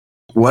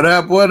What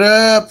up? What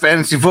up?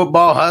 Fantasy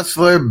football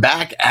hustler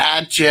back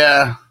at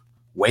ya.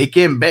 Wake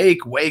and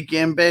bake, wake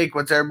and bake.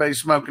 What's everybody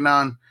smoking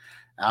on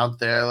out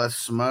there? Let's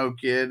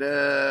smoke it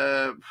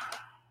up.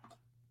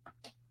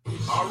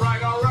 All right.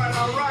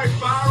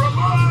 Fire 'em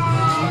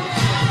up!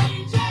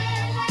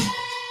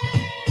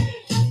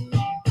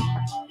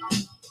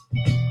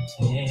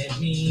 Let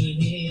me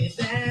hit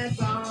that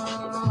song.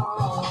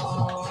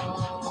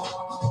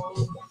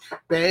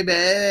 Baby.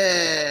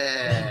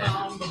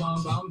 Bum,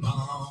 bum, bum, bum.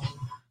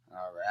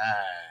 All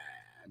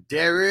right.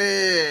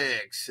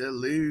 Derek,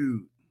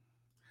 salute.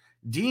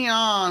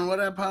 Dion, what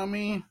up,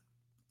 homie?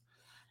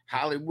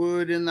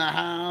 Hollywood in the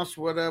house.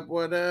 What up?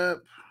 What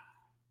up?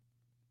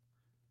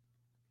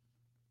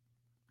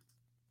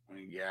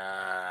 We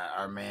got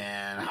our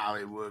man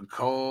Hollywood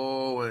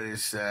Cole. What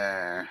is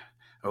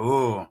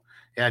oh,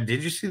 yeah.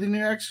 Did you see the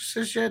new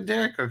Exorcist yet,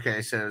 Derek?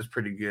 Okay, so it was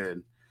pretty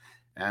good.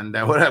 And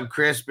what up,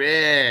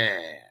 Crispy?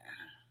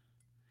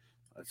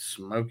 Let's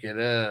smoke it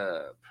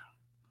up.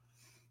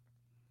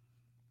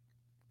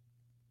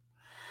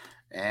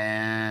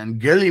 And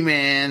Gully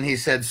Man, he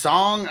said,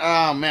 "Song."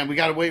 Oh man, we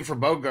gotta wait for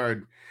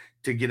Bogard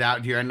to get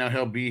out here. I know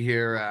he'll be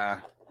here.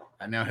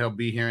 I know he'll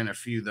be here in a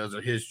few. Those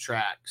are his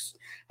tracks.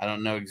 I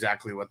don't know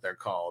exactly what they're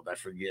called. I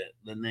forget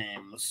the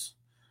names.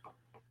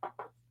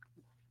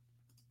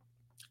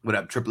 What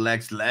up, Triple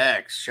X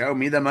Lex? Show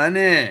me the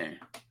money.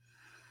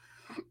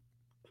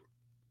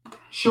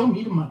 Show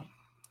me the money.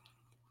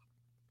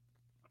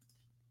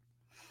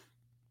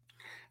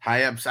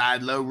 High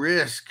upside, low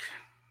risk.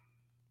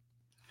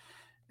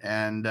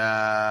 And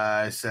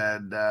I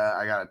said,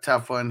 I got a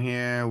tough one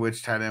here.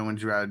 Which tight end would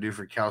you rather do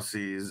for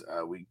Kelsey's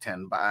week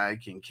 10 bye?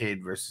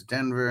 Kincaid versus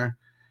Denver.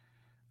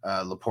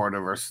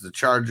 Laporta versus the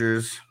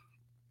Chargers.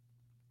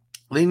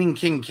 Leaning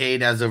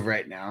Kincaid as of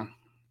right now.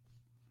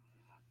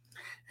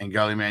 And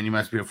Gully Man, you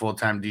must be a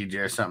full-time DJ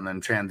or something.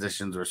 And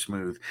transitions were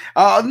smooth.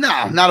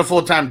 No, not a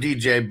full-time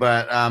DJ,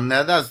 but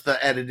that's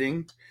the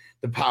editing,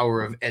 the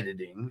power of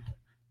editing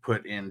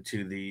put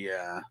into the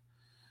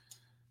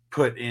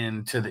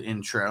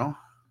intro.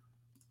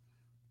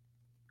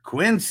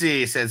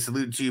 Quincy said,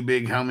 "Salute to you,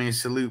 big homie.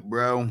 Salute,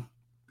 bro."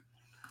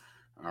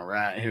 All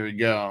right, here we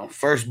go.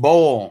 First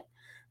bowl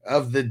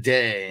of the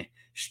day.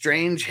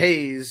 Strange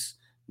Haze,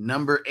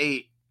 number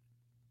 8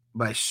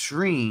 by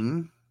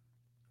Shreen.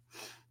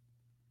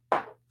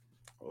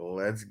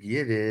 Let's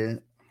get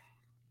it.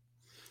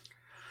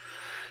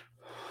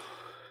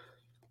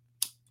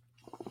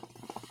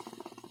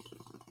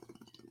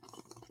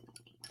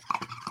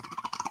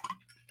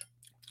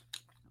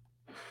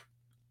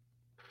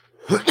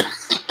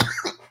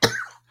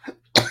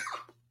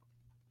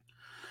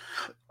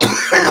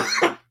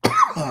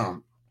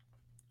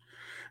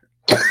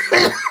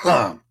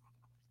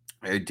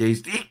 Very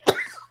tasty.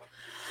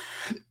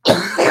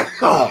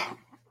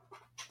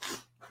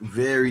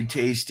 Very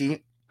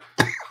tasty.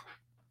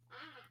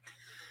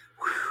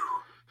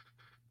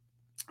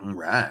 All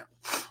right.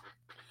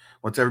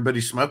 What's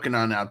everybody smoking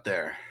on out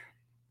there?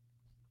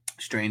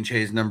 Strange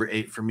Haze number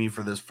 8 for me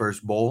for this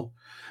first bowl.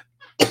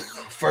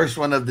 First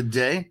one of the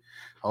day.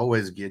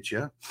 Always get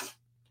you.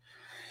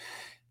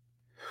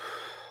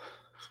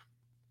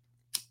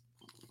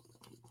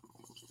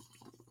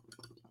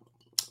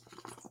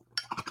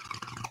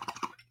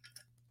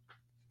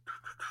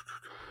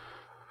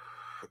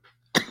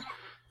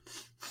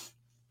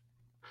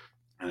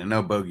 And I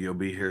know Bogey will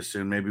be here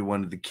soon. Maybe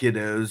one of the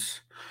kiddos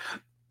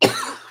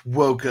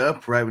woke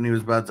up right when he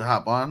was about to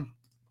hop on.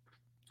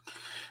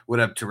 What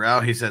up,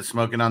 Terrell? He said,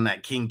 "Smoking on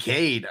that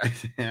Kincaid."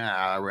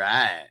 All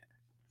right.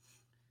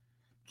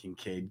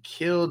 Kincaid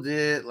killed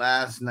it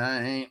last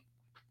night.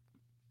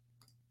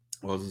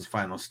 What was his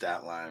final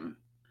stat line?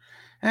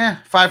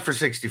 5 for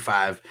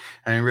 65.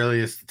 I mean, really,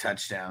 it's the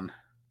touchdown.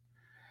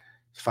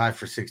 5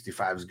 for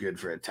 65 is good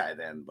for a tight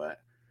end,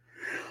 but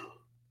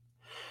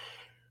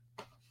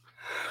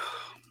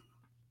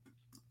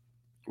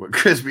what,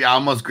 Crispy? I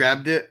almost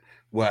grabbed it.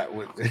 What?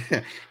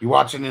 You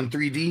watching in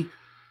 3D?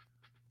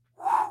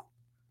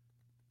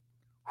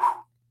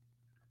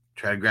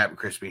 Try to grab it,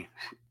 Crispy.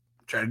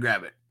 Try to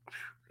grab it.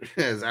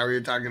 Is that what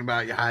you're talking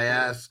about, you high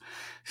ass?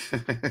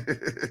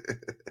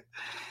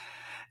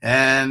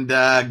 And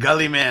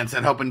Gully Man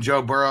said, "Hoping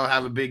Joe Burrow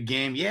have a big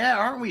game." Yeah,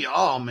 aren't we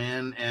all,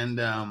 man? And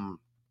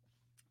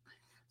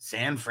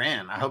San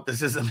Fran, I hope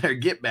this isn't their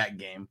get back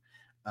game,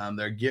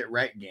 their get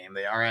right game.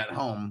 They are at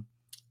home.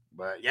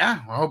 But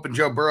yeah, we're hoping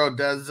Joe Burrow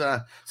does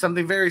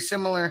something very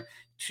similar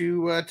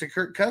to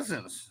Kirk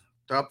Cousins.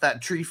 Throw up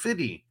that tree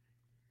fitty.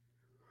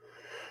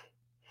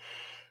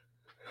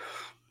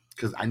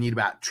 Because I need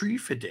about tree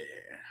fitty.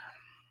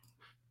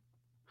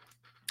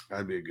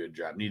 That'd be a good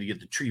drop. Need to get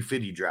the tree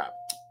fitty drop.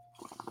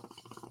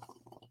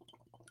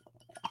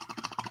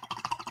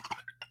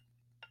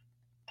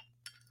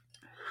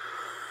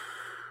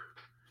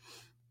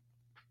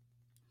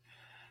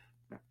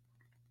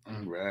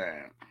 All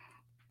right.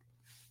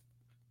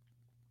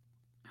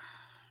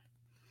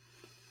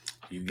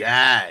 You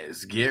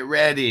guys, get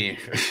ready.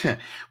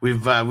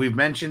 We've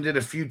mentioned it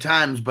a few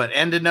times, but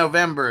end of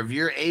November, if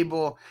you're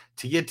able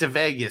to get to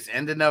Vegas,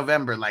 end of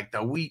November, like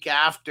the week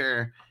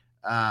after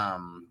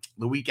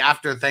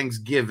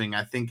Thanksgiving,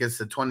 I think it's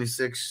the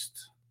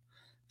 26th.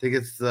 I think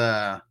it's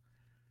the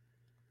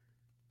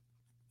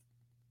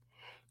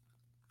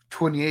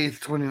 28th,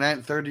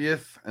 29th,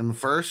 30th, and the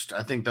 1st.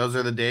 I think those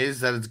are the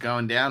days that it's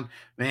going down.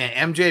 Man,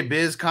 MJ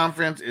Biz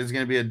Conference is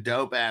going to be a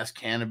dope-ass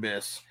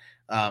cannabis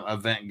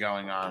event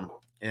going on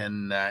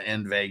in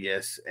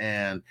Vegas.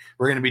 And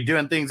we're going to be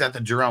doing things at the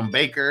Jerome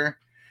Baker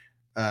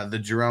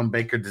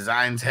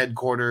Designs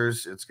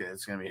headquarters. It's going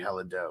to be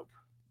hella dope.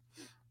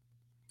 It's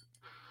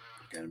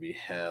going to be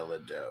hella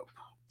dope.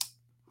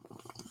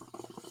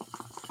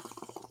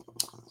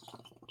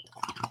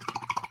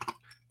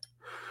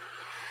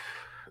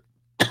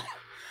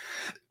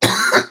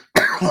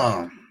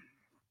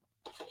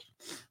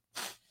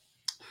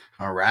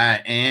 All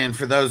right. And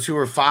for those who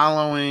are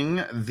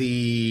following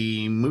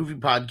the movie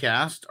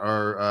podcast,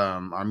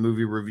 our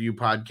movie review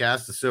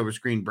podcast, the Silver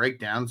Screen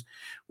Breakdowns,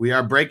 we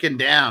are breaking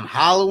down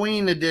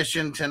Halloween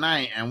edition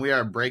tonight, and we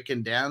are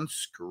breaking down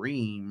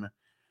Scream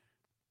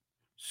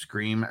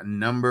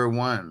number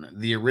 1,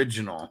 the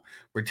original.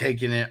 We're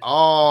taking it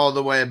all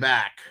the way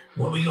back.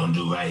 What we gonna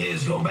do right here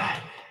is go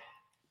back.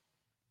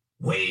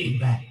 Way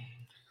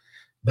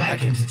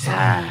back into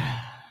time.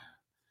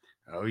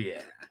 Oh,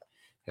 yeah.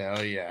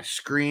 Hell yeah.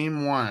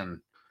 Scream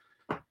 1.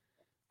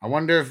 I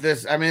wonder if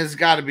it's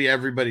got to be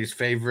everybody's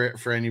favorite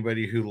for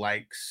anybody who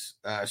likes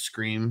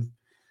Scream.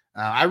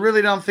 I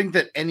really don't think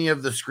that any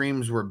of the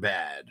Screams were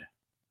bad.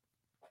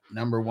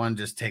 Number 1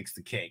 just takes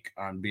the cake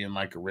on being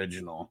like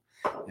original.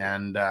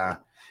 And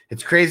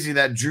it's crazy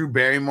that Drew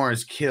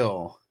Barrymore's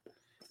kill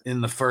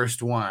in the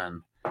first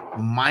one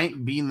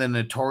might be the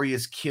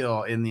notorious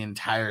kill in the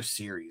entire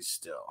series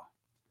still.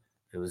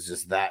 It was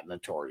just that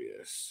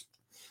notorious.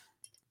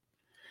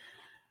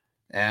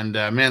 And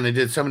man, they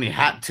did so many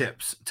hat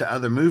tips to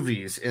other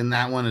movies in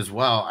that one as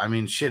well. I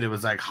mean, shit, it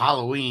was like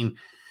Halloween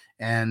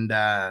and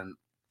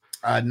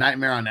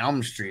Nightmare on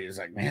Elm Street. It's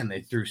like, man,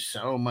 they threw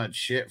so much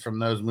shit from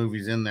those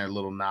movies in there,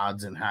 little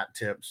nods and hat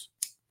tips.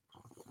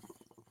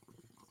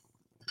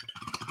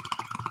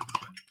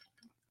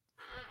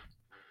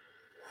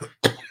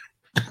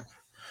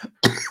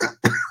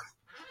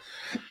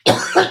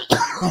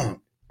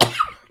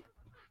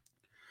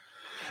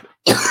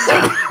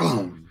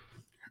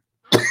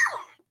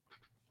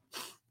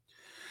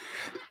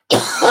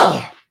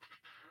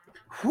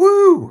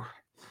 Woo!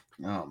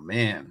 Oh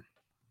man,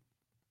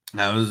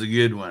 that was a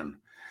good one.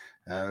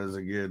 All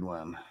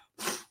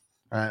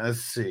right, let's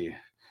see.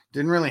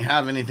 Didn't really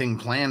have anything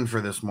planned for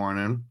this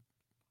morning.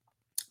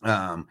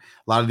 A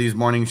lot of these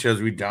morning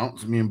shows we don't.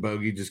 So me and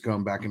Bogey just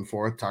going back and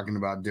forth talking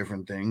about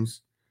different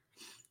things.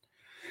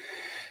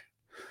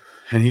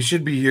 And he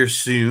should be here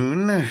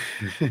soon.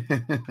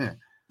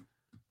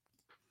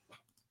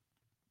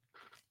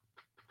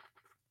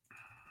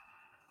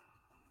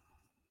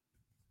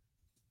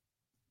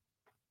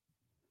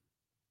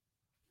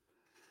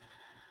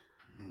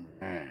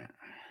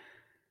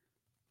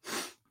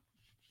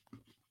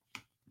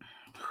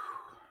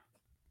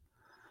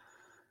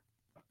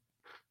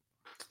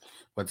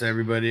 What's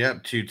everybody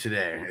up to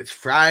today? It's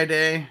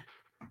Friday.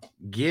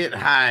 Get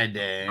high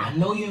day. I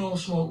know you don't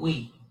smoke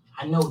weed.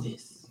 I know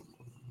this.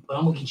 But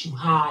I'm gonna get you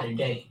high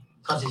today.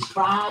 Cause it's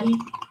Friday.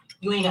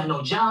 You ain't got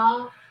no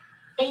job.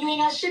 And you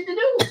ain't got shit to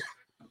do.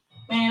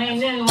 Man,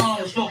 ain't nothing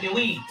wrong with smoking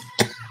weed.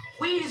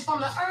 Weed is from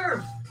the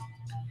earth.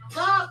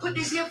 God put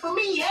this here for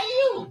me and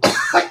you.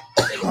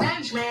 Take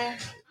advantage, man.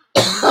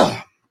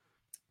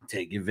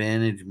 Take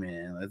advantage,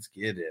 man. Let's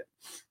get it.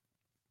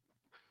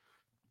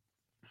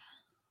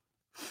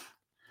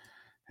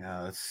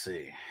 Now, let's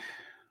see.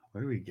 What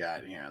do we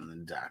got here on the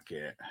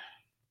docket?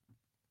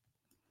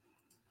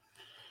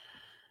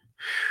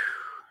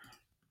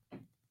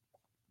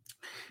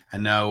 I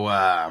know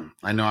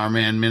our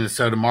man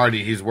Minnesota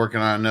Marty. He's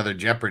working on another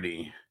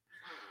Jeopardy.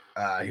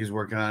 He's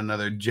working on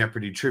another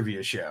Jeopardy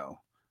trivia show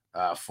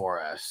for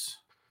us.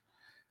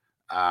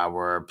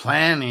 We're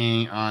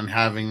planning on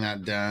having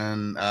that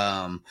done.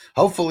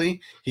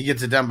 Hopefully, he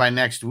gets it done by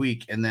next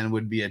week, and then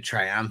would be a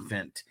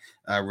triumphant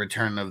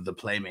return of the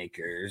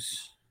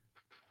Playmakers.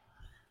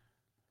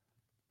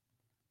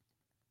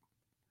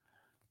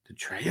 The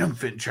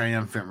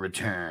triumphant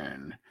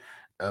return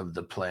of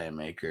the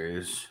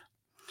Playmakers.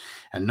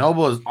 And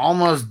Noble is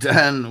almost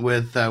done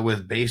with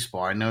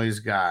baseball. I know he's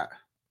got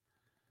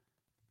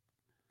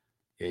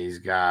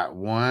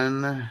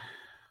one.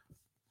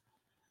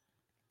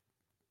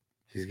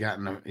 He's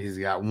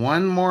got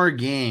one more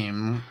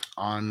game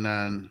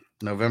on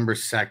November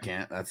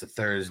 2nd. That's a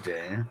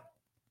Thursday.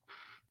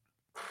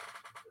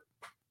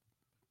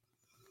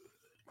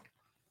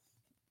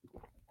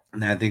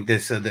 And I think they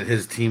said that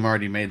his team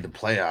already made the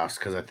playoffs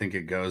because I think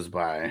it goes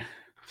by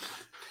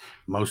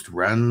most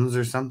runs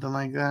or something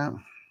like that.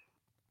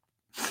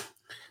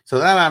 So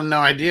that I have no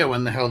idea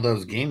when the hell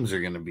those games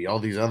are going to be. All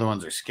these other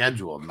ones are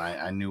scheduled, and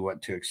I knew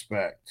what to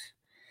expect.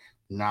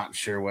 not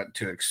sure what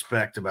to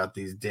expect about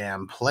these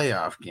damn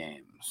playoff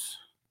games.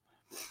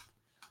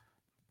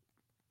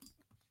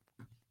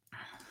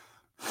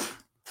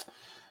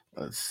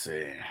 Let's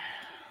see.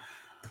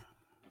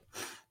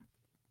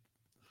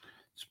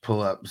 Let's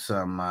pull up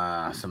some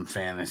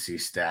fantasy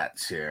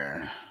stats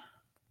here.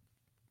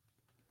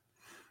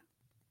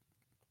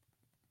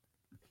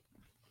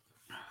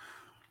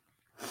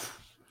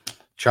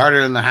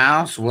 Charter in the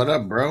house. What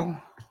up, bro?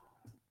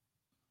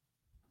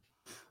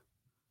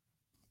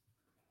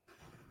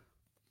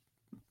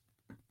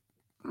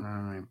 Let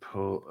me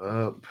pull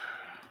up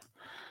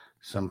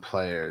some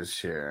players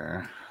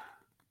here.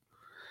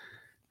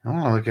 I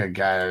want to look at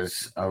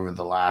guys over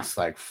the last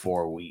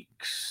 4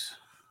 weeks.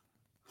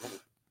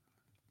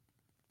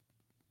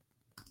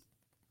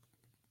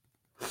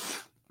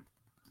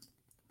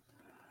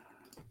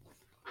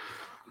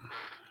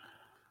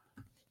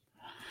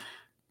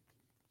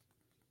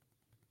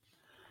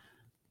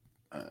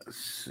 Let's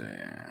see.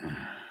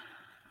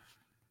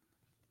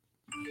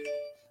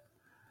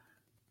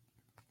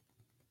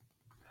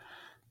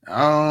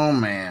 Oh,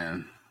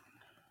 man.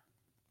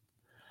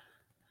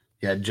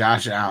 Yeah,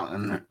 Josh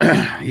Allen.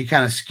 He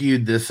kind of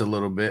skewed this a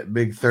little bit.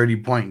 Big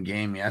 30-point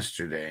game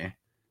yesterday.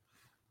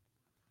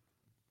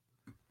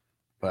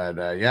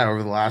 But, yeah,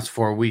 over the last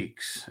 4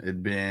 weeks,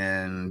 it'd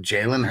been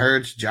Jalen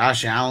Hurts,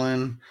 Josh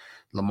Allen,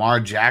 Lamar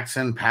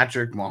Jackson,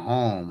 Patrick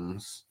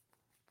Mahomes.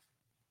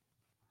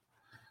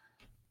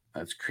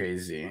 That's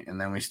crazy.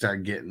 And then we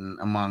start getting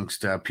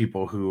amongst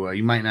people who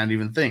you might not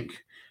even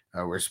think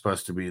were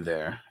supposed to be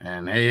there.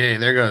 And, hey,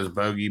 there goes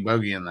Bogey.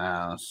 Bogey in the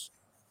house.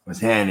 What's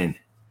happening?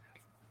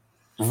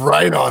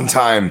 Right on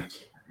time.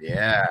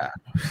 Yeah.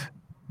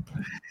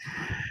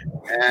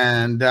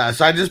 And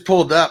so I just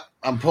pulled up.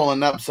 I'm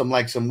pulling up some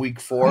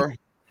week 4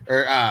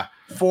 or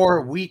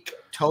 4 week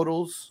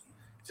totals.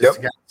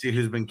 Just to see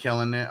who's been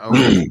killing it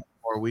over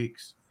 4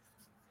 weeks.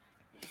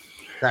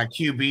 That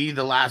QB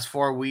the last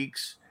 4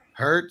 weeks.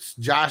 Hurts,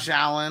 Josh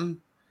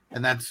Allen,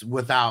 and that's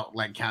without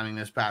counting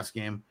this past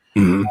game.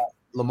 Mm-hmm.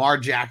 Lamar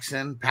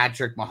Jackson,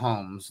 Patrick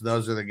Mahomes.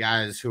 Those are the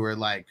guys who are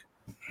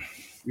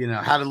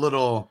had a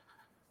little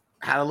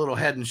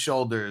head and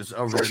shoulders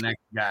over the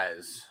next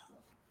guys.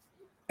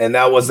 And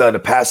that was the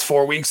past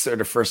 4 weeks or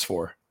the first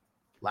 4?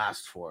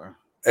 Last 4.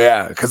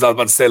 Yeah, because I was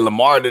about to say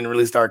Lamar didn't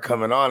really start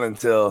coming on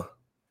until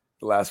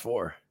the last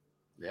 4.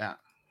 Yeah.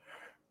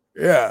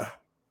 Yeah.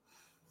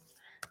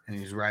 And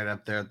he's right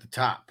up there at the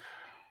top.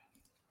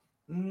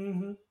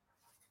 Mm-hmm.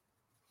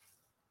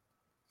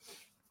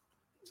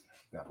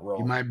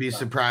 You might be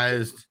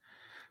surprised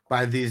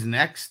by these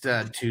next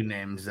 2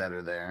 names that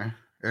are there,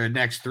 or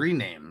next 3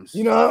 names.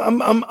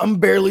 I'm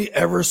barely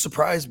ever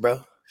surprised,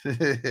 bro.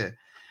 The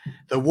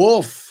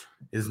Wolf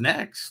is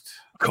next.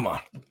 Come on.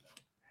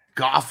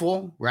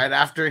 Goffel right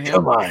after him.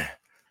 Come on.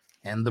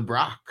 And the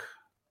Brock.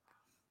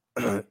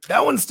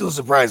 That one still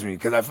surprised me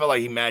because I felt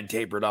like he mad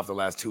tapered off the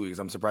last 2 weeks.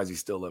 I'm surprised he's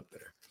still up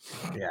there.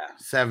 Yeah,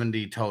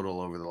 70 total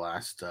over the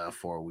last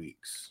 4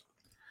 weeks.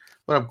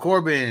 What up,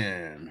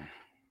 Corbin?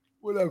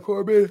 What up,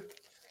 Corbin?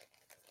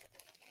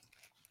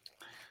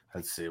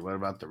 Let's see. What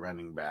about the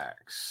running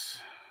backs?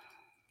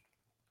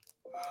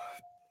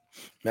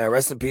 Man,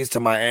 rest in peace to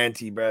my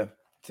auntie, bro.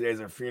 Today's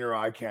her funeral.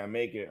 I can't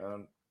make it.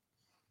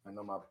 I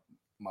know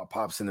my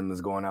pops and them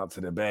is going out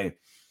to the Bay.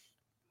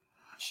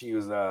 She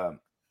was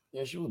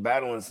she was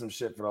battling some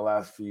shit for the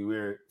last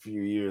few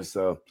years.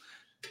 So,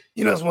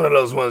 it's one of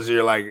those ones where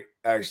you're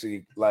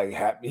actually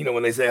happy.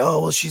 When they say,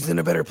 "Oh, well, she's in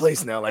a better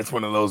place now." It's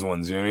one of those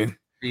ones. You know what I mean?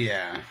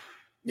 Yeah.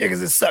 Yeah,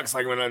 because it sucks.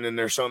 When I'm in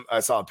there, I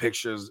saw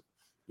pictures.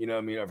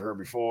 Of her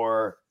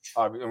before.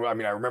 I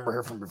remember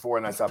her from before,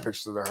 and I saw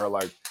pictures of her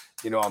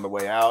on the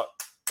way out.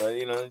 But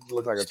it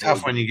looked like it's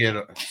tough when you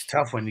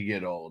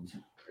get old.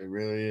 It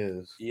really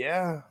is.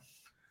 Yeah.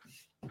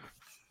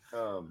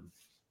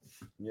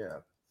 Yeah.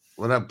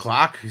 What up,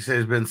 Clock? He says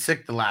he's been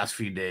sick the last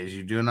few days.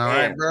 You doing all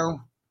right, bro?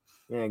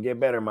 Yeah, get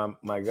better,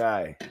 my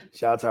guy.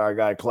 Shout out to our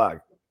guy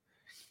Clock.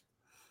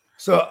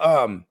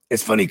 So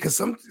it's funny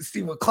because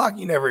Steve with Clock,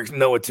 you never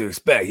know what to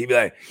expect. He'd be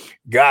like,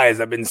 guys,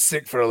 I've been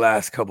sick for the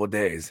last couple of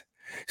days.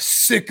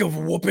 Sick of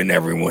whooping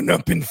everyone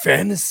up in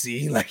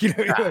fantasy.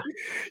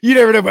 You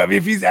never know. But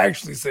if he's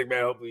actually sick,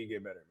 man, hopefully you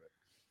get better.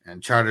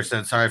 And Charter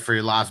said, sorry for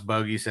your loss,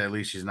 Bogey. Said at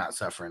least she's not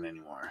suffering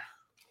anymore.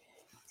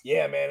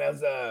 Yeah, man.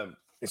 That's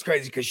it's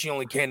crazy because she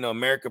only came to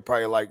America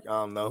probably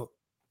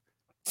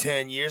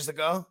 10 years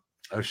ago.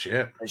 Oh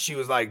shit. And she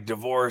was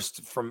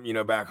divorced from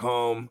back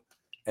home.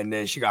 And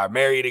then she got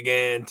married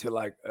again to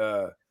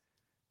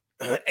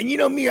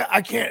and me,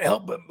 I can't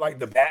help but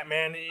the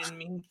Batman in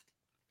me.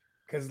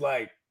 Cause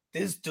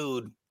this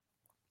dude,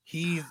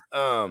 he's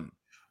a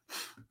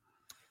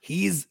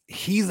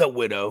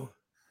widow.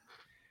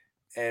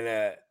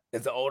 And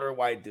it's an older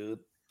white dude.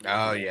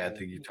 Oh yeah, I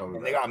think you told me.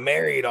 And they got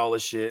married, all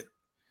this shit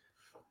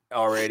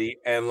already.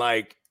 And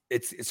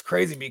it's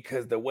crazy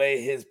because the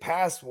way his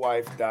past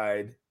wife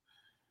died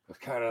was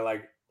kind of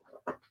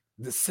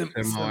the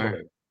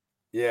similar.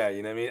 Yeah,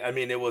 you know what I mean? I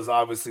mean, it was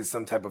obviously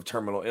some type of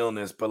terminal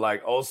illness, but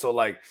also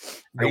are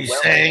you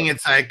saying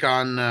it's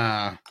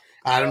on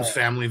Adam's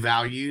Family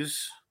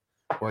Values,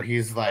 where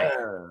he's like,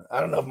 I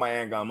don't know if my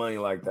aunt got money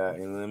like that.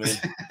 You know what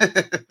I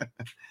mean?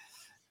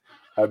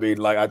 I mean,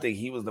 like, I think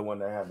he was the one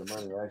that had the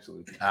money,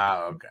 actually.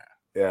 Oh, okay.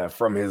 Yeah,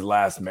 from his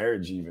last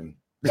marriage, even.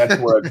 That's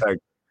where it's like,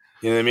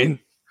 you know what I mean?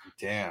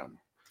 Damn.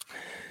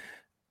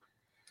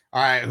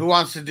 All right, who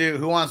wants to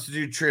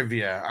do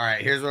trivia? All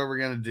right, here's what we're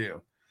gonna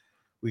do.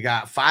 We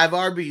got 5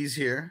 RBs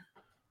here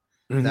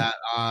that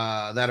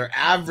are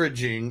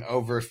averaging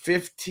over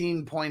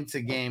 15 points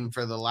a game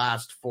for the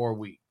last 4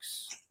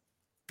 weeks.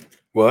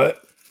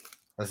 What?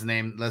 Let's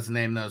name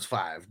those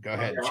 5. Go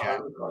ahead,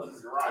 chat.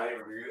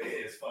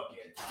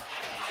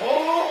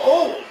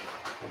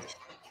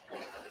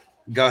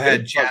 Go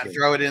ahead, chat.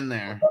 Throw it in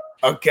there.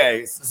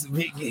 Okay,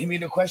 give me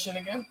the question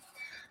again.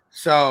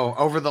 So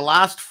over the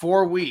last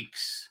 4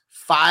 weeks,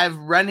 5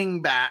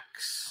 running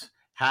backs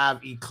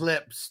have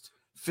eclipsed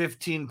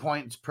 15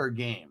 points per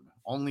game.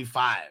 Only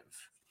 5,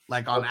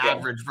 like on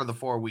average for the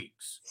 4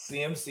 weeks.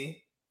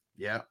 CMC.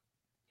 Yep.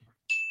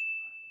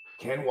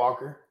 Ken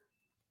Walker.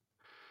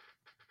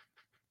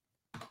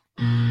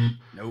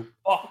 Nope.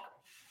 Oh.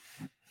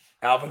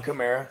 Alvin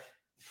Kamara.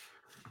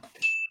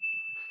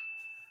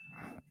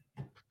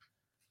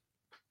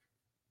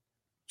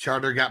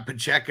 Charter got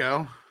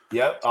Pacheco.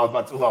 Yep, I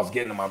was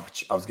getting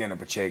a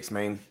Pacheco's,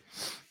 man.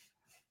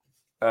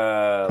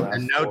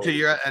 And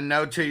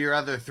no to your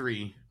other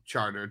 3.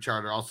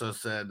 Charter also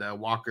said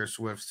Walker,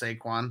 Swift,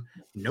 Saquon.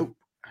 Nope.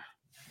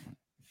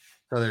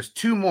 So there's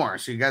 2 more.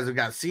 So you guys have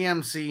got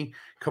CMC,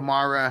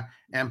 Kamara,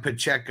 and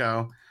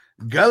Pacheco.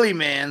 Gully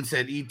Man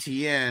said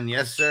ETN.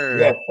 Yes, sir.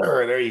 Yes,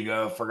 sir. There you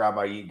go. Forgot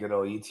about good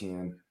old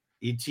ETN.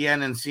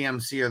 ETN and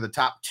CMC are the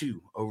top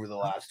 2 over the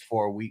last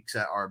 4 weeks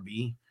at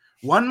RB.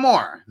 One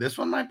more. This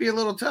one might be a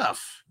little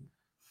tough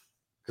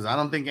because I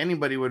don't think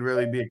anybody would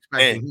really be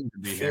expecting him to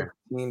be 15 here.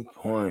 15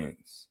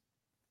 points.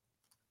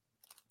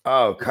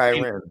 Oh,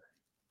 Kyren.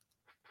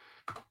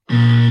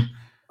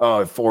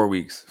 Oh, 4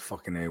 weeks.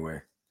 Fucking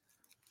anyway.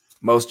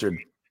 Mostert.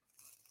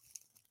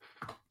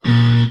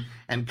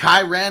 And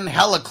Kyren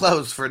hella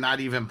close for not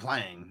even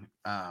playing.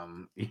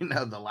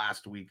 The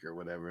last week or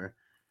whatever.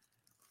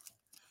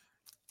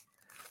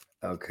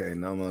 Okay,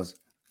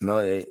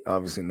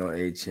 obviously no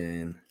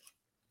HN.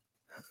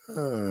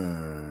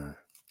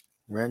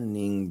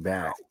 Running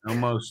back. No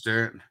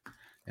Mostert.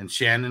 And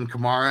Shannon,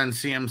 Kamara, and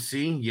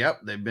CMC.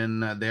 Yep, they've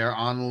been they're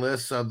on the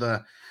list of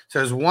the. So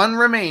there's 1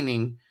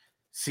 remaining: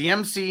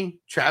 CMC,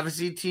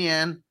 Travis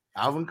Etienne,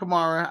 Alvin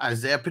Kamara,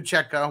 Isaiah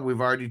Pacheco.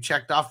 We've already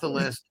checked off the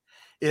list.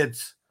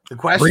 It's the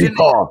question.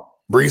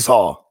 Breece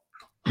Hall.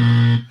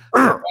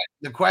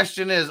 The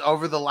question is: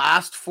 over the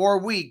last 4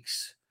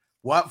 weeks,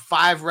 what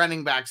 5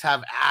 running backs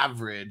have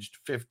averaged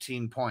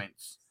 15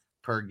 points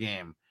per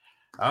game?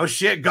 Oh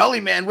shit, Gully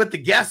Man with the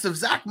guess of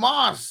Zach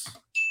Moss.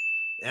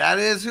 That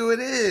is who it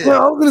is. Yeah,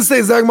 I was gonna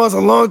say Zach Moss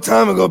a long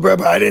time ago, bro,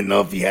 but I didn't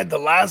know if he had the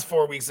last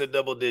 4 weeks of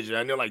double digit.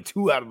 I know like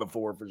 2 out of the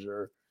 4 for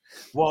sure.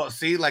 Well,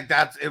 see, like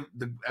that's it.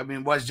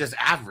 Was just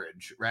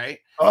average, right?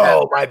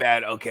 Oh, my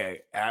bad. Okay,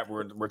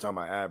 we're talking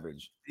about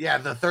average. Yeah,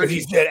 the 30. He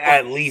said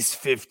at least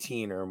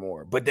 15 or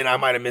more, but then I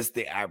might have missed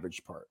the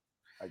average part.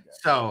 I guess.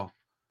 So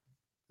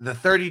the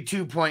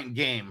 32-point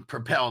game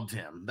propelled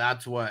him.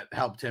 That's what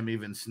helped him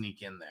even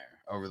sneak in there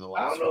over the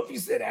last. I don't know if you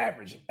said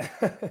average.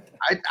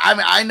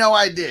 I know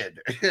I did.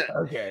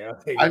 Okay,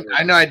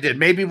 I know I did.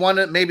 Maybe one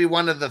of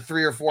the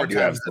 3 or 4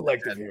 times.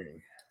 Selective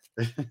hearing.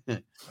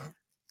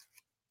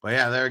 But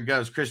yeah, there it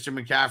goes. Christian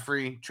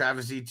McCaffrey,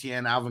 Travis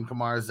Etienne, Alvin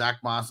Kamara, Zach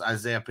Moss,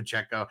 Isaiah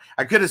Pacheco.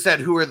 I could have said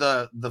who are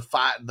the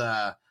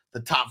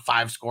top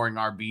 5 scoring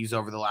RBs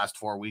over the last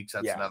 4 weeks.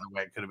 That's another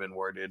way it could have been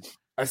worded.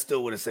 I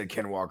still would have said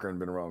Ken Walker and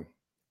been wrong.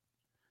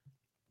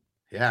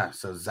 Yeah,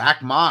 so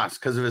Zach Moss,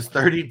 because of his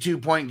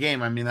 32-point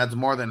game, I mean, that's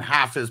more than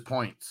half his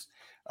points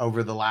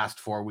over the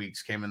last 4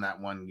 weeks came in that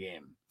one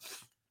game.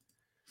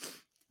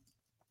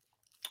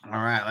 All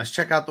right, let's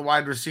check out the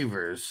wide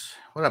receivers.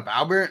 What up,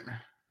 Albert?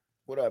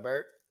 What up,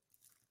 Bert?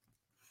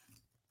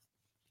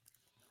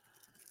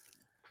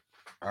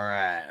 All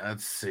right,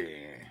 let's see.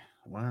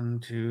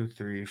 1, 2,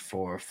 3,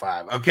 4,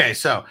 5. Okay,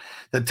 so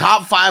the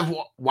top 5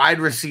 wide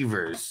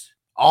receivers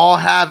all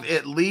have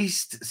at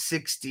least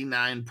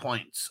 69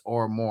 points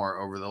or more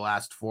over the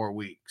last 4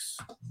 weeks.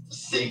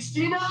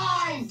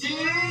 69,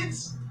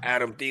 dudes!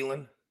 Adam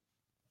Thielen.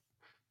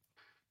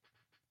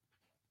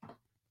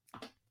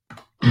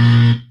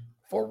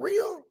 For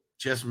real?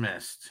 Just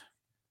missed.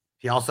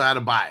 He also had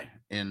a bye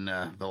in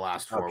the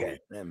last 4 weeks.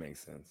 That makes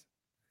sense.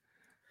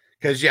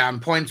 Because, on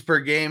points per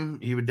game,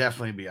 he would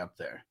definitely be up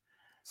there.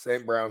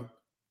 St. Brown.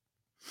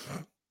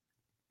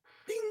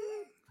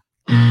 Ding.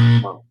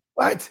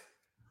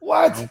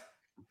 What?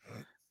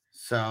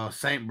 So,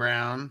 St.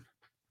 Brown.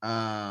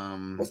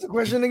 What's the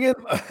question again?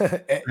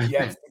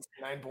 Yeah,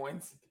 69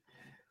 points.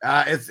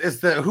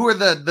 It's who are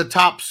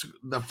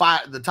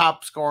the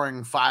top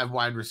scoring 5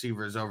 wide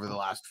receivers over the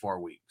last 4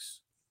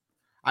 weeks.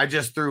 I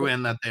just threw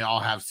in that they all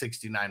have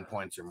 69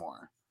 points or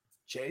more.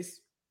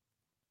 Chase.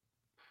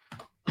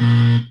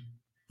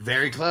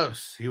 Very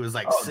close. He was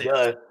like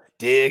 6.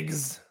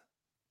 Diggs.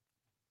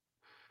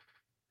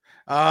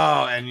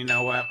 Oh, and you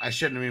know what? I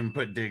shouldn't have even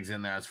put Diggs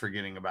in there. I was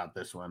forgetting about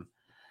this one.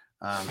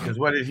 Because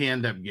what did he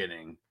end up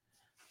getting?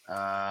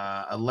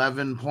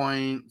 11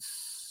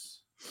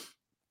 points.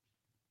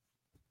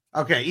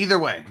 Okay, either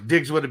way,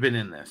 Diggs would have been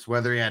in this.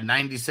 Whether he had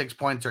 96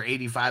 points or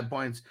 85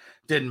 points,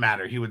 didn't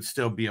matter. He would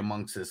still be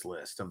amongst this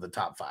list of the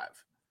top 5.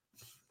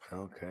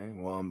 Okay,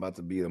 well, I'm about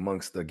to be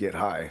amongst the get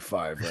high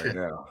 5 right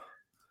now.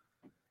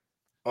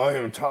 I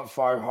am top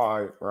 5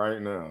 high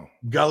right now.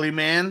 Gully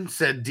Man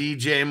said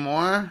DJ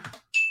Moore.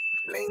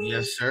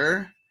 Yes,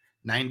 sir.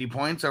 90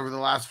 points over the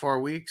last 4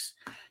 weeks.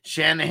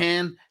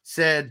 Shanahan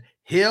said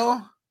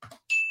Hill.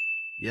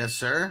 Yes,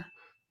 sir.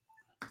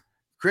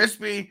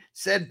 Crispy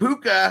said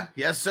Puka.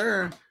 Yes,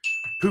 sir.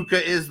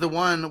 Puka is the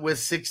one with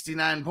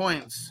 69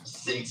 points.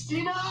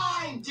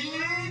 69,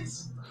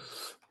 dudes.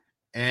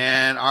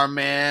 And our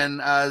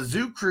man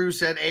Zoo Crew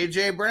said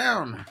AJ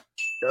Brown.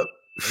 Yep.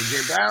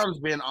 AJ Brown's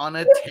been on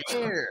a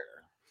tear.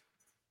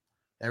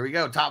 There we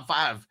go. Top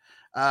 5.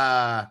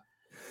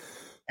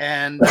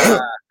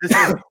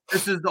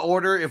 This is the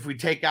order if we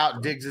take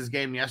out Diggs'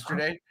 game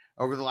yesterday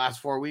over the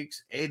last 4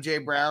 weeks.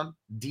 AJ Brown,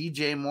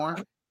 DJ Moore,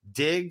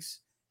 Diggs,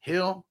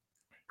 Hill,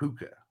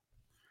 Puka.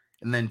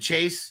 And then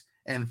Chase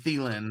and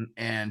Thielen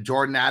and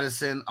Jordan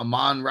Addison,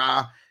 Amon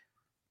Ra,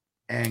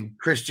 and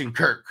Christian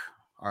Kirk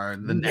are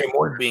the next.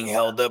 Moore being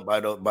held up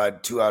by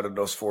 2 out of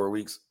those 4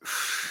 weeks.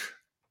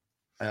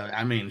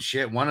 I mean,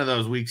 shit, one of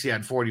those weeks he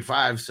had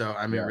 45. So,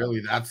 I mean, really,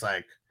 that's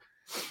like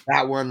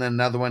that one. Then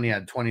another one, he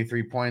had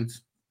 23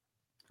 points.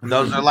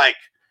 Those are like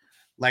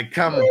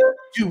come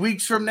 2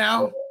 weeks from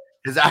now,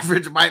 his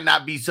average might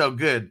not be so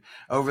good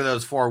over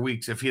those 4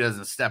 weeks if he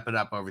doesn't step it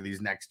up over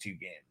these next 2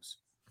 games.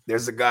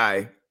 There's a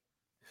guy.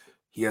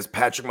 He has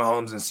Patrick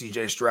Mahomes and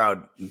CJ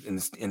Stroud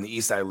in the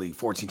East Side League,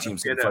 14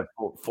 teams, like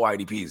 4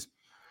 IDPs.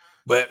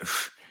 But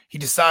he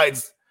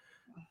decides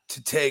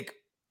to take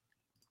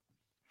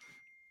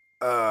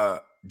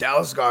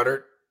Dallas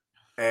Goedert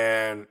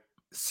and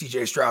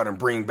CJ Stroud and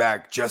bring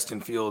back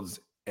Justin Fields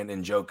and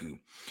Njoku.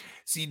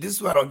 See, this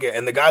is what I don't get.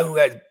 And the guy who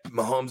had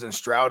Mahomes and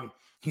Stroud,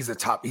 he's the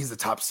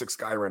top 6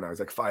 guy right now. He's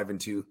like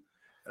 5-2.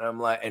 And I'm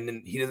like, and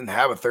then he doesn't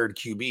have a third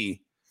QB.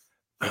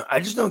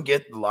 I just don't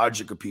get the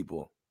logic of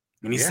people.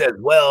 And he said,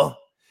 well,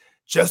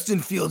 Justin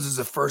Fields is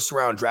a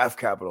first-round draft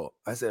capital.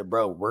 I said,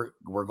 bro,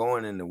 we're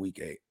going into week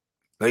 8.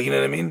 Like, you know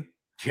what I mean?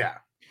 Yeah.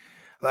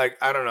 Like,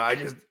 I don't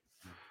know.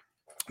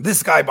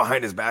 This guy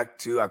behind his back,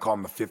 too, I call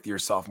him a 5th-year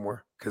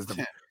sophomore because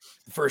the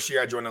first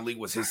year I joined the league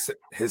was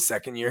his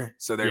second year.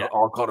 So they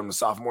all called him a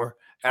sophomore.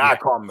 And I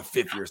call him a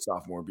 5th-year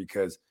sophomore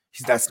because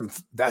that's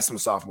some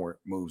sophomore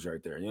moves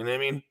right there. You know what I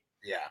mean?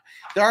 Yeah.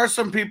 There are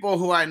some people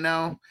who I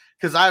know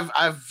because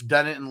I've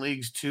done it in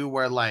leagues too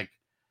where like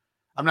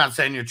I'm not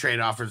saying your trade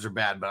offers are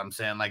bad, but I'm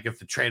saying like if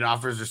the trade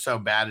offers are so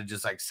bad, it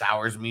just like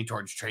sours me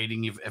towards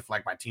trading if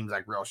like my team's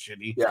like real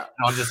shitty. Yeah.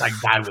 And I'll just like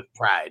die with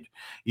pride,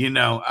 you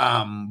know.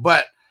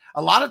 But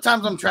a lot of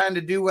times I'm trying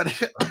to do what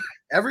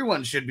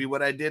everyone should be,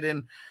 what I did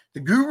in the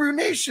Guru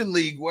Nation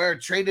League where I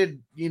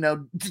traded, you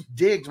know,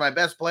 Diggs, my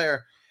best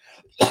player,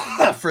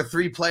 for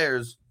 3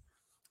 players.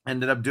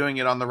 Ended up doing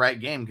it on the right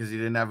game because he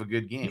didn't have a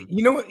good game.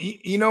 You know what?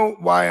 You know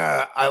why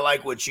I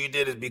like what you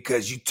did is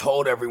because you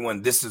told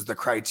everyone this is the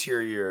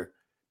criteria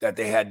that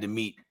they had to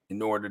meet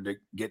in order to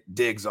get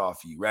Diggs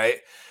off you, right?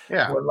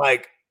 Yeah. But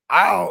like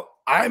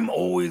I'm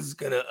always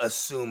gonna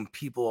assume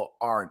people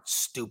aren't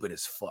stupid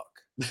as fuck.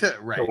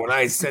 Right. So when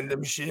I send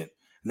them shit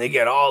and they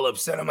get all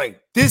upset, I'm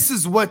like, this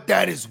is what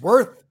that is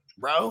worth,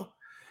 bro.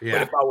 Yeah.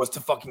 But if I was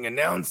to fucking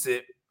announce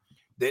it,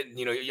 then,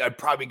 you know, I'd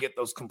probably get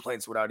those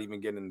complaints without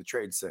even getting the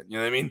trade set. You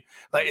know what I mean?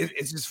 Like,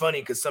 it's just funny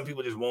because some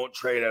people just won't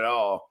trade at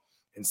all.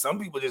 And some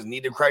people just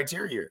need the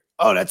criteria.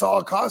 Oh, that's all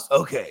it costs?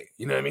 Okay.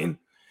 You know what I mean?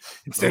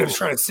 Instead of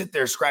trying to sit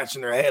there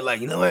scratching their head like,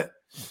 you know what?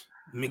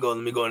 Let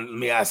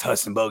me ask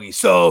Hudson Bogey.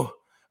 So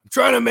I'm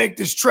trying to make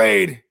this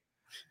trade.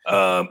 You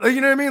know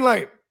what I mean?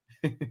 Like,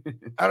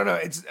 I don't know.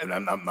 And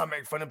I'm not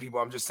making fun of people.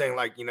 I'm just saying,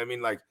 like, you know what I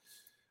mean? Like,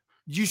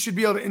 you should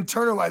be able to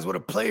internalize what a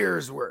player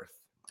is worth.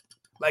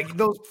 Like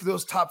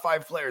those top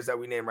 5 players that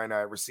we name right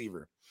now at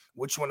receiver,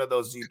 which one of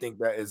those do you think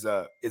that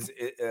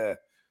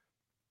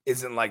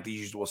isn't like the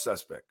usual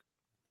suspect?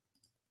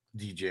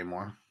 DJ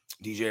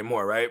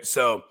Moore, right?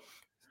 So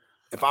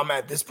if I'm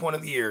at this point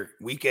of the year,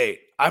 week 8,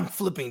 I'm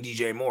flipping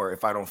DJ Moore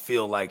if I don't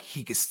feel like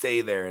he could stay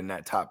there in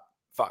that top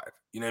 5.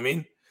 You know what I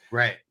mean?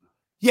 Right.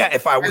 Yeah,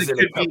 if I was in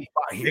a top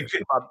 5 here.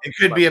 It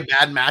could be a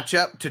bad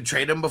matchup to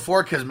trade him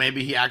before because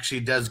maybe he actually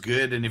does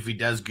good. And if he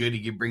does good,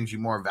 he brings you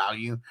more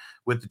value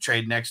with the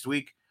trade next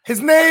week. His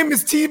name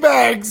is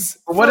T-Bags.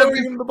 What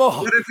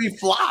if he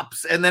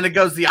flops and then it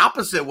goes the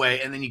opposite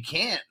way and then you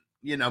can't,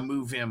 you know,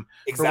 move him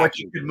for what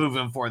you could move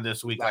him for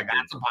this week? Exactly. Like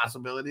that's a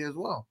possibility as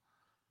well.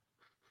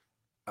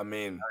 I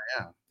mean,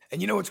 yeah.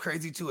 And you know what's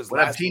crazy too is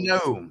what up,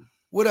 Tino?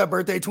 What up,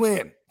 birthday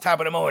twin?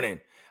 Top of the morning.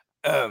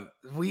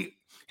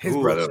 His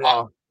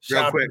brother-in-law.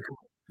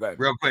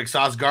 Real quick,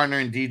 Sauce Gardner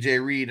and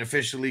DJ Reed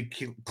officially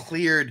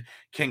cleared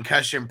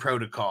concussion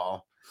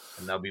protocol,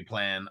 and they'll be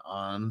playing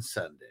on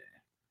Sunday.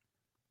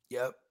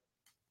 Yep.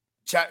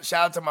 shout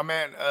out to my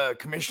man,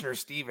 Commissioner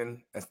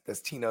Steven.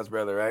 That's Tino's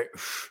brother, right?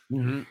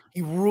 Mm-hmm.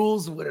 He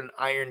rules with an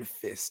iron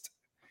fist.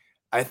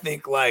 I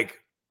think, like,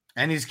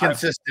 and he's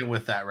consistent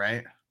with that,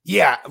 right?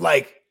 Yeah,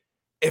 like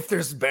if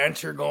there's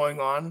banter going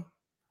on,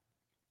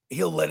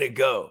 he'll let it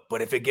go.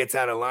 But if it gets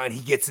out of line, he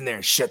gets in there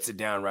and shuts it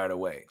down right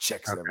away.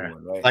 Checks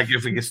everyone, right? Like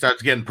if it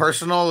starts getting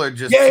personal or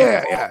just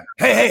yeah.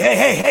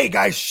 Hey,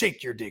 guys,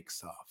 shake your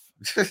dicks off.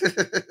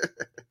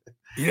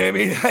 You know what I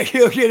mean? Like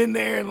he'll get in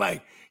there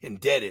and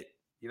dead it.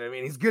 You know what I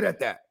mean? He's good at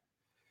that.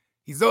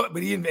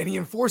 But he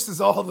enforces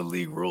all the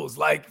league rules.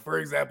 Like, for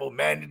example,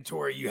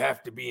 mandatory, you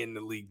have to be in the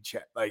league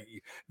chat, like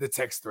the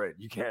text thread.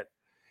 You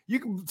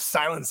can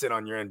silence it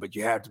on your end, but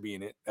you have to be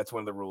in it. That's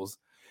one of the rules.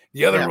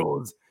 The other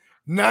rules,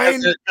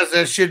 9. Because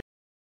there should.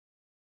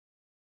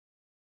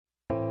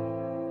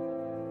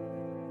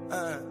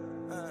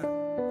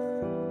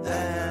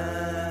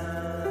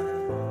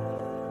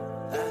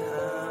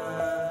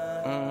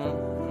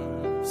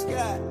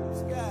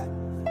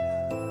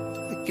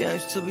 The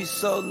game's to be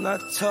sold, not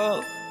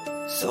told.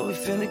 So we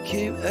finna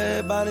keep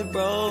everybody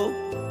broke.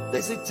 They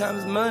say time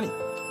is money.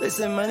 They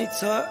say money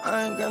talk.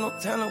 I ain't got no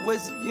time to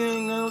waste it. You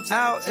ain't got no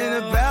time. Out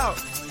and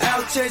about,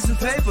 out chasing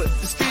paper.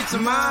 The streets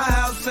of my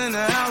house and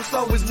the house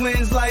always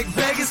wins like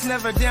Vegas.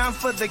 Never down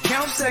for the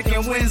count.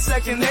 Second win,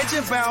 second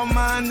nature. Bound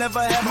mine.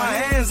 Never had my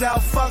hands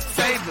out. Fuck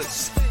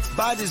favors.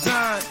 By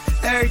design,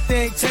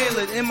 everything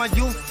tailored. In my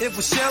youth, it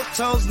was shell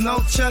toes, no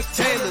Chuck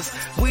Taylors.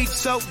 Weak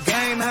soap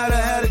game,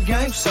 had a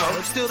game so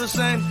it's still the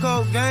same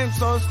code game,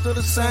 so it's still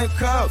the same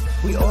code.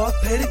 We all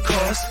pay the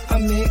cost,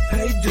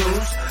 pay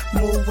dues.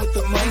 Move with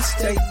the money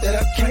state that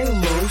I can't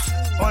lose.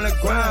 On the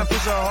grind,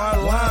 push a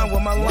hard line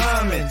with my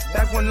linemen.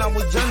 Back when I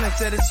was young, they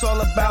said it's all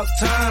about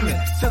timing.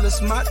 Till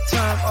it's my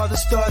time, all the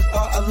stars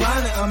are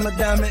aligning. I'm a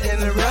diamond in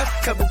the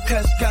rough, couple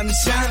cuts got me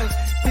shining.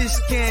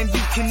 This game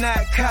you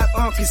cannot cop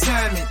on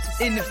consignment.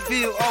 In the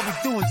field, all we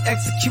do is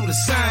execute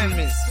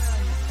assignments.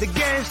 The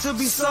game should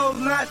be sold,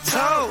 not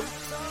told.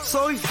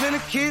 So we finna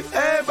keep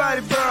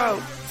everybody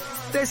broke.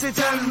 They say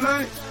time is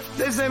money,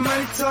 they say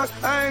money talk.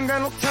 I ain't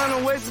got no time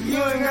to waste,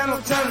 you ain't got no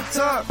time to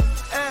talk.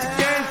 The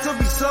game should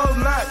be sold,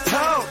 not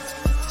told.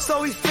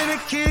 So we finna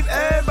keep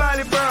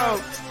everybody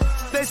broke.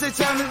 They say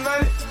time is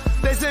money,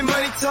 they say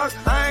money talk.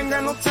 I ain't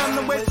got no time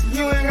to waste,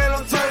 you ain't got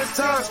no time to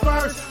talk.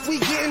 First, we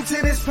get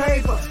into this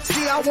paper.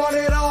 See, I want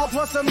it all,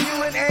 plus a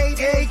mule and 8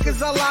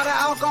 acres. A lot of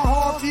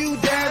alcohol, few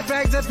dad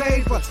bags of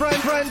paper.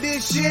 Run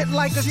this shit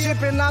like a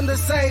ship and I'm the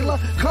sailor.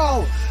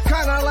 Cold,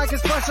 kinda like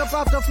it's fresh up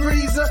out the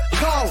freezer.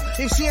 Cold,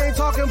 if she ain't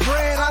talking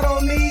bread, I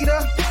don't need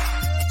her.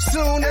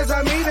 Soon as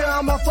I meet her,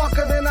 I'm a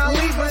fucker, then I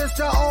leave her. It's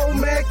the old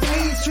Mac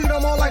needs, treat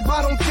them all like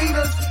bottom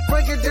feeders.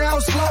 Break it down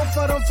slow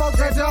for them folks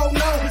that don't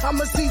know. I'm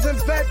a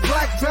seasoned vet,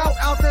 black belt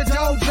out the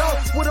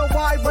dojo. With a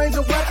wide range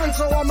of weapons,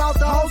 so I'm out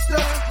the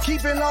holster.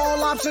 Keeping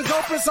all options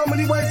open, so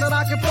many ways that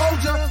I can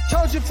fold ya.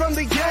 Told you from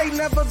the gate,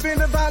 never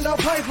been about no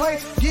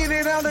play. Get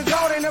it on the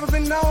go, they never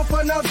been known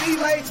for no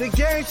delay. The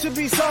game should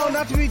be sold,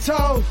 not to be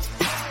told.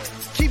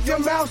 Keep your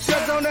mouth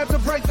shut, don't have to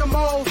break the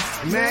mold.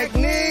 Mac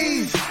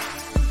needs.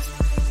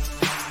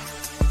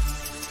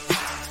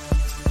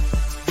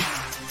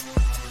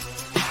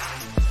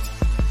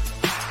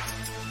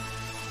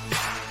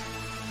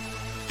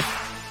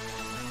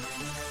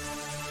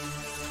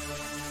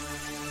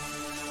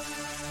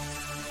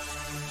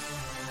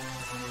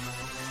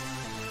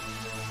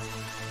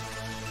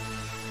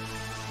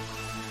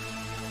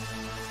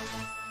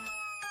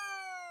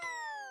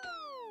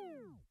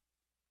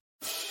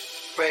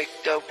 Break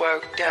the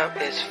work down,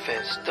 it's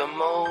fence the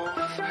move.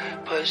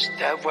 Push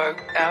that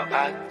work out,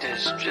 I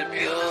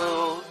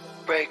distribute.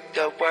 Break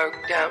the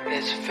work down,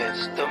 it's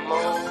fence the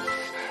move.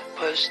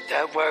 Push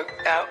that work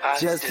out, I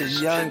just distribute.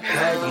 A young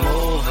pack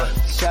mover,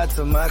 shout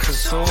to my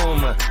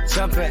consumer.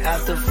 Jumping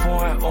out the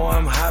foreign or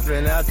I'm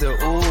hopping out the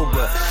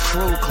Uber.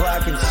 Crew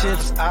clocking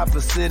chips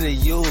opposite of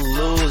you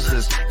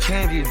losers.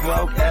 Can't be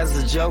broke as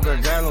a joker,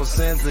 got no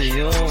sense of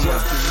humor.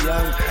 Just a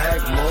young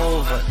pack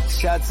mover,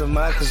 shout to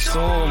my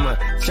consumer.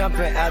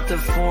 Jumping out the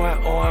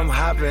foreign or I'm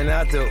hopping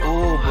out the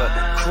Uber.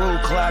 Crew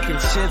clocking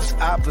chips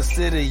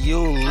opposite of you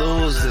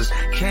losers.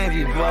 Can't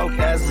be broke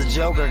as a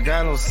joker,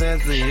 got no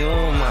sense of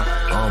humor.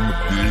 I'm a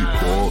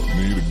D-boy,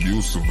 need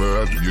abusive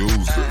as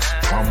users.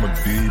 I'm a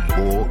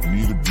D-boy,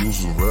 need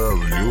abusive as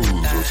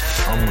users.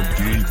 I'm a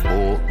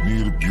D-boy,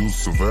 need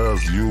abusive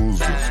as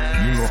users.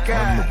 You know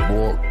I'm the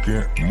boy,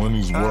 get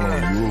money's what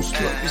I'm used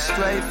to. Keep it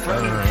straight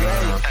from the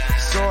gate,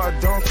 so I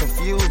don't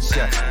confuse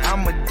ya.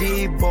 I'm a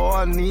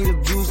D-boy, need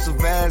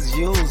abusive as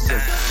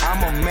users.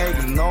 I'ma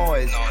make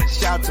noise,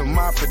 shout to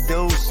my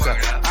producer.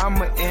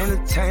 I'm an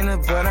entertainer,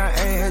 but I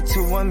ain't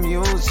here to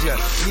amuse ya.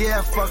 Yeah,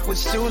 I fuck with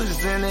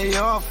shooters and they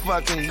all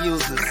fucking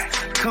users.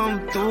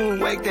 Come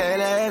through, wake that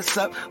ass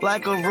up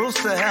like a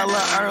rooster,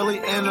 hella early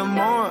in the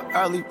morning.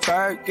 Early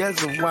bird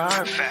gets a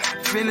worm.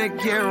 Finna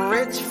get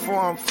rich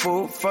for 'em,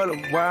 food for the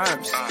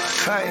worms.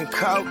 Cutting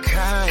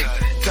cocaine,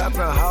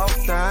 dropping whole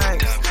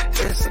things.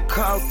 It's a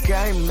cold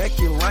game, make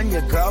you run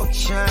your gold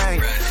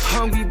chain.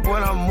 Hungry,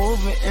 but I'm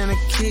moving in a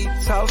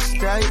keto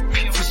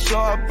state. For sure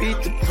I beat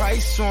the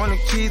price on the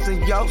keys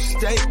in your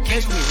state.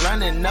 Catch me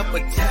running up a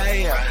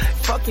tab,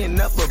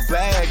 fucking up a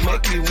bag.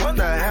 Make me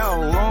wonder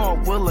how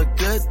long will a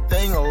good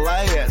thing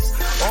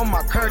last. On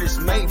my Curtis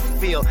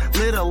Mayfield,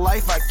 live a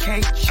life I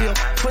can't chill.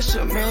 Push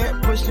a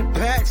man, pushing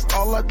packs,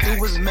 all I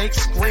do is make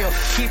squeal.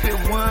 Keep it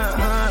 100,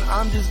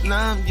 I'm just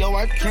numb, yo,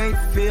 I can't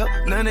feel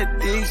none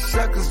of these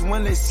suckers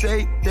when they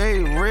say they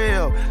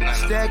real.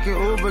 Stacking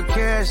Uber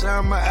cash,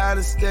 I'm an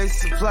out-of-state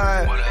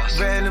supply.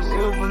 Random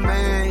Uber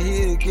man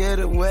here,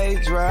 getaway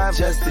drive.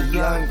 Just a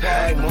young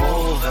pack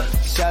mover,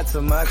 shot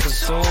to my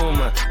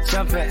consumer.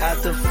 Jumping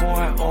out the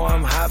foreign or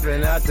I'm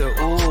hopping out the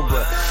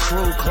Uber.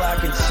 Crew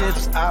clocking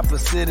chips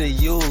opposite of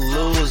you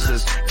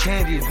losers.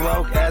 Can't be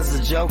broke as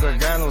a joker,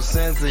 got no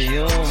sense of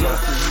humor.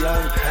 Just a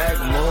young pack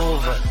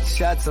mover,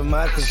 shot to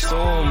my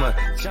consumer.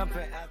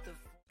 Jumping out the.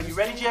 You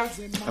ready, Jerry?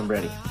 I'm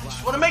ready.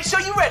 Just want to make sure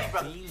you're ready,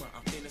 brother.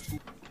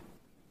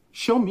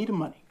 Show me the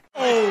money.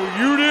 Oh,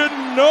 you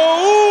didn't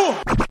know?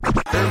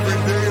 Every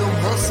day I'm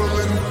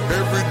hustling,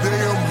 every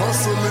day I'm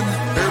hustling,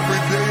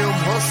 every day I'm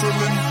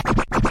hustling.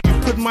 You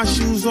put my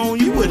shoes on,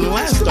 you wouldn't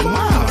last a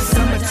mile.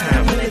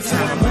 Summertime,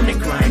 wintertime, I'm on the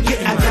grind.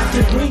 Yeah, I got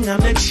the ring, I'm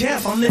the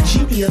champ, I'm the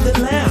genie of the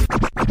lamp.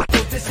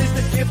 This is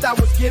the gift I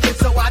was given,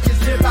 so I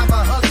just live by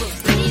my hustle.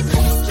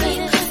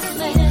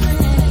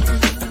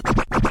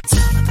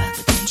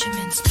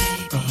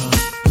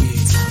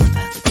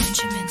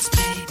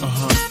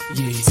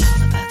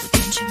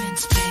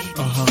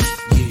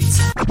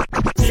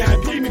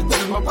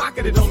 My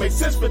pocket, it don't make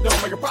sense, but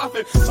don't make a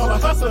profit. It's all a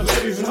hustle,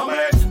 ladies and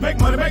homies. Make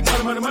money,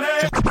 money, money, money.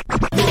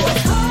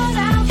 Call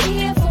out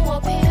here for a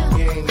pill.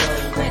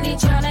 Really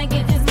tryna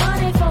get this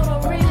money for the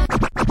real.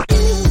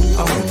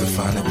 I want to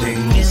find the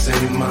things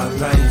in my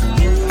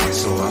life,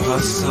 so I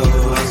hustle.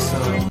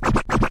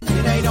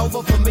 It ain't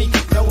over for me,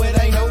 no,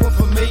 it ain't over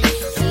for me.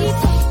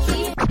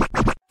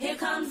 Here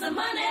comes the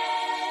money.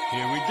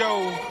 Here we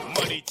go.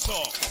 Money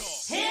talk.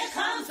 Here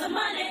comes the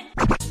money.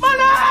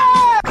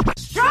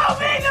 Show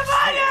me the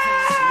money!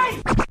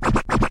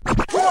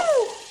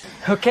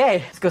 Okay,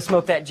 let's go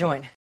smoke that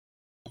joint.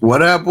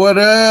 What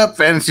up,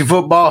 fantasy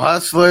football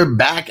hustler,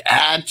 back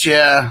at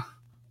ya.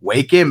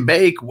 Wake and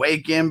bake.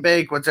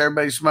 What's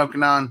everybody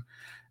smoking on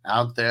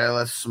out there?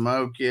 Let's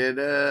smoke it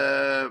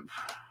up.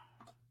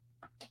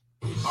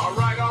 All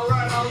right.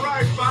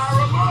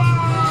 Fire 'em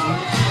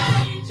up.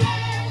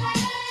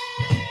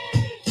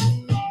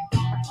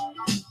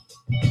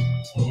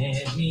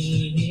 Let me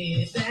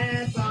hear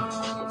that song.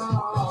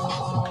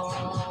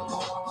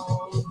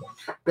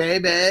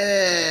 Baby.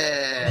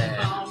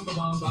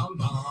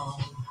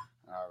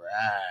 All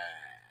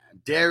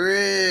right.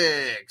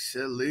 Derek,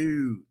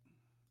 salute.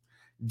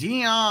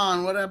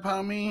 Dion, what up,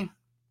 homie?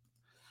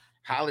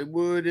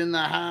 Hollywood in the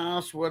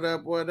house. What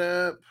up?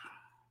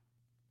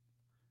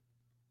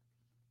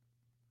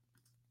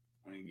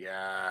 We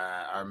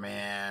got our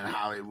man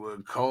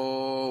Hollywood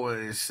Cole. What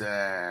is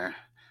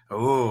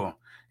oh,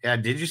 yeah.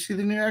 Did you see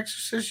the new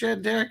Exorcist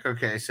yet, Derek?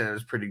 Okay, so it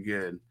was pretty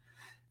good.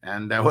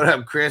 And what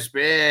up,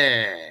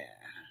 Crispy?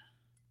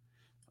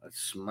 Let's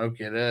smoke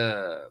it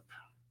up.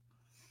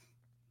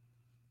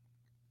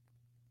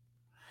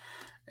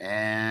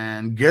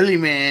 And Gully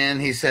Man,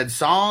 he said,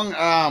 song.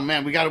 Oh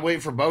man, we got to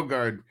wait for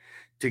Bogard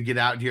to get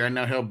out here. I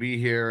know he'll be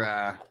here.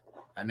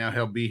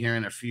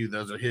 In a few.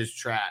 Those are his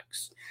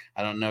tracks.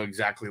 I don't know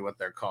exactly what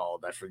they're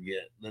called. I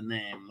forget the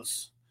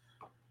names.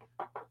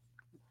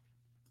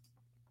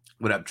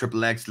 What up,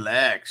 Triple X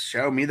Lex?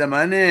 Show me the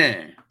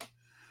money.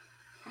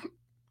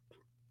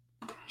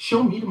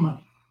 Show me the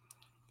money.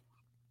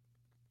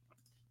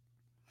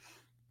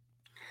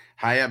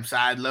 High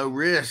upside, low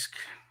risk.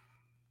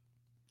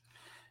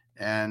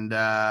 And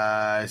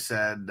I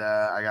said,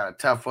 I got a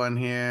tough one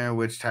here.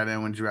 Which tight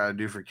end would you rather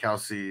do for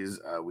Kelsey's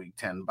week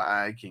 10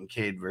 bye?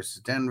 Kincaid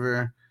versus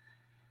Denver.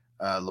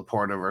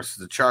 Laporta versus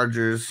the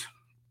Chargers.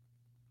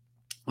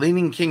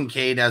 Leaning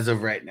Kincaid as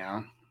of right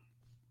now.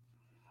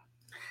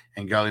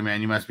 And Gully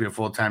Man, you must be a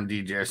full-time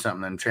DJ or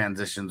something. Then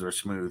transitions were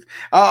smooth.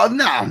 No,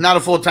 not a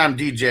full-time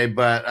DJ,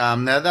 but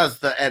that's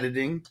the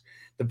editing,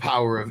 the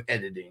power of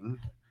editing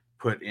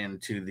put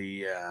into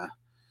the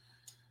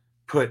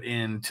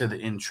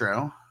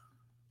intro.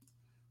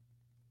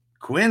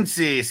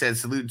 Quincy said,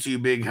 salute to you,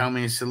 big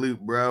homie. Salute,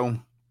 bro.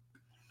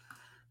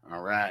 All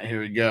right,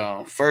 here we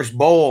go. First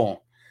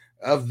bowl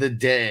of the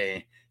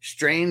day.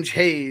 Strange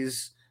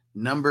Haze,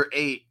 number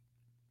 8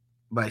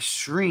 by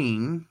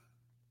Shreen.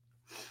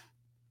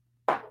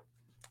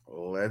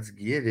 Let's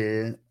get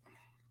it.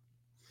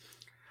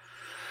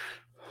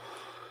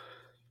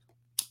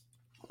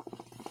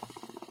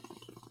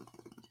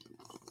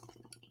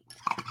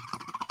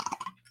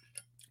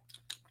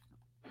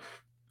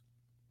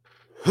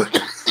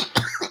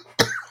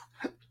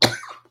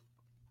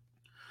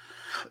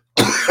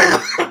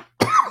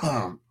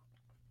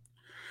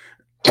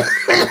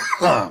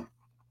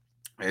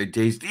 Very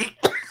tasty.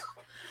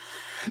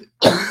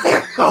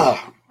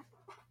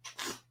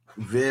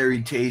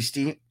 Very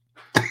tasty.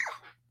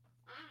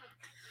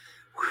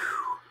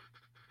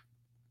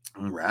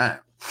 All right.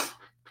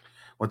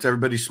 What's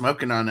everybody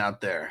smoking on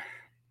out there?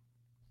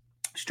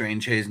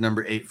 Strange Haze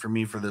number 8 for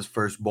me for this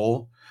first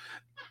bowl.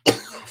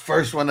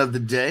 First one of the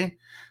day.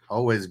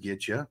 Always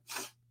get you.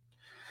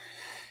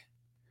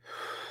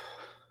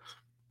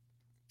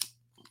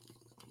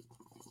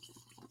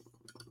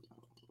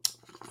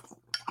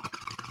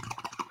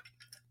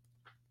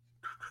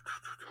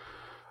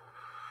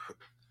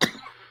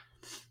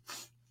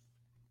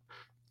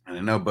 And I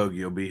know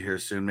Bogey will be here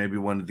soon. Maybe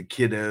one of the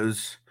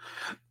kiddos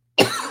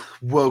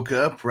woke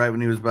up right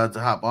when he was about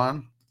to hop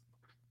on.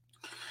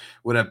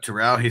 What up,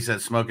 Terrell? He said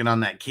smoking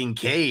on that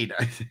Kincaid.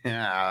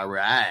 All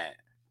right.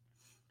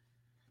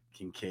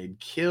 Kincaid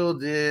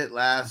killed it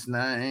last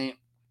night.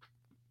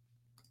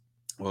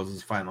 What was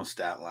his final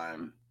stat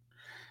line?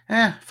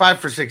 5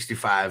 for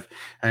 65.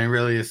 I mean,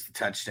 really, it's the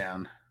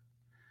touchdown.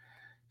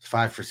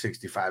 5 for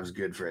 65 is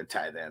good for a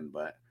tight end,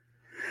 but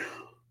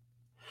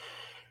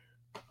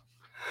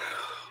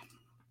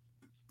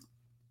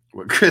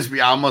what, Crispy?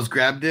 I almost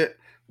grabbed it.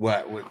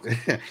 What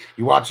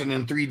you watching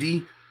in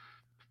 3D?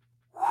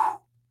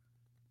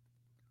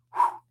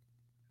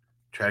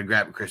 Try to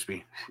grab it,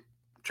 Crispy.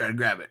 Try to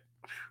grab it.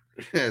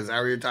 Is that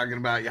what you're talking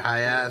about, you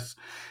high ass?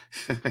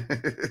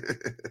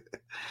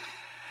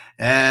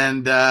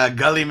 And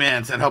Gully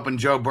Man said, hoping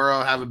Joe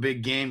Burrow have a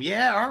big game.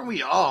 Yeah, aren't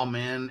we all,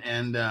 man?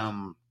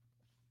 And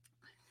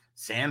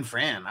San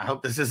Fran, I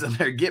hope this isn't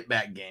their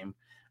get-back game,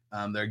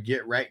 their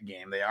get-right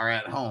game. They are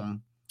at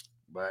home.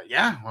 But,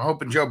 yeah, we're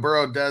hoping Joe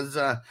Burrow does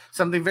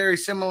something very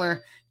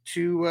similar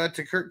to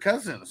Kirk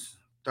Cousins.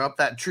 Throw up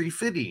that tree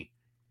fitty.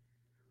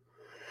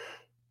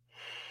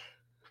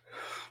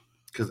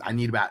 Because I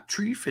need about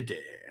tree fitty.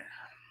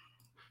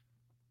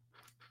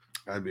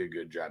 That'd be a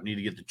good drop. Need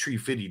to get the tree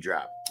fitty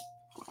drop.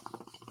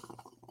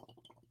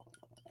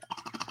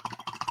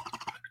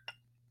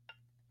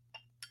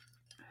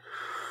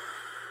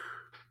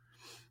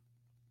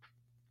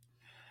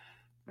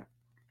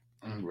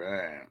 All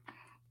right.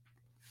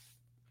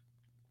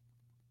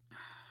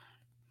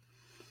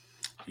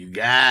 You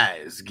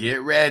guys,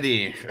 get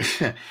ready.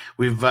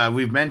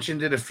 We've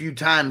mentioned it a few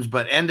times,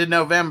 but end of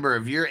November,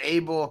 if you're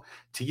able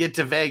to get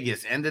to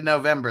Vegas, end of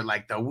November,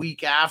 like the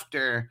week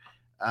after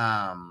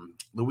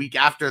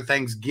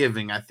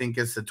Thanksgiving, I think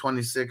it's the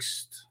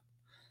 26th.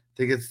 I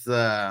think it's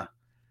the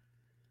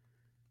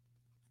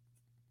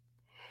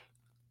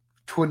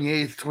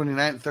 28th,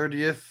 29th,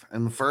 30th,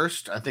 and the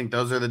 1st. I think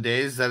those are the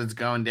days that it's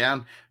going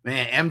down.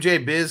 Man,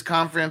 MJ Biz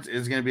Conference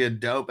is going to be a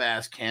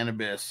dope-ass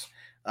cannabis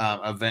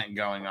event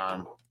going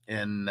on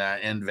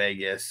in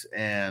Vegas.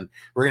 And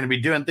we're going to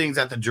be doing things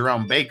at the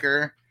Jerome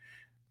Baker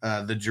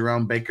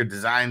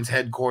Designs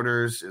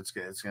headquarters. It's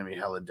going to be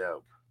hella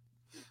dope.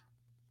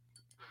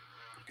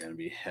 It's going to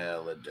be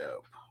hella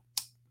dope.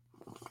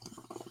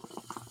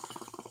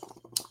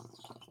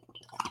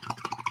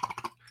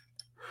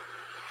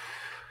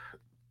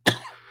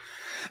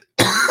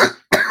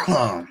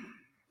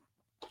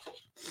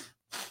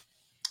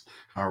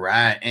 All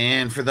right.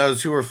 And for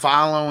those who are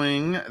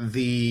following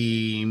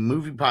the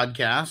movie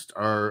podcast,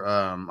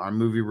 our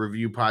movie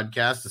review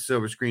podcast, the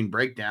Silver Screen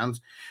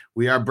Breakdowns,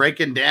 we are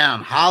breaking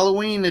down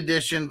Halloween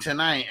edition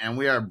tonight, and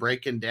we are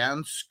breaking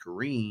down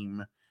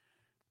Scream.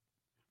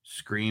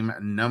 Scream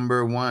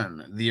number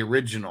 1, the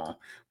original.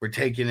 We're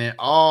taking it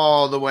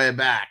all the way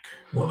back.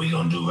 What we're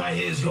going to do right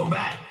here is go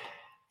back.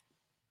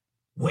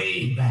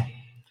 Way back.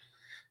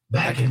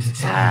 Back into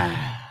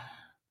time.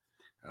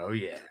 Oh,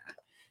 yeah.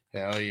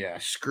 Hell yeah.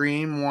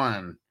 Scream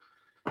 1.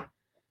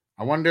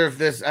 I wonder if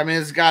this, I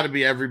mean, it's got to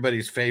be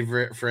everybody's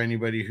favorite for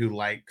anybody who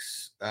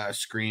likes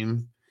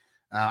Scream.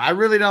 I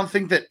really don't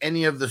think that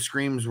any of the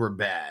Screams were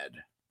bad.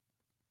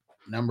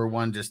 Number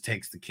 1 just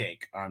takes the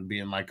cake on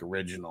being like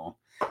original.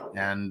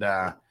 And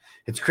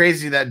it's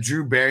crazy that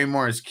Drew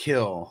Barrymore's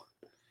kill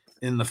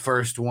in the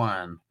first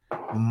one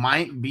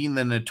might be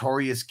the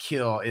notorious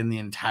kill in the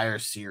entire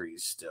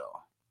series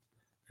still.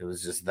 It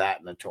was just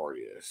that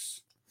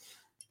notorious.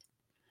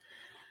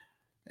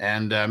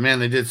 And, man,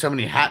 they did so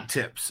many hat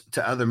tips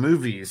to other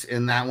movies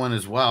in that one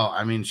as well.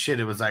 I mean,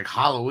 shit, it was like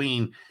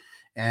Halloween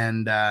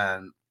and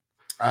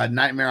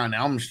Nightmare on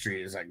Elm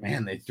Street. It's like,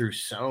 man, they threw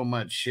so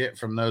much shit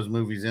from those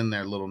movies in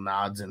there, little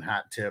nods and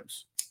hat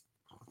tips.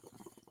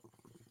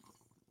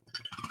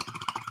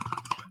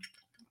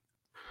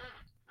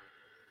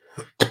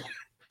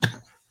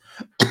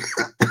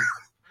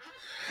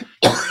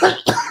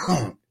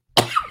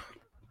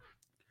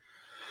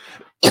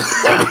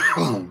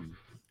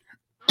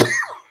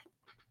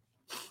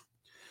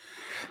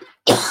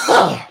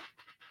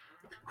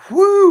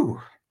 Woo!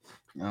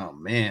 Oh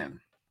man,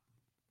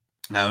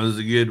 that was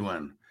a good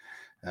one.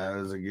 That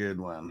was a good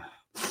one.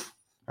 All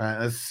right,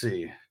 let's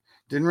see.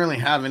 Didn't really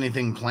have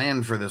anything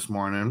planned for this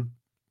morning.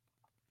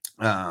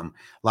 A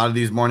lot of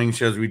these morning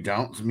shows we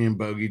don't. So me and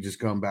Bogey just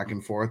going back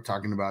and forth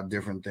talking about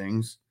different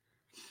things.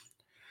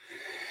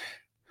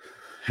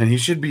 And he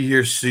should be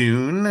here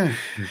soon.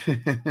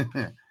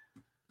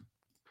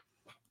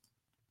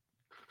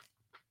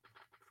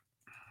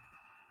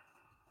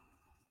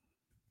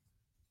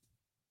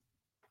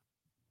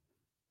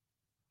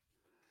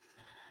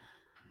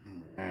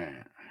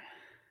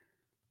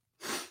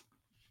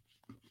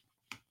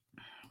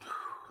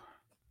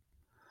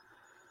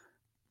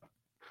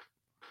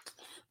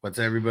 What's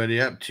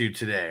everybody up to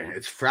today?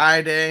 It's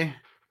Friday.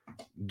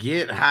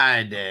 Get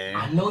high day.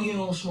 I know you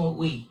don't smoke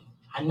weed.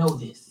 I know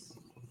this.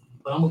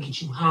 But I'm gonna get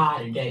you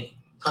high today.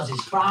 Cause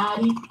it's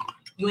Friday,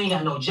 you ain't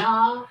got no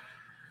job,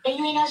 and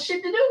you ain't got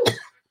shit to do.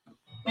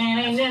 Man,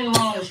 ain't nothing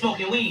wrong with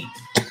smoking weed.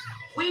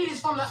 Weed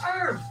is from the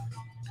earth.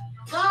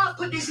 God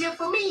put this here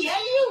for me and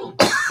you.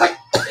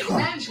 Take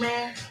advantage,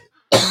 man.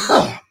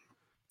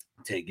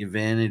 Take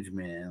advantage,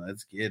 man.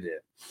 Let's get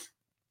it.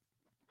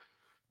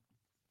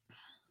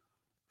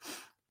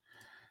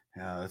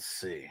 Now, let's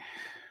see.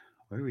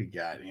 What do we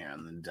got here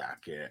on the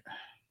docket?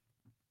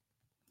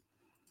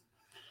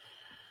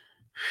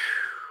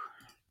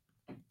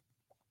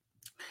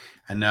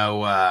 I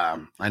know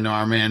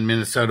our man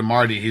Minnesota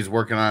Marty. He's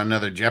working on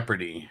another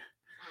Jeopardy.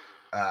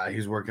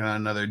 He's working on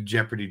another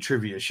Jeopardy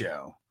trivia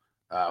show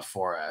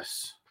for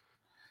us.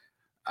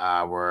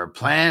 We're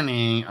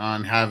planning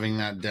on having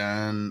that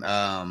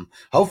done.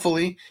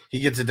 Hopefully,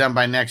 he gets it done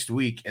by next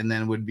week, and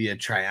then would be a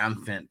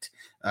triumphant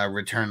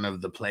return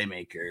of the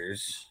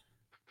Playmakers.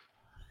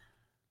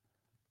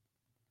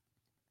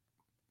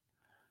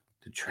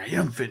 The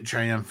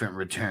triumphant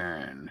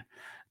return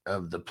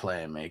of the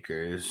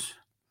Playmakers.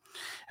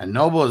 And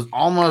Noble is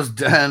almost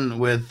done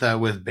with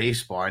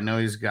baseball. I know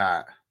he's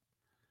got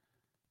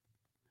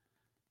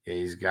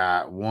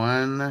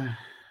one.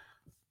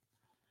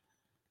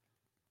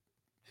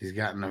 He's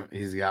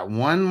got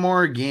one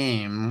more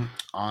game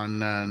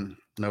on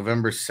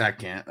November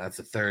 2nd. That's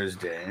a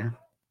Thursday.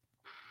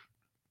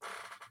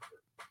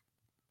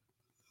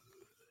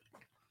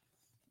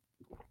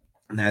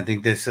 And I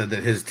think they said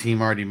that his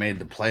team already made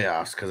the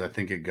playoffs because I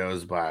think it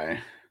goes by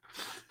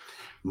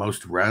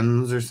most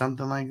runs or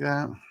something like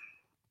that.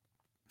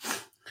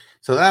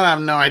 So that I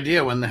have no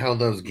idea when the hell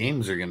those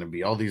games are going to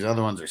be. All these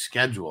other ones are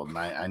scheduled, and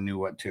I knew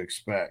what to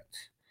expect.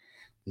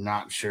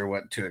 Not sure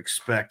what to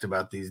expect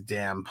about these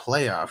damn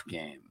playoff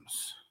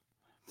games.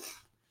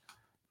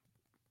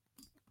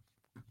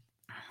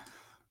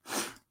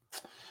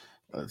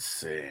 Let's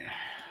see.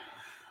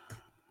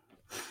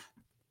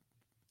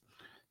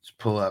 Let's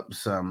pull up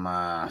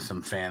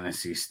some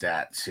fantasy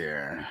stats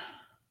here.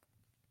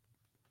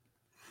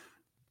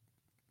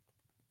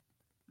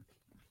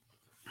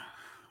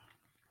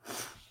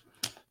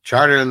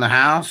 Charter in the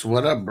house.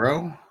 What up,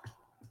 bro?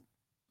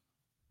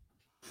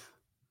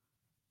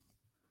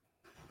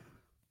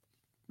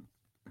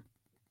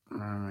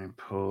 Let me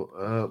pull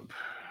up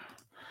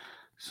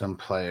some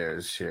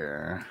players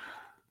here.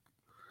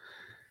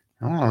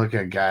 I want to look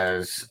at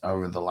guys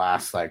over the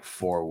last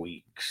 4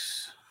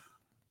 weeks.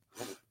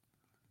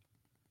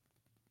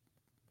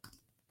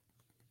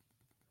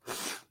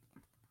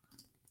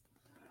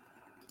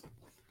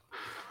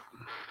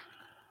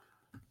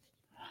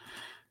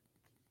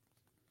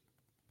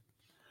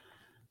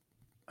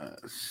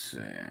 Let's see.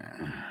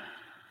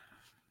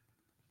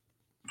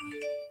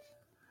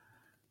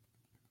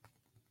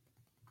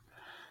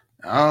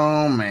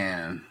 Oh,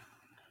 man.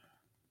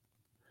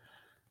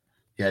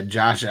 Yeah,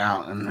 Josh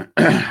Allen.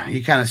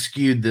 He kind of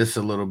skewed this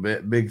a little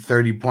bit. Big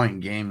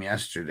 30-point game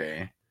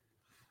yesterday.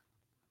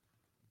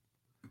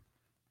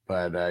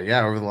 But,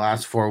 yeah, over the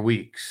last 4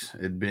 weeks,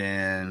 it'd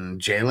been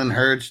Jalen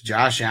Hurts,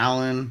 Josh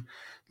Allen,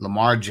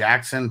 Lamar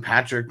Jackson,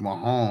 Patrick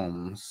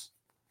Mahomes.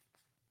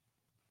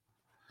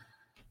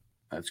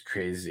 That's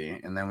crazy.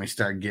 And then we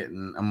start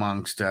getting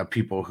amongst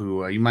people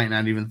who you might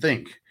not even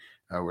think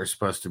were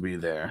supposed to be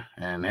there.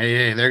 And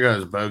hey, there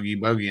goes Bogey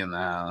in the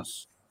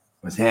house.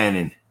 What's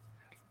happening?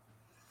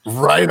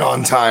 Right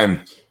on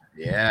time.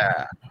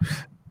 Yeah.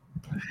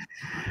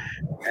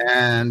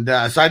 And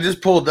so I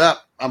just pulled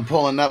up. I'm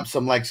pulling up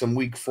some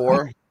week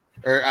 4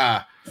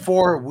 or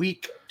 4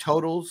 week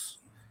totals.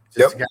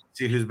 Just to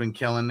see who's been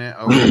killing it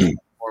over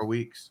 4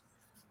 weeks.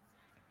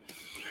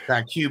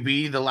 Got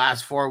QB the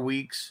last 4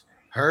 weeks.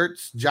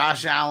 Hurts,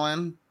 Josh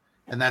Allen,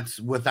 and that's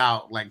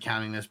without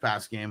counting this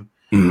past game.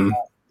 Mm-hmm.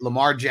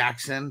 Lamar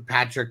Jackson,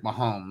 Patrick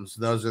Mahomes.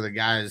 Those are the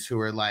guys who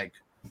are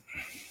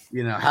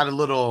had a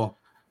little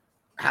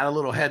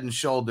head and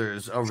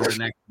shoulders over the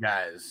next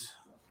guys.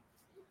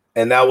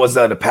 And that was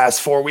the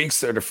past 4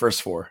 weeks or the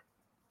first 4?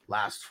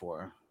 Last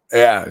 4.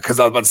 Yeah, because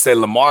I was about to say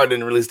Lamar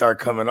didn't really start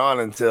coming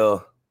on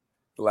until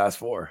the last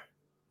 4.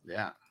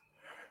 Yeah.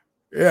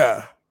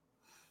 Yeah.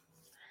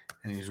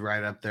 And he's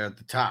right up there at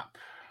the top.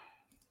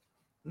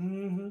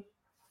 Mm-hmm.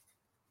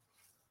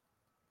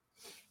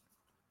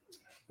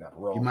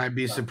 You might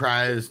be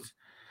surprised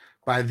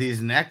by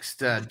these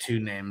next 2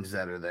 names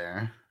that are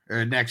there,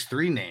 or next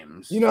 3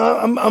 names.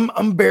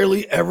 I'm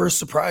barely ever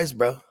surprised,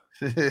 bro.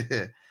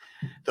 The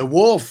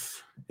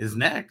Wolf is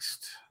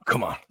next.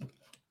 Come on.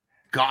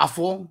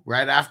 Goffel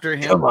right after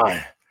him. Come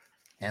on.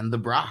 And the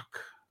Brock.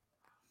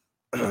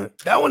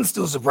 That one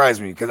still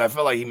surprised me because I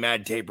felt like he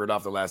mad tapered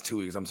off the last 2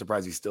 weeks. I'm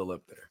surprised he's still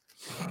up there.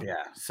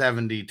 Yeah,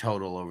 70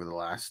 total over the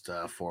last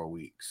 4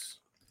 weeks.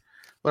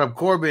 What up,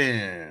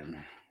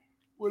 Corbin?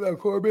 What up,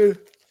 Corbin?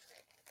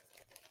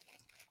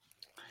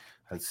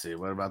 Let's see.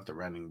 What about the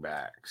running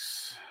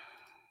backs?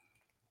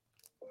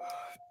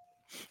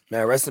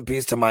 Man, rest in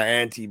peace to my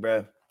auntie,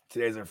 bro.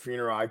 Today's her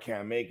funeral. I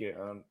can't make it.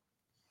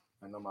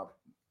 I know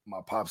my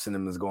pops and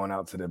them is going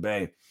out to the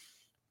Bay.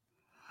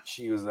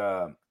 She was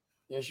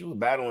she was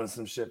battling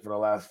some shit for the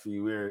last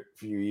few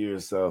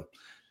years. So,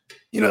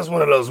 it's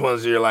one of those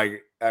ones where you're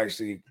like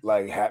actually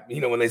like happy.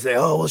 When they say,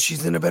 "Oh, well,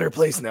 she's in a better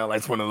place now." Like,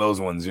 it's one of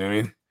those ones. You know what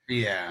I mean?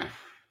 Yeah.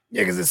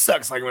 Yeah, because it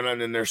sucks. Like when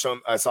I'm in there,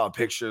 I saw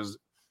pictures.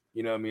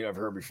 Of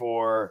her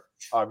before.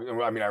 I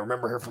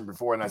remember her from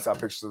before, and I saw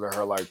pictures of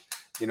her like,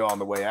 on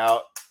the way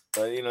out.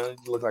 But it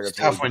looked like it's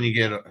tough when you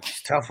get.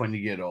 It's tough when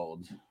you get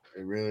old.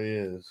 It really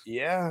is.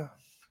 Yeah.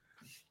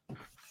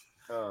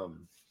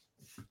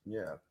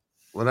 Yeah.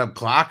 What up,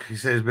 Clock? He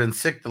said he's been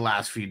sick the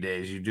last few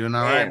days. You doing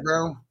all right,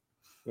 bro?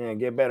 Yeah,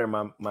 get better,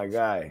 my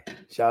guy.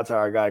 Shout out to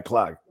our guy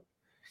Clock.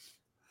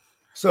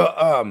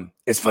 So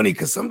it's funny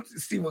because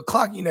Steve with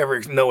Clock, you never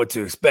know what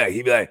to expect.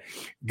 He'd be like,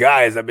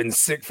 "Guys, I've been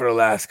sick for the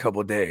last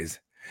couple of days.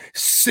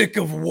 Sick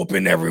of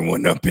whooping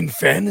everyone up in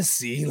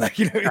fantasy." Like,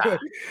 you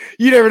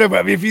never know.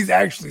 But if he's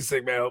actually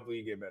sick, man, hopefully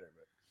you get better.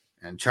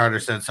 And Charter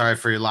said, "Sorry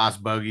for your loss,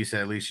 Bogey." He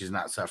said, "At least she's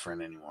not suffering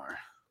anymore."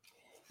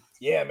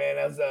 Yeah, man,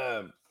 that's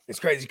it's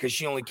crazy because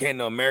she only came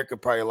to America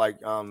probably like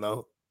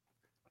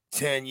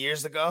 10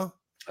 years ago.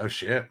 Oh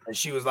shit! And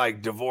she was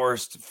like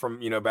divorced from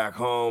back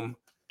home.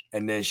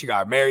 And then she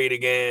got married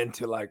again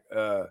to like,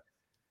 and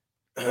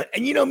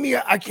me,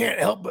 I can't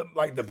help but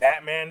like the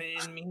Batman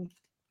in me,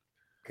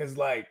 because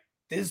like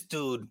this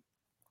dude,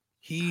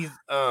 he's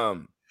a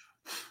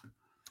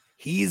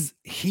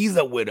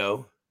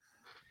widow,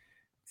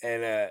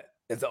 and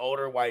it's an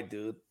older white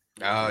dude.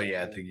 Oh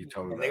yeah, I think you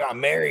told me. They got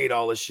married,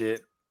 all the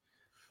shit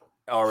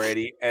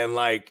already, and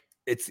like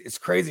it's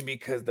crazy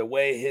because the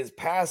way his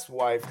past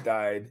wife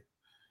died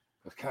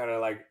was kind of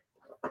like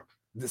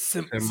the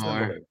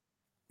similar.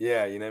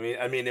 Yeah, you know what I mean?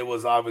 I mean, it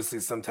was obviously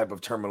some type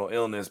of terminal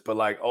illness, but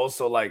like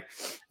also like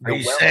are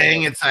you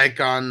saying it's like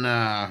on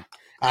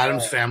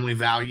Adam's Family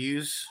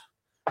Values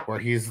where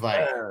he's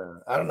like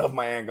I don't know if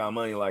my aunt got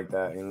money like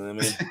that, you know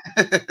what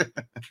I mean?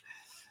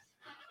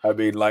 I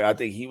mean, like I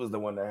think he was the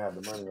one that had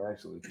the money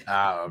actually.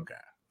 Oh, okay.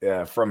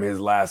 Yeah, from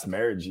his last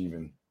marriage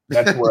even.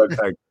 That's where it's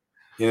like,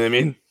 you know what I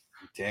mean?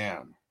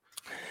 Damn.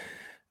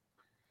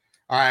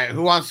 All right,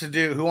 who wants to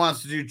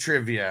do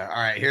trivia?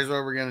 All right, here's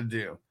what we're gonna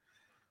do.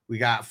 We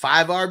got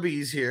 5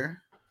 RBs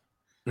here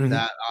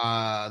that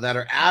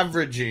are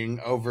averaging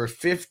over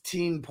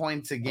 15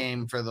 points a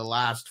game for the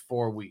last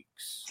 4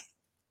 weeks.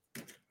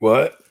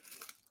 What?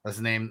 Let's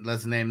name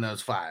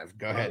those 5.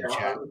 Go ahead,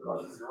 chat.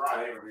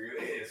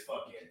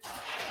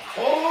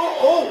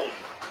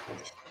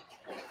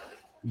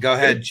 Go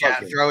ahead,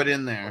 chat. Throw it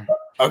in there.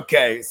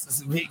 Okay.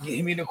 So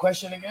give me the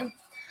question again.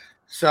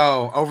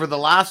 So over the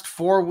last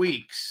 4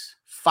 weeks,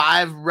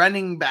 5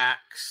 running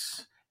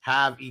backs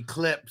have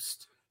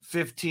eclipsed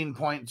 15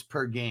 points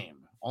per game.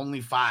 Only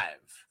 5,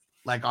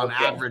 like on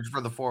average for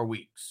the 4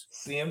 weeks.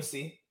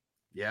 CMC.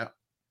 Yeah.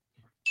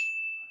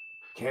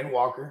 Ken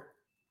Walker.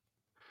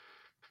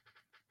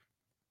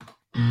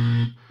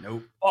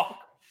 Nope. Oh.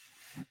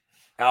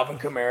 Alvin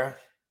Kamara.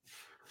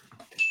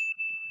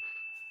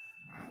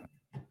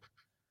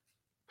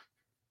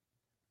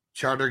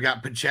 Charter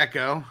got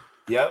Pacheco.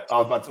 Yep.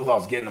 I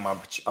was getting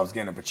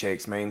a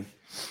Pacheco's, man.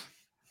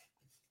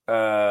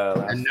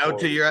 And no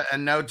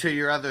to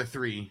your other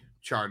 3.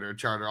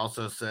 Charter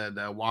also said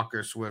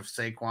Walker, Swift,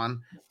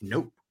 Saquon.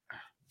 Nope.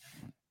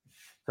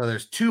 So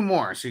there's 2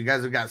 more. So you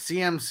guys have got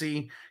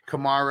CMC,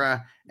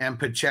 Kamara, and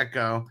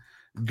Pacheco.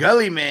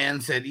 Gully Man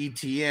said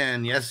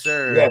ETN. Yes,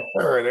 sir. Yes,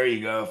 sir. There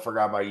you go.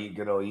 Forgot about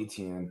good old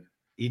ETN.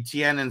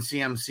 ETN and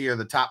CMC are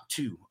the top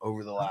 2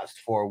 over the last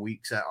 4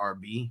 weeks at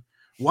RB.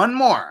 1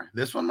 more.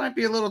 This one might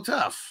be a little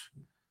tough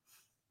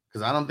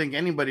because I don't think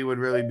anybody would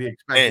really be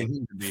expecting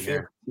him to be 15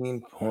 here.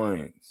 15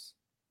 points.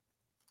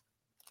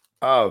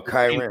 Oh,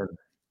 Kyren.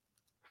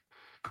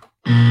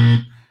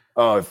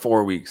 Oh,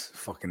 4 weeks.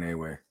 Fucking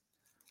anyway.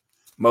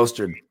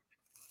 Mostert.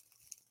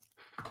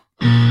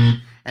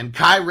 And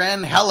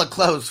Kyren hella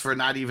close for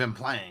not even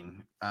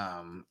playing.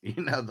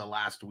 The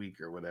last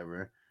week or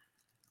whatever.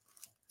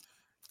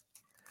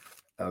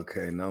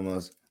 Okay,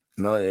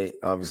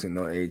 obviously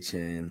no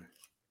HN.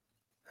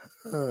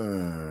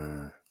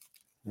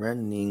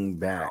 Running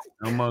back.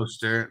 No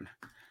Mostert.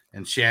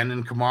 And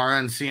Shannon, Kamara,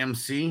 and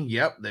CMC.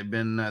 Yep, they've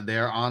been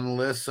they're on the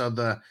list. So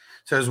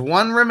there's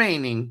 1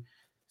 remaining.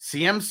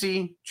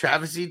 CMC,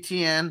 Travis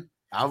Etienne,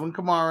 Alvin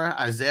Kamara,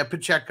 Isaiah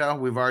Pacheco.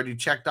 We've already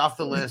checked off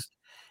the list.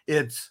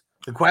 It's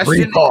the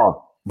question.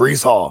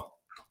 Breece Hall.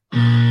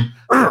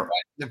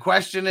 The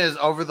question is,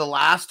 over the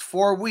last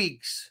 4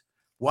 weeks,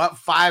 what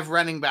 5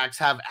 running backs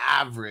have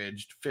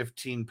averaged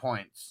 15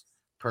 points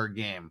per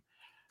game?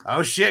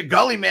 Oh shit,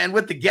 Gully Man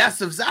with the guess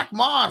of Zach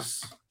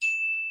Moss.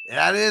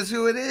 That is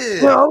who it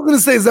is. Yeah, I was gonna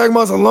say Zach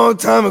Moss a long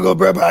time ago,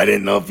 bro, but I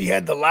didn't know if he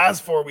had the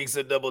last 4 weeks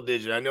at double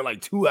digit. I know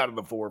like 2 out of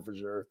the 4 for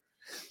sure.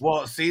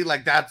 Well, see,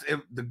 like that's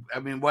it.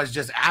 Was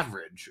just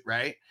average,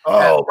 right?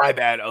 Oh, my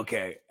bad.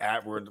 Okay,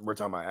 we're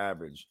talking about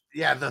average.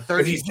 Yeah, the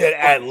 30. He said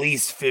at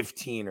least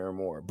 15 or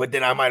more, but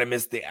then I might have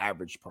missed the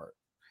average part.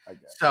 I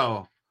guess.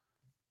 So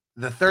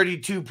the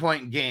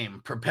 32-point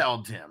game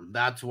propelled him.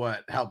 That's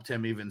what helped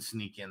him even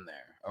sneak in there.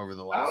 over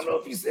the I last. don't know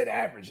if you said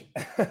average.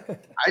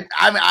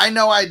 I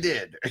know I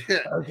did.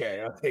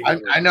 Okay, I'll take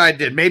I know I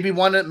did. Maybe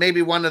one of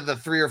the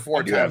 3 or 4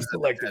 I do have times.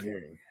 selective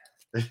hearing.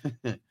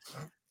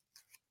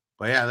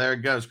 But yeah, there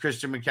it goes.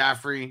 Christian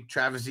McCaffrey,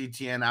 Travis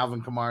Etienne,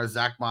 Alvin Kamara,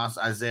 Zach Moss,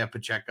 Isaiah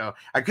Pacheco.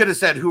 I could have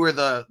said who are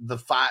the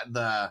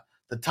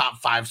top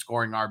 5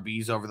 scoring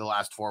RBs over the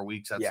last 4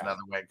 weeks. That's another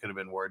way it could have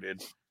been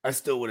worded. I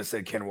still would have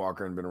said Ken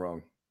Walker and been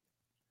wrong.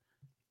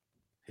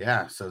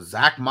 Yeah, so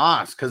Zach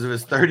Moss, because of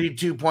his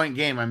 32-point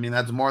game, I mean,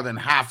 that's more than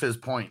half his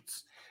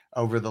points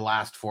over the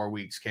last 4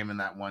 weeks came in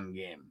that one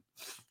game.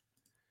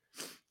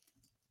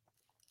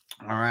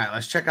 All right,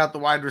 let's check out the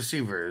wide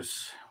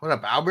receivers. What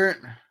up, Albert?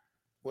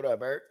 What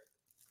up, Bert?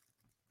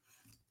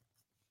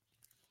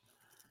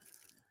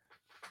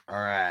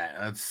 All right,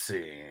 let's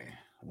see.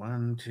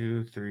 1,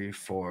 2, 3,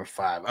 4,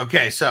 5.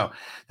 Okay, so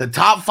the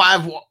top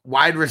 5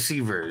 wide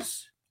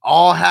receivers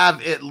all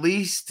have at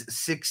least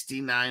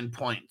 69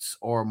 points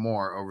or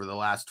more over the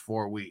last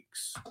 4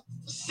 weeks.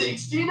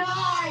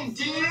 69,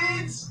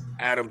 dudes!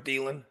 Adam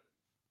Thielen.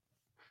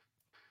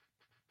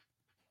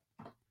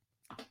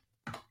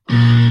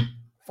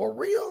 For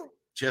real?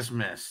 Just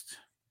missed.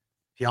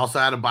 He also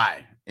had a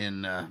bye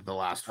in the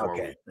last 4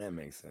 weeks. That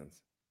makes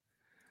sense.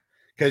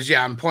 Because,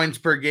 yeah, on points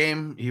per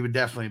game, he would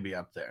definitely be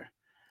up there.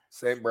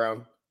 St.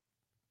 Brown.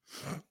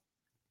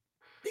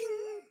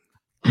 Ding.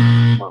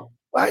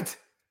 What?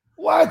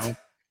 Nope.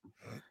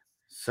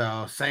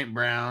 So, St.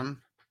 Brown.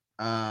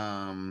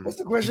 What's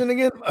the question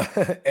again?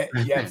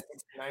 Yes,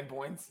 69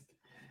 points.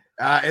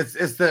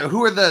 It's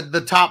who are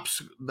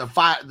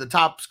the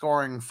top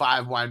scoring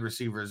 5 wide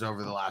receivers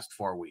over the last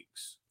 4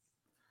 weeks.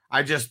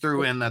 I just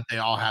threw in that they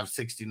all have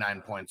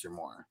 69 points or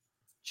more.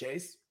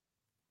 Chase.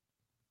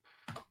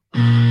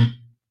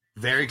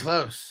 Very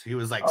close. He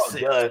was like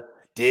 6.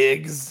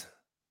 Diggs.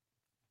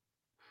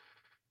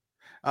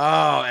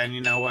 Oh, and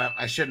you know what?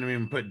 I shouldn't have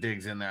even put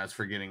Diggs in there. I was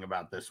forgetting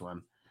about this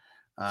one.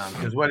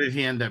 Because what did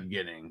he end up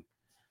getting?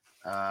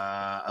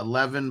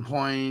 11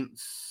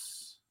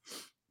 points.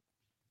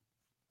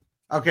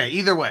 Okay,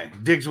 either way,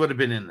 Diggs would have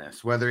been in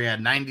this. Whether he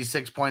had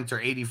 96 points or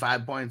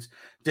 85 points,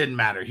 didn't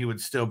matter. He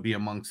would still be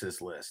amongst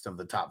this list of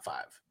the top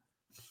 5.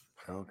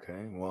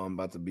 Okay, well, I'm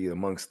about to be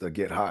amongst the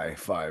get high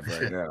 5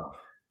 right now.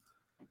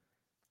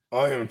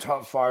 I am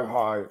top 5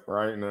 high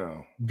right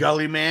now.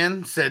 Gully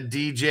Man said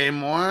DJ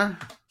Moore.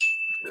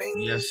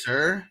 Yes,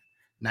 sir.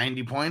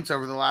 90 points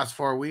over the last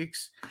 4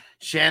 weeks.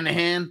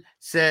 Shanahan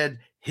said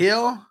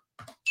Hill.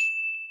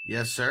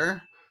 Yes,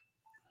 sir.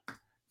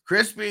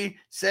 Crispy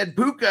said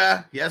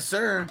Puka. Yes,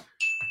 sir.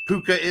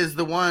 Puka is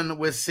the one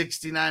with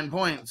 69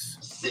 points.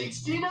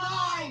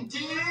 69,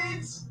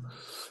 dudes!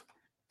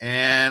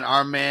 And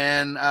our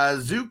man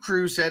Zoo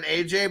Crew said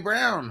AJ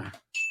Brown.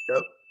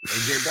 Yep.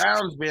 AJ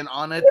Brown's been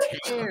on a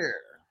tear.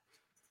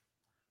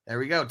 There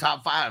we go.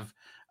 Top 5.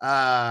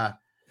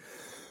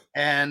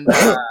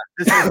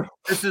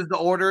 This is the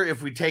order.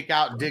 If we take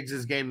out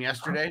Diggs' game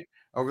yesterday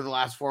over the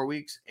last 4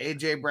 weeks,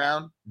 AJ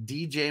Brown,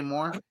 DJ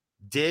Moore,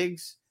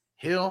 Diggs,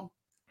 Hill,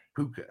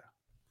 Puka.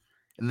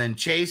 And then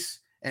Chase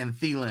and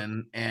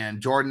Thielen and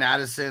Jordan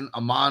Addison,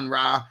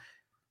 Amon-Ra,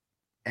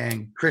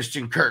 and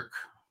Christian Kirk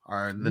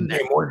are the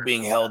next. Moore's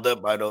being held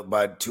up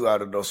by 2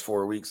 out of those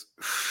 4 weeks.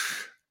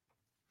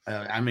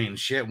 I mean,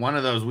 shit, one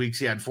of those weeks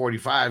he had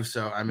 45.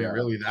 So, I mean,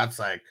 really, that's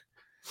like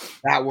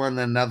that one.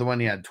 Then another one,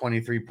 he had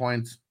 23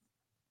 points.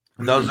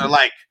 Those are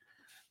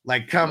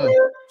like come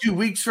 2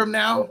 weeks from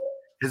now,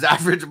 his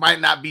average might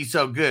not be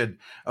so good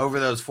over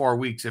those 4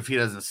 weeks if he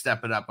doesn't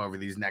step it up over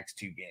these next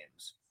 2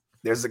 games.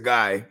 There's a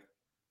guy.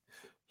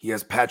 He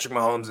has Patrick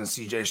Mahomes and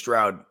CJ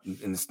Stroud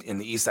in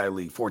the East Side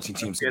League, 14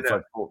 teams,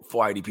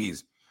 full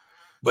IDPs.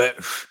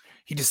 But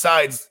he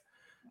decides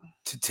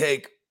to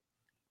take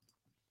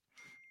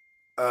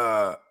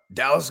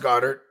Dallas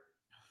Goedert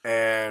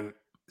and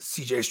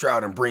CJ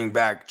Stroud and bring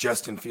back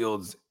Justin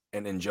Fields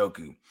and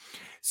Njoku.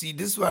 See,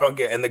 this is what I don't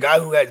get. And the guy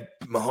who had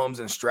Mahomes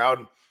and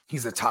Stroud,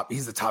 he's the top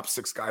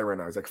 6 guy right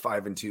now. He's like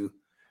 5-2.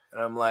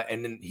 And I'm like,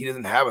 and then he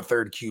doesn't have a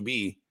third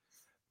QB.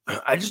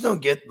 I just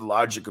don't get the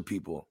logic of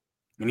people.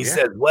 And he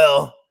said,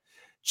 well,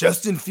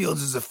 Justin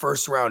Fields is a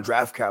first-round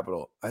draft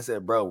capital. I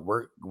said, bro,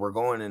 we're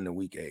going into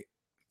week 8.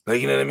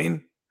 Like, you know what I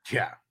mean?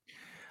 Yeah.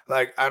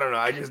 Like, I don't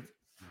know.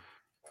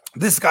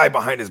 This guy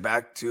behind his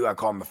back, too, I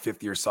call him a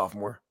 5th-year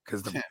sophomore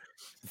because the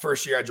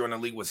first year I joined the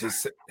league was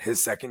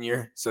his second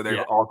year. So they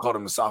all called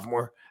him the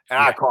sophomore. And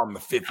I call him the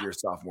 5th-year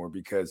sophomore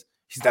because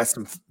that's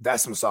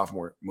some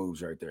sophomore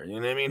moves right there. You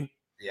know what I mean?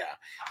 Yeah.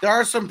 There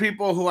are some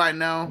people who I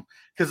know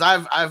because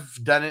I've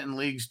done it in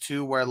leagues,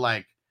 too, where,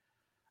 like,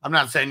 I'm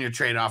not saying your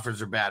trade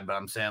offers are bad, but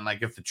I'm saying,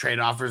 like, if the trade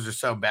offers are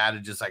so bad,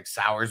 it just, like,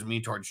 sours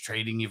me towards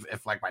trading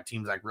if like, my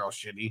team's, like, real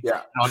shitty.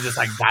 Yeah. I'll just,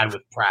 like, die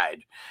with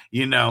pride,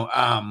 you know?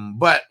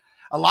 But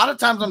a lot of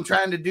times I'm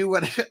trying to do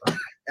what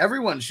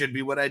everyone should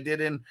be, what I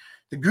did in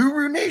the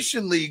Guru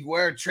Nation League,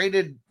 where I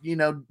traded, you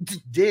know,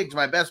 Diggs,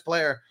 my best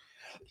player,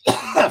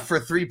 for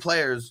 3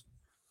 players.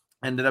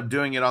 Ended up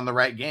doing it on the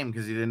right game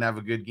because he didn't have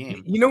a good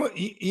game.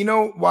 You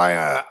know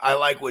why I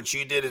like what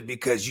you did is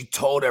because you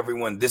told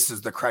everyone this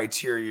is the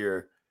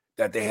criteria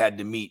that they had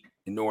to meet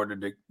in order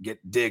to get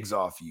Diggs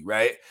off you,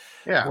 right?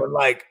 Yeah. But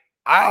like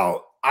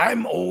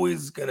I'm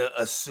always gonna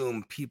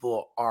assume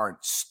people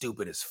aren't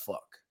stupid as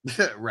fuck.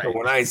 Right. So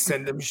when I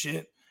send them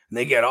shit and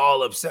they get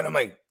all upset, I'm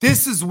like,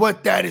 this is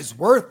what that is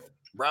worth,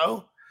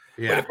 bro.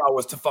 Yeah. But if I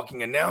was to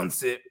fucking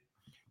announce it,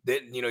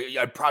 then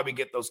I'd probably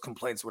get those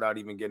complaints without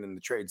even getting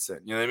the trade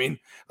sent. You know what I mean?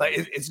 Like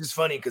it's just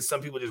funny because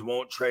some people just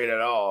won't trade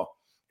at all,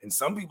 and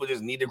some people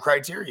just need the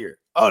criteria.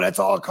 Oh, that's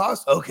all it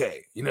costs?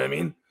 Okay. You know what I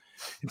mean?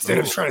 Instead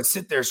of trying to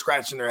sit there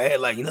scratching their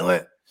head, like, you know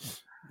what?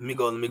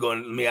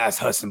 Let me ask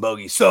Huss and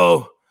Bogey. So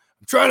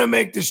I'm trying to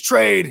make this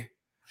trade.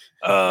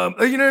 You know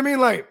what I mean?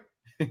 Like,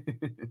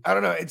 I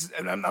don't know.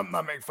 And I'm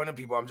not making fun of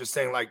people. I'm just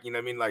saying, like, you know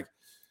what I mean? Like,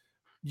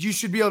 you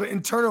should be able to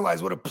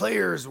internalize what a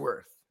player is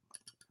worth.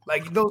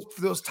 Like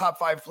those top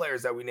 5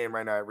 players that we name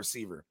right now at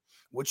receiver.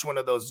 Which one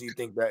of those do you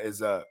think that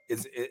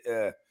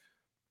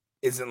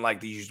isn't like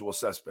the usual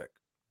suspect?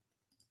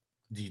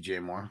 DJ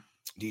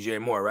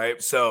Moore,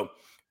 right? So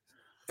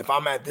if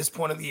I'm at this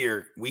point of the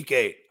year, week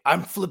 8,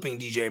 I'm flipping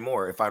DJ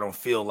Moore if I don't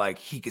feel like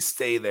he could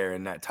stay there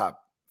in that top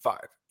 5.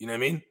 You know what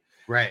I mean?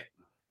 Right.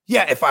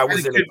 Yeah, if I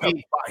was in a top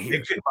 5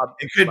 here.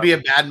 It could be a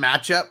bad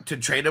matchup to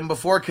trade him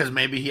before because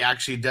maybe he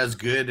actually does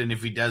good. And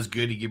if he does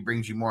good, he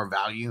brings you more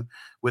value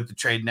with the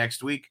trade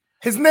next week.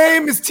 His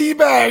name is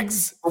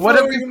Teabags. What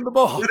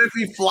if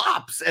he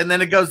flops and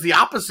then it goes the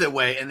opposite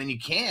way and then you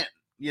can't,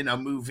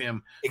 move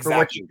him for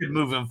what you could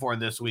move him for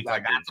this week?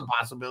 Exactly. Like that's a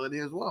possibility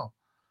as well.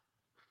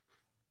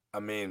 I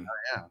mean,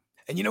 yeah.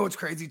 And you know what's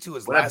crazy too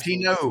is what up,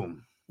 Tino?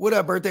 What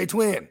up, birthday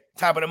twin?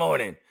 Top of the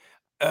morning.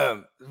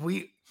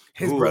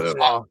 His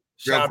brother-in-law.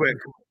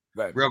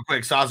 Real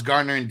quick, Sauce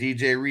Gardner and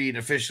DJ Reed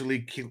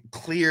officially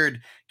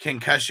cleared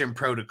concussion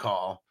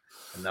protocol,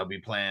 and they'll be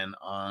playing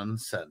on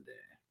Sunday.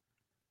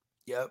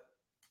 Yep.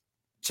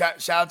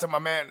 Shout out to my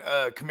man,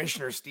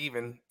 Commissioner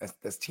Steven.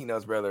 That's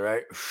Tino's brother,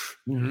 right?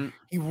 Mm-hmm.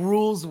 He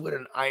rules with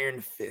an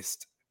iron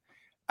fist.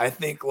 I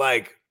think,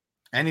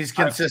 and he's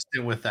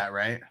consistent with that,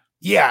 right?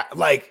 Yeah,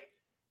 like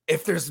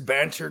if there's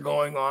banter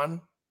going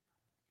on,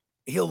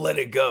 he'll let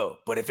it go.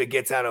 But if it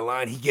gets out of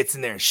line, he gets in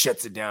there and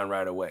shuts it down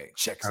right away.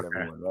 Checks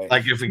everyone, right?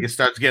 Like if it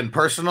starts getting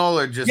personal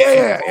or just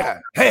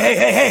yeah.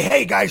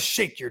 Hey, guys,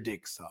 shake your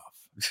dicks off.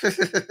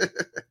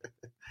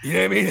 You know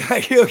what I mean?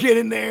 Like he'll get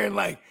in there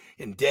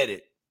and dead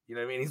it. You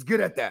know what I mean? He's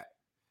good at that.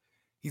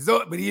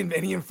 But he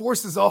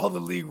enforces all the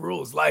league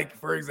rules. Like,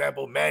 for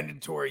example,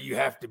 mandatory, you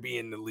have to be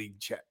in the league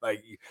chat,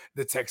 like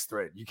the text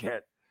thread.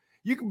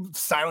 You can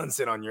silence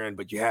it on your end,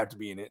 but you have to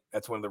be in it.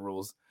 That's one of the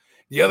rules.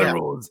 The other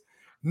rules,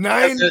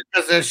 9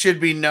 because there should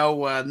be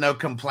no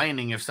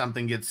complaining if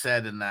something gets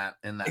said in that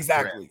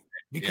exactly. thread.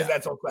 Because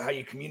that's also how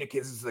you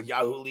communicate. This is a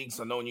Yahoo League,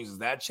 so no one uses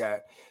that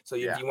chat. So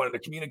if you wanted to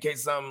communicate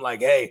something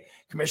like, hey,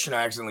 Commissioner,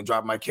 I accidentally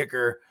dropped my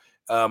kicker.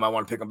 I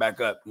want to pick him back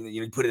up.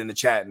 You put it in the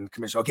chat and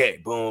Commissioner, okay,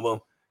 boom, boom,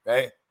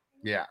 right?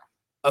 Yeah.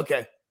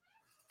 Okay.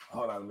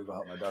 Hold on, let me go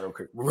help my daughter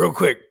real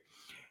quick.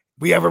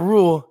 We have a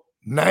rule,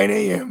 9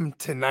 a.m.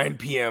 to 9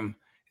 p.m.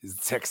 is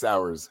text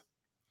hours.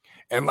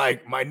 And my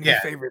new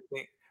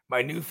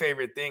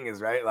favorite thing is,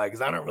 right,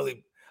 because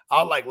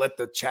I'll let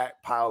the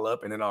chat pile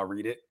up and then I'll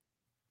read it.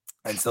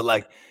 And so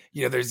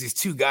there's these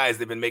 2 guys,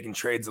 they've been making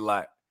trades a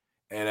lot.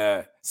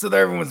 And so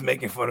everyone's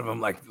making fun of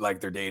them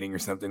like they're dating or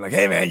something. Like,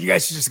 hey, man, you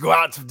guys should just go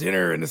out to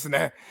dinner and this and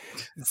that.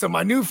 And so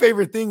my new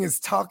favorite thing is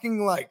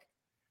talking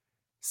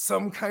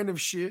some kind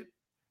of shit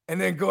and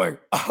then going,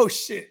 oh,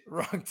 shit,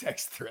 wrong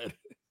text thread,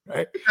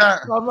 right?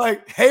 So I'm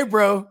like, hey,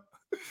 bro,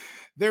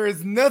 there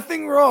is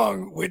nothing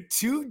wrong with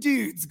 2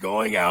 dudes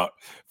going out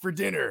for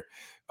dinner.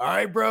 All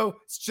right, bro,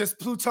 it's just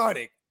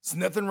plutonic. There's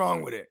nothing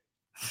wrong with it.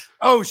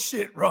 Oh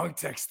shit, wrong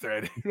text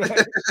thread.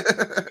 Right?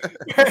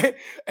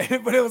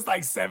 But it was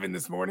 7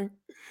 this morning.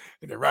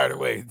 And then right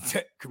away,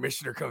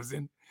 Commissioner comes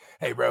in.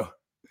 Hey, bro,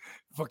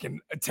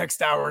 fucking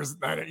text hours,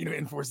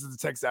 enforces the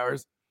text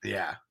hours.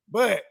 Yeah.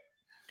 But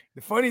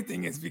the funny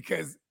thing is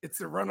because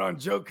it's a run-on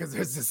joke because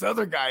there's this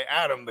other guy,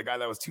 Adam, the guy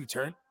that was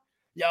 2-turn.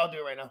 Yeah, I'll do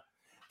it right now.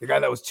 The guy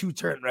that was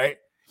 2-turn, right?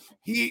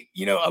 He,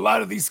 a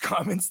lot of these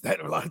comments that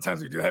a lot of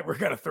times we do that, we're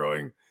kind of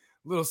throwing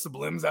little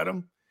sublims at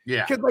him.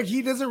 Yeah. Because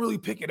he doesn't really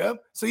pick it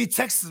up. So he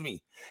texts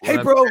me, hey,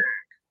 bro.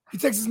 He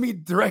texts me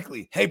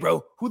directly. Hey,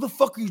 bro, who the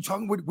fuck are you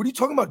talking about? What are you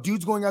talking about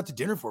dudes going out to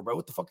dinner for, bro?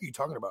 What the fuck are you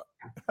talking about?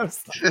 I was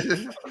like,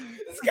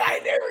 this guy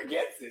never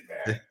gets it,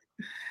 man.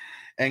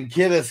 And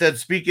Kidda said,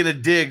 speaking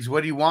of Diggs,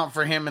 what do you want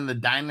for him in the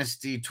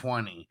Dynasty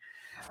 20?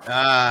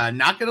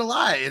 Not going to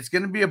lie. It's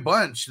going to be a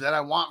bunch that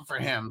I want for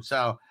him.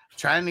 So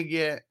trying to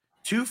get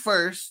 2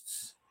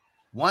 firsts,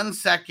 1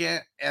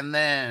 second, and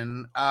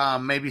then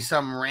maybe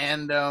some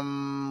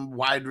random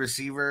wide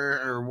receiver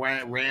or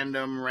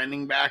random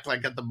running back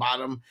at the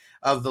bottom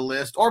of the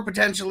list, or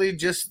potentially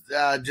just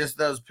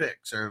those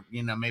picks, or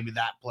maybe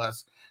that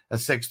plus a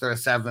 6th or a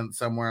 7th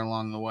somewhere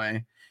along the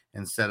way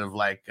instead of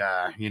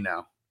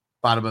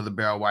bottom of the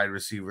barrel wide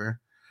receiver.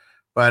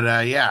 But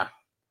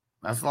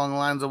that's along the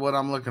lines of what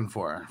I'm looking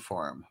for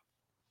him.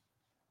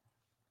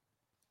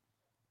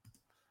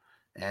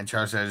 And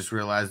Charles said, I just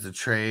realized the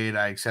trade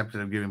I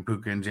accepted of giving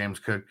Puka and James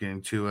Cook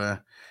and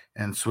Tua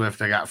and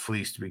Swift, I got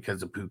fleeced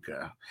because of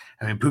Puka.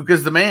 I mean,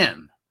 Puka's the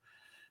man.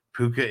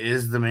 Puka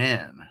is the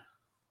man.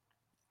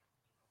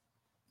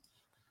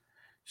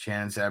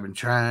 Shannon said, I've been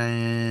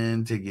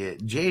trying to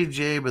get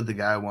JJ, but the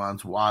guy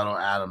wants Waddle,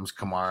 Adams,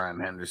 Kamara,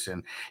 and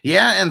Henderson.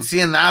 Yeah, and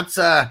seeing that's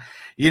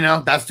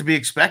that's to be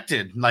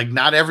expected. Like,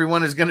 not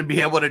everyone is going to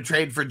be able to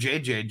trade for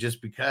JJ just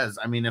because.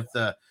 I mean,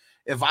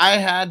 if I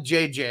had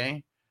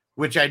JJ,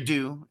 which I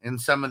do in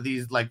some of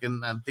these, like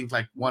in I think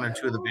like one or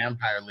two of the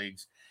vampire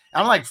leagues,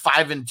 I'm like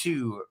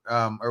 5-2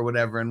 or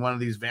whatever in one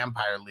of these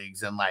vampire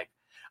leagues, and like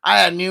I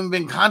hadn't even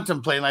been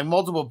contemplating. Like,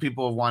 multiple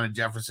people have wanted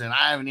Jefferson.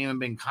 I haven't even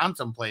been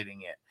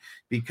contemplating it.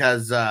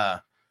 Because,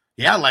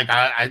 like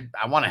I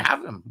want to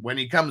have him when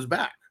he comes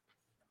back,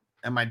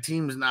 and my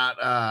team's not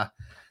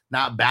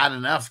bad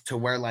enough to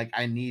where like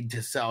I need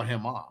to sell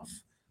him off.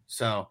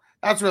 So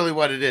that's really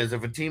what it is.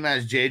 If a team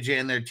has JJ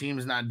and their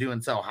team's not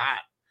doing so hot,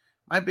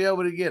 might be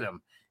able to get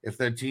him. If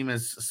their team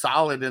is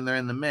solid and they're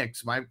in the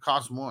mix, might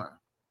cost more.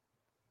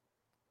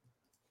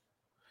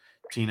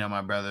 Tino,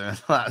 my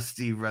brother-in-law,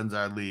 Steve runs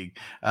our league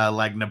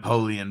like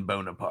Napoleon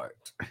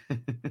Bonaparte.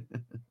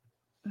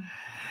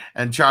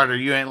 And Charter,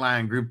 you ain't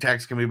lying. Group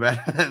text can be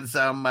better than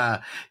some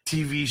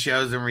TV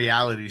shows and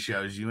reality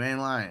shows. You ain't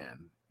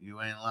lying. You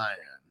ain't lying.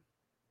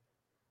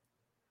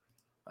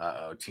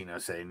 Tino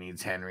say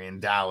needs Henry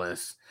in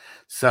Dallas.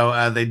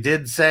 So they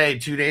did say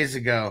 2 days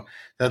ago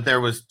that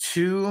there was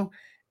 2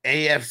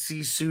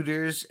 AFC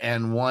suitors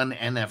and 1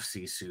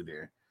 NFC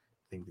suitor.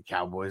 I think the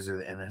Cowboys are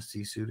the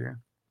NFC suitor.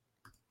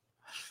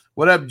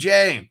 What up,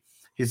 Jay?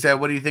 He said,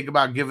 what do you think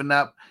about giving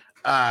up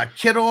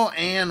Kittle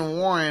and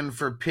Warren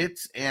for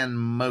Pitts and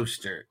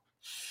Mostert?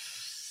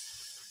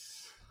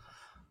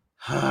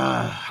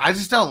 I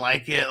just don't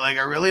like it. Like,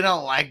 I really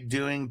don't like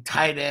doing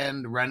tight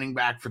end running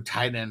back for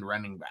tight end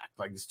running back.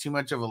 Like, it's too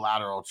much of a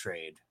lateral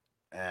trade.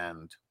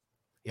 And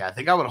yeah, I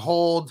think I would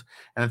hold,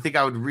 and I think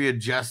I would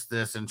readjust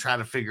this and try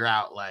to figure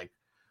out, like,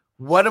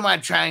 what am I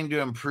trying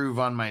to improve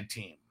on my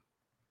team?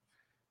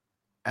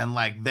 And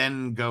like,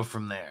 then go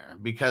from there.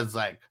 Because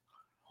like,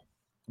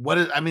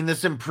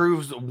 this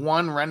improves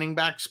one running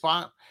back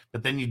spot,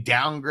 but then you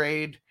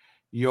downgrade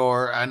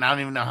your, and I don't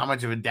even know how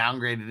much of a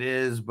downgrade it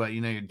is, but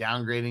you're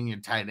downgrading your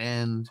tight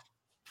end.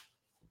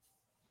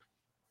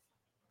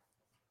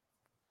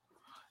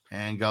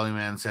 And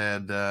Gullyman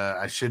said,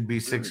 I should be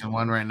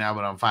 6-1 right now,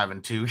 but I'm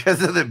 5-2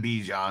 because of the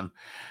Bijan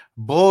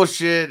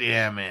bullshit.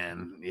 Yeah,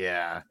 man.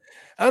 Yeah.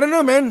 I don't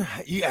know, man.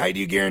 How do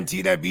you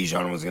guarantee that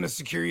Bijan was going to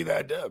secure you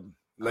that dub?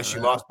 Unless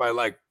you lost by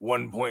like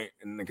 1 point,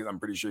 and because I'm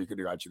pretty sure he could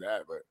have got you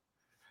that, but.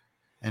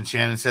 And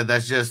Shannon said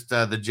that's just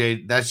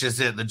that's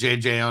just it. The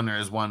JJ owner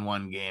has won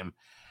one game.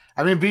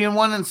 I mean, being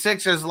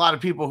 1-6, there's a lot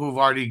of people who've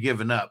already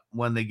given up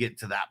when they get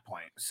to that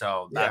point.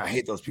 So yeah, I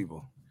hate those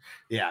people.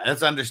 Yeah,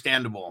 that's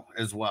understandable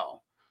as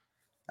well.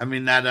 I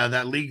mean,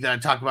 that league that I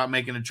talked about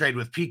making a trade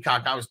with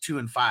Peacock, I was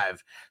 2-5.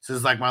 So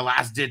it's like my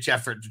last ditch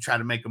effort to try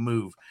to make a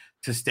move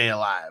to stay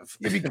alive.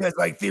 Yeah, because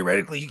like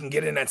theoretically you can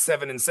get in at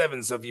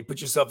 7-7. So if you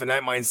put yourself in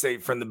that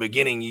mindset from the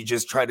beginning, you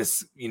just try to,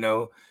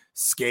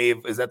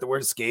 scave. Is that the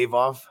word? Scave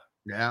off?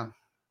 Yeah.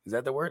 Is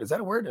that the word? Is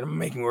that a word? I'm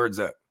making words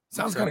up.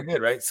 Sounds kind of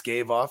good, right?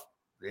 Scave off.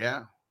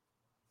 Yeah.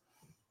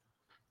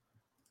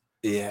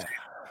 Yeah.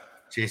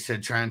 Jay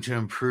said trying to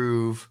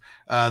improve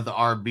the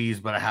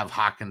RBs, but I have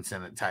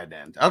Hawkinson at tight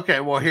end. Okay,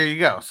 well, here you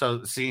go.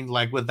 So see,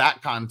 like with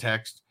that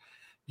context,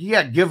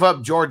 give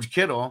up George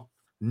Kittle.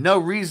 No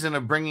reason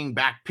of bringing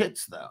back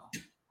Pitts, though.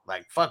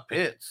 Like, fuck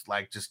Pitts.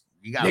 Like, just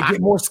you got to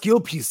get more skill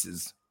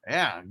pieces.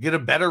 Yeah, get a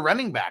better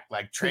running back.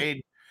 Like,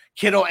 trade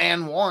Kittle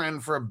and Warren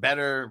for a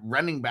better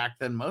running back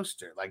than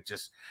Mostert. Like,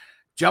 just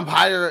jump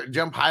higher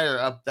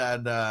up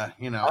that up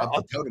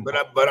the totem.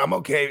 But I'm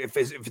okay if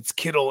it's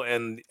Kittle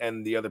and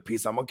the other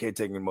piece. I'm okay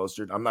taking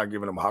Mostert. I'm not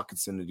giving him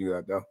Hawkinson to do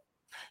that though.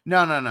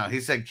 No. He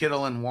said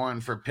Kittle and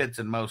Warren for Pitts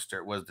and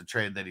Mostert was the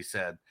trade that he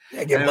said.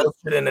 Yeah, get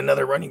Mostert and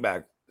another running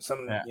back.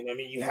 Something,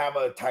 you have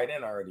a tight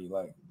end already.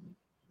 Like,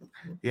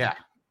 yeah.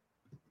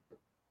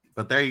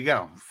 But there you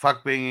go.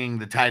 Fuck being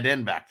the tight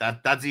end back.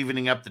 That's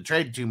evening up the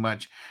trade too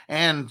much.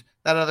 And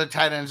that other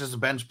tight end is just a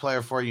bench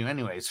player for you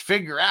anyways.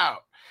 Figure out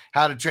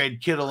how to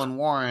trade Kittle and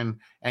Warren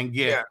and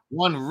get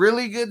one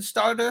really good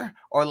starter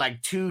or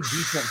like 2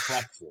 decent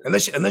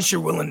flexes. Unless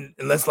you're willing,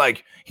 unless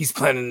like he's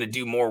planning to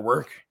do more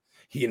work.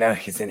 He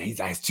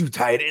has 2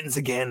 tight ends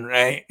again,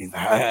 right? He's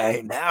like, all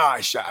right, now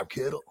I shop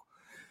Kittle.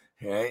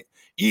 Right.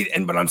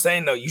 But I'm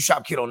saying though, you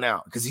shop Kittle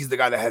now because he's the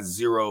guy that has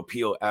zero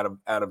appeal out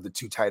of the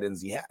 2 tight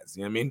ends he has.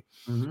 You know what I mean?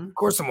 Mm-hmm. Of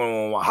course, someone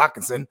will want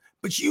Hawkinson,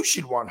 but you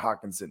should want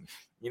Hawkinson.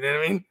 You know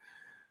what I mean?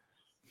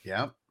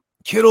 Yeah.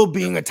 Kittle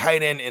being a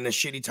tight end in a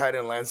shitty tight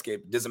end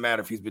landscape doesn't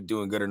matter if he's been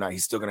doing good or not.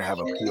 He's still gonna have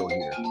appeal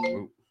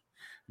here.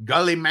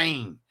 Gully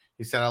Maine.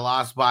 He said I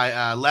lost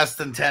by less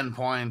than 10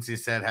 points. He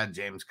said had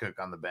James Cook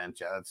on the bench.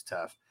 Yeah, that's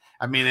tough.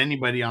 I mean,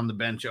 anybody on the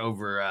bench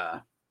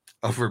over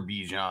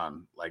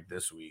Bijan like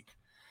this week.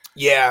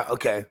 Yeah,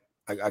 okay.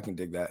 I can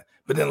dig that.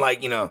 But then,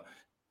 like,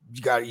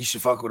 you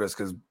should fuck with us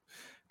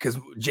because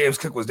James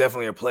Cook was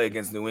definitely a play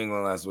against New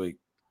England last week.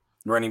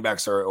 Running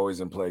backs are always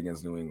in play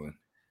against New England.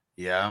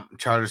 Yeah.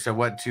 Charter said,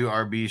 what 2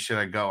 RBs should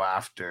I go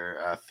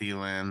after?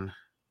 Thielen.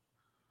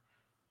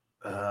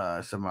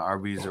 Some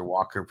RBs are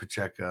Walker,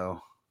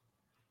 Pacheco.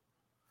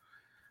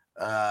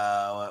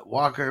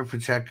 Walker,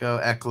 Pacheco,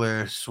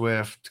 Eckler,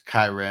 Swift,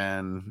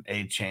 Kyren,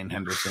 A-Chain,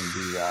 Henderson,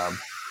 D-Rob.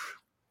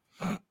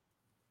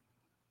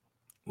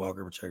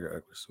 Walker, Pacheco,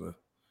 Eckler, Swift.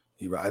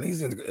 I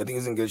think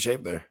he's in good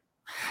shape there.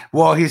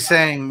 Well, he's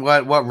saying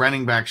what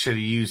running back should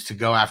he use to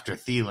go after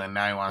Thielen?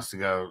 Now he wants to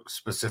go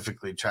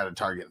specifically try to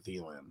target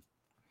Thielen.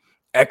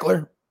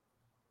 Eckler.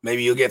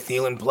 Maybe you'll get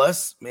Thielen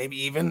plus,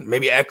 maybe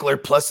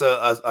Eckler plus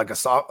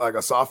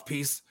a soft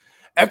piece.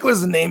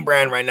 Eckler's a name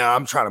brand right now.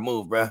 I'm trying to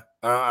move, bro.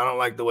 I don't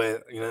like the way,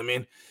 you know what I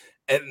mean?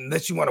 And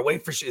unless you want to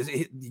wait for shit,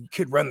 you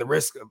could run the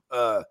risk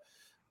of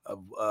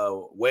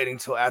waiting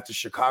till after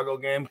Chicago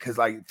game, because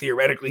like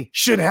theoretically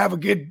should have a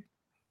good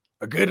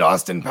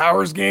Austin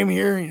Powers game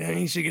here. You know,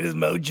 he should get his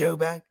mojo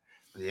back.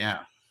 Yeah.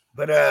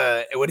 But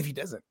what if he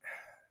doesn't?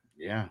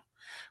 Yeah.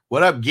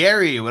 What up,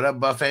 Gary? What up,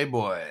 Buffet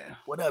Boy?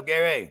 What up,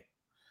 Gary?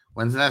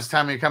 When's the next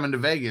time you're coming to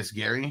Vegas,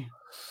 Gary?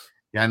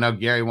 Yeah, I know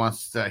Gary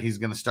he's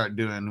going to start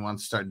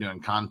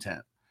doing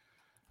content.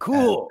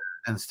 Cool.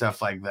 And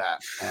stuff like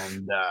that.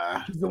 And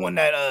he's the one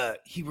that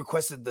he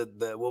requested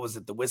the what was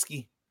it, the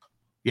whiskey?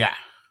 Yeah.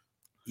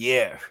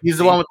 Yeah. He's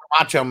the one with the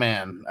Macho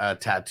Man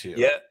tattoo.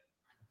 Yeah.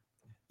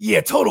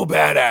 Yeah, total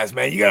badass,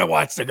 man. You got to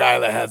watch the guy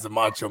that has the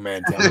Macho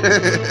Man tattoo.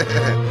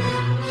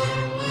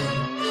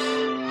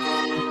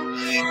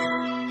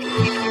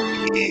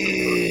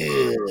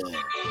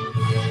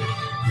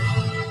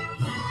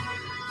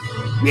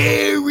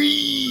 Gary.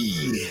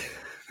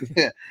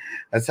 Yeah,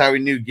 that's how we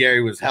knew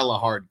Gary was hella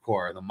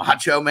hardcore. The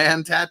Macho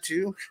Man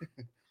tattoo.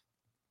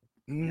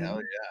 Hell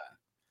yeah.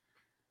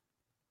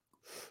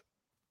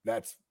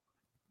 That's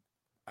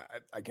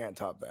I can't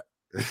top that.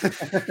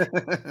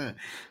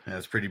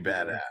 That's pretty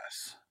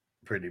badass.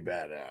 Pretty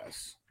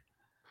badass.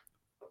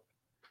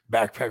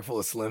 Backpack full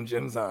of Slim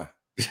Jims, huh?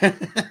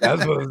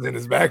 That's what was in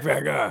his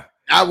backpack, huh?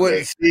 I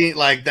wouldn't see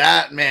like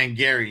that, man.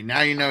 Gary,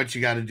 now you know what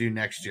you got to do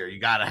next year.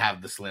 You got to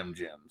have the Slim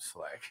Jims.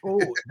 Like,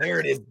 oh, there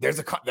it is. There's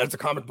a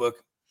comic book.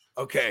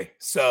 Okay,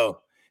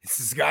 so it's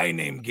this guy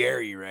named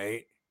Gary,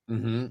 right?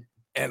 Mm-hmm.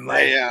 And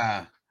like,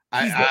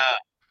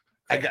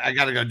 I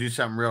got to go do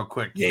something real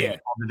quick. Yeah,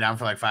 hold it down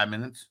for like 5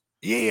 minutes.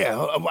 Yeah.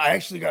 I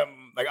actually got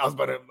I was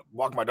about to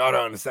walk my daughter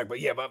out in a sec,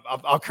 but yeah, but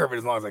I'll curve it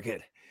as long as I can.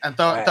 And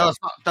throw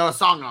a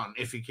song on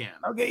if you can.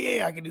 Okay,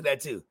 yeah, I can do that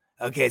too.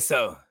 Okay,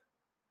 so,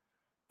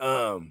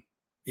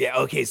 yeah,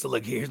 okay, so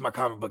look, here's my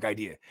comic book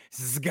idea.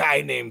 This is a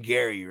guy named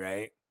Gary,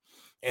 right?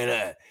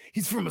 And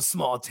he's from a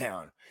small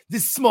town.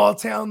 This small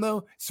town,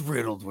 though, is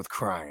riddled with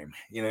crime.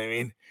 You know what I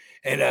mean?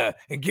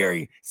 And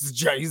Gary,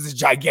 he's a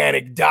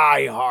gigantic,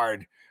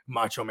 die-hard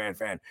Macho Man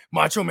fan.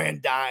 Macho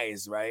Man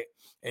dies, right?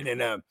 And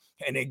then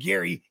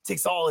Gary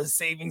takes all his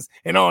savings,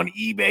 and on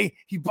eBay,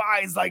 he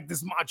buys like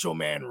this Macho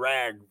Man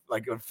rag,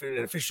 like an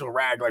official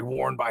rag, like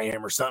worn by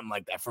him or something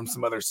like that from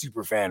some other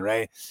super fan,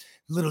 right?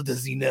 Little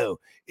does he know,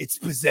 it's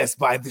possessed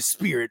by the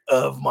spirit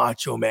of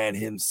Macho Man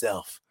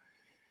himself.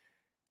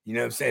 You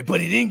know what I'm saying? But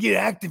he didn't get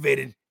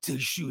activated till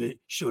he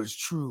showed his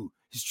true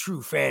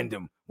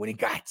fandom when he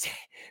got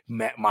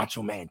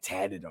Macho Man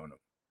tatted on him,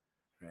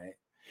 right?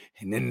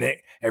 And then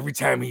every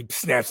time he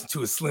snaps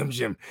into a Slim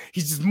Jim,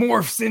 he just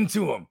morphs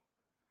into him.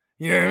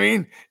 You know what I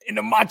mean? And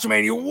the Macho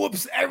Man, he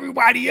whoops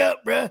everybody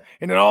up, bro.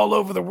 And then all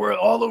over the world,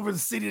 all over the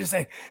city, they're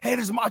saying, hey,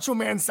 there's Macho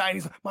Man sign.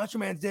 He's like, Macho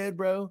Man's dead,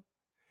 bro.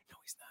 No,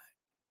 he's not.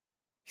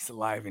 He's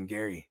alive in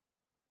Gary.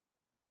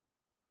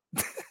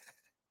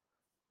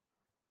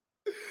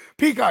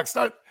 Peacock,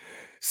 start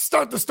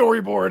the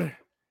storyboard.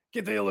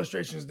 Get the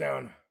illustrations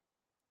down.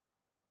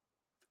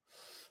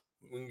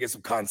 We can get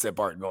some concept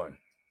art going.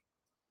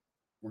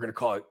 We're gonna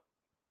call it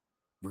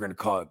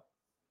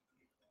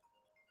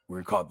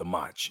the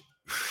Mach.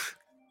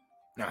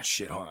 Nah,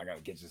 shit, hold on. I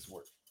gotta get this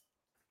work.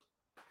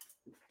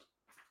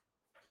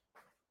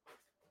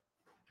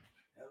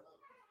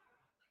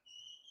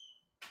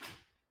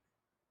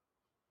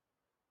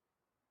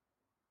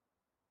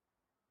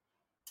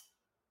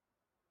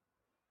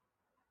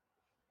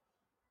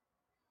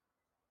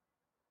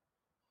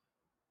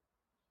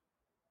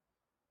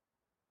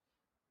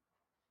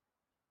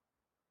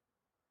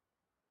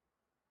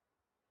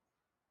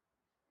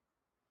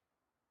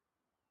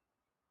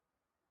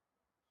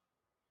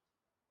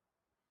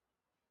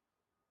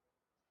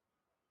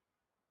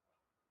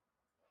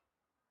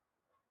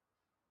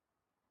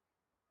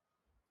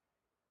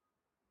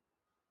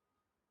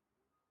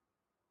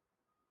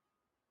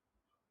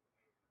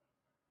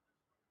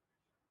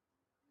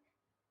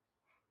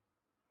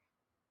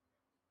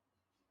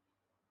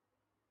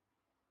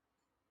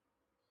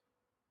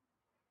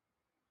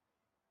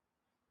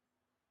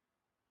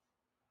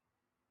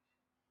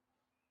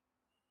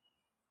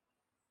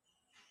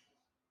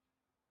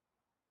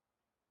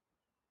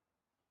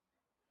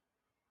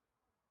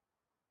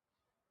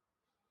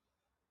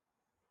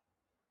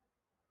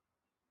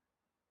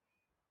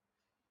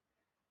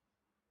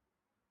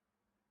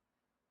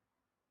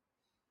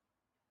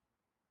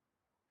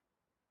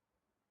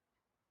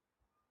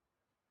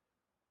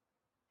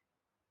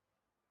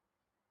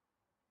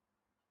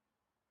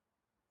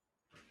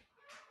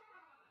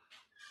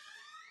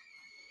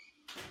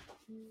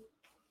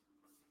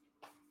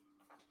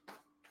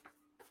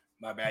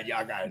 My bad, y'all.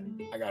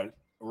 I got to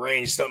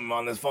arrange something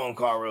on this phone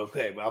call real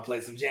quick, but I'll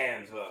play some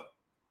jams.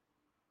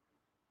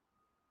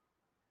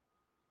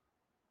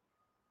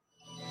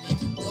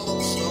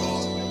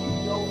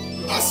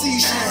 I see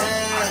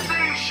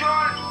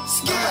Sean.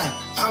 Sky,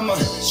 I'm a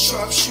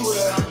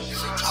sharpshooter.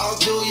 I'll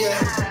do ya.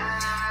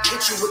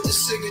 Hit you with the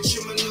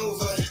signature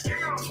maneuver.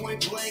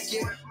 Point blank,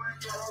 yeah.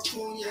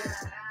 Harpoon, yeah.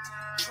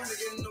 Trying to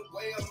get in the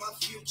way of my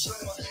future.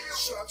 I'm a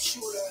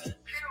sharpshooter.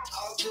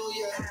 I'll do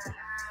ya.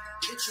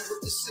 Hit you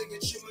with the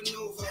signature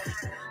maneuver.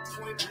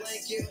 Point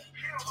blank, yeah.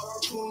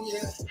 Harpoon,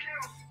 yeah.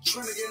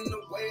 Trying to get in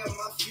the way of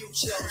my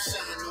future. I'm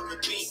saying on the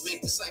beat,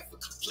 make the cipher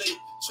complete.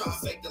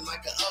 Trifecta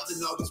like an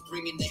oven, always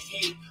bringing the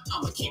heat.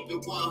 I'ma keep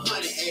it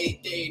 100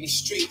 every day in the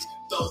streets.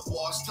 Dope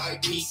walls,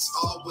 tight beats,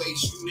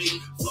 always unique.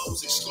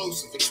 Flows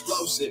exclusive,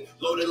 explosive.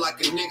 Loaded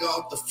like a nigga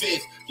off the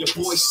fifth. Your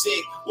boy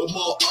sick with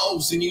more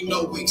O's than you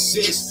know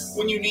exist.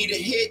 When you need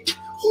a hit,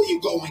 who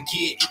you go and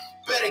get?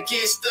 Bet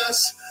against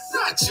us?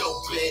 Not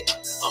your bet.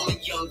 I'm a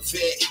young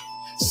vet.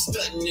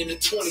 Stunting in a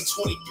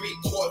 2023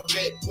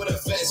 Corvette with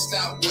a vest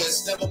out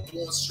west, never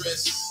born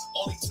stressed.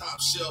 Only top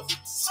shelf,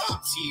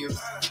 top tier.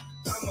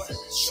 I'm a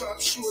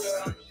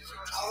sharpshooter.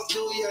 I'll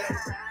do ya.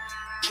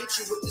 Hit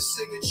you with the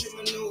signature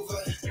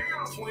maneuver.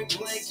 Point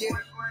blank, yeah.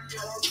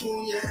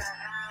 Harpoon, yeah.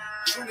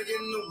 Trying to get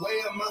in the way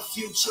of my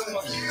future. I'm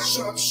a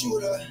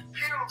sharpshooter.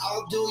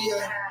 I'll do ya.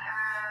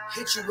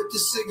 Hit you with the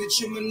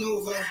signature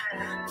maneuver.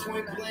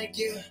 Point blank,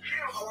 yeah.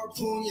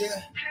 Harpoon,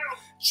 yeah.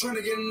 Trying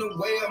to get in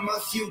the way of my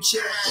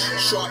future.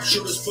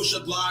 Sharpshooters push a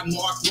line,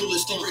 mark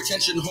rulers, stay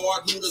retention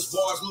hard, looters,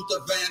 bars,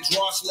 Luther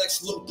Vandross, Lex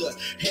Luthor,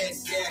 head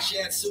gash,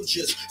 add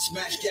sutures,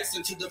 smash gas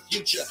into the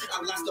future.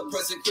 Outlast the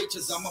present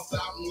creatures. I'm a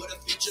fountain with a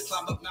future.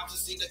 Climb up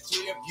mountains, see the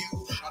clear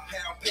view. I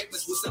pound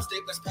papers with some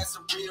statements past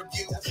some rear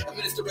view.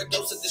 Administer a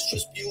dose of this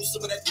spew,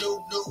 some of that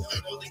new,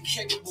 only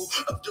capable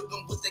of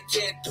doing what they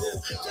can't do.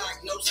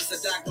 Diagnosis,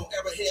 a diagonal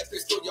error here,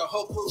 pierce through your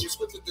whole crew.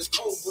 Swift with this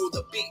cold brew,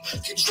 the beat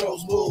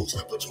controls moves,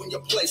 put you in your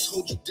place,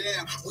 hold you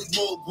down with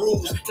more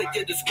grooves. Take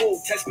you to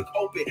school, textbook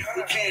open,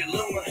 we can't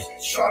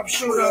lose.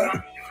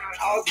 Sharpshooter,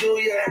 I'll do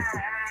ya.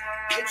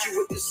 Hit you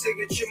with the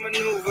signature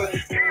maneuver.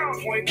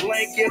 Point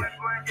blank, yeah.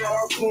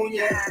 Harpoon,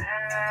 yeah.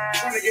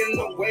 Trying to get in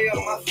the way of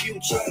my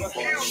future.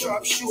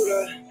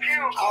 Sharpshooter,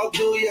 I'll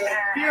do ya.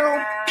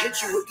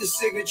 Hit you with the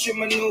signature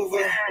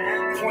maneuver.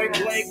 Point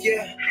blank,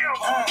 yeah.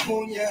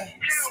 Harpoon, yeah.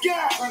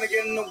 Trying to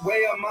get in the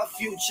way of my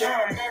future.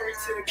 I'm married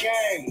to the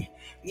game.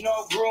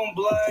 No groom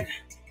blood.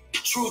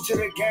 True to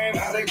the game,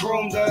 how they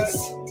groomed us.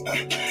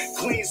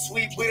 Clean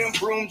sweep, we done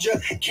broomed ya.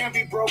 Can't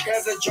be broke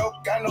as a joke,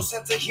 got no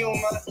sense of humor.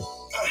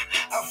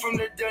 I'm from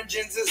the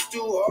dungeons, it's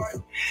too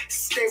hard.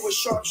 Stay with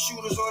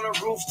sharpshooters on the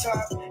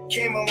rooftop.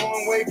 Came a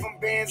long way from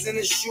bands in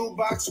the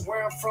shoebox.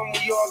 Where I'm from,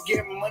 we all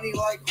get money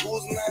like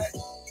who's not.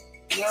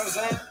 You know what I'm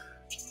saying?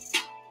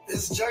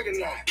 This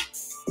juggernaut.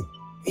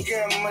 We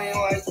get money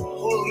like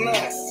who's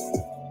not.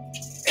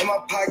 In my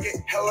pocket,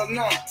 hella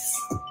knots.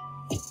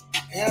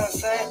 You know what I'm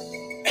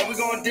saying? And we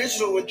going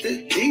digital with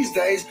it these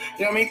days.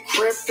 You know what I mean?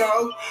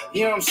 Crypto.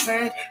 You know what I'm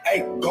saying? Hey,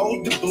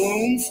 gold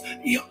doubloons.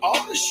 Yeah,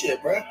 all this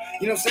shit, bro. You know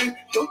what I'm saying?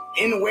 Don't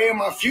in the way of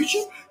my future.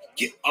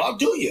 I'll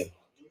do you.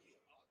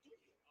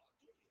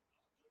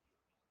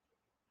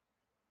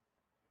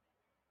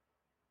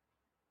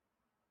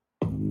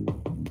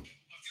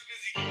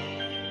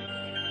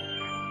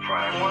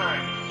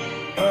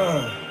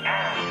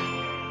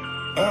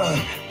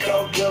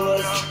 Coke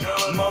dealers,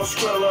 Mo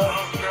Skrilla,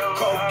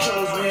 coke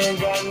killers, we ain't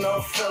got no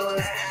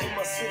fillers. In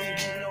my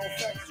city, we no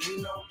factors,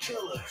 we no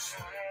killers.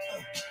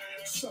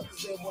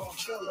 Suckers, they won't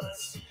fill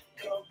us.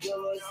 Coke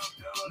dealers,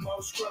 Mo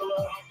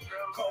Skrilla,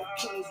 coke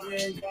killers, we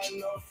ain't got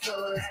no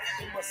fillers.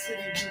 In my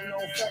city, we no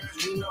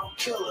factors, we no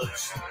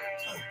killers.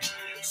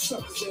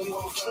 Suckers, they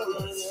won't fill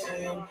us.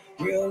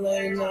 Real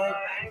late night,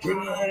 bring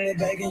me 100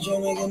 back and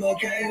tryna get my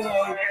cake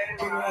right.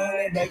 Bring me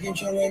 100 back and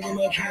tryna get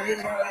my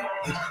cake right.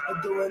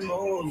 I do it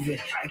more of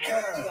it, I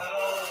can't.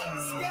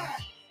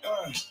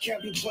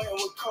 Can't be playing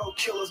with cold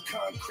killers,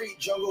 concrete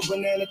jungle,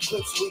 banana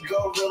clips, we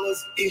go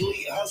gorillas,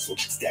 elite hustle,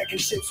 stacking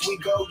chips, we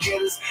go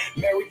getters,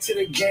 married to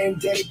the game,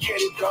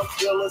 dedicated gun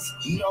dealers,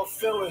 no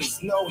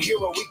feelings, no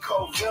hero, we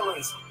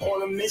co-villains,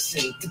 on a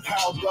mission to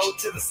power go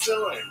to the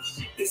ceiling.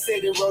 They say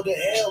they rode to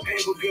hell,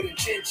 paid with good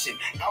intention.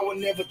 I would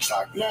never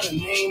talk, not a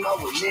name I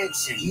would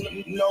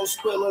mention. No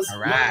spillers,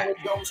 no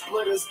don't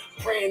splitters,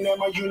 praying that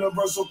my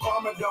universal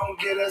karma don't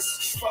get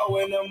us. Foe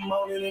in the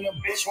morning and a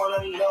bitch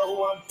wanna know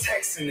who I'm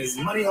texting. Is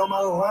money on my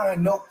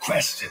line, no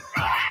question.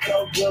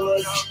 Coke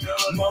dealers,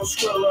 Mo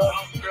Skrilla,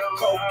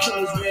 coke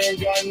killers, we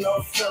ain't got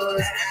no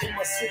fillers. In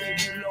my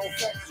city, we no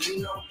factors, we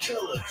no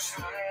killers.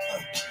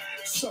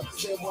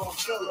 Suckers, they won't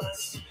fill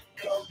us.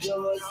 Coke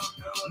dealers,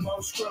 Mo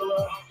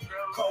Skrilla,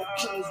 coke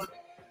killers.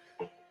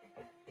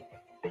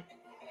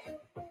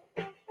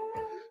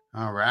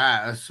 All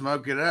right, let's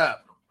smoke it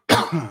up.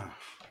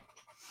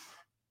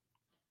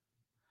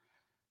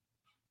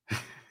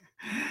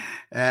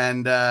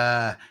 And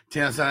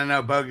Tino said, I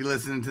know Bogey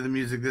listening to the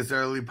music this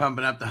early,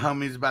 pumping up the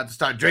homies, about to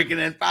start drinking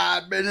in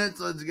 5 minutes.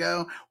 Let's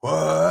go.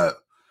 What?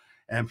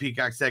 And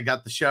Peacock said,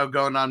 got the show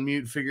going on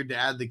mute, figured to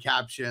add the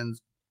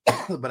captions,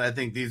 but I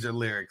think these are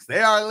lyrics.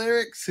 They are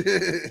lyrics.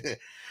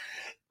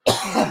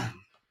 That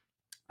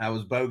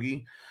was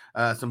Bogey.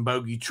 Some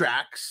Bogey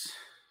tracks.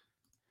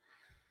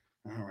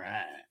 All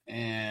right.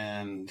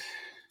 And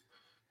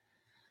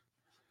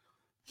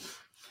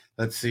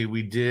let's see.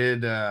 We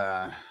did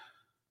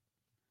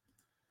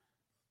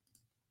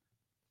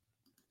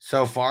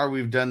so far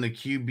we've done the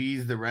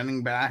QBs, the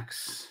running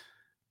backs,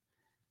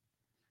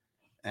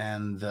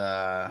 and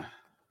the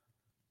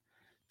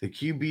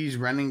QBs,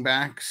 running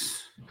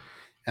backs,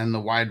 and the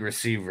wide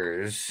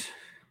receivers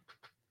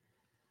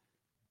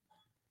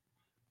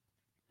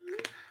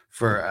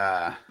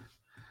for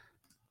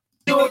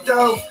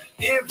Though,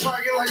 in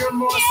pocket like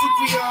I'm on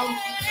Super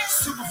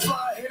Super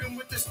fly, hit him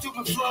with the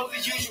stupid flow. The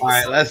usual. all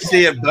right, let's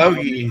see if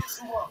Bogey.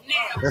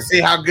 Let's see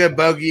how good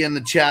Bogey in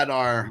the chat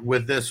are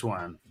with this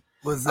one.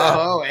 What's that?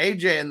 Oh,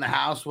 AJ in the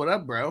house. What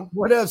up, bro?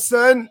 What up,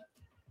 son?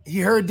 He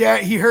heard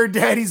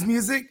Daddy's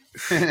music.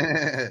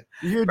 You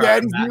hear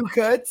Daddy's new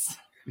cuts.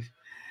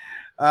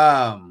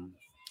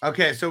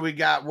 Okay, so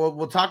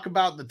we'll talk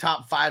about the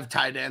top 5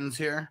 tight ends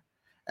here.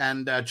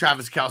 And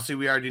Travis Kelce,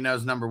 we already know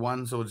is number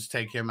 1, so we'll just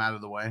take him out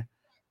of the way.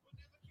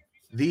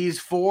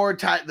 These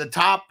the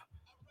top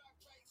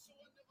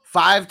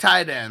 5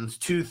 tight ends,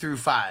 2 through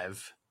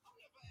 5.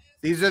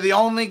 These are the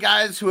only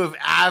guys who have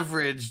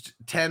averaged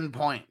 10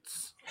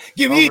 points.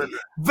 Give me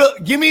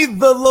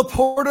the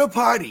Laporta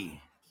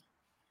potty.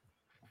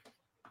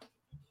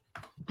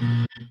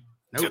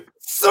 Nope.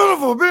 Son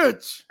of a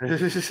bitch.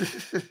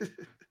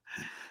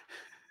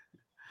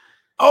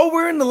 Oh,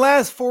 we're in the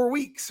last 4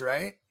 weeks,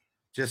 right?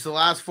 Just the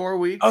last 4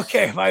 weeks.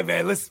 Okay, my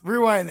bad. Let's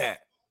rewind that.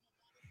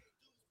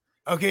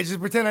 Okay, just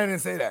pretend I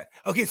didn't say that.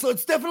 Okay, so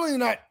it's definitely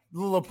not the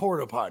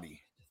Laporta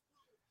potty.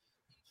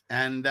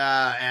 And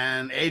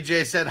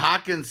AJ said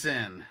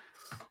Hawkinson.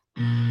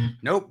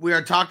 Nope, we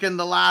are talking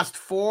the last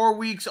 4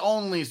 weeks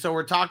only. So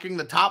we're talking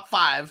the top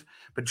 5,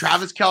 but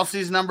Travis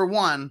Kelce's number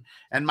 1.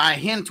 And my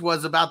hint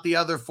was about the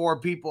other 4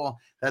 people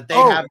that they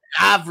have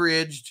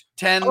averaged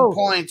 10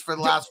 points for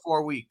the last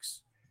 4 weeks.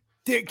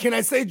 Can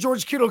I say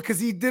George Kittle because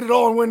he did it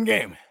all in one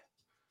game?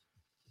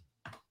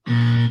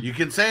 You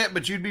can say it,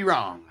 but you'd be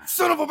wrong.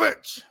 Son of a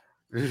bitch.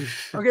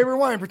 Okay,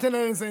 rewind. Pretend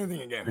I didn't say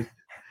anything again.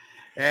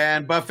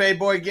 And Buffet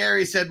Boy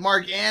Gary said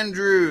Mark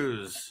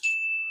Andrews,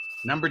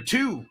 number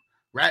 2,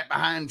 right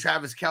behind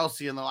Travis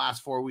Kelce in the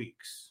last 4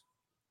 weeks.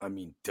 I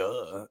mean,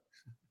 duh.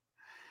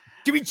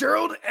 Give me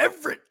Gerald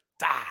Everett.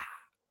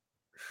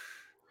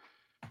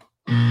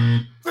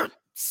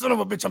 Son of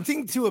a bitch. I'm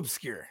thinking too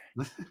obscure.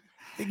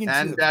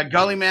 And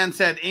Gully Man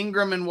said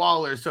Ingram and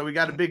Waller. So we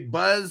got a big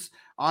buzz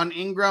on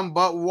Ingram,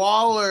 but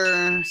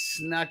Waller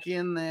snuck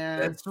in there.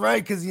 That's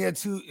right, because he had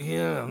 2.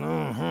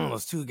 Yeah,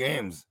 those 2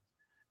 games.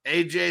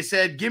 AJ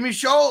said, give me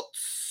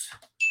Schultz.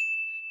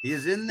 He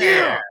is in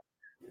there.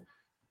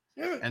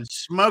 Yeah. And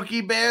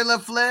Smokey Bear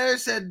LaFleur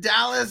said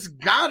Dallas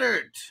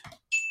Goddard.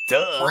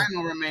 Duh.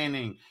 Final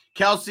remaining.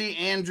 Kelce,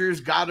 Andrews,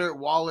 Goddard,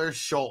 Waller,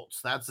 Schultz.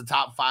 That's the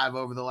top 5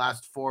 over the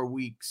last 4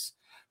 weeks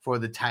for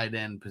the tight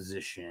end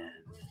position.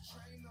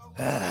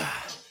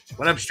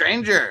 What up,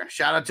 stranger?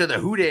 Shout out to the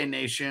Houday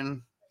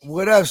Nation.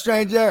 What up,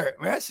 stranger?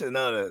 Man, I should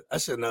know that. I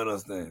should know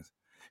those things.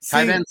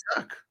 Tight ends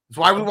suck. That's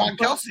why we want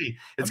Kelce.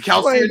 It's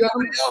Kelce and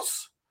nobody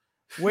else.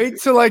 Wait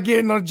till I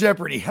get on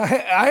Jeopardy.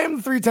 I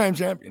am 3-time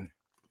champion.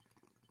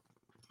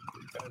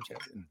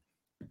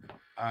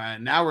 All right,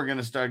 now we're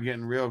gonna start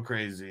getting real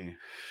crazy.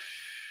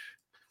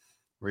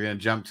 We're gonna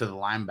jump to the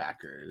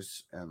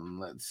linebackers and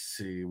let's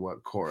see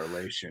what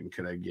correlation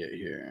could I get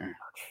here.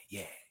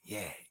 Okay,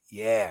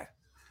 yeah.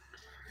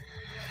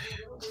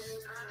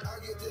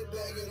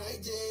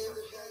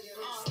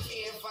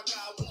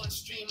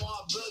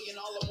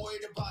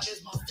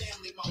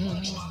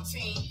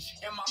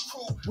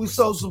 We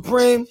so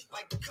supreme.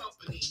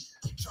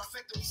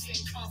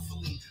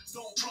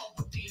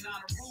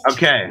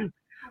 Okay,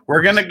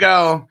 we're gonna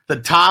go the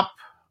top.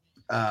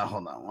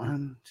 Hold on,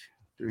 1,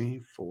 2,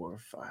 3, 4,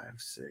 5,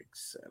 6,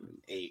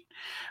 7, 8.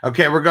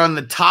 Okay, we're going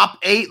the top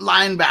 8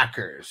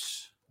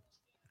 linebackers.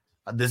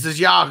 This is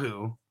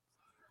Yahoo.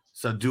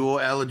 So dual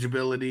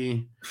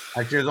eligibility.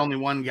 Actually, there's only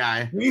one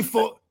guy.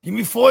 Give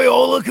me Foye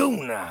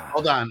Olakuna.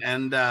 Hold on.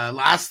 And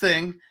last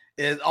thing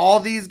is all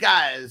these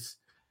guys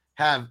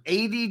have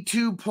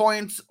 82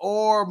 points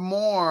or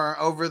more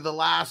over the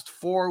last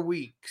 4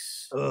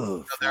 weeks.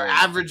 So they're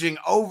averaging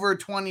over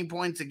 20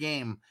 points a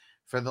game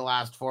for the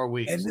last 4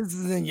 weeks. And this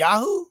is in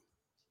Yahoo?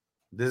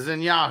 This is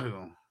in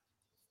Yahoo.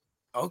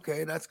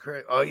 Okay, that's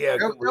correct. Oh yeah,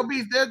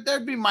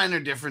 there'd be minor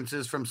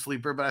differences from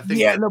Sleeper, but I think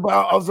but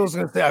I was also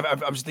gonna say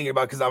I'm just thinking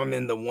about because I'm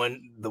in the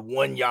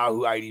one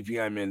Yahoo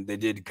IDP I'm in. They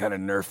did kind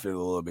of nerf it a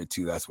little bit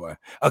too. That's why.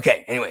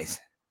 Okay, anyways,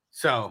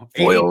 so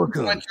Foye 80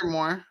 Olakun points or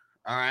more.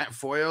 All right,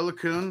 Foye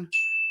Olakun,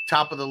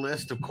 top of the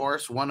list, of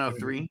course,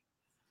 103.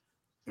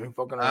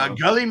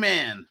 Gully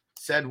Man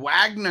said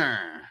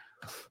Wagner.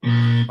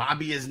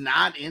 Bobby is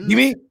not in You there.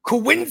 mean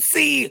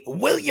Quincy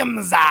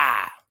Williams?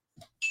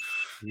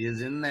 He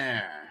is in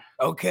there.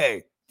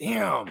 Okay,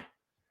 damn.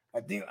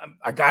 I think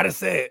I gotta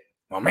say it.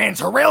 My man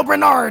Terrell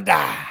Bernard.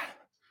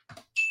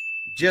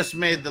 Just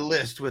made the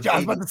list with. I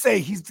was about to say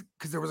he's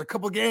because there was a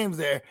couple games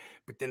there,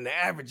 but then the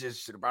averages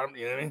should have brought him.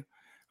 You know what I mean?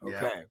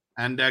 Okay. Yeah.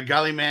 And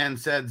Gully Man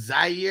said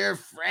Zaire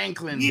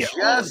Franklin Yeah.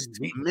 just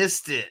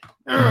missed it.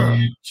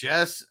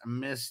 Just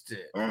missed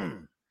it.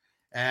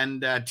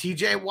 And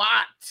TJ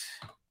Watt.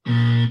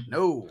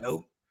 No.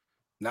 Nope.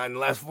 Not in the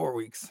last 4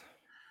 weeks.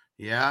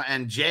 Yeah.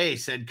 And Jay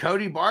said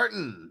Cody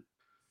Barton.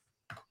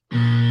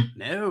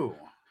 No.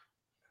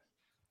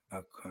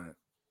 Okay.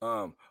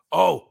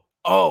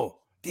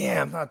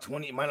 Damn, not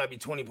 20. It might not be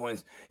 20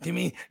 points. Give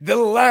me the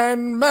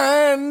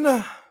Landman.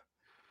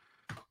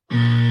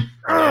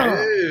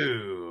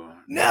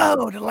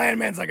 No, the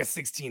Landman's like a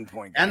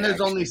 16-point guy. And there's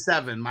actually. only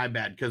 7. My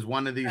bad, because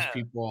one of these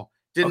people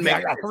didn't Okay, make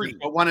I got it, 3.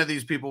 but one of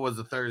these people was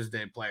a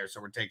Thursday player, so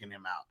we're taking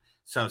him out.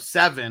 So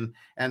 7.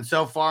 And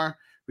so far,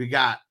 we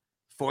got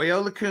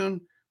Foyo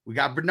Lacune, we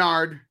got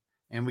Bernard,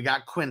 and we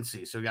got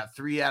Quincy. So we got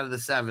 3 out of the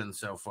 7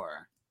 so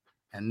far.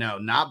 And no,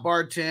 not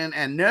Barton,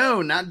 and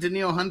no, not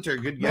Daniil Hunter.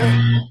 Good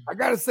guy. I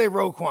gotta say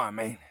Roquan,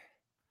 man.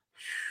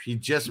 He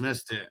just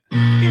missed it.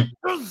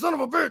 Son of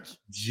a bitch.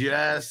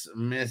 Just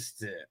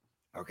missed it.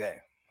 Okay.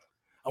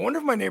 I wonder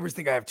if my neighbors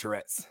think I have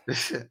Tourette's.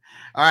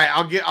 All right,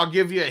 I'll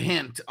give you a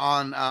hint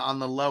on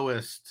the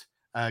lowest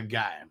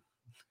guy.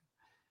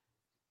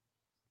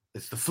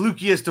 It's the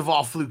flukiest of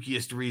all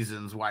flukiest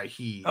reasons why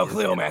he.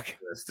 Cleo Mack.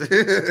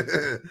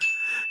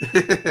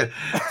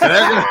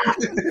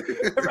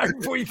 Right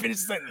before you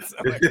finish the sentence.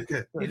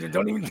 Like,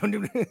 don't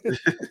even.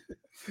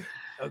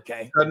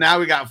 Okay. So now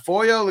we got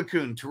Foyo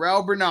Lacune,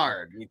 Terrell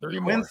Bernard, 3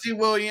 more. Quincy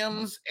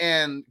Williams,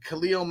 and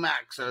Khalil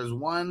Mack. So there's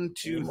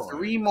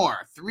 3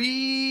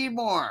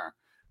 more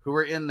who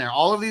are in there.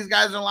 All of these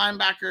guys are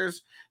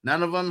linebackers.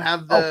 None of them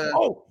have the.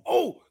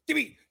 Give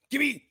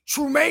me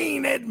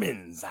Trumaine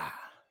Edmonds.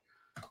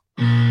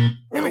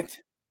 Damn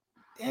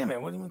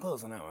it! Wasn't even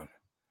close on that one.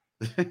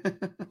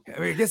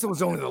 I guess it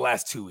was only the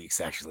last 2 weeks,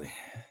 actually.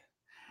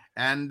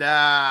 And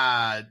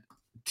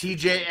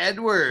TJ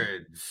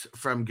Edwards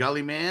from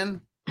Gully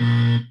Man.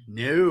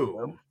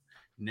 No.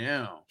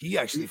 He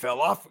actually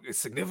fell off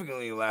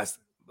significantly last.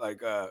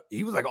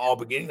 He was like all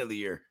beginning of the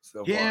year.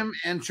 So him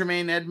and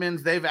Tremaine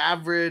Edmonds, they've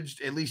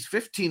averaged at least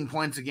 15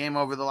 points a game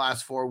over the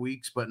last 4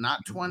 weeks, but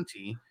not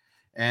 20.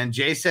 And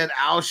Jay said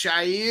Al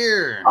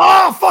Shire.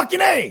 Oh,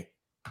 fucking A!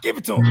 Give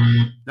it to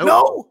him. Nope.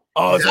 No.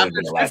 Oh, it's only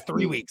been the last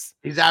 3 weeks.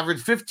 He's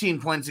averaged 15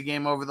 points a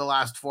game over the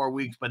last 4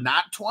 weeks, but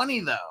not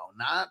 20 though.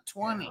 Not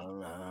 20.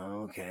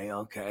 Okay.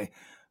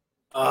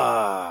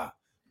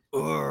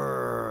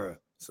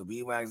 So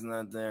B-Wag's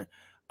not there.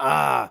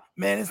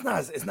 Man, it's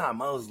not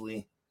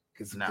Mosley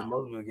because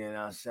Mosley getting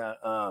outshot.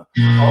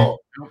 No,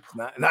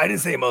 I didn't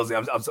say Mosley.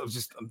 I'm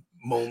just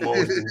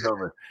Mosley's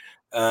over.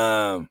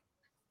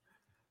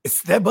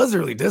 It's that buzzer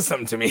really does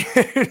something to me.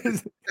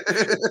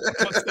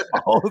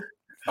 Whole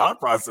thought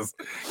process.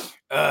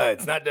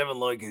 It's not Devin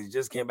Lloyd because he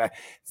just came back.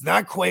 It's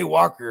not Quay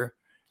Walker.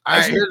 All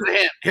right,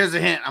 here's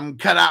a hint. I'm gonna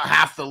cut out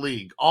half the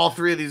league. All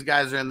 3 of these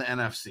guys are in the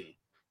NFC.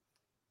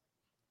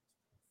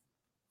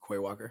 Quay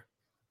Walker.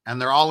 And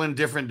they're all in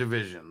different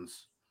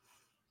divisions.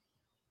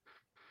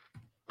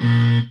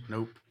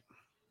 Nope.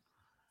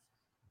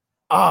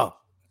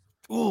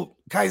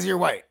 Kaiser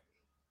White.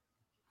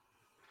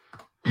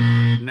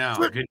 No,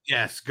 good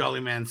guess.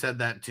 Gully Man said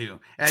that too.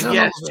 And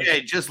yes,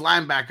 Jay, just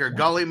linebacker.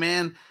 Gully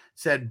Man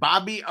said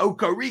Bobby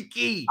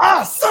Okereke.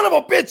 Son of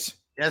a bitch.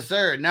 Yes,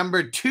 sir.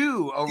 Number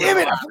 2. Damn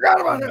it, I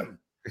forgot about him.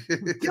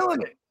 He's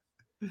killing it.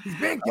 He's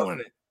been killing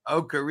it.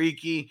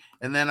 Okereke.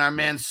 And then our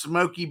man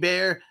Smokey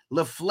Bear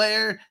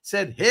LaFleur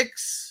said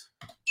Hicks.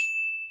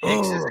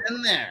 Hicks is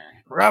in there.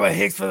 Robert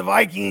Hicks for the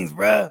Vikings,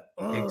 bro.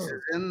 Hicks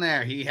is in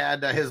there. He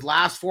had his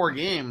last 4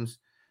 games.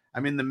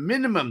 I mean, the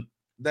minimum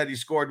that he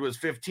scored was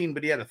 15,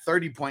 but he had a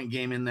 30-point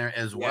game in there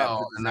as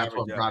well, and that's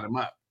what brought him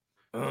up.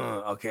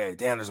 Okay,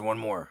 damn, there's one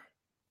more.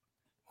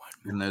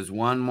 And there's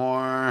one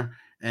more.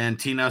 And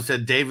Tino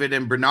said David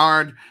and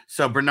Bernard.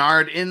 So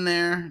Bernard in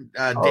there.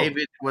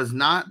 David was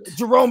not.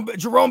 Jerome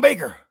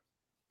Baker.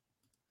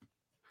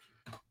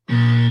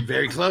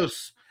 Very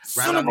close.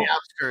 Right on the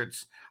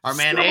outskirts. Our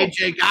man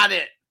AJ got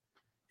it.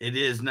 It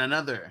is none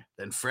other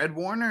than Fred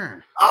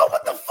Warner. Oh,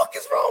 what the fuck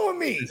is wrong with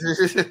me?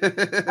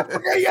 I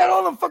forgot you had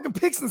all them fucking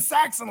picks and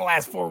sacks in the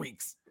last 4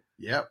 weeks.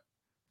 Yep.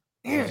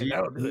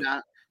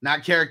 Yeah,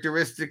 not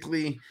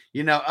characteristically,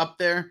 up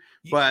there,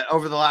 but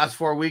over the last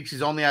 4 weeks,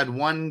 he's only had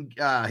one.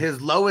 His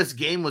lowest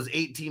game was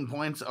 18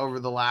 points over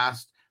the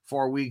last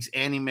 4 weeks,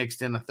 and he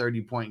mixed in a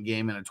 30-point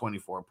game and a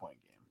 24-point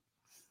game.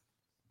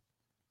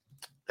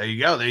 There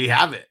you go. There you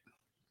have it.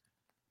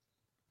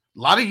 A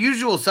lot of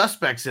usual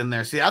suspects in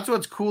there. See, that's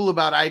what's cool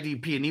about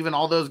IDP, and even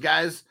all those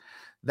guys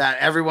that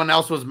everyone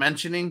else was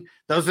mentioning,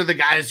 those are the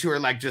guys who are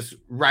like just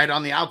right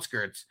on the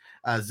outskirts.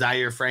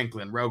 Zaire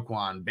Franklin,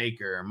 Roquan,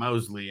 Baker,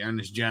 Mosley,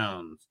 Ernest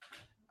Jones,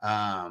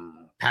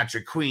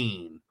 Patrick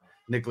Queen,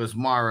 Nicholas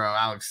Morrow,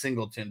 Alex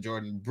Singleton,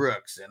 Jordan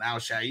Brooks, and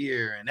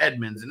Alshire, and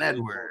Edmonds and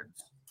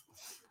Edwards.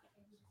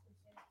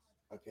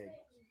 Okay.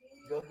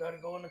 Gotta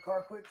go in the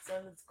car quick,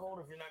 son. It's cold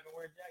if you're not gonna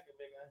wear a jacket,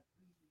 big guy.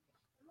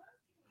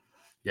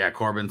 Yeah,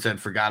 Corbin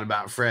said forgot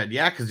about Fred.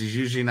 Yeah, because he's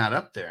usually not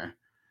up there.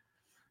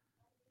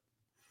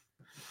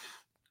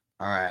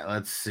 All right,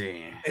 let's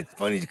see. It's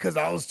funny because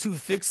I was too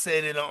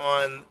fixated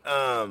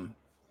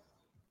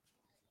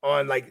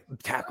on like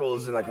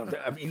tackles and like,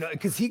 you know,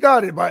 because he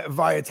got it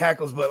via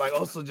tackles, but like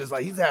also just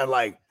like he's had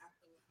like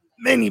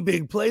many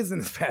big plays in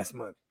this past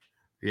month.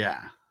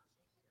 Yeah.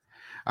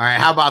 All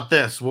right, how about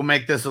this? We'll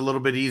make this a little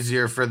bit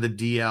easier for the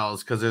DLs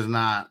because there's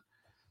not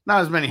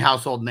as many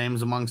household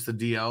names amongst the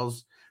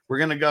DLs. We're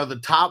going to go the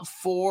top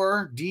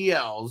 4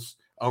 DLs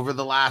over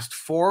the last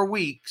 4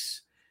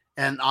 weeks,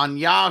 and on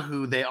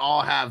Yahoo, they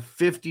all have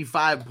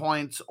 55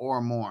 points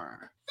or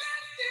more.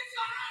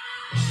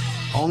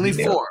 55! Only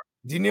 4.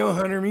 Danielle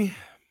Hunter me.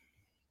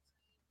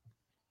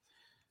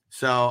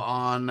 So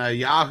on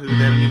Yahoo,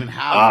 they don't even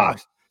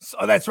have.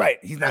 Oh, that's right.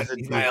 He's not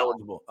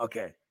eligible.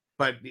 Okay.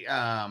 But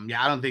yeah,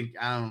 I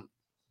don't.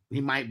 He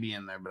might be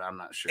in there, but I'm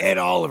not sure. Ed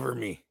Oliver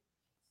me.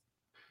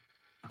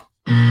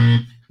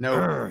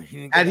 No.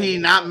 Had he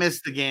not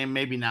missed the game,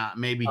 maybe not.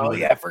 Maybe. Oh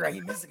yeah, I forgot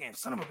he missed the game.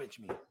 Son of a bitch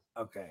me.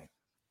 Okay.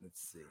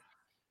 Let's see.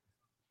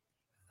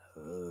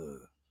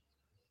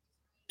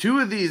 2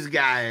 of these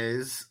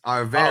guys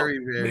are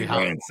very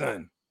high.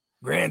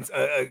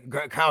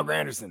 Kyle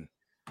Granderson.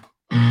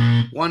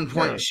 1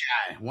 point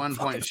shy. 1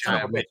 point shy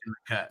of making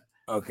the cut.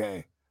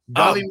 Okay.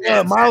 Gully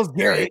Man. Miles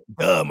Garrett.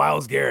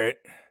 Miles Garrett.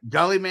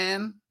 Gully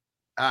Man.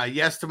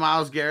 Yes to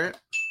Miles Garrett.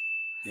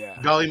 Yeah.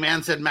 Gully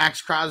Man said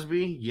Max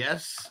Crosby.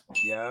 Yes.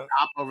 Yeah.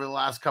 Top over the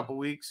last couple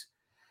weeks.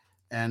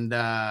 And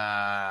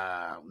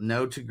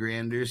no to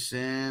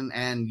Granderson.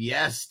 And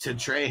yes to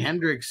Trey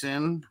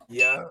Hendrickson.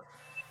 Yeah.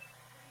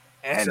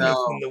 And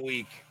in the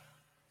week.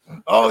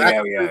 Oh,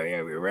 yeah.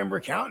 We remember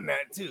counting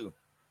that too.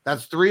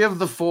 That's 3 of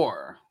the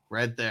 4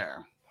 right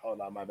there.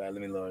 Hold on, my bad.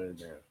 Let me load it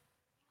there.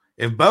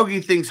 If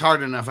Bogey thinks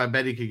hard enough, I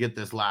bet he could get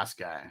this last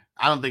guy.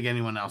 I don't think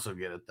anyone else will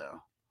get it,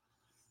 though.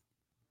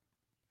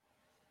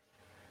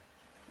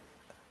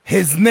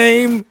 His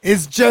name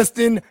is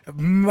Justin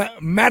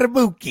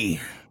Matabuki.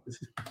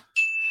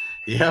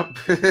 Yep.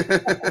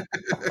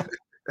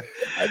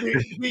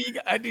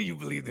 I knew you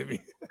believed in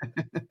me.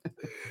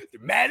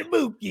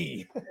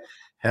 Matabuki.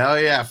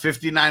 Hell yeah.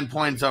 59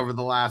 points over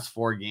the last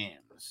 4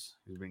 games.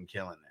 He's been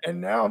killing it.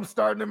 And now I'm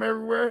starting him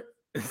everywhere.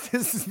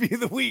 This is be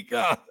the week,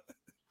 huh?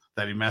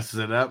 That he messes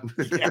it up.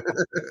 Yeah.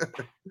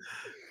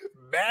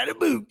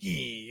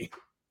 Matabuki.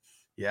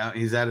 Yeah,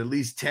 he's at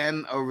least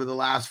 10 over the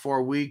last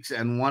 4 weeks,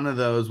 and one of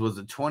those was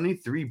a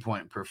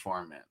 23-point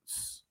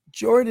performance.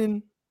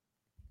 Jordan.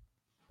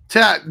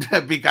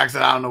 Peacock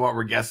said, I don't know what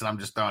we're guessing. I'm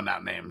just throwing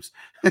out names.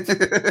 You read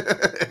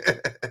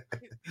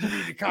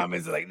the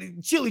comments like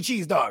chili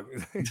cheese dog.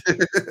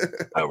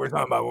 Oh, we're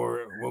talking about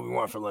what we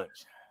want for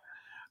lunch.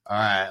 All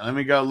right, let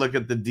me go look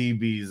at the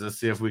DBs. Let's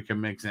see if we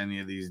can mix any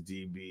of these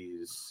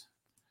DBs.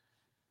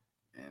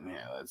 And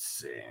yeah, let's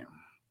see.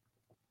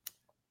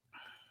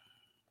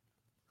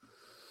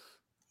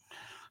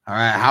 All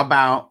right, how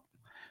about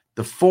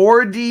the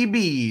 4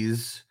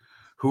 DBs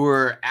who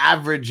are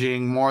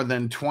averaging more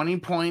than 20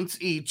 points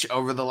each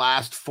over the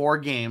last 4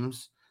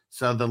 games?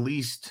 So the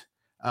least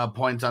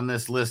points on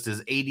this list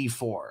is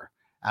 84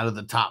 out of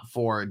the top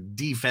 4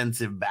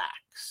 defensive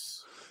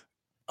backs.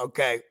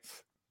 Okay,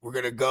 we're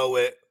going to go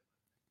with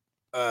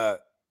the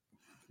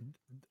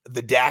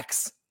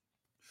Dax.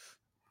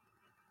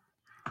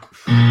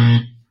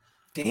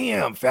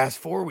 Damn, fast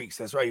 4 weeks.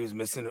 That's right. He was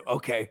missing.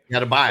 Okay. He had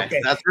to buy. Okay.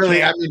 That's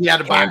really, he had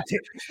to buy.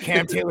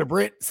 Cam Taylor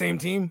Britt, same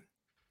team.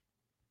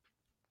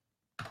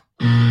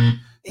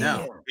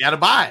 No, he had to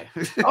buy.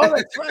 Oh,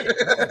 that's right.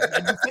 I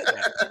just said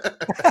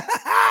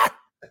that.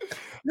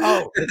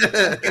 Oh,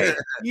 okay.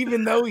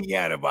 Even though he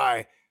had to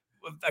buy,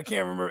 I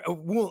can't remember.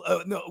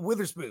 No,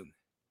 Witherspoon.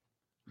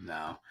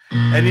 No,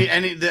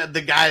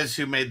 the guys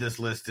who made this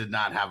list did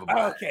not have a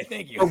buy. Okay,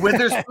 thank you. But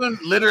Witherspoon,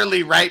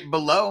 literally right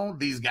below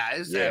these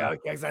guys. Yeah,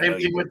 okay, same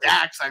thing with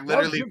Dax. Like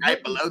literally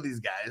right below these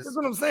guys. That's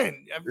what I'm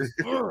saying. I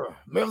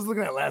was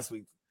looking at last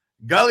week.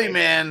 Gully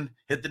Man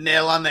hit the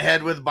nail on the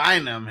head with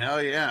Bynum.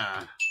 Hell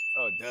yeah.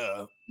 Oh,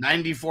 duh.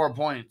 94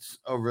 points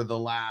over the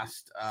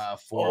last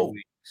 4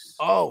 weeks.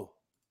 Oh,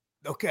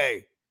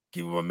 okay.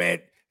 Give him a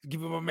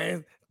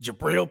man,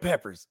 Jabril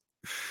Peppers.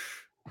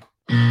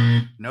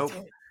 Nope.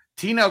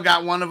 Tino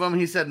got one of them.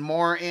 He said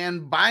Moore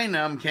and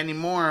Bynum. Kenny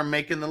Moore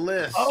making the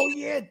list. Oh,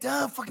 yeah,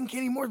 duh. Fucking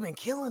Kenny Moore's been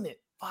killing it.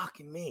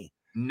 Fucking me.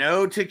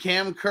 No to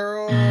Cam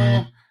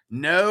Curl.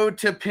 No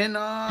to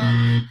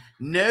Pinnock.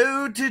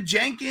 No to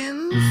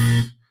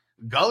Jenkins.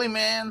 Gully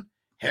Man.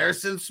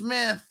 Harrison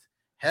Smith.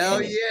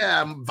 Hell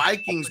yeah.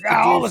 Vikings.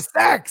 Got all the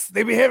stacks.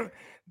 They be having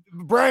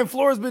Brian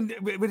Flores been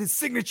with his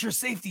signature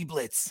safety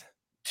blitz.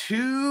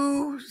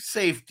 2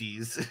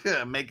 safeties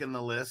making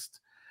the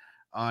list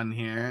on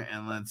here.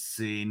 And let's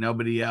see.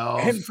 Nobody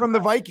else. And from the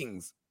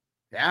Vikings.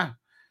 Yeah.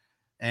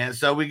 And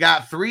so we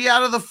got 3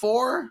 out of the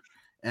 4.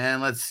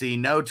 And let's see.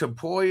 No to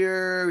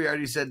Poyer. We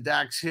already said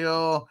Dax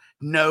Hill.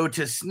 No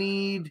to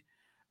Sneed.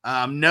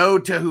 No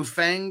to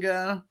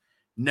Hufanga.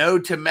 No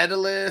to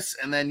Medalist.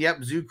 And then,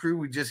 yep, Zoo Crew.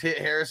 We just hit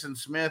Harrison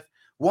Smith.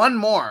 One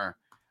more.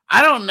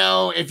 I don't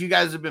know if you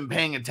guys have been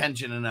paying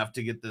attention enough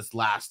to get this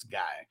last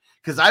guy,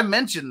 because I've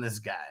mentioned this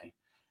guy,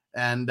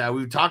 and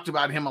we've talked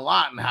about him a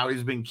lot and how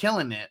he's been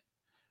killing it,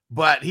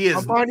 but he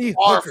is far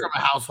from a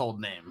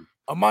household name.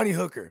 Amani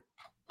Hooker.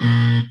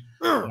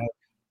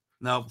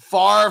 No,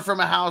 far from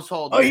a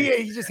household name. Yeah,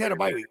 he just had a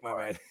bye week,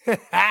 my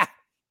bad.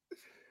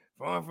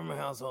 Far from a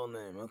household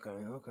name.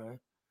 Okay.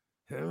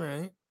 All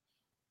right.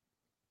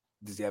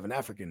 Does he have an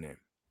African name?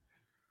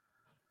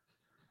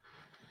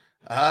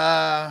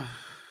 I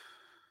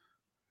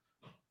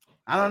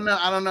don't know.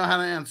 I don't know how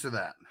to answer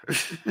that.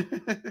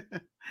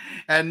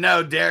 And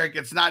no, Derek,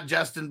 it's not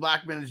Justin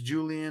Blackman. It's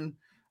Julian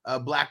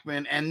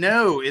Blackman. And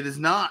no, it is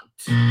not.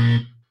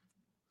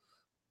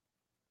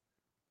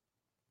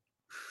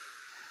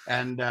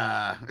 And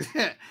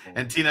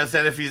and Tino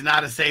said if he's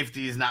not a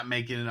safety, he's not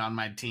making it on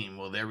my team.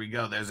 Well, there we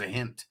go. There's a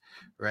hint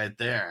right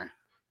there.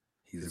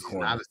 He's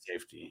not a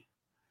safety.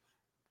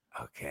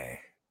 Okay.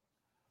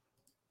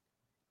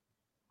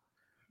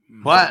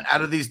 But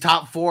out of these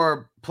top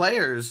 4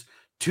 players,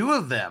 2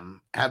 of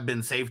them have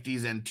been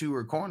safeties and 2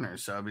 are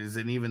corners. So it's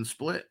an even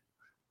split.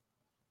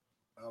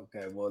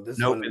 Okay, well, this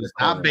nope, it's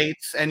not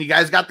Bates. And you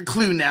guys got the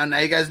clue now. Now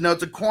you guys know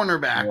it's a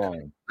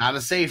cornerback, not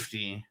a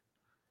safety.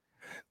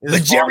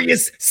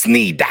 Legarius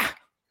Sneed.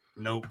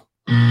 Nope.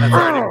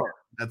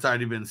 That's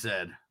already been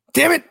said.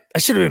 Damn it. I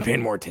should have been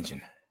paying more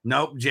attention.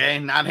 Nope, Jay,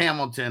 not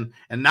Hamilton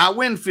and not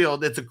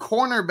Winfield. It's a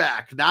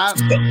cornerback, not a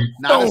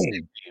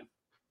safety.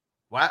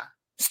 What?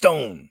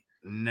 Stone.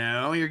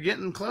 No, you're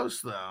getting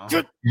close though.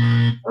 Son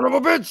of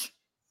a bitch.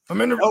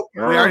 I'm in the. Nope,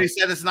 we already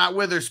said it's not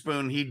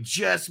Witherspoon. He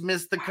just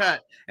missed the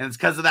cut, and it's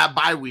because of that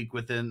bye week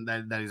within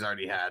that he's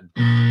already had.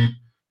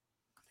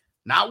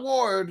 Not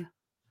Ward.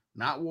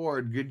 Not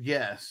Ward. Good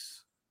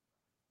guess.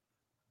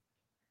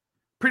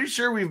 Pretty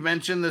sure we've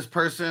mentioned this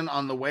person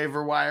on the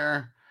waiver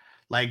wire,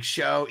 like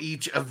show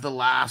each of the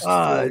last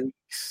 4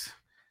 weeks.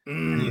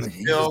 He's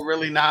still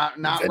really not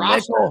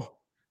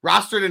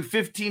rostered in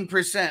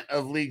 15%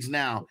 of leagues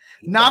now.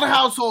 Not a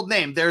household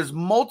name. There's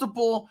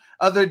multiple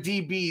other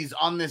DBs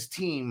on this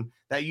team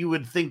that you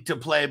would think to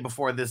play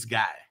before this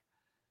guy.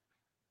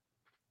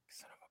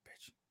 Son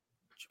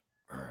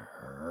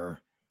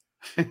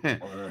of a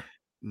bitch.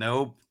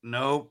 Nope.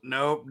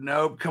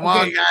 Come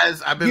on,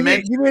 guys. Give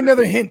me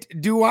another hint.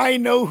 Do I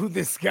know who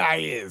this guy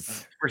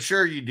is? For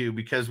sure you do,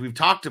 because we've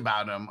talked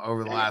about him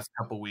over the last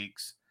couple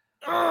weeks.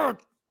 All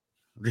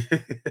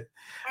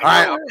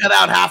right, I'll cut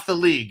out half the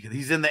league.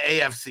 He's in the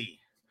AFC.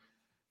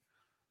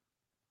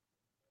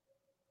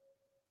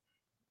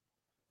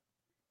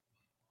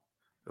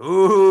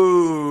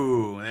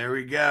 Ooh, there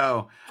we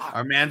go.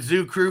 Our man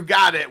Zoo Crew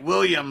got it.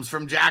 Williams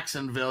from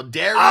Jacksonville.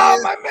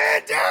 My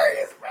man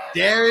Darius, bro.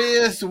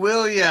 Darius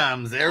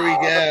Williams. There we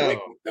go.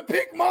 The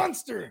big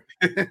monster.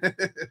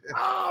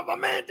 My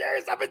man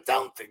Darius. I've been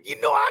telling you.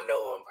 I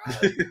knew him,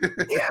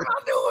 bro. Yeah, I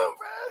knew him,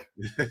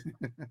 bro.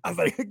 I was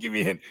like, give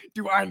me a hint.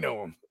 Do I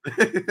know him?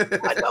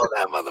 I know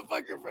that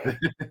motherfucker, bro.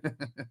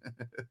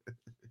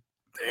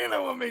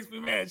 Damn, what makes me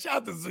mad. Shout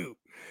out to Zoo.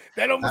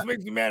 That almost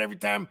makes me mad every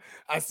time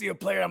I see a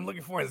player I'm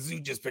looking for and Zoo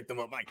just picked him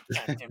up. Like,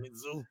 God damn it,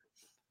 Zoo.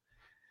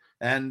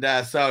 And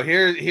so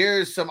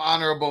here's some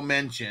honorable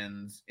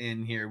mentions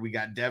in here. We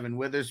got Devin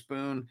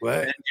Witherspoon,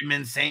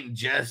 Benjamin St.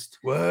 Just,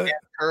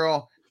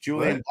 Curl,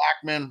 Julian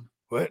Blackman,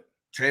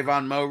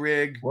 Trayvon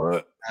Morig,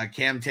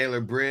 Cam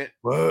Taylor Britt,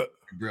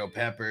 Jabril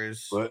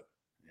Peppers,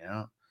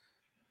 yeah.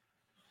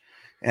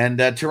 And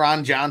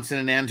Teron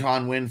Johnson and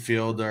Antoine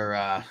Winfield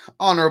are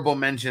honorable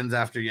mentions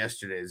after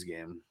yesterday's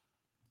game.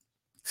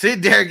 See,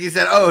 Derek, he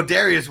said, "Oh,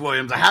 Darius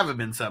Williams, I have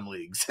him in some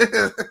leagues."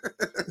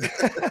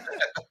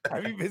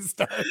 Have you been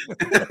starting?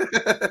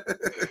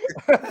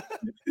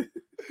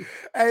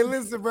 Hey,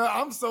 listen, bro,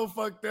 I'm so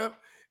fucked up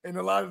in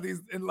a lot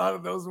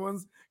of those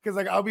ones because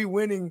like I'll be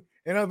winning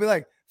and I'll be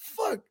like,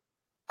 "Fuck,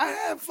 I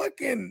have such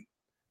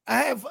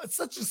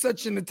and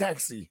such in the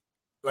taxi."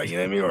 Like, you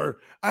know what I mean? Or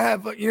I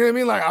have, you know what I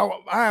mean? Like,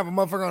 I have a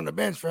motherfucker on the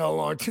bench for how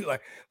long, too?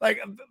 Like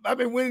I've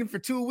been winning for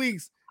 2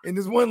 weeks in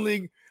this one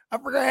league. I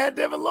forgot I had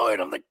Devin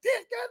Lloyd. I'm like,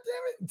 damn, God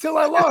damn it. Until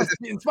I lost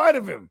in spite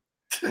of him.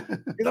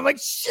 And I'm like,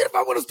 shit, if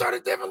I would have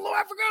started Devin Lloyd,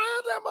 I forgot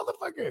I had that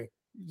motherfucker.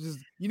 Just,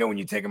 when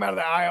you take them out of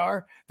the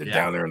IR, they're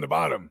down there in the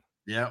bottom.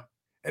 Yeah.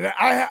 And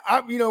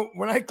I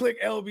when I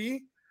click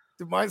LB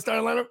to my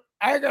starting lineup,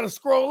 I got to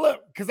scroll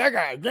up because I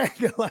got a gang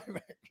of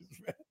linebackers.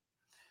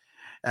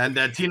 And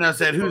Tino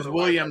said, who's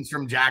Williams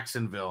from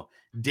Jacksonville?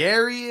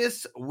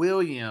 Darius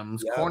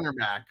Williams,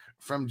 cornerback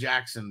from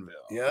Jacksonville.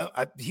 Yeah,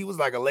 he was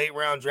like a late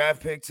round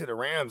draft pick to the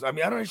Rams. I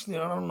mean, I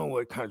don't know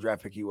what kind of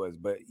draft pick he was,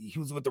 but he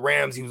was with the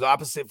Rams. He was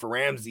opposite for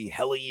Ramsey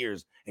hella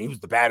years, and he was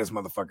the baddest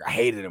motherfucker. I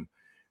hated him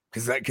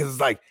because it's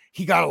like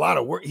he got a lot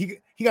of work. He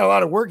got a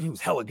lot of work. And he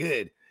was hella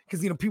good because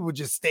people would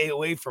just stay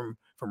away from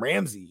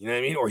Ramsey. You know what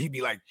I mean? Or he'd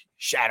be like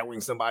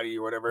shadowing somebody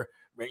or whatever.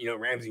 You know,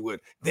 Ramsey would.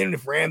 Then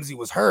if Ramsey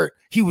was hurt,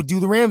 he would do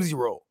the Ramsey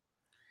role,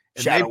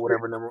 And shadow they-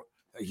 whatever number.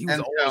 He was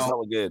and always so-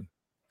 hella good.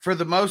 For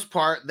the most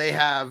part, they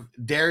have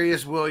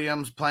Darius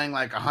Williams playing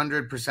like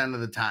 100% of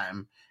the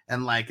time,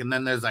 and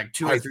then there's like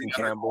 2 or 3 Tyson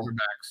other Campbell.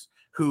 cornerbacks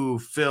who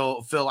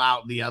fill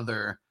out the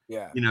other,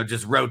 Yeah.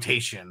 just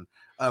rotation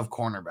of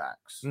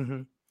cornerbacks.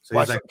 Mm-hmm. So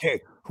Watch, he's like,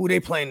 okay, who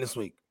they playing this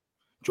week?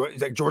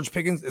 George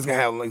Pickens is gonna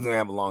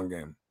have a long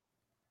game.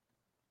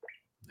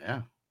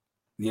 yeah,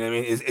 You know what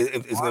I mean?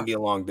 It's gonna be a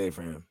long day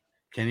for him.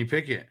 Kenny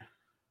Pickett.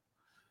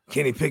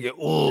 Kenny Pickett.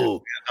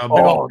 Ooh. A big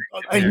old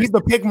And he's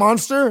the pick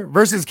monster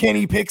versus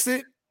Kenny picks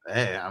it.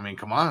 Hey, I mean,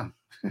 come on.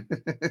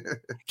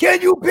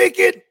 Can you pick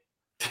it?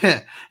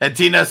 And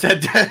Tino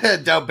said,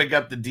 don't pick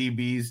up the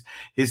DBs.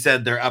 He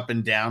said they're up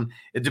and down.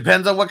 It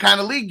depends on what kind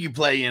of league you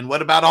play in.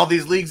 What about all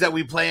these leagues that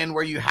we play in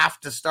where you have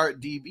to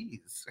start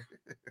DBs?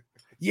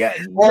 Yeah.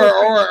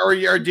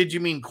 Or did you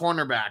mean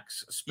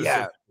cornerbacks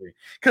specifically?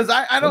 Because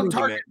I don't Everything,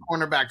 target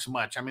cornerbacks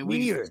much. I mean, Me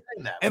we neither. say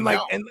that. And We like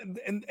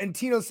don't. and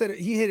Tino said it,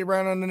 he hit it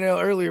right on the nail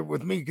earlier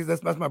with me because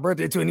that's my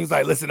birthday too. And he was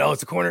like, listen,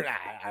 it's a corner.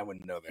 I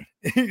wouldn't know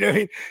that. You know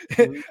what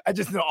I mean? I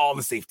just know all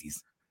the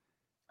safeties.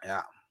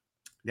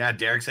 Yeah,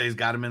 Derek said he's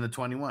got him in the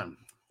 21.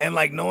 And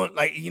like no one,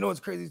 like what's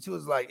crazy too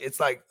is like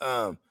it's like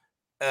paying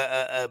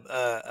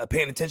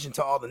attention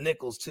to all the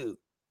nickels too.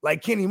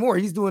 Like Kenny Moore,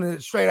 he's doing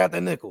it straight out the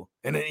nickel,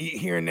 and then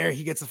here and there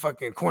he gets a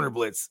fucking corner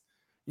blitz.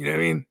 You know what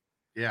I mean?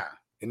 Yeah.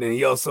 And then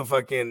he also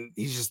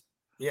he's just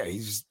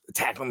a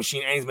tackling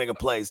machine, and he's making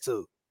plays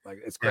too. Like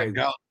it's crazy.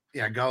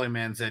 Gully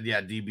Man said,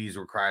 DBs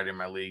required in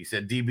my league. He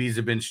said DBs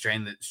have been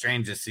strange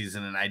this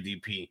season in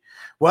IDP.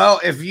 Well,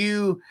 if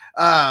you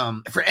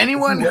for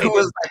anyone who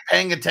was like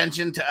paying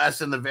attention to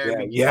us in the very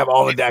beginning, you have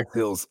all the Dak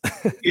Hills.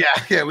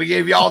 we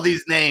gave you all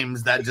these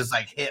names that just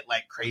like hit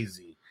like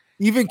crazy.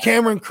 Even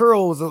Cameron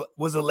Curl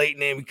was a late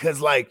name because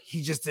like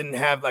he just didn't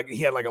have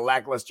he had like a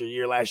lackluster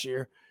year last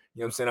year. You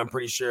know what I'm saying? I'm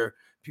pretty sure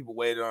people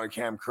waited on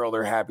Cam Curl.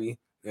 They're happy.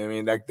 You know what I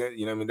mean? That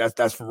you know what I mean?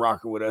 That's from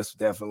rocking with us,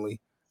 definitely.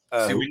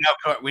 See,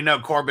 we know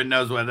Corbin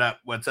knows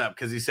what's up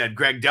because he said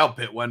Greg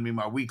Delpit won me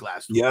my week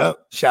last week. Yeah,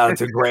 shout out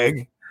to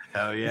Greg.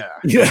 Hell yeah.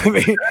 You know what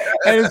I mean?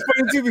 And it's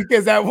funny too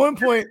because at one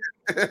point,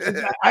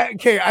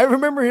 I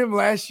remember him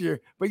last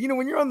year, but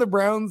when you're on the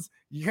Browns,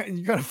 you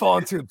kind of fall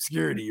into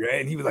obscurity, right?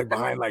 And he was like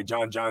behind like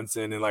John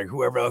Johnson and like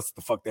whoever else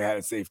the fuck they had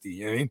at safety.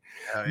 You know what I mean?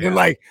 And then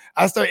like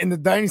I start in the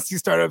dynasty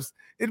startups,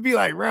 it'd be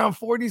like round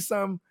 40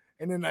 some,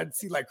 and then I'd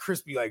see like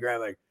Crispy like grab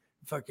like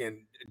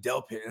fucking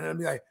Delpit, and I'd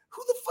be like,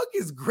 who the fuck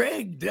is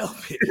Greg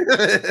Delpit?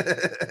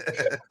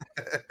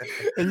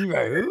 And you're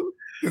like, who?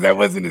 Because that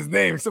wasn't his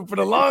name. So for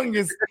the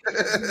longest,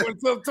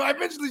 so I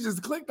eventually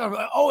just clicked on it,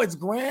 like, oh, it's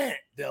Grant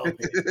Delpit.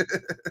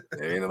 And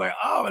they're like,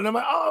 oh, and I'm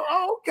like,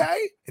 oh,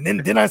 okay. And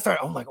then I start,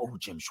 I'm like, oh,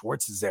 Jim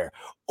Schwartz is there.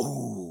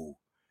 Oh,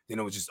 then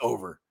it was just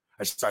over.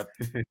 I just started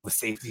the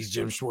safeties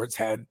Jim Schwartz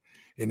had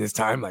in his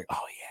time, like, oh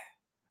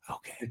yeah,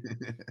 okay.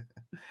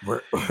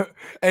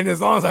 And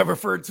as long as I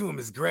refer to him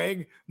as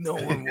Greg, no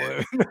one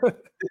would.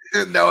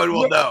 No one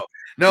will know.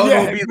 No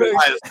one will be the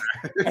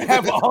wiser. I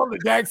have all the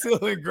Dax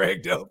Hill and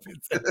Greg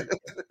Delpit.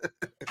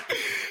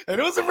 And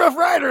it was a rough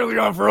ride early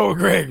on for old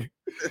Greg.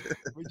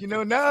 But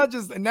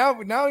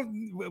now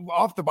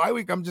off the bye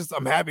week, I'm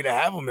happy to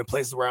have him in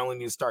places where I only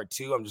need to start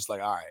 2. I'm just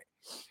like, all right.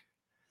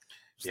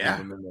 Yeah.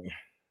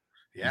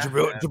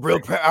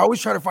 Jabril, I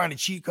always try to find a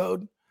cheat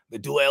code, the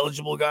dual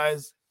eligible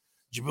guys.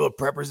 Jabril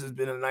Peppers has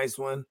been a nice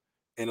one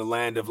in a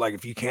land of like,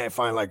 if you can't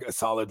find like a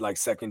solid like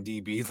second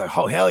DB, it's like,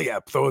 oh hell yeah,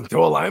 throw a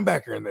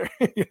linebacker in there.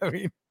 You know what I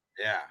mean?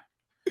 Yeah.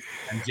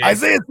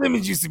 Isaiah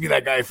Simmons used to be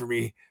that guy for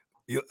me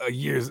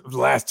the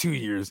last 2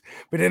 years,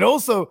 but then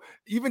also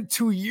even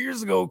 2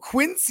 years ago,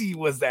 Quincy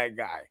was that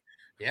guy.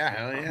 Yeah,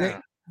 hell yeah.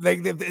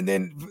 And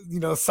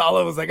then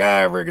Salah was like,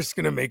 we're just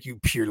gonna make you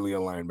purely a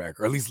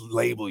linebacker, or at least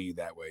label you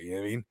that way. You know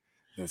what I mean?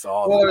 It's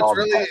all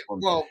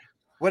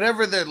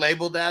whatever they're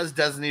labeled as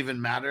doesn't even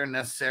matter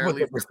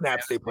necessarily. The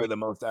snaps they play the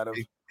most out of.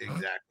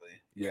 Exactly.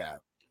 Yeah.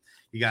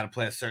 You got to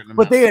play a certain amount.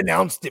 But they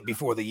announced it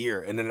before the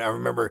year. And then I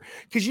remember,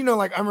 because,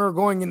 like, I remember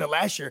going into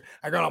last year,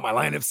 I got all my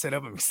lineup set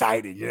up. I'm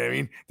excited. You know what I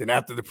mean? Then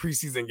after the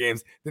preseason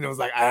games, then it was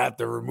like, I have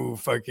to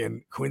remove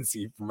fucking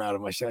Quincy from out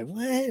of my shot.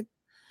 What?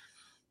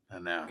 I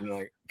know.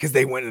 Like, because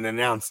they went and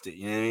announced it.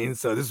 You know what I mean?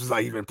 So this was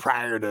like even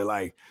prior to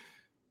like,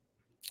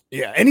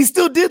 yeah. And he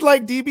still did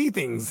like DB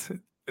things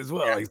as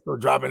well. Yeah. Like still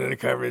dropping in the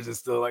coverage and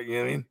still like, you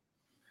know what I mean?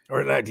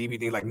 Or not DB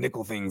things, like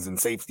nickel things and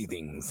safety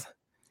things.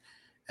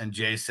 And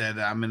Jay said,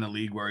 I'm in a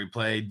league where we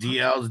play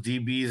DLs,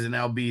 DBs, and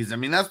LBs. I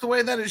mean, that's the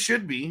way that it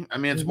should be. I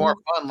mean, it's more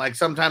fun. Like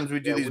sometimes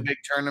we do these big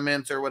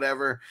tournaments or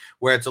whatever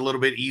where it's a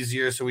little bit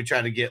easier. So we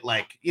try to get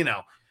like,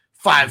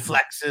 5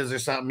 flexes or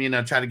something,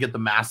 try to get the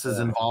masses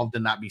involved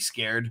and not be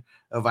scared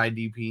of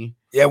IDP.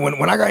 Yeah,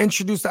 when I got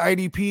introduced to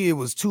IDP, it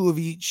was 2 of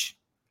each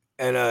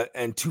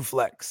and 2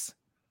 flex.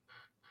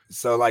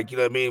 So like, you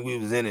know what I mean? We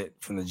was in it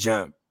from the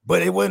jump.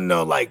 But it wasn't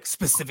no like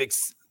specific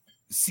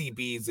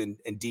CBs and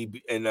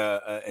DB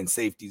and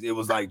safeties. It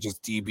was like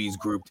just DBs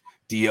grouped,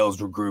 DLs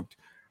were grouped,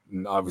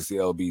 and obviously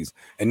LBs.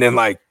 And then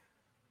like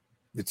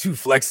The two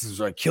flexes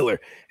were like killer.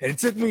 And it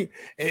took me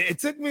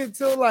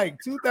until like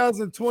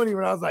 2020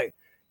 when I was like,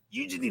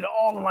 you just need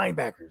all the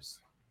linebackers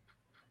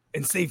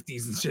and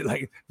safeties and shit.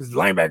 Like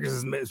linebackers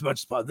as much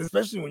as possible,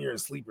 especially when you're in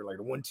sleeper, like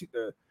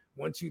the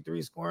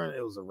 1-2-3 scoring,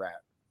 it was a wrap.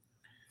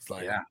 It's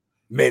like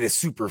made it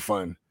super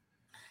fun.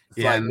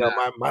 It's like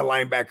my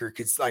linebacker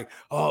could like,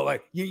 oh,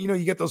 like you know,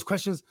 you get those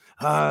questions.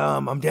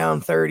 I'm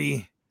down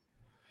 30,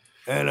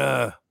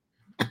 and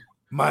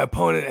my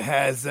opponent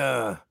has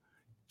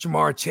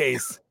Jamar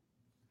Chase.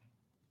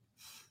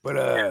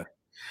 But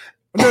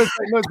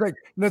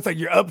it's like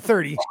you're up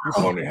 30. Your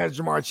opponent has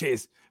Jamar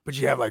Chase, but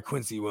you have like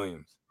Quincy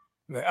Williams.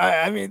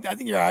 I mean, I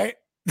think you're all right.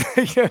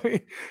 You know what I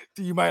mean?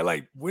 You might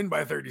like win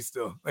by 30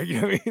 still. Like, you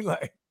know what I mean?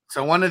 Like,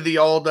 so one of the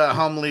old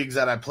home leagues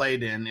that I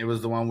played in, it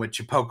was the one with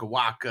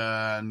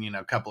Chipokawaka and, you know,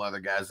 a couple other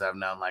guys that I've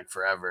known like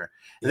forever.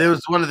 It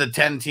was one of the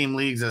 10-team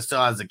leagues that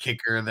still has a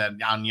kicker that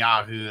on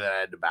Yahoo that I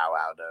had to bow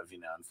out of, you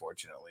know,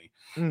 unfortunately.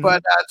 Mm-hmm.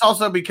 But it's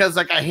also because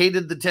like I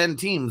hated the 10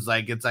 teams.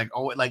 Like it's like,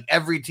 oh, like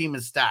every team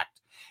is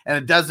stacked and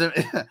it doesn't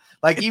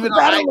like it's even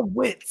on of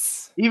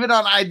wits. Even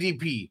on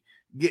IDP,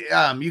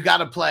 you got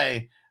to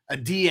play a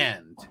D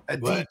end, a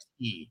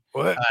DT,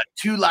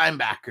 two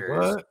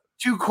linebackers,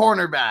 two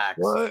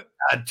cornerbacks,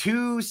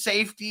 two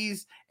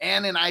safeties,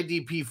 and an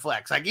IDP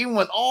flex. Like even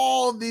with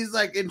all these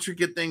like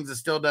intricate things, it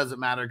still doesn't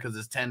matter because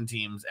it's 10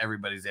 teams.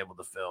 Everybody's able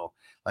to fill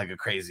like a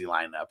crazy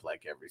lineup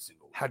like every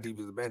single week. How deep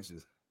is the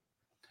benches?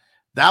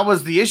 That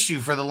was the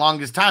issue for the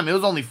longest time. It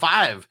was only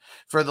 5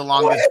 for the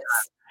longest time.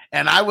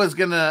 And I was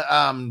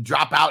gonna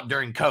drop out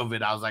during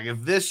COVID. I was like,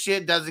 if this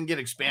shit doesn't get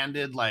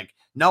expanded, like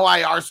no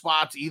IR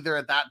spots either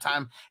at that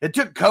time. It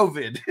took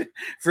COVID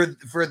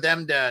for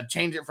them to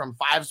change it from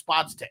 5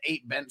 spots to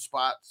 8 bench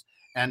spots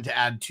and to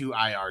add 2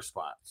 IR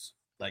spots.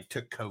 Like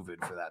took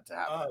COVID for that to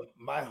happen.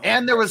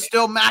 And there was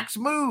still max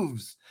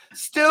moves.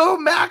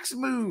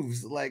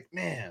 Like,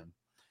 man,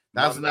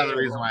 that's another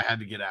reason why I had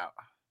to get out.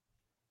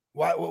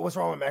 Why? What's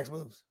wrong with max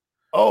moves?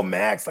 Oh,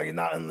 max, like it's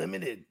not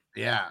unlimited.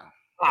 Yeah.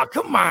 Oh,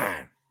 come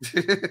on.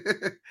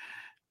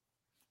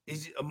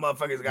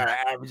 Motherfuckers got an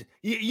average.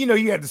 You know,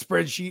 you had the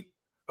spreadsheet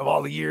of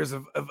all the years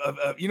of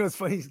you know, it's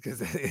funny because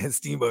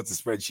Steamboat's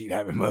a spreadsheet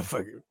having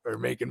motherfucker or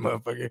making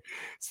motherfucker.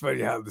 It's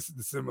funny how the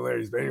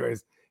similarities, but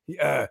anyways,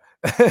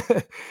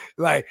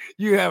 like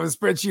you have a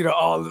spreadsheet of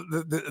all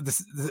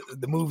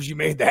the moves you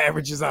made, the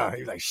averages on.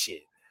 You're like,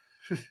 shit,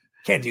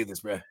 can't do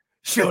this, bro.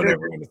 Showing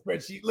everyone the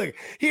spreadsheet. Look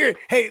here,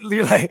 hey,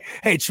 you're like,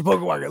 hey,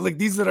 Chipokawaka, look,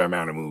 these are the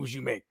amount of moves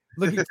you make.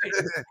 Look at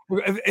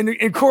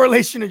in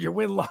correlation to your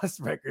win-loss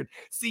record.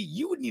 See,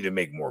 you would need to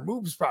make more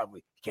moves,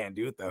 probably. Can't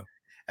do it though.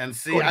 And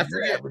see, I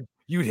forget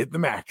you would hit the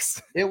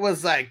max. It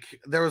was like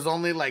there was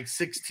only like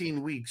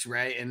 16 weeks,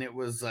 right? And it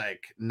was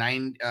like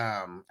 9.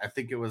 I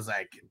think it was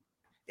like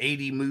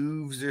 80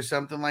 moves or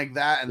something like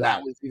that, and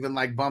that was even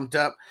like bumped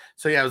up.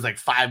 So yeah, it was like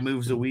 5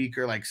 moves a week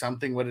or like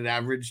something. What it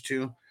averaged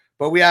to,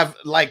 but we have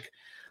like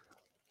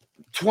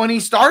 20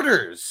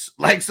 starters,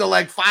 like so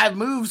like 5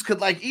 moves could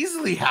like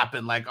easily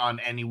happen like on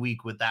any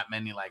week with that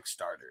many like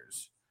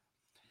starters.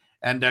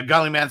 And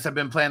Gullymans have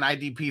been playing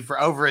IDP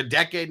for over a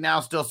decade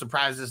now. Still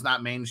surprised it's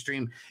not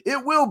mainstream.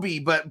 It will be,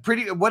 but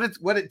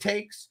what it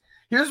takes.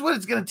 Here's what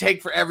it's going to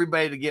take for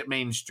everybody to get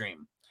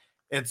mainstream.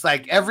 It's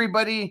like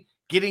everybody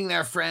getting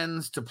their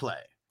friends to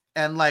play,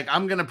 and like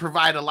I'm going to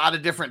provide a lot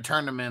of different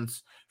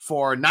tournaments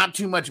for not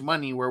too much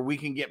money where we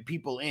can get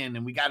people in,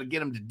 and we got to get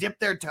them to dip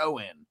their toe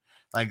in.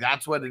 Like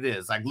that's what it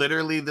is. Like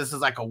literally, this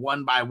is like a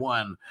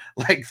 1-by-1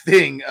 like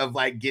thing of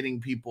like getting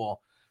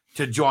people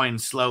to join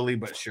slowly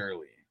but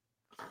surely.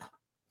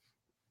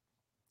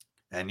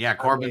 And yeah,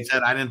 Corbin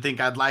said I didn't think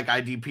I'd like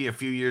IDP a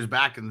few years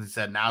back, and he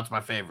said now it's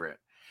my favorite.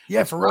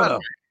 Yeah, for real.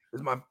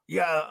 It's my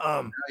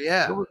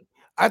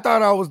I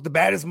thought I was the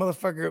baddest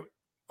motherfucker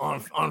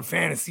on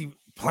Fantasy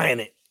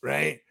Planet,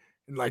 right?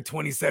 In like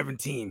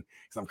 2017,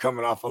 because I'm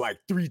coming off of like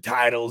 3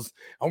 titles.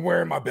 I'm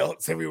wearing my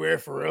belts everywhere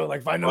for real.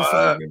 Like if I know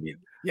someone's gonna be.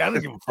 Yeah, I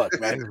don't give a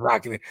fuck, man. Just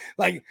rocking it.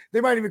 Like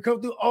they might even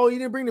come through. Oh, you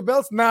didn't bring the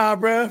belts? Nah,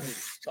 bro.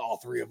 All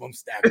 3 of them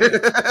stacked.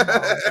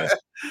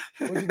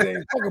 What you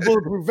think? Fuck a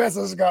bulletproof vest.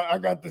 I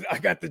got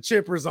the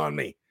chippers on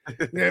me. You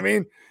know what I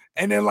mean?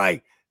 And then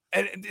like,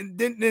 and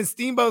then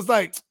Steamboat's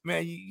like,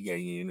 man,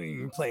 you don't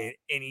even play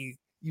any.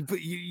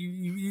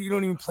 You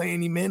don't even play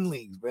any men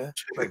leagues, bro.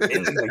 Like,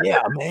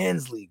 yeah, a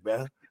man's league,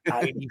 bro.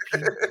 IDP,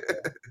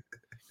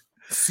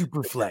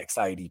 super flex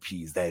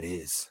IDPs. That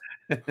is.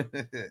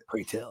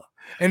 Pray tell.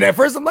 And at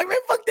first I'm like, man,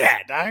 fuck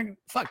that, dog.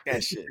 Fuck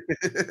that shit.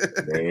 You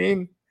know what I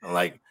mean? I'm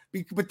like,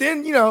 but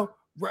then you know,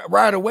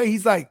 right away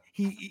he's like,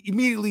 he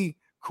immediately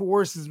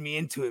coerces me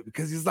into it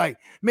because he's like,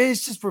 man,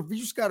 it's just you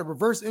just gotta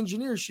reverse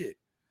engineer shit.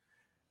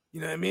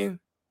 You know what I mean?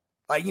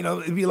 Like, you know,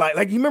 it'd be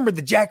like you remember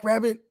the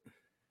Jackrabbit?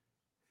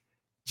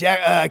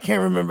 I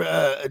can't remember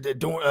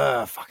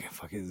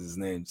fuck is his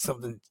name?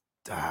 Something.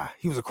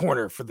 He was a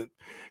corner for the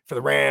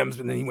Rams,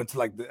 and then he went to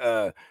like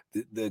the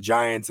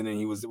Giants, and then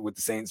he was with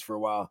the Saints for a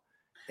while.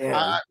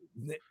 Yeah,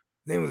 his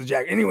name was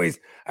Jack. Anyways,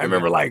 I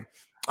remember like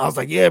I was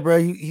like, yeah, bro,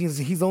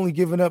 he's only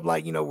giving up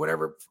like, you know,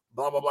 whatever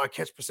blah blah blah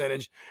catch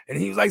percentage, and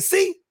he was like,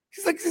 see,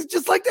 He's like, it's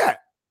just like that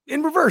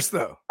in reverse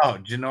though. Oh,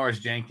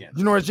 Janoris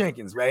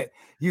Jenkins, right?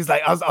 He was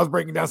like, I was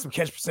breaking down some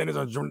catch percentage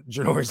on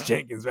Janoris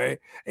Jenkins, right?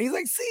 And he's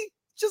like, see,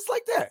 just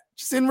like that,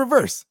 just in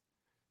reverse.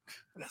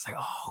 And I was like,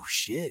 oh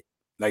shit.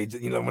 Like,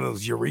 you know, one of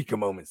those eureka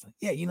moments. Like,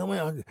 yeah, you know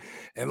what?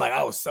 And like,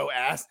 I was so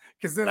ass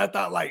because then I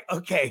thought, like,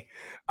 okay,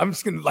 I'm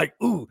just gonna like,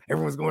 ooh,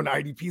 everyone's going to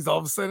IDPs all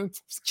of a sudden.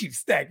 Just keep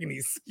stacking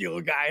these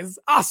skill guys.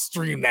 I'll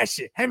stream that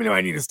shit. How many do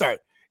I need to start?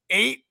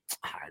 8?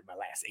 All right, my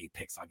last 8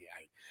 picks, I'll get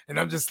 8. And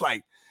I'm just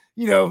like,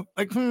 you know,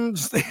 like,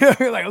 just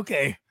like,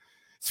 okay,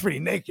 it's pretty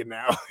naked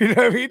now. You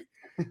know what I mean?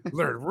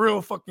 Learned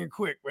real fucking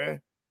quick, man.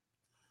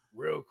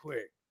 Real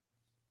quick.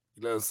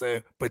 You know what I'm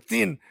saying? But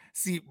then,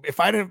 see, if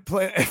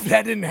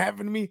that didn't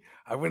happen to me,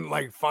 I wouldn't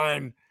like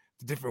find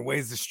the different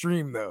ways to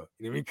stream though.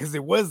 You know what I mean? Because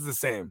it was the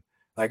same.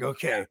 Like,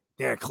 okay,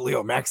 yeah,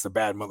 Khalil Mack's a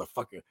bad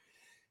motherfucker.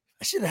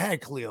 I should have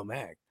had Khalil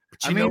Mack.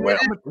 But you know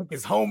what? I'm gonna put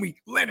his homie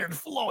Leonard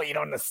Floyd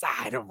on the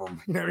side of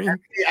him. You know what I mean?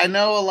 I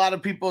know a lot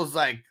of people's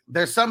like,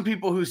 there's some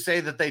people who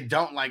say that they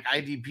don't like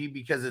IDP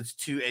because it's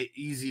too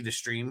easy to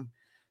stream.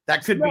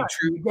 That could be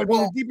true.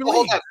 Well,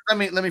 hold on.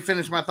 Let me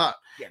finish my thought.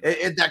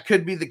 Yeah. That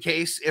could be the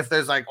case if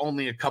there's like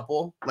only a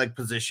couple like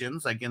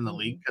positions like in the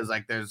league because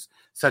like there's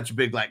such a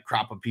big like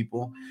crop of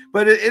people.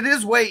 But it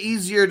is way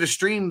easier to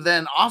stream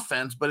than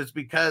offense. But it's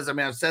because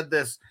I've said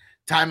this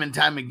time and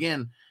time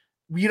again.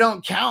 You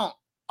don't count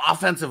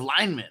offensive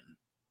linemen,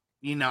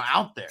 you know,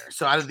 out there.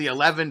 So out of the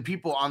 11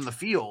 people on the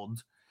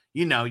field,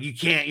 you know,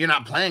 you're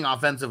not playing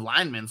offensive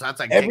linemen. So that's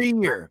like every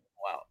year.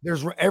 Wow.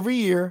 There's every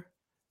year.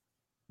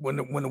 When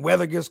the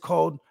weather gets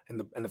cold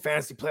and the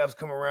fantasy playoffs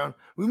come around,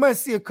 we might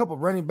see a couple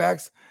running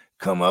backs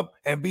come up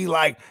and be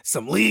like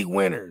some league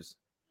winners.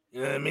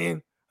 You know what I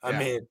mean? Yeah. I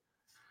mean,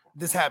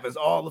 this happens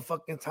all the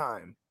fucking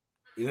time.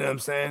 You know what I'm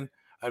saying?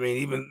 I mean,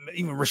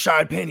 even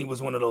Rashad Penny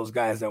was one of those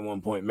guys at one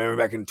point. Remember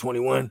back in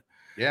 21?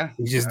 Yeah,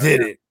 he just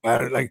did it.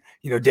 Like,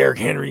 you know, Derrick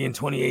Henry in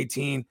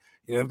 2018.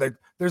 You know, like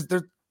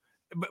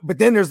but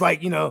then there's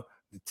like, you know,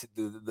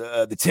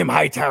 the Tim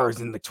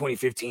Hightowers in the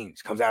 2015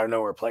 comes out of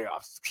nowhere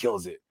playoffs,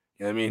 kills it.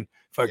 You know what I mean?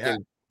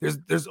 Fucking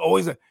there's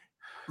always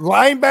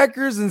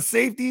linebackers and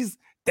safeties,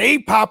 they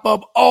pop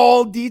up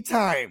all the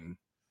time.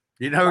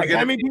 You know, like,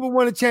 how many people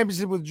won a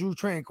championship with Drew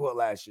Tranquill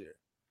last year?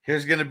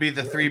 Here's gonna be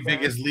the 3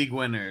 biggest league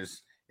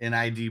winners in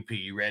IDP.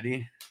 You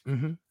ready?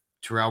 Mm-hmm.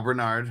 Terrell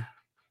Bernard.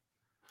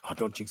 Oh,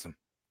 don't jinx him.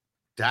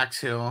 Dax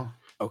Hill.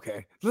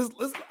 Okay.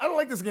 Let's I don't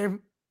like this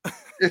game.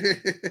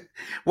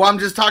 Well, I'm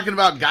just talking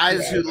about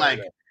guys who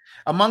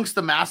amongst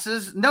the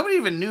masses, nobody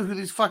even knew who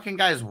these fucking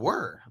guys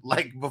were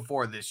like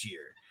before this year,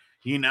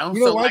 you know?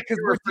 So like,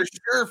 we're for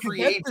sure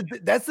free agents.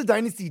 That's the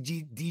dynasty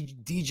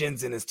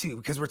degens in us too,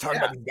 because we're talking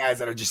about these guys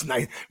that are just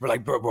nice. We're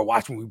like, bro,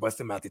 watch when we bust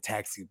them out the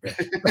taxi, bro.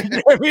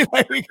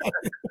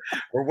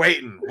 We're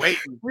waiting. We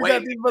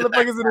got these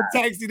motherfuckers in the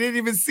taxi. They didn't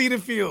even see the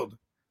field.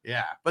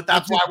 Yeah, but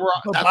that's why we're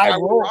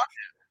on.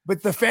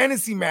 But the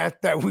fantasy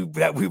math that we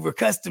were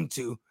accustomed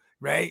to,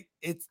 right?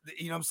 It's,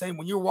 you know what I'm saying,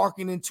 when you're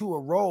walking into a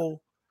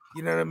role,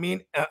 you know what I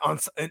mean,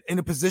 in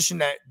a position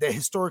that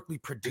historically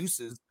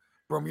produces,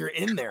 bro, you're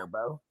in there,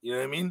 bro. You know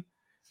what I mean?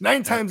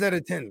 9 times out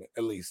of 10,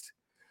 at least.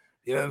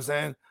 You know what I'm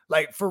saying?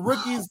 Like, for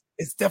rookies,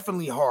 it's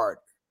definitely hard.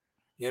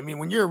 You know what I mean?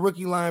 When you're a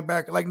rookie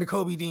linebacker, like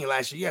Nakobe Dean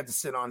last year, you had to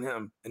sit on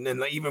him. And then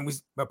like, even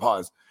and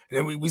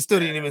then we still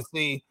didn't even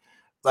see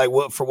like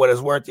what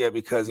it's worth yet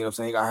because, you know what I'm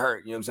saying, he got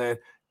hurt. You know what I'm saying?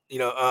 You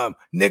know,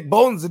 Nick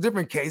Bolton's a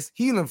different case.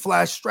 He done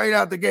flashed straight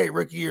out the gate.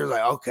 Rookie year,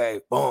 like,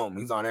 okay, boom,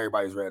 he's on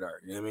everybody's radar.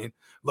 You know what I mean?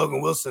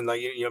 Logan Wilson,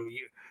 like,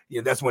 you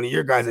know, that's one of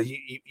your guys that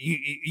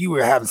you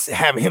were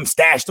having him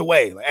stashed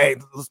away. Like, hey,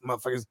 let's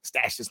motherfuckers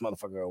stash this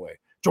motherfucker away.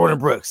 Jordan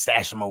Brooks,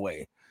 stash him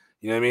away.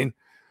 You know what I mean?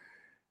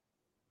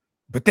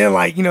 But then,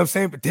 like, you know what I'm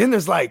saying? But then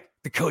there's like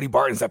the Cody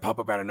Bartons that pop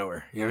up out of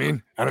nowhere. You know what I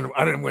mean?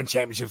 I didn't win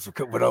championships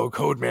with old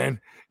Code,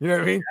 man. You know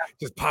what I mean?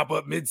 Just pop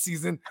up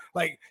mid-season.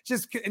 Like,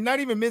 just not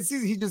even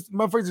mid-season. He just,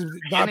 motherfuckers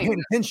not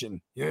paying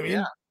attention. You know what I mean?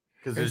 Yeah.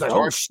 Because there's like,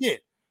 oh,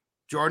 shit.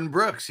 Jordan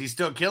Brooks, he's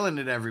still killing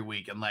it every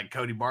week. And like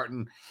Cody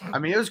Barton, I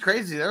mean, it was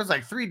crazy. There was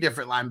like 3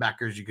 different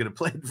linebackers you could have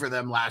played for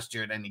them last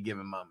year at any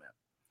given moment.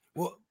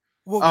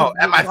 Well,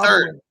 and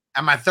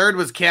my third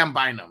was Cam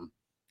Bynum.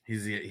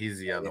 He's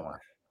the other one.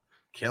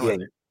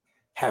 Killing it.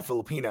 Half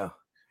Filipino.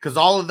 Because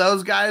all of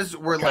those guys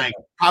were like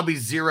probably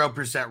 0%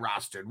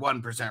 rostered,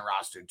 1%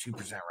 rostered, 2%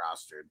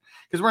 rostered.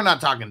 Because we're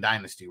not talking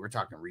dynasty, we're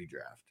talking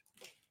redraft.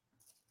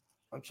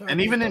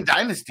 And even in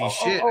dynasty,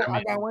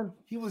 I got one.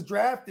 He was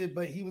drafted,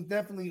 but he was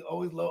definitely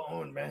always low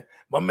owned, man.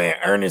 My man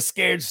Ernest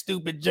Scared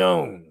Stupid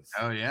Jones.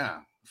 Oh yeah,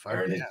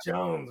 Ernest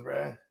Jones,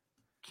 bro,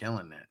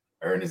 killing it.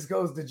 Ernest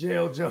goes to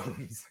jail,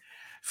 Jones.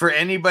 For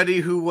anybody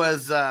who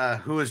was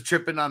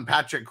tripping on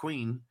Patrick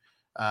Queen,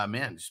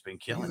 man, just been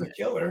killing it.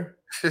 He's a killer.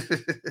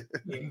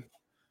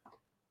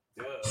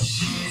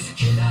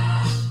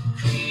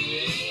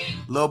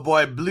 Little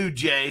boy Blue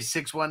Jay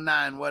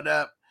 619, what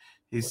up?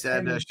 He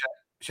said,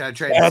 should I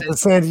trade at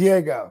San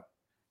Diego?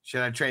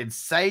 Should I trade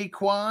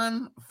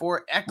Saquon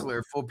for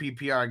Eckler full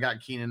PPR? I got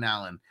Keenan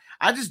Allen.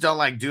 I just don't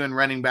like doing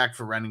running back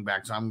for running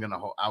back, so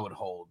I would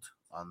hold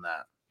on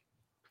that.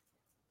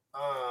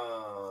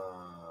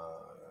 I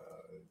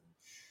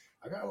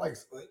got like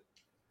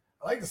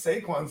I like the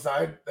Saquon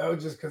side. That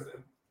was just because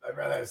I'd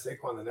rather have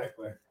Saquon than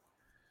Eckler.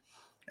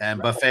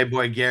 And Buffet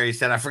Boy Gary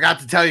said, I forgot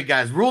to tell you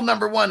guys, rule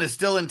number 1 is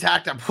still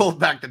intact. I pulled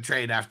back the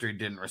trade after he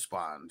didn't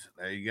respond.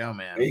 There you go,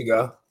 man. There you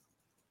go.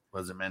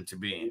 Wasn't meant to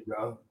be. There you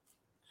go.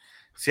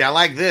 See, I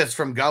like this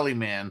from Gully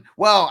Man.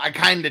 Well, I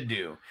kind of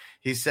do.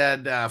 He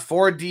said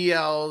 4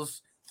 DLs,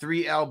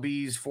 3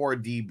 LBs, 4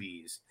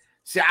 DBs.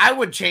 See, I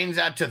would change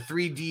that to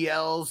 3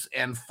 DLs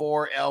and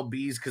 4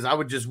 LBs because I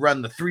would just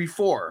run the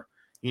 3-4.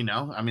 You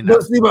know, I mean,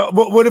 but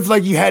what if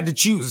like you had to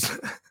choose?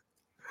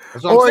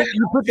 Or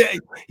you put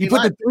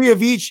the 3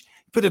 of each,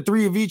 put the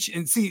 3 of each,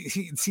 and see.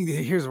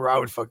 Here's where I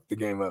would fuck the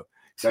game up.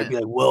 So I'd be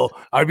like, well,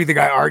 I'd be the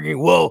guy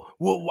arguing. Well,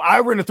 I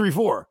run a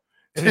 3-4.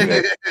 And then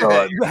like,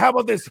 so, how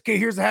about this? Okay,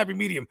 here's a happy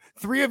medium: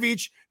 3 of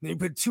each. And then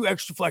you put 2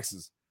 extra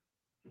flexes.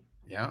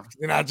 Yeah,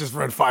 and I just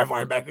run 5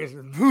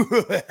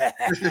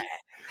 linebackers.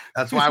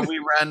 That's why we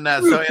run.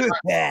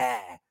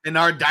 In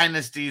our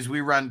dynasties,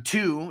 we run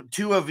 2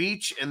 of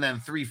each, and then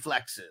 3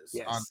 flexes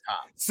on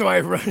top. So I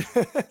run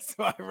 5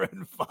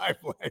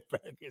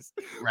 linebackers.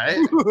 Right?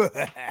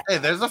 Hey,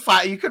 there's a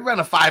 5. You could run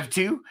a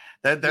 5-2.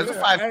 There's a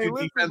 5-2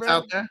 defense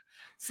out there.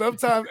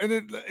 Sometimes, and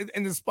then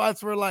in the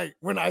spots where like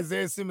when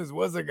Isaiah Simmons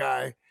was a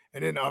guy,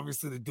 and then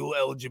obviously the dual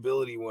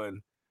eligibility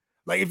one.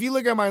 Like if you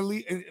look at my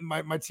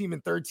team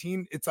in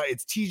 13, it's like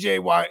it's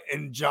TJ Watt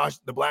and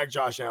the black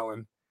Josh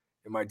Allen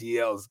in my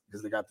DLs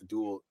because they got the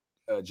dual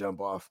jump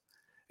off.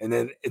 And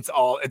then it's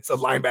a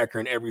linebacker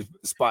in every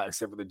spot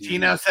except for the DB.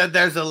 Tino said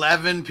there's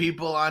 11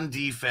 people on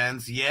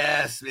defense.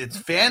 Yes, it's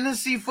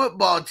fantasy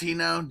football,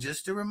 Tino.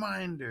 Just a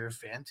reminder,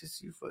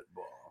 fantasy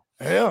football.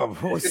 Yeah,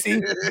 see,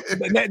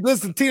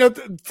 listen, Tino,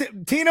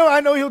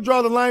 I know he'll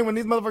draw the line when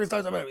these motherfuckers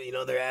start talking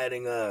about, they're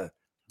adding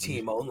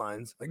team O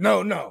lines. Like,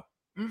 no.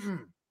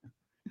 Mm-mm.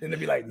 Then they'll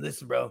be like,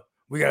 listen, bro,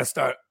 we got to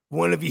start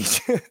 1 of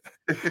each.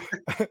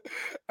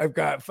 I've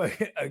got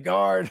a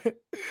guard,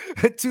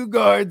 2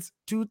 guards,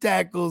 2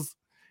 tackles,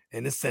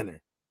 and a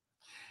center.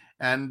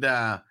 And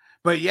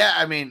but yeah,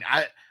 I mean,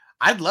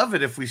 I'd love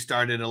it if we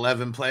started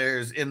 11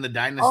 players in the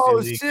dynasty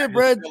league. Shit,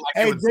 bro.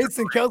 Hey,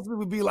 Jason Kelsey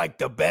would be like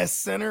the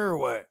best center or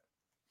what?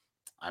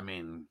 I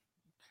mean,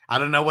 I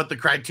don't know what the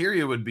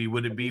criteria would be.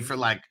 Would it be for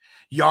like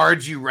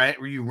yards you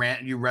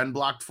run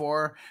blocked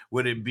for?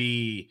 Would it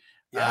be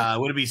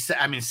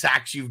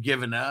sacks you've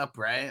given up,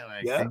 right?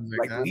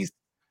 Like at least.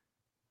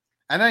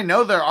 And I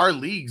know there are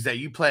leagues that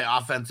you play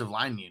offensive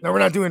line units. No, we're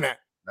not doing that.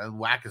 That's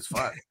whack as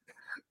fuck.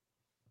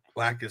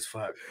 Whack as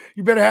fuck.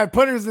 You better have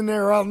punters in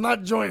there or I'm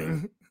not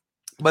joining.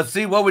 But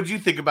see, what would you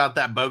think about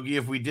that, Bogey,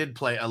 if we did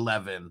play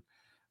 11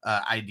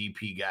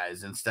 IDP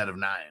guys instead of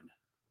 9?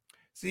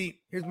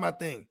 See, here's my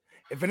thing.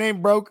 If it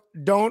ain't broke,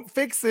 don't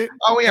fix it.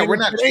 Oh, yeah, we're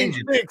not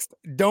changing it.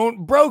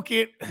 Don't broke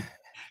it.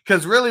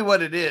 Because really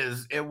what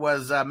it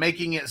was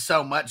making it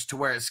so much to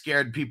where it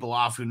scared people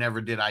off who never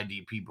did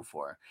IDP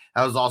before.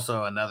 That was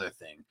also another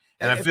thing.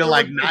 And I feel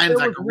like 9's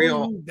like a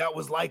real that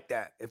was like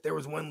that. If there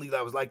was one league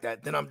that was like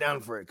that, then I'm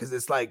down for it. Because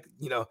it's like,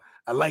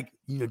 I like,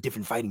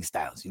 different fighting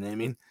styles. You know what I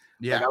mean?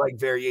 Yeah. Like, I like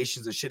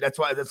variations of shit. That's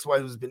why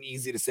it's been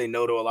easy to say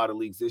no to a lot of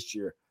leagues this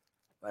year.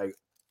 Like,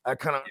 I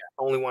kind of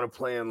only want to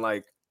play in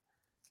like.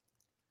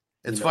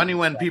 It's funny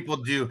when people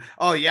do.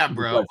 Oh yeah,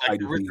 bro. Like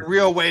the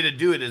real way to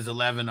do it is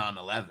 11 on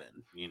 11.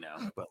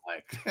 But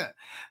like,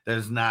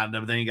 there's not.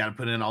 Then you got to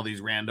put in all these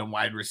random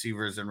wide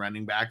receivers and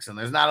running backs, and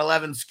there's not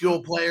 11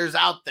 skill players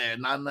out there.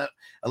 Not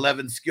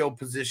 11 skill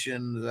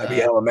positions. I'd be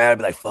hella mad. I'd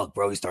be like, "Fuck,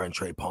 bro, he's starting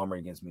Trey Palmer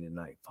against me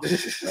tonight."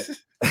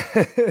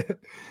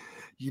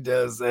 He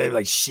does say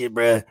like, "Shit,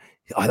 bro."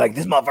 I like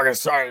this motherfucker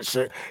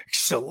starting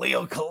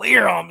Shalil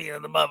Kalir on me,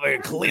 and the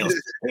motherfucker Khalil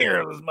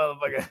Spear, this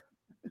motherfucker.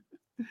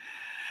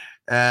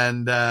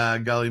 And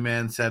Gully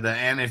Man said,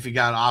 and if you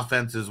got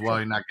offense as well,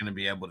 you're not going to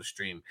be able to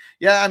stream.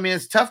 Yeah, I mean,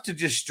 it's tough to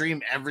just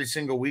stream every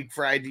single week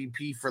for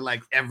IDP for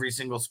like every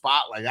single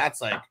spot. Like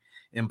that's like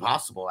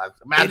impossible.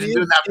 Imagine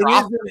doing that for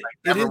offense.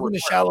 It is in a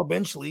shallow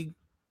bench league.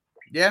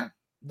 Yeah,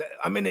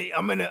 I'm in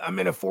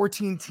a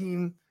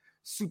 14-team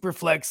super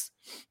flex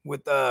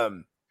with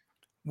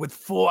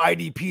full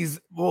IDPs.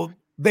 Well,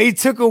 they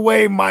took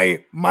away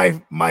my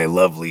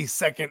lovely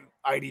second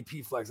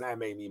IDP flex. That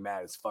made me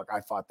mad as fuck.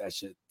 I fought that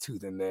shit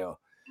tooth and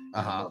nail.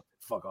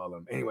 Fuck all of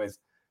them. Anyways,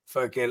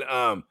 fucking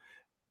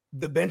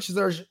the benches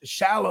are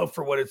shallow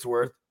for what it's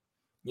worth.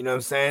 You know what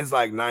I'm saying? It's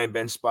like 9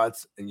 bench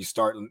spots, and you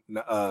start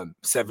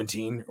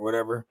 17 or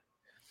whatever.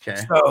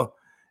 Okay. So,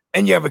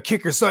 and you have a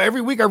kicker. So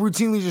every week I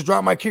routinely just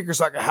drop my kicker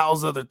so I can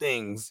house other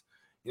things.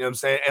 You know what I'm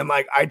saying? And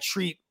like I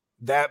treat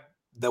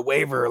the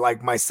waiver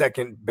like my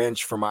second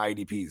bench for my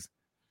IDPs.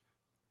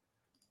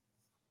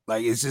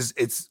 Like it's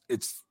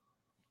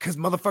because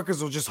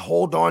motherfuckers will just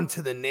hold on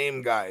to the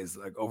name guys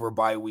like over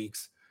bye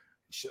weeks,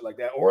 shit like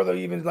that. Or they'll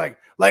even like,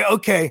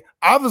 okay,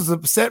 I was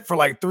upset for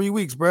like 3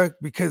 weeks, bro,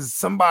 because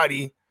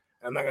somebody,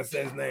 I'm not gonna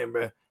say his name,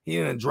 bro, he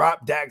didn't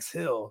drop Dax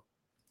Hill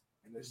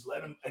and just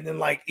let him. And then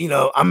like,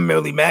 I'm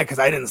really mad because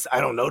I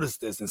don't notice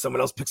this, and someone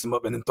else picks him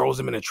up and then throws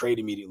him in a trade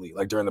immediately,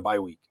 like during the bye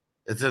week.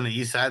 It's in the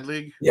East Side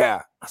League.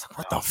 Yeah, I was like,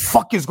 what the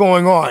fuck is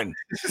going on?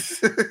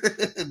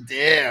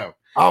 Damn,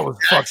 I was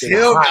fucking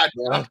Hill hot, got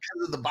bro. dropped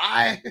because of the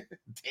bye.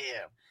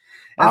 Damn,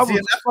 I see,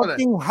 was that's what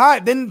fucking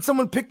hot. Then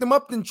someone picked him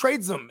up and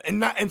trades him,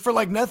 and for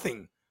like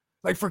nothing,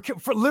 like for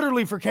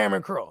literally for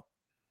Cameron Curl.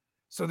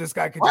 So this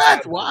guy could What?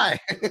 just Why?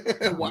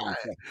 Why?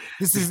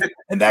 This is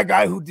and that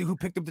guy who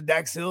picked up the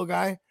Dax Hill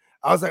guy.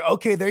 I was like,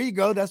 okay, there you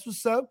go. That's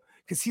what's up.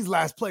 Because he's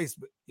last place,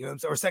 but you know what I'm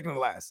saying, or second to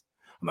last.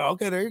 I'm like,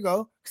 okay, there you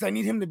go. Because I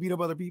need him to beat up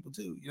other people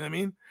too. You know what I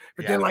mean?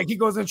 But then like he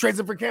goes and trades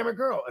it for Cameron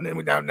Curl, and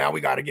then now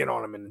we got to get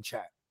on him in the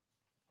chat.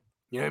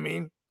 You know what I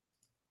mean?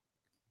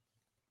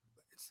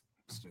 It's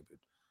stupid.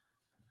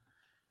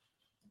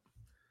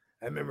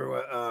 I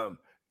remember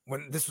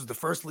when this was the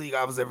first league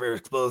I was ever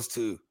exposed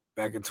to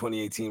back in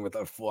 2018 with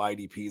our full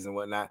IDPs and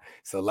whatnot.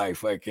 So like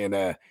fucking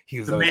he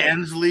was the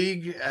man's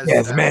league.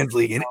 It's a man's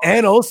league,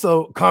 and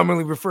also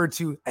commonly referred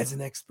to as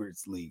an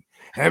experts league.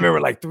 And I remember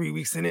like 3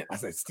 weeks in it, I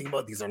said,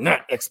 Steamboat, these are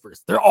not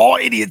experts. They're all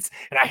idiots,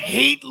 and I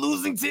hate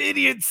losing to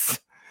idiots.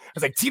 I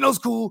was like, Tino's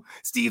cool,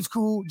 Steve's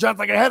cool, John's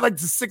like, I had like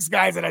the 6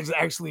 guys that I just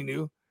actually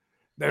knew.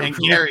 And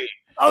Gary.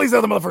 All these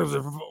other motherfuckers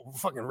are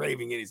fucking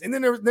raving idiots. And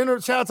then there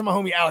shout out to my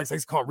homie Alex. I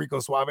used to call him Rico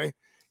Suave. You know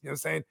what I'm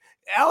saying?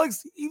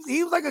 Alex,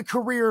 he was like a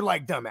career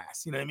like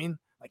dumbass. You know what I mean?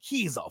 Like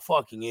he's a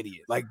fucking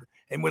idiot. Like,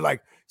 and would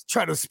like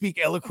try to speak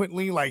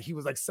eloquently. Like he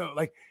was like so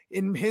like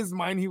in his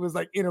mind, he was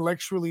like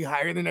intellectually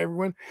higher than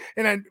everyone.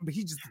 But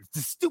he just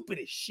the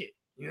stupidest shit.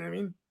 You know what I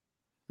mean?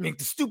 Make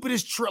the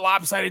stupidest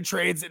lopsided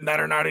trades that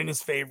are not in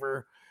his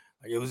favor.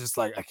 Like it was just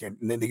like I can't.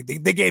 And then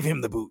they gave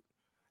him the boot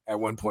at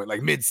one point,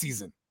 like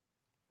mid-season.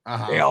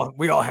 We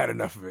all had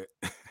enough of it.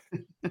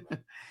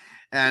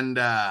 And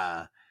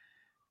what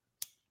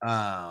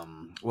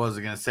was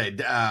I gonna say?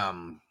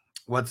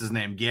 What's his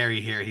name?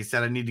 Gary here. He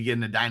said I need to get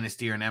in a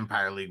dynasty or an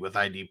empire league with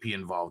IDP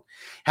involved.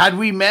 Had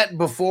we met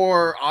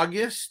before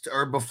August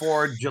or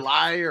before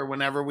July or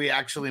whenever we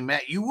actually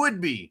met, you would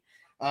be.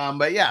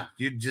 But yeah,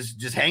 you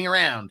just hang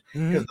around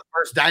because the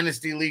first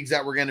dynasty leagues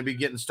that we're going to be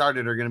getting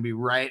started are going to be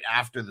right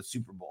after the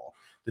Super Bowl.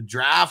 The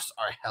drafts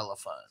are hella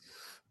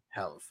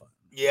fun.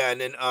 Yeah,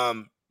 and then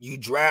you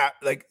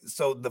draft like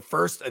so the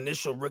first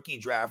initial rookie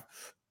draft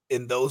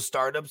in those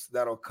startups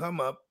that'll come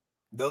up.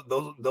 Those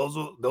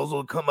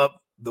will come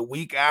up the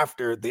week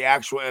after the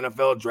actual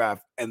NFL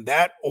draft, and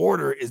that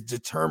order is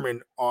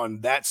determined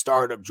on that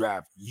startup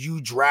draft.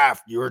 You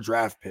draft your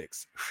draft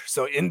picks.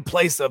 So in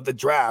place of the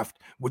draft,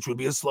 which would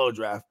be a slow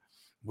draft,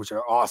 which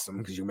are awesome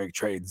because you make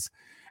trades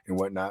and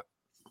whatnot.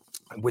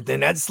 Within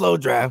that slow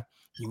draft,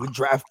 you would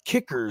draft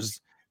kickers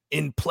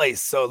in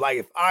place. So like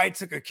if I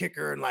took a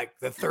kicker in like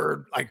the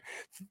third, like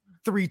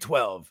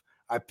 312,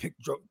 I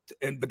picked,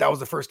 but that was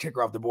the first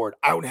kicker off the board.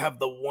 I would have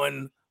the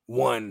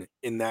 1-1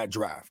 in that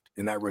draft,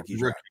 in that rookie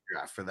draft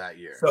for that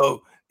year.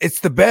 So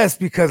it's the best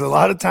because a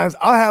lot of times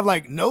I'll have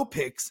like no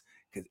picks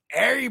because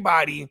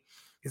everybody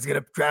is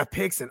gonna draft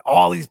picks and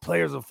all these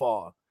players will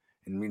fall,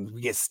 and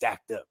we get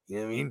stacked up. You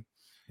know what I mean?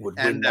 With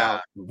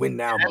win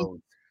now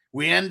mode.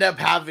 We end up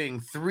having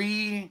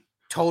 3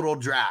 total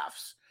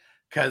drafts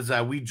because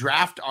we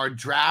draft our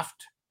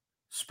draft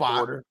spot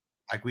order.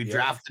 Like we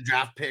draft the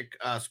draft pick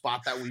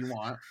spot that we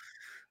want,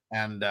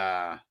 and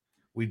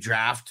we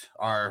draft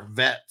our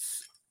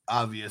vets,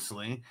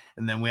 obviously,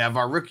 and then we have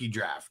our rookie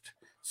draft.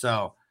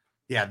 So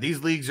yeah,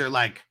 these leagues are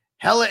like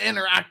hella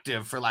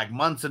interactive for like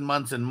months and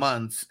months and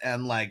months,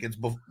 and like it's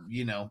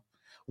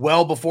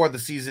well before the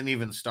season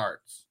even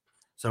starts.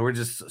 So we're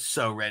just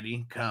so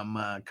ready come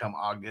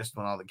August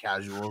when all the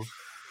casuals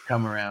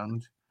come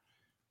around.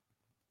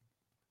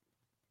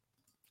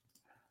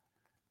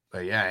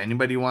 But yeah,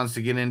 anybody who wants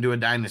to get into a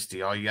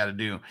dynasty, all you got to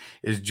do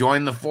is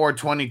join the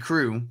 420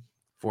 crew,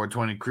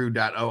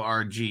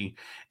 420crew.org.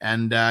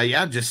 And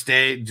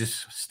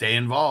just stay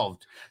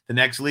involved. The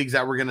next leagues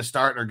that we're going to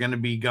start are going to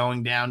be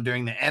going down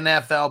during the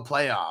NFL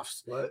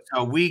playoffs.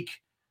 So week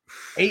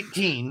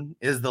 18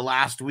 is the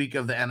last week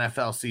of the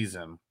NFL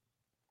season.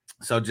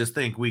 So just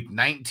think week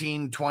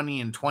 19,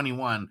 20, and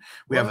 21,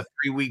 we have a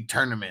 3-week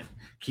tournament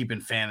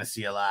keeping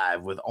fantasy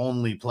alive with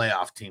only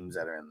playoff teams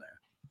that are in there.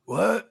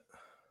 What?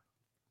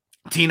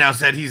 Tino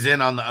said he's in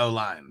on the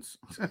O-lines.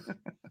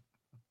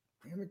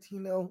 Damn it,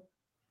 Tino.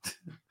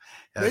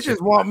 They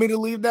just want me to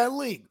leave that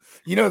league.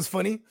 You know what's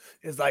funny?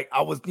 It's like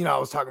I was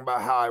talking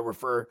about how I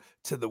refer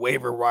to the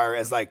waiver wire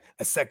as like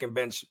a second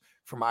bench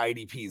for my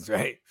IDPs,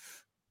 right?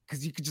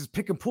 Because you could just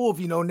pick and pull if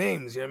you know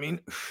names, you know what I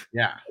mean?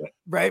 Yeah.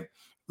 Right?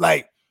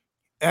 Like,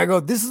 and I go,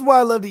 this is why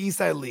I love the East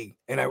Side League.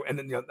 And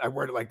then I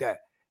word it like that.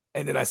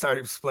 And then I started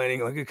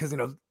explaining, like, because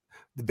the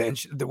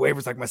bench, the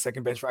waiver's like my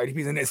second bench for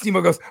IDPs. And then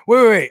Stimo goes,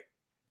 wait.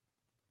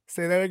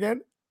 Say that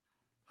again.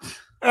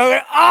 I'm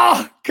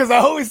like, because I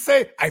always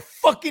say I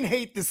fucking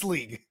hate this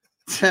league.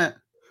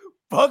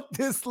 Fuck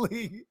this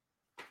league.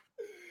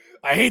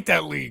 I hate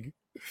that league.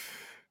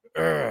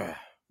 Oh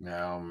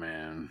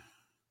man.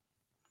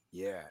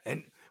 Yeah,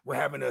 and we're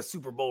having a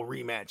Super Bowl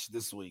rematch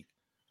this week.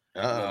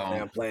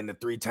 I'm playing the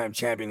 3-time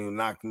champion who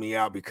knocked me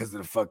out because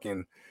of the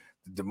fucking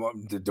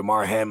the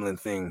DeMar Hamlin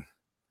thing.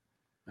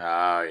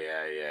 Oh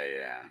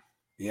yeah.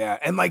 Yeah,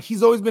 and like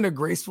he's always been a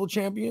graceful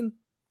champion,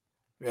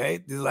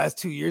 right? The last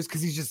 2 years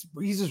because he's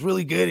just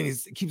really good and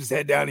he keeps his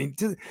head down.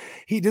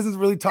 He doesn't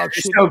really talk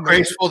It's shit. so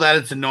graceful that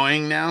it's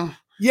annoying now.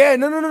 Yeah,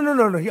 no.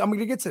 I'm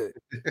gonna get to it.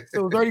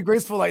 So it's already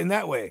graceful like in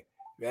that way,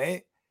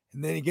 right?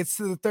 And then he gets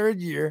to the third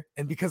year,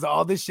 and because of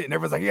all this shit, and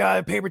everyone's like, "Yeah,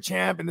 paper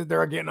champ," and then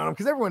they're getting on him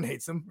because everyone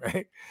hates him,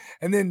 right?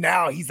 And then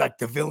now he's like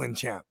the villain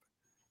champ.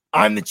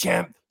 I'm the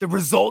champ. The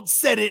results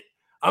said it.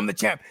 I'm the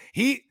champ.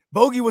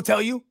 Bogey will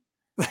tell you.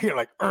 You're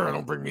like,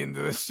 don't bring me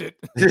into this shit.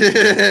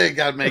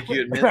 Gotta make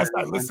you admit. I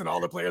started listening to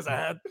all the players I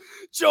had: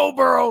 Joe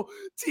Burrow,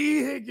 T.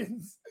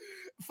 Higgins,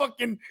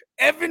 fucking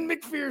Evan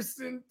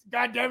McPherson.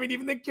 God damn it,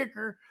 even the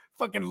kicker.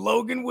 Fucking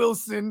Logan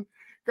Wilson.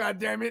 God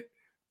damn it.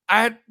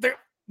 I had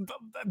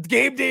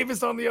Gabe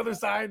Davis on the other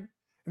side.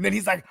 And then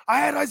he's like, I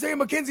had Isaiah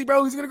McKenzie,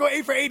 bro. He's going to go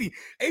 8 for 80.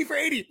 8 for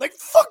 80. Like,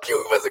 fuck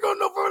you. He wasn't going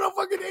for no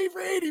fucking 8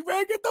 for 80,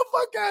 man. Get the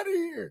fuck out of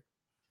here.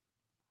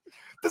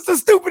 This is the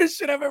stupidest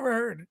shit I've ever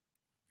heard.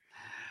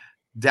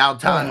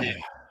 Downtown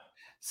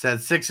said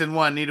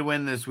 6-1. Need to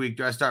win this week.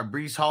 Do I start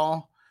Breece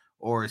Hall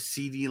or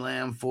CD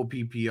Lamb full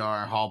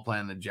PPR? Hall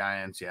playing the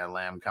Giants. Yeah,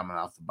 Lamb coming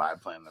off the bye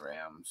playing the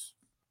Rams.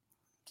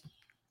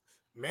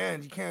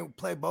 Man, you can't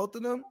play both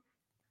of them.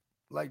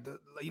 Like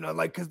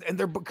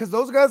because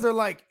those guys are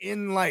like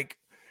in like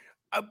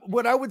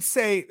what I would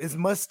say is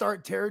must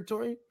start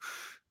territory.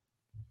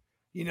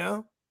 You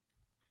know?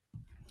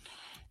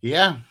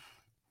 Yeah.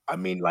 I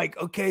mean, like,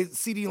 okay,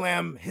 CD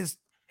Lamb, his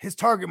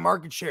target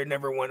market share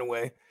never went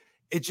away.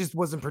 It just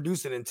wasn't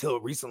producing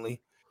until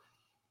recently.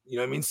 You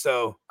know what I mean?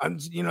 So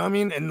you know what I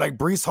mean? And like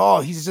Breece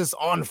Hall, he's just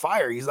on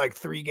fire. He's like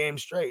 3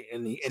 games straight,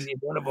 and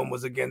one of them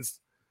was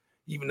against.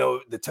 Even though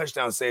the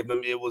touchdown saved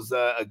them, it was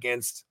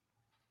against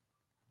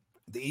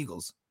the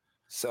Eagles.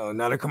 So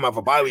now they're coming off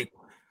a bye week.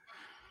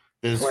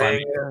 It's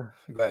funny.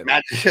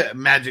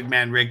 Magic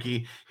Man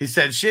Ricky. He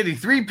said shit. He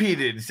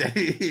 3-peated. He said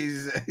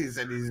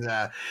he's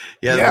the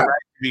right to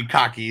be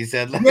cocky. He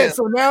said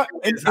So now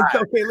it's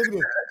okay. Look at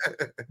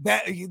this.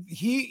 That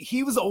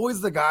he was always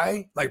the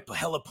guy like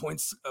hella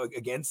points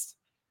against.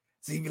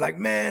 So he'd be like,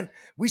 man,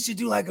 we should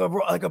do like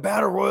a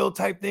battle royal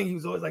type thing. He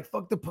was always like,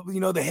 fuck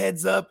the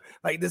heads up,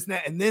 like this and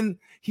that. And then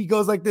he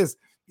goes like this.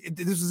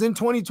 This was in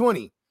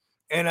 2020.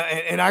 And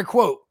I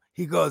quote,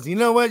 he goes, you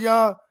know what,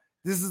 y'all?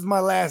 This is my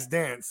last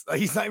dance. Like,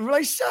 he's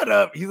like, shut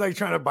up. He's like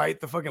trying to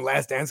bite the fucking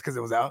last dance because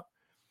it was out.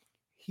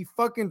 He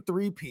fucking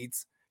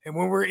 3-peats. And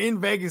when we're in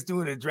Vegas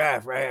doing a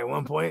draft, right, at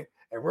one point,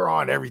 and we're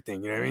on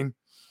everything, you know what I mean?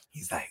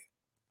 He's like,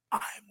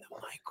 I'm the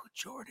Michael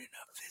Jordan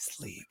of this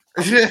league.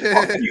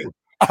 Fuck you.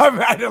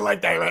 I didn't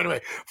like that right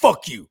away.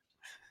 Fuck you.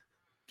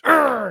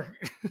 I'm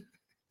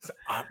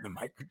the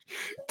Michael.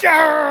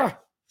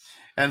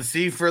 And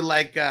see, for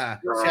like, I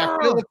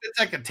feel if it's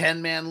like a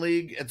 10-man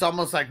league, it's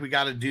almost like we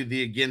got to do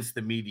the against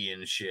the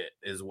median shit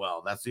as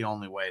well. That's the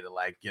only way to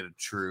like get a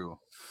true.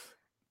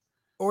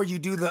 Or you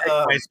do the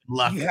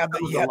you have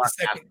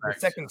the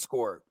second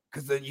score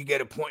because then you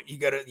get a point. You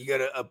get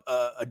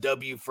a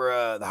W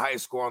for the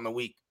highest score on the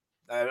week.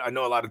 I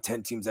know a lot of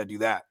 10 teams that do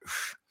that.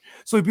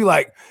 So he'd be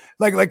like,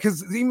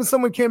 because even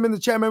someone came in the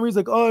chat, remember, he's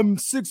like, oh, I'm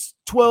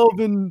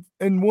 6-12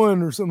 and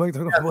 1 or something like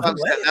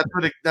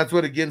that. That's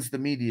what against the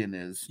median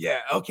is. Yeah.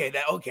 Okay.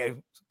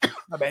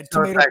 My bad.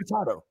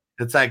 Potato.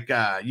 It's like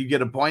you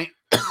get a point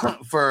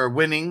for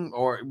winning,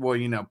 or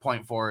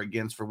point for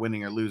against for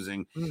winning or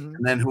losing, and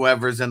then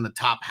whoever's in the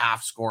top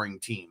half scoring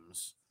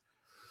teams,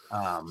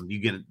 you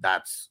get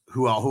that's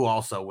who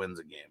also wins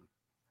a game.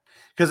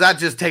 Because that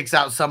just takes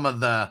out some of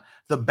the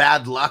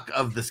bad luck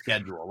of the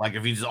schedule. Like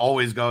if you just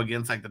always go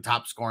against like the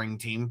top scoring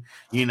team,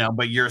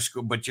 but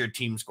your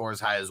team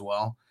scores high as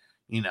well,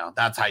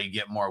 that's how you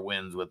get more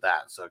wins with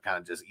that. So it kind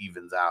of just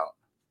evens out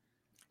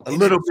a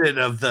little bit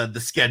of the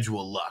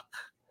schedule luck.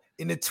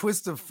 In a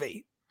twist of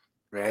fate,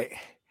 right?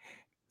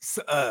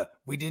 So,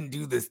 we didn't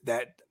do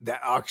that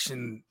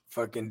auction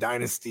fucking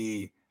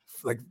dynasty,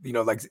 like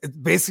it's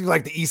basically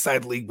like the East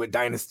Side League but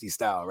dynasty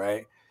style,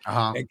 right?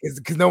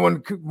 Because no one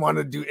could want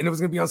to do, and it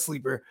was gonna be on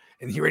Sleeper,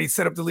 and he already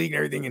set up the league and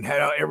everything and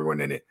had everyone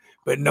in it,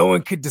 but no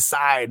one could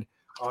decide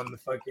on the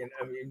fucking.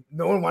 I mean,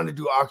 no one wanted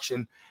to do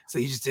auction, so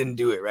he just didn't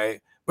do it, right?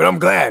 But I'm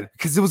glad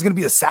because it was gonna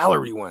be a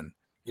salary one.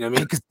 You know what I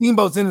mean? Because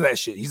Steamboat's into that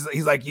shit.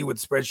 He's like you with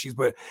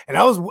spreadsheets, and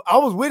I was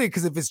with it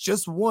because if it's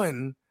just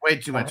one, way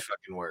too much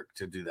fucking work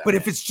to do that. But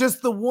if it's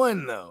just the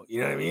one, though,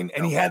 you know what I mean?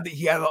 And he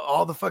had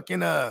all the fucking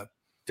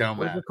don't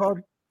what's it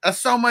called? That's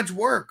so much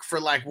work for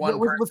like one.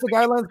 What's the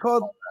guidelines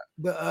called?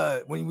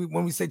 The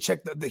when we say check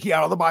he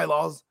had all the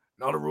bylaws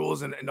and all the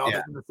rules and all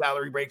the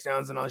salary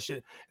breakdowns and all that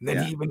shit. And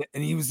then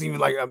he was even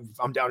like,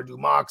 I'm down to do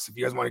mocks if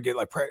you guys want to get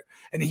like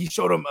and he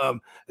showed him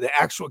the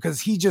actual, because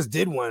he just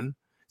did one.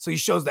 So he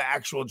shows the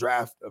actual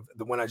draft of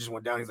the one I just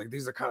went down. He's like,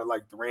 these are kind of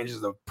like the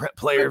ranges of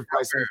player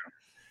prices,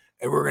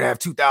 and we're gonna have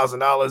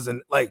 $2,000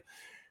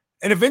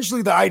 and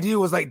eventually the idea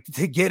was like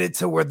to get it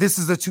to where this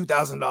is a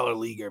 $2,000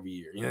 league every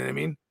year. You know what I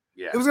mean?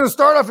 Yeah. It was going to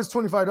start off as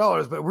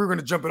 $25, but we're going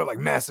to jump it up like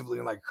massively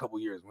in like a couple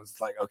years. When it's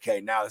like, okay,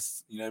 now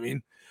it's, you know what I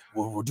mean?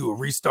 We'll do a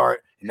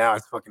restart, and now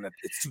it's fucking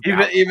it's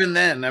even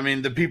then. I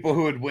mean, the people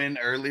who would win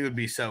early would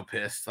be so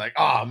pissed. Like,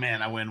 oh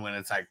man, I win when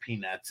it's like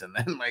peanuts, and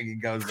then like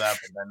it goes up,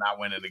 and then not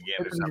win it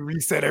again or something. You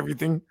reset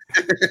everything.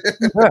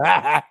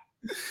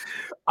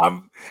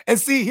 And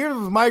see, here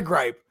was my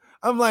gripe.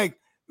 I'm like,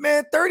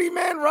 man,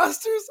 30-man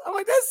rosters. I'm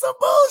like, that's some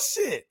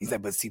bullshit. He's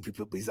like, but see,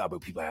 people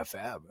have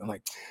fab. I'm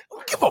like, I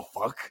don't give a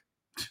fuck.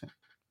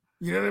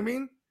 You know what I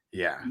mean?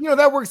 Yeah. You know,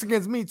 that works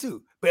against me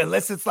too. But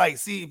unless it's like,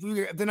 see,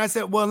 then I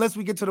said, well, unless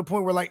we get to the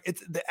point where like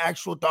it's the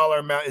actual dollar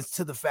amount is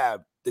to the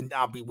fab, then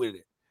I'll be with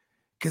it.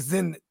 Because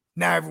then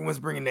now everyone's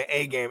bringing the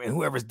A game, and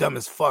whoever's dumb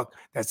as fuck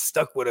that's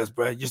stuck with us,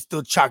 bro, you're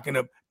still chalking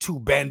up 2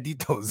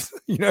 banditos.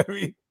 You know what I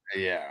mean?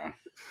 Yeah.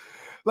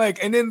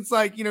 Like, and then it's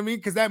like, you know what I mean?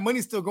 Because that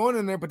money's still going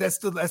in there, but that's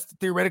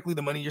theoretically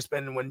the money you're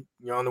spending when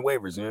you're on the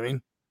waivers. You know what I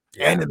mean?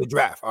 Yeah. And in the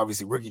draft,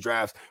 obviously, rookie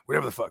drafts,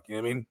 whatever the fuck. You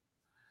know what I mean?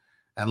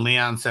 And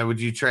Leon said, would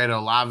you trade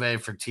Olave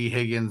for T.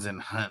 Higgins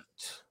and Hunt?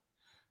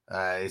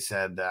 He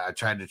said, I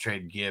tried to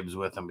trade Gibbs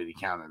with him, but he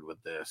countered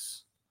with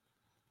this.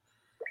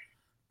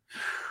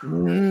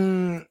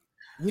 You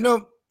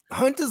know,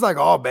 Hunt is like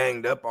all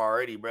banged up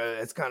already, bro.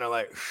 It's kind of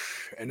like,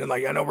 and then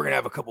like, I know we're going to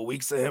have a couple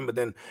weeks of him, but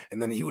then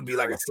he would be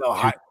like a sell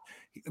high.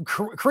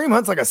 Kareem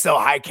Hunt's like a sell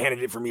high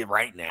candidate for me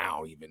right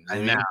now, even. I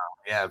know.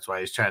 Yeah, that's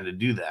why he's trying to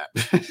do that.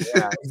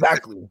 Yeah,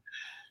 exactly.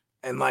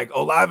 And like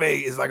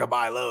Olave is like a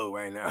buy low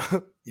right now.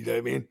 You know what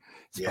I mean?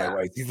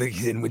 Yeah. He's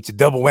like in with your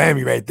double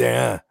whammy right there,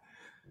 huh?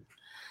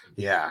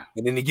 Yeah.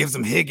 And then he gives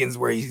him Higgins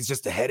where he's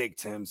just a headache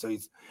to him. So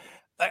he's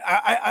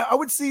I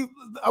would see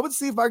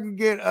if I can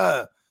get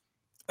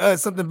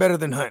something better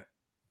than Hunt.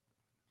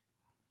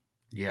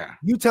 Yeah.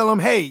 You tell him,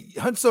 hey,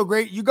 Hunt's so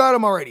great, you got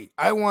him already.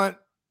 I want,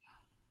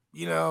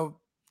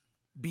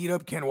 beat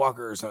up Ken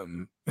Walker or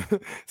something.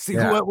 See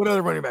what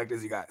other running back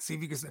does he got? See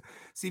if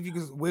you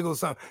can wiggle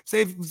something.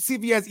 See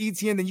if he has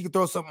ETN, then you can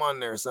throw something on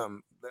there or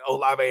something.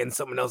 Olave and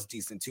something else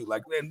decent too.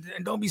 Like, and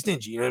don't be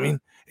stingy. You know what I mean?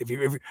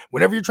 If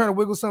whenever you're trying to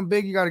wiggle something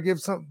big, you got to give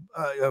some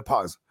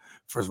pause.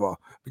 First of all,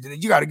 but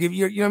you got to give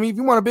you know what I mean. If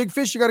you want a big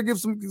fish, you got to give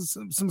some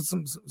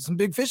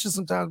big fishes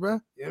sometimes, bro.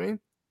 You know what I mean?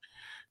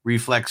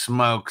 Reflex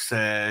Smoke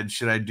said,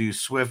 should I do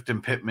Swift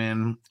and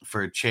Pittman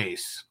for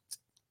Chase?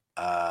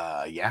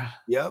 Yeah.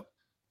 Yep.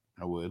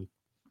 I would.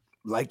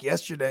 Like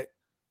yesterday.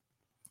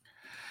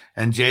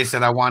 And Jay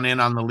said, I want in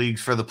on the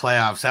leagues for the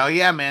playoffs. Hell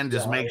yeah, man.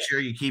 Just make sure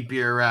you keep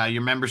your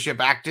membership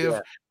active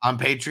on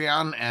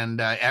Patreon. And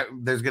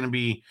there's going to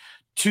be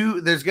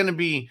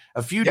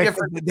a few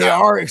different. They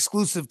are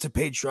exclusive to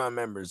Patreon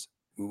members.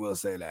 We will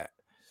say that.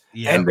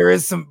 Yeah. And there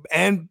is some,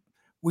 and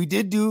we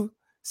did do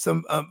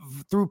some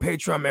through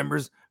Patreon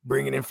members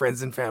bringing in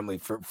friends and family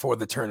for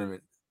the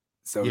tournament.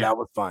 So that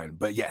was fine.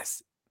 But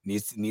yes,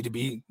 needs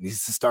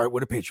to start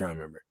with a Patreon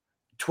member.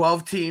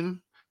 12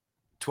 team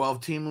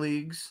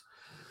leagues.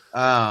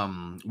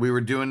 We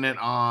were doing it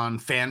on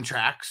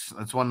Fantrax.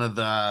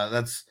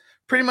 That's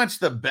pretty much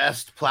the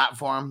best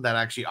platform that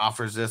actually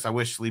offers this. I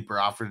wish Sleeper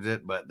offered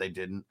it, but they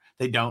don't.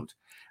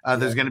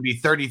 There's going to be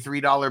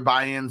 $33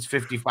 buy-ins,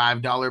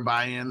 $55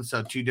 buy-ins.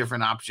 So 2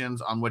 different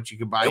options on what you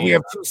could buy. And we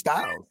have 2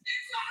 styles.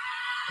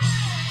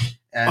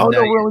 And,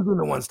 we're only doing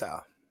the 1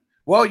 style.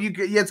 Well,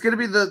 it's going to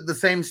be the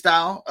same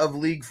style of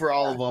league for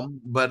all of them,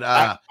 but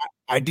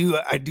I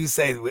do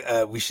say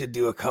we should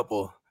do a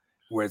couple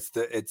where it's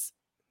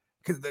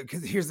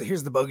because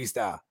here's the bogey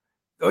style.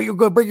 Oh, you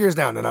go break yours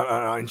down, and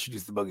I'll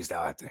introduce the bogey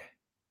style after.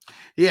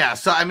 Yeah,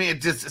 so I mean,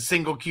 it's just a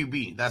single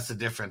QB. That's the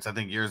difference. I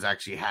think yours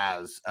actually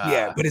has.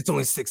 But it's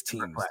only 6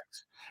 teams.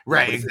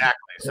 Right,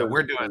 exactly. So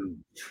we're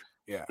doing.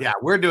 Yeah,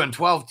 we're doing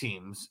 12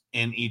 teams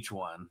in each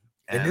one.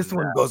 And this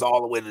one goes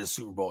all the way to the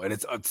Super Bowl, and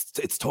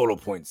it's total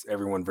points,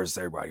 everyone versus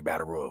everybody,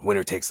 battle royal,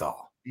 winner takes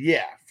all.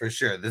 Yeah, for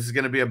sure. This is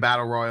going to be a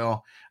battle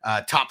royal.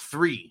 Top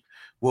 3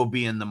 will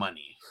be in the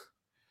money.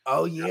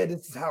 Oh yeah,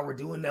 this is how we're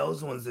doing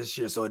those ones this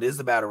year. So it is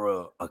a battle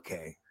royal.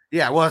 Okay.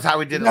 Yeah, well, that's how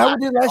we did it.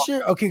 Last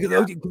year. Okay,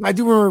 because I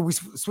do remember we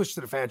switched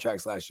to the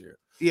Fantrax last year.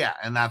 Yeah,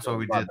 and that's what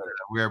we did.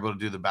 We were able to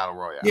do the battle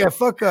royal. Yeah,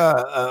 fuck.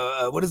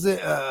 What is it?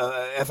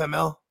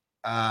 FML.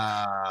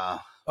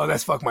 Oh,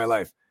 that's fuck my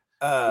life.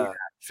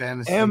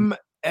 Fantasy.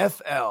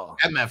 MFL.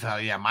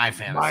 MFL. Yeah, my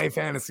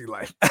fantasy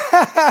life.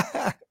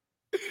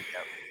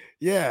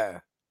 Yeah.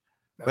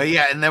 But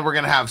yeah, and then we're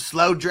going to have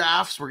slow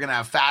drafts. We're going to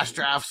have fast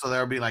drafts. So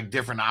there'll be like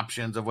different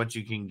options of what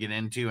you can get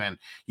into. And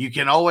you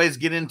can always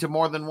get into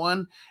more than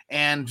one.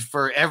 And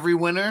for every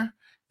winner,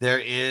 there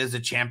is a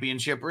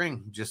championship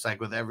ring, just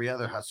like with every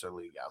other Hustler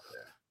League out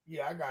there.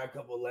 Yeah, I got a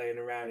couple laying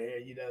around here.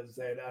 You know what I'm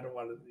saying? I don't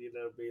want to, I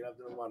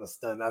don't want to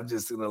stun. I'm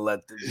just going to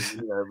let them,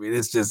 you know what I mean?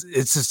 It's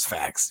just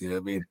facts. You know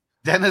what I mean?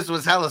 Dennis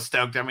was hella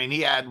stoked. I mean,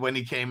 he had, when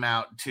he came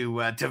out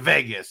to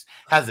Vegas,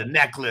 has a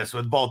necklace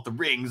with both the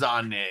rings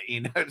on it.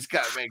 You know, just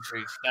got to make sure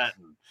he's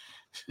stunting.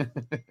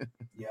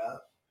 Yeah.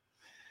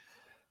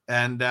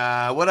 And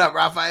what up,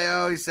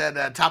 Rafael? He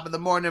said, top of the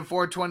morning,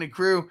 420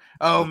 crew.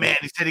 Oh, man,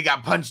 he said he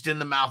got punched in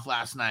the mouth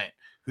last night.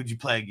 Who'd you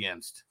play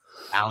against?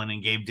 Allen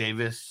and Gabe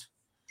Davis?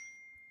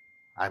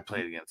 I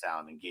played against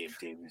Allen and Gabe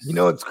Davis. You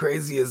know what's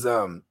crazy is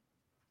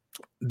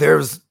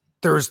there's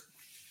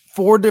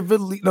 3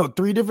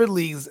 different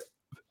leagues.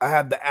 I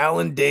have the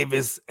Allen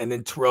Davis and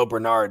then Terrell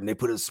Bernard, and they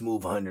put a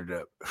smooth 100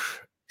 up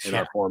in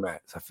our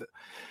format. So I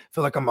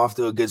feel like I'm off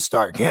to a good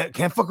start.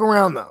 Can't fuck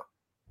around though.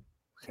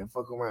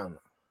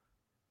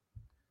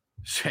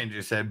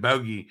 Stranger said,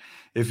 Bogey,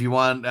 if you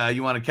want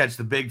to catch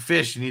the big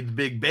fish, you need the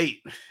big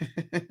bait.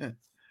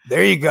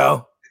 There you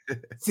go.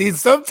 See,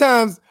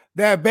 sometimes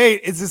that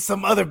bait is just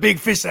some other big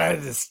fish that I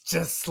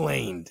just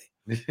slain.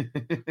 You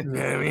know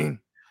what I mean?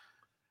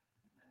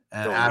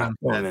 And Adam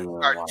said,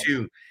 part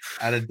 2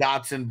 out of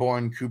Dotson,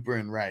 Bourne, Cooper,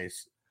 and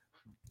Rice.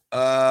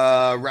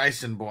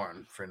 Rice and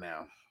Bourne for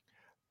now.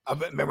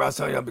 Remember I was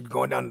telling you I've been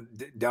going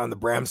down the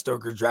Bram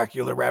Stoker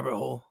Dracula rabbit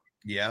hole.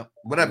 Yeah.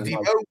 What up,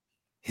 Debo?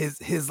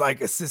 His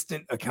like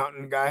assistant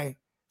accountant guy,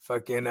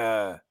 fucking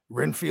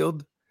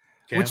Renfield,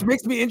 Okay. which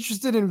makes me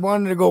interested in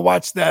wanting to go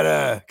watch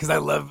that because I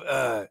love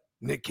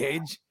Nick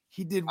Cage.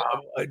 He did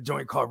a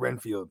joint called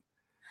Renfield.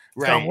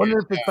 Right. So I'm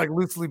wondering if it's like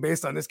loosely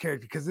based on this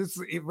character because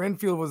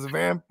Renfield was a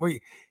vamp.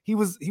 Wait, he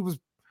wasn't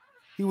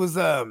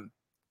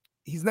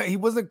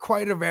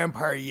quite a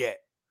vampire yet,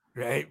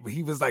 right? But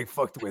he was like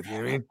fucked with, you know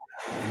what I mean?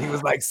 And he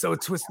was like so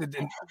twisted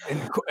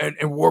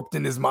and warped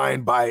in his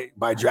mind by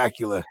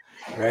Dracula,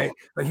 right?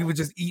 Like he would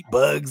just eat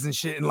bugs and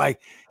shit, and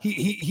like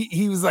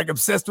he was like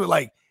obsessed with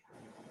like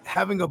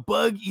having a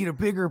bug eat a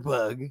bigger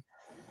bug.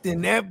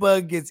 Then that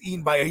bug gets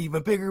eaten by an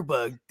even bigger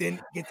bug,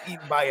 then gets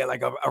eaten by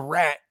a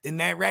rat, then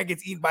that rat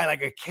gets eaten by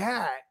like a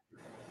cat,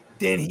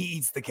 then he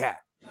eats the cat.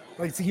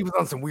 Like, see, he was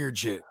on some weird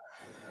shit.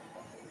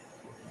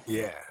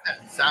 Yeah.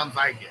 Sounds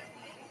like it.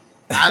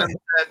 Adam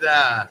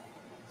said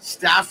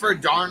Stafford,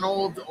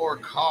 Darnold, or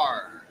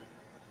Carr.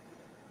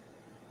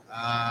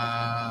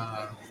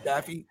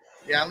 Staffy?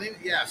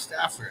 Yeah,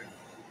 Stafford.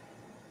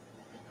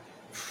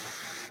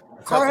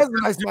 Carr has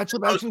a nice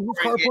matchup, actually. Who's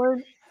Carr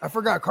playing? I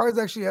forgot. Carr's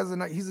actually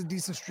he's a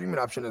decent streaming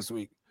option this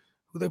week.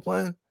 Who they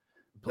playing?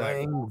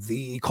 Playing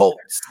the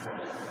Colts.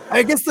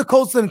 I guess the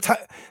Colts and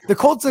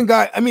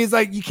guy. I mean, it's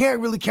like you can't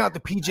really count the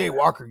PJ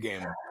Walker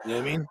game. You know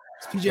what I mean?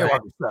 PJ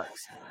Walker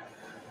sucks.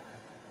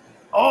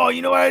 Oh,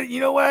 you know what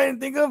I didn't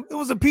think of? It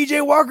was a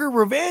PJ Walker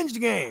revenge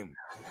game.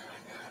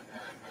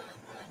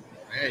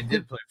 Yeah, he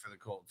did play for the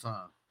Colts,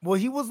 huh? Well,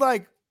 he was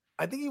like,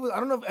 I think he was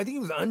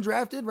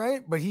undrafted,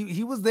 right? But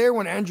he was there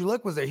when Andrew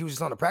Luck was there. He was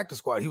just on the practice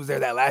squad. He was there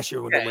that last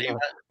year when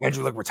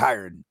Andrew Luck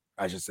retired,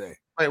 I should say.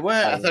 Wait, what?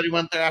 I thought he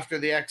went there after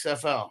the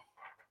XFL.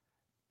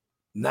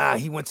 Nah,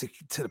 he went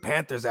to the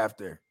Panthers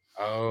after.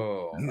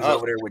 Oh. He was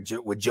over there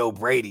with Joe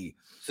Brady.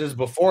 This is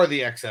before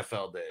the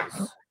XFL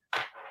days.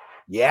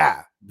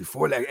 Yeah,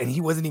 before that. And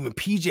he wasn't even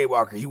PJ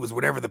Walker. He was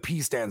whatever the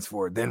P stands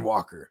for, then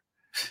Walker.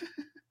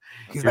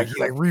 He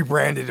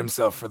rebranded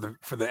himself for the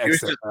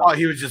XFL.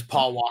 He was just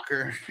Paul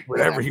Walker.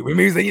 Whatever he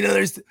was like,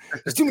 there's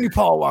too many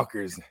Paul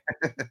Walkers.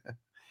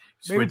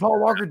 Maybe Paul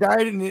Walker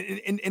died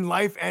in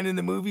life and in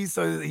the movies,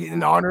 so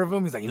in honor of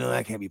him, he's like,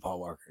 that can't be Paul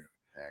Walker.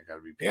 Yeah,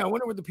 gotta be. Yeah, I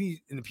wonder what the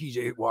P in the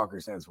PJ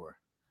Walker stands for.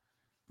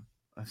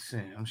 Let's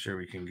see. I'm sure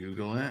we can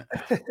Google it.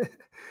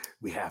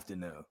 We have to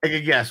know. Take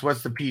a guess.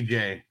 What's the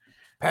PJ?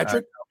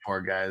 Patrick?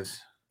 Poor guys.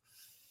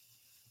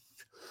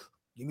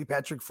 Give me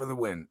Patrick for the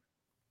win.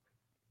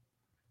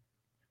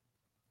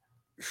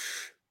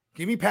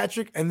 Give me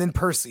Patrick and then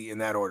Percy in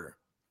that order.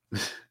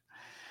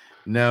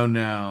 No.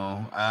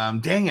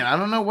 Dang it. I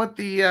don't know what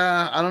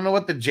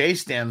the J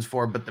stands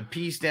for, but the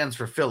P stands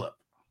for Philip.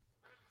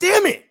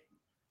 Damn it.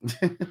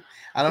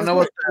 I don't know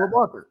what I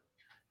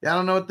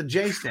don't know what the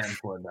J stands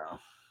for though.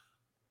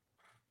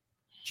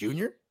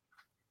 Junior?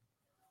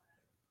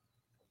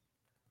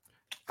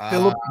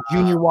 Philip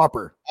Junior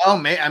Whopper. Oh,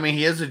 I mean,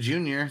 he is a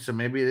junior, so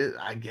maybe it is,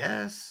 I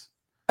guess.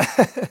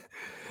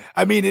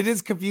 I mean, it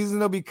is confusing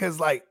though because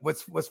like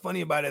what's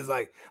funny about it is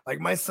like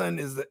my son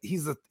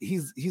he's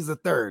a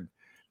third,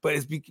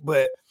 but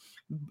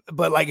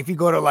but like if you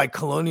go to like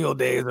colonial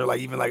days or like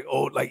even like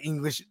old like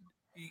English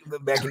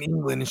back in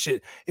England and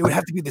shit, it would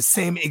have to be the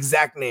same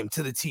exact name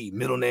to the T,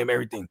 middle name,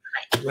 everything.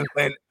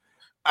 And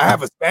I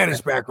have a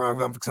Spanish background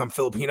because I'm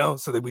Filipino,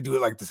 so that we do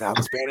it like this. How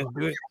the Spanish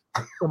do it.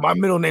 So my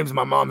middle name is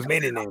my mom's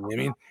maiden name. You know what I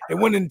mean, it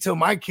wasn't until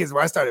my kids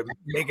where I started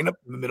making up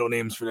the middle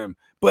names for them.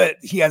 But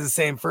he has the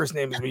same first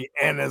name as me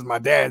and as my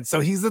dad, so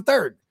he's the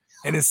third.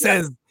 And it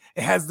says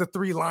it has the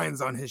 3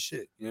 lines on his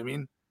shit. You know what I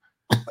mean?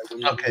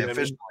 Like, okay,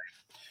 officially.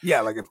 Yeah,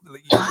 like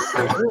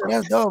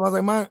that's dope. I was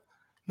like,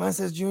 mine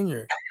says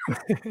Junior,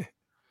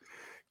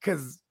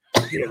 because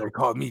they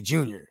called me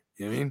Junior.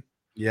 You know what I mean?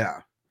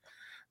 Yeah.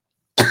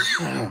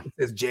 It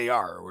says JR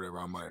or whatever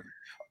on mine.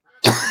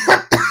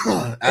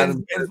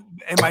 and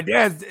my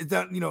dad's,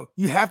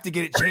 you have to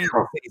get it changed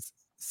to say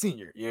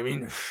Senior. You know what I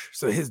mean?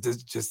 So his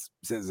just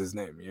says his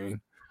name. You know what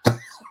I mean?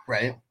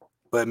 Right.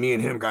 But me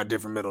and him got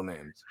different middle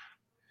names.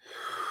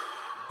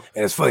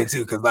 And it's funny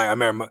too, because like I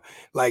remember,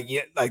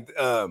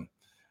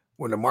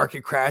 when the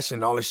market crashed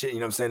and all this shit, you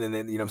know what I'm saying, and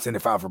then they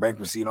filed for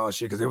bankruptcy and all this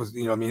shit, because it was,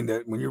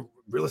 that when you're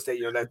real estate,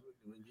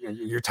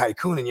 you're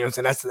tycooning, you know what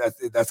I'm saying?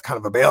 That's kind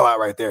of a bailout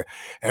right there.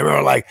 And we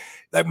were like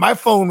my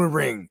phone would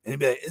ring and it'd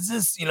be like, is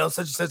this, such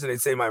and such? And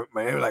they'd say my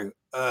name, like,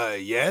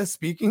 yeah,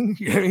 speaking,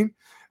 you know what I mean?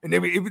 And they'd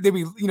be,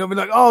 be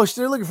like, oh,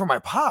 they're looking for my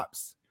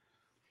pops.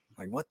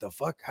 Like, what the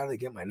fuck? How do they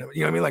get my number?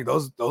 You know what I mean? Like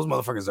those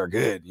motherfuckers are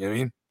good. You know what I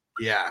mean?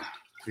 Yeah.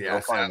 Yeah.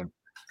 I'll find them.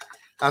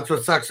 That's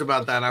what sucks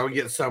about that. I would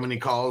get so many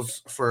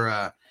calls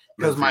for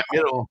because my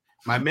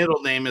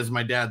middle name is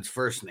my dad's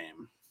first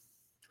name.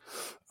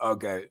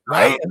 Okay.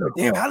 Right.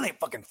 Damn, how do they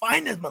fucking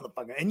find this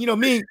motherfucker? And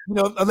me,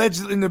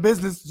 allegedly in the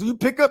business, so you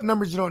pick up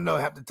numbers you don't know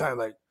half the time.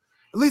 Like,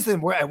 at least at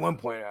one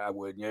point I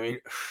would, you know what I mean?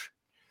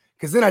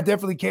 Because then I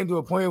definitely came to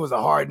a point it was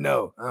a hard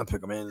no. I don't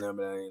pick them in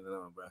number, I ain't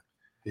know, bro.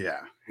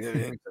 Yeah. You know what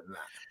I mean?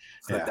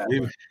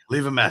 Yeah.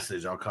 Leave a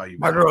message. I'll call you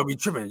back. My girl will be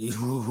tripping.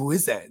 Who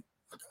is that?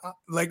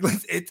 Like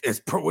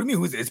it's what do you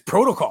mean? It's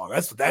protocol.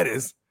 That's what that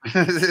is.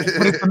 When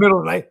it's the middle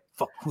of the night,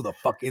 fuck. Who the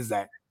fuck is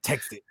that?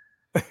 Text it.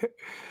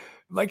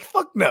 Like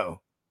fuck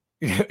no.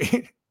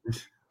 If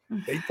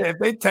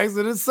they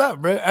texted us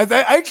up, bro. I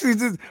actually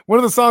just one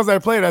of the songs I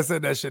played. I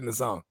said that shit in the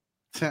song.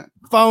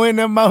 Phone in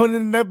the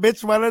morning, that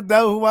bitch wanna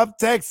know who I'm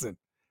texting.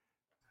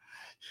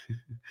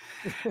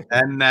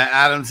 And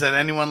Adam said,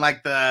 anyone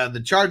like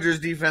the Chargers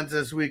defense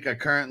this week? I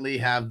currently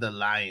have the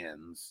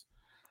Lions.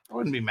 I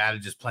wouldn't be mad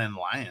at just playing the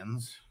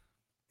Lions.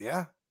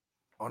 Yeah,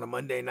 on a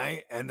Monday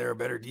night, and they're a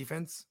better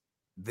defense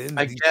than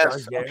I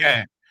guess.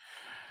 Okay.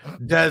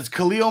 Does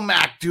Khalil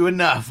Mack do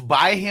enough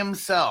by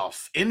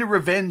himself in the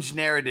revenge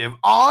narrative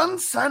on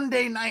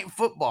Sunday Night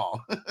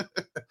Football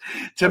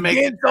to make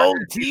it old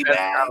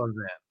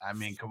relevant? I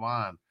mean, come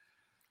on.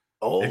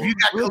 If you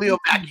got Khalil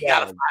Mack, you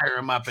got to fire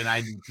him up in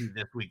IDT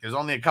this week. There's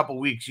only a couple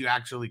weeks you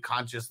actually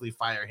consciously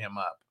fire him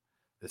up.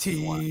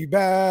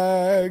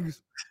 Teabags.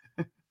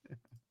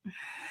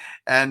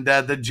 And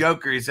the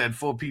Joker, he said,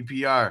 full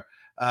PPR.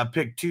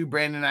 Pick 2,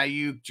 Brandon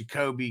Ayuk,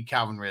 Jacoby,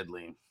 Calvin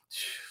Ridley.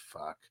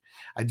 Fuck.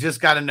 I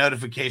just got a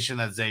notification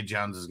that Zay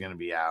Jones is going to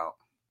be out.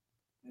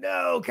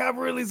 No,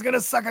 Calvin Ridley's going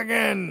to suck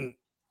again.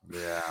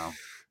 Yeah.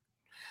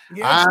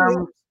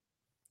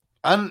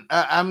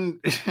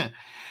 I'm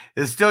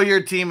it's still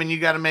your team, and you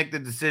got to make the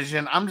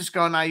decision. I'm just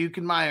going Ayuk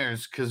and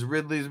Myers because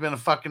Ridley's been a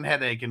fucking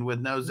headache, and with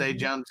no Zay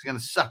Jones, it's going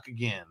to suck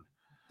again.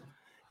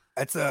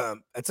 That's a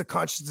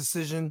conscious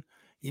decision.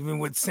 Even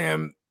with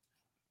Sam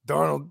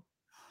Darnold,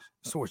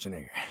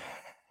 Schwarzenegger.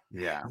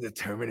 Yeah. The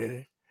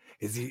Terminator.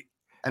 Is he?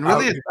 And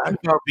really, it's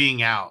Debo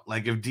being out.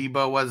 Like, if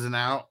Debo wasn't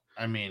out,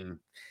 I mean,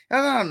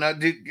 I don't know.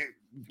 Did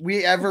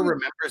we ever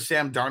remember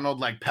Sam Darnold,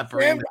 like,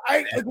 peppering?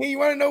 Okay, you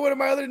want to know what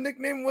my other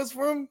nickname was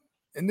for him?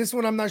 And this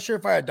one, I'm not sure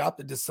if I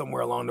adopted this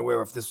somewhere along the way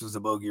or if this was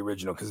a Bogey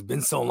original, because it's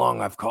been so long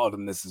I've called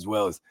him this as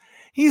well.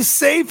 He's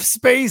Safe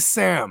Space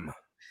Sam.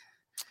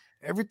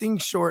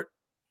 Everything's short.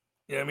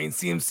 You know what I mean?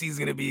 CMC is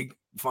going to be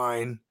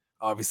fine,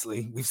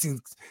 obviously. We've seen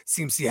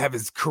CMC have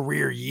his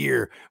career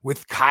year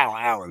with Kyle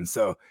Allen,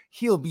 so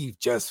he'll be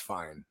just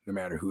fine no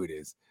matter who it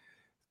is.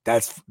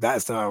 That's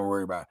not what I'm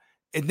worried about.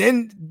 And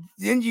then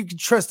you can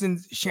trust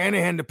in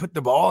Shanahan to put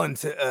the ball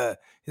into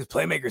his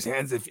playmakers'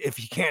 hands. If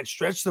he can't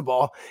stretch the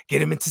ball,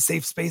 get him into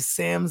Safe Space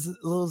Sam's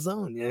little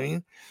zone. You know what I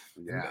mean?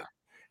 Yeah.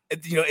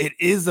 It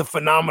is a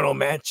phenomenal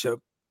matchup.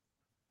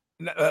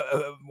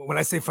 When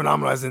I say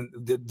phenomenal, as in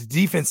the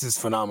defense is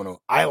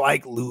phenomenal. I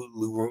like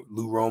Lou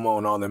Romo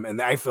and all them,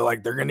 and I feel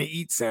like they're going to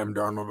eat Sam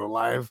Darnold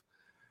alive.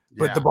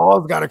 But the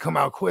ball's got to come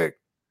out quick.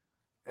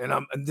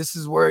 And this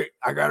is where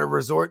I got to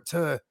resort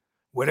to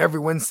what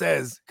everyone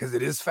says, because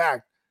it is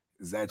fact,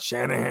 is that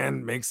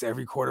Shanahan makes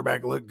every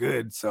quarterback look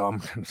good. So I'm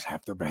going to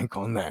have to bank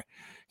on that,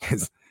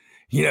 because,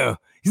 he's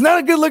not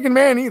a good-looking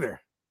man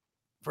either.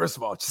 First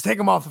of all, just take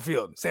him off the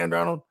field. Sam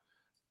Darnold.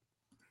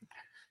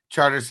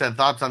 Charter said,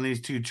 thoughts on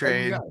these two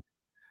trades?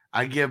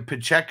 I give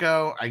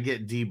Pacheco, I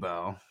get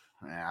Debo.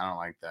 Yeah, I don't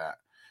like that.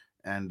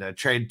 And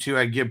trade 2,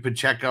 I give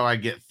Pacheco, I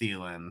get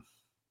Thielen.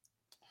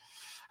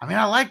 I mean,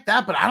 I like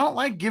that, but I don't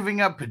like giving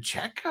up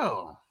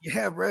Pacheco.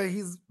 Yeah, bro.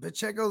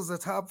 Pacheco's the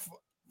top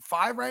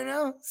 5 right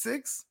now,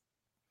 6.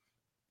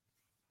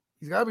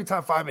 He's got to be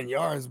top 5 in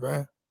yards,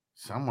 bro.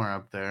 Somewhere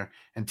up there.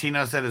 And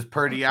Tino said, is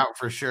Purdy out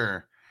for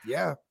sure?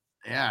 Yeah.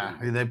 Yeah.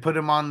 They put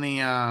him on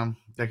the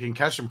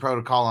concussion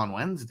protocol on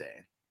Wednesday.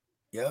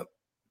 Yep.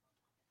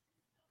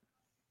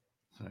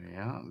 So,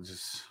 yeah,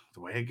 just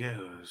the way it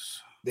goes.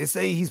 They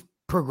say he's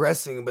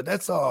progressing, but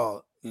that's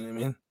all. You know what I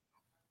mean?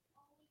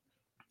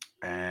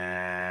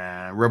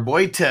 And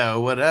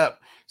Roboito, what up?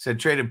 Said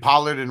traded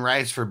Pollard and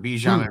Rice for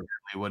Bijan and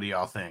Ridley. What do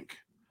y'all think?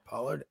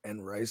 Pollard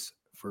and Rice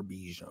for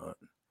Bijan.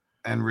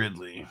 And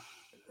Ridley.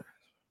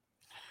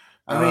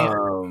 I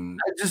mean,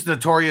 I just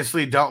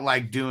notoriously don't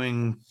like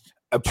doing.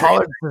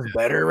 Pollard is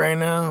better right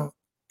now,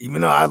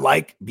 even though I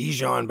like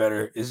Bijan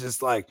better. It's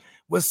just like,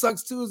 what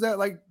sucks too is that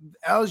like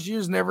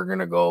Algier's never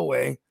gonna go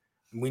away.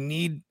 We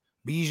need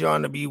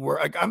Bijan to be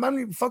like, I'm not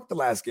even fuck the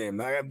last game.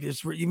 I'm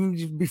just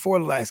even before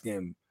the last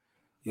game.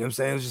 You know what I'm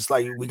saying? It's just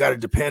like we got to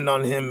depend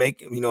on him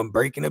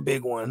breaking a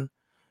big one,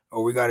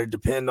 or we got to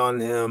depend on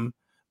him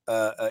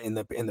in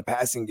the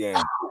passing game.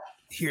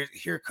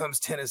 Here comes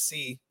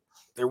Tennessee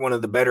They're one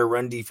of the better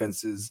run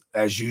defenses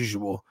as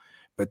usual,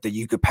 but that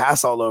you could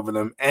pass all over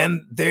them,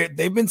 and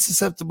they've been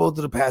susceptible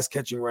to the pass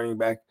catching running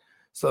back.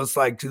 So it's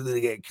like,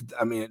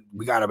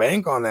 we got a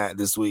bank on that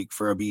this week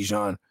for a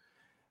Bijan.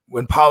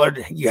 When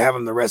Pollard, you have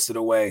him the rest of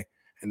the way,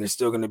 and there's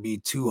still going to be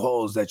 2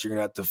 holes that you're going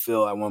to have to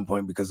fill at one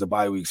point because of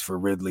bye weeks for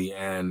Ridley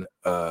and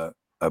a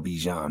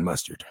Bijan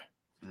Mustard.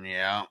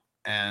 Yeah,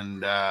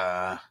 and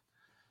let's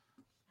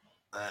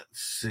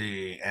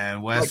see,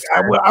 and West.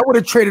 I would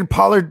have traded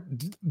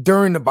Pollard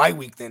during the bye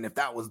week then if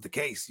that was the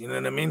case. You know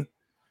what I mean?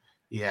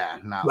 Yeah,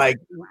 not and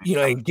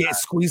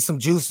squeeze some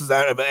juices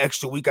out of an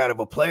extra week out of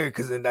a player,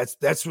 because then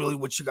that's really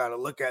what you got to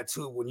look at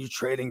too when you're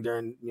trading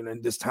during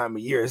this time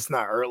of year. It's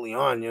not early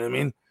on. You know what I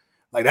mean?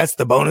 Like, that's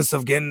the bonus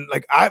of getting,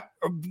 like,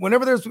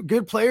 whenever there's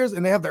good players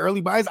and they have the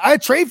early buys, I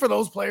trade for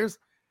those players.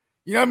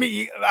 You know what I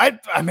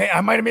mean?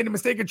 I might have made a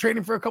mistake of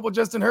trading for a couple of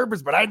Justin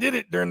Herberts, but I did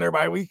it during their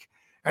bye week.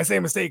 I say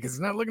mistake because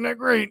it's not looking that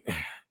great.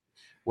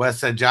 Wes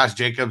said Josh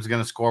Jacobs is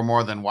going to score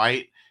more than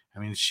White. I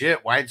mean,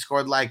 shit, White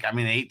scored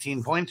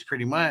 18 points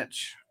pretty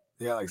much.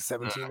 Yeah, like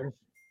 17.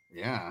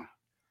 Yeah.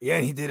 Yeah,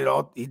 and he did it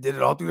all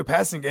through the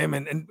passing game.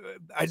 And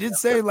I did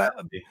say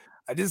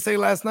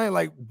last night,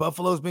 like,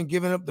 Buffalo's been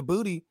giving up the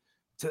booty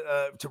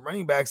to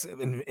running backs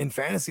in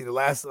fantasy the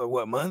last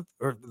month,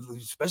 or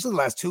especially the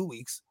last 2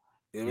 weeks.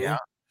 You know what I mean?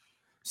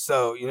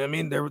 So, you know what I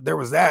mean? There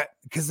was that,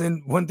 because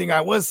then one thing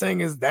I was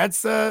saying is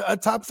that's a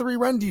top 3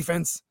 run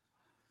defense.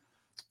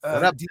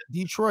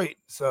 Detroit.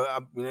 So,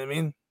 you know what I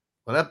mean?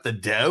 What up, the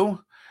dough?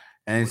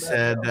 And he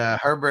said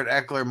Herbert,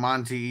 Eckler,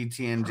 Monty,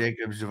 Etienne,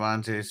 Jacobs,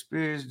 Javonte,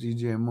 Spears,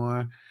 DJ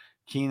Moore,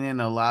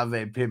 Keenan,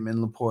 Olave,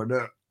 Pittman,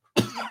 Laporta,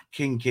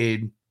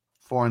 Kincaid,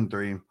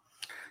 4-3.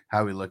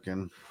 How we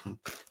looking?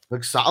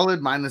 Looks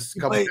solid, minus a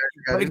couple.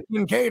 Played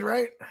Kincaid,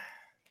 right?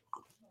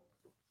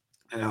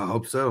 I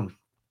hope so.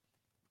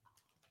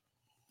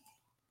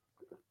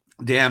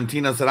 Damn,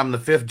 Tino said I'm the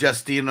 5th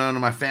Justino in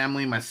my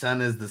family. My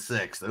son is the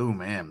 6th. Oh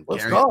man,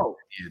 let's go.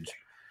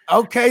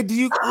 Okay, do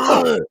you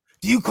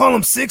call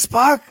him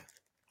 6-Pac?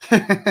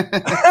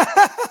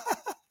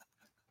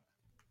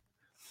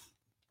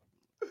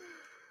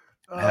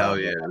 Hell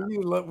yeah!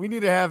 We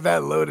need to have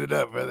that loaded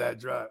up for that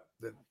drop,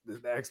 the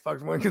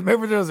Xbox one. Because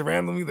remember, there was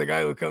randomly the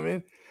guy would come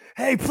in,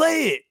 hey,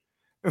 play it.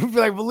 We'd be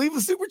like, well, leave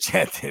a super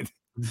chat then.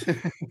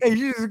 Hey,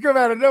 you just come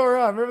out of nowhere,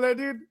 huh? Remember that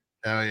dude?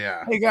 Oh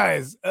yeah. Hey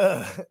guys,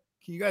 can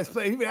you guys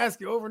play? He would ask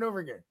you over and over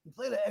again. You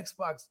play the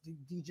Xbox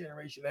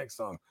D-Generation X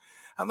song.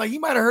 I'm like, you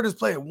might have heard us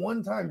play it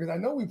one time, because I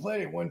know we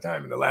played it one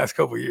time in the last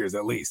couple of years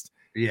at least.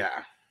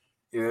 Yeah.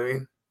 You know what I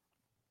mean?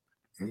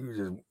 And you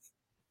just...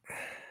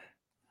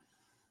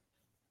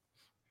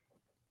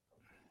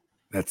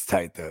 That's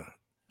tight, though.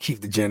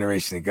 Keep the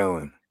generation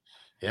going.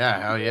 Yeah,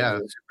 hell yeah.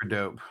 That's super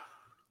dope.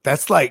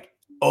 That's like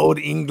old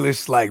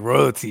English, like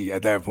royalty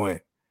at that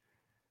point.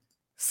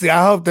 See,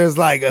 I hope there's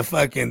like a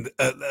fucking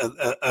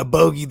a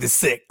bogey the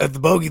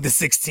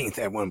 16th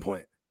at one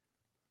point.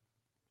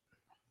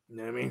 You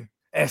know what I mean?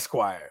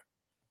 Esquire.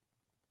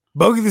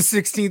 Bogey the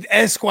 16th,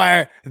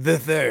 Esquire the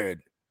 3rd.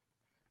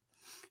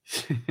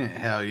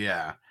 Hell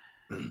yeah.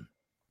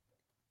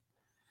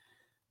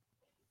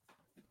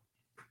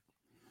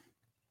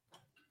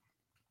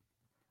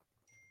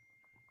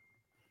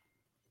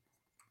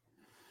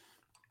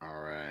 All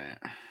right.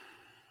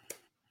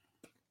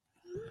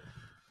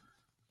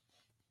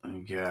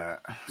 We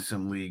got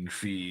some league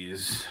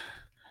fees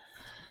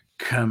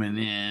coming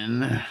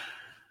in.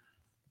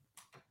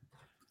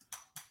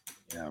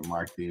 Yeah,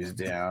 mark these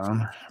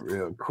down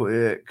real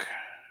quick.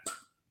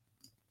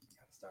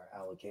 Start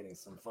allocating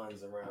some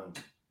funds around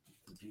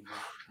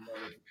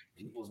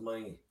people's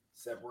money.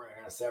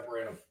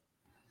 Separate them.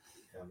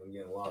 I'm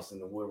getting lost in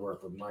the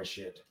woodwork with my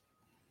shit.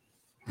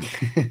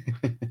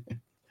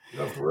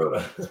 No, for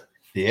real.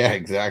 Yeah,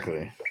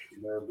 exactly.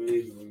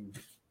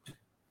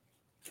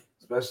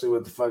 Especially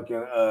with the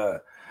fucking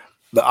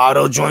the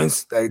auto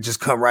joints that just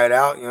come right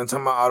out. You know what I'm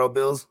talking about? Auto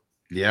bills.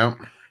 Yep.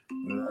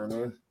 You know what I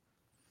mean?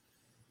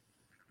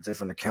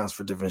 Different accounts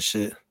for different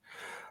shit.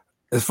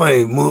 It's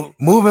funny,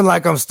 moving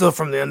like I'm still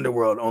from the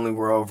underworld, only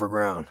we're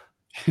overground.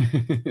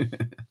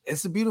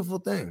 It's a beautiful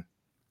thing.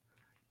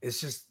 It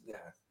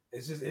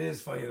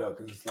is funny though,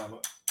 because it's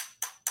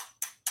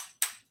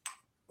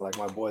like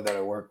my boy that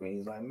I work with, he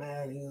was like,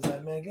 man,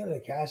 get a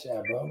cash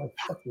app, bro. I'm like,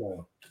 fuck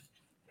no.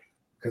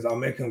 Because I'll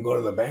make him go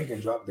to the bank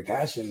and drop the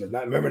cash in.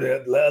 Remember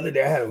the other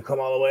day I had him come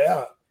all the way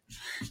out.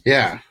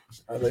 Yeah.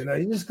 I was like, no,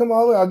 you just come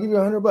all the way. I'll give you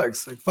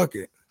 $100. Like, fuck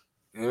it.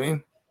 You know what I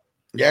mean?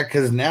 Yeah,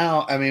 because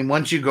now, I mean,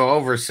 once you go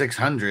over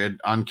 600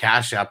 on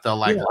Cash App, they'll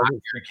lock your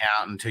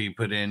account until you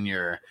put in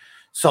your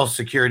social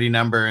security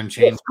number and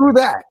change screw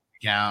that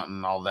account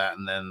and all that.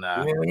 And then you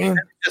know what I mean?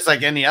 Just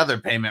like any other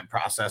payment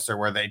processor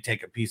where they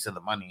take a piece of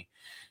the money,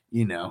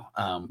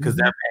 because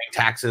they're paying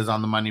taxes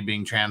on the money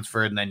being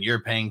transferred, and then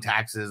you're paying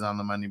taxes on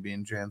the money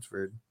being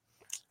transferred.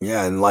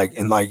 Yeah, and like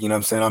you know what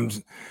I'm saying? I'm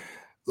just,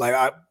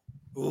 like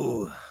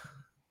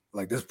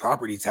like this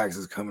property tax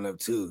is coming up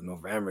too.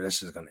 November, that's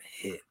just gonna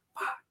hit.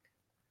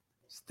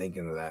 Just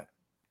thinking of that.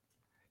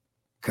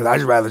 Cause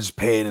I'd rather just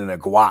pay it in a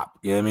guap,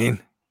 you know what I mean?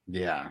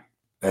 Yeah.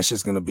 That's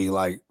just gonna be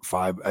like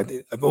 5.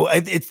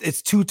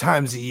 It's 2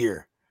 times a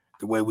year.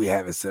 The way we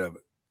have it set up,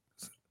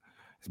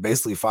 it's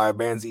basically 5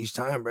 bands each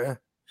time, bro.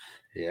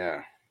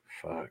 Yeah,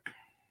 fuck.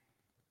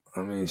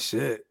 I mean,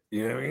 shit.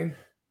 You know what I mean?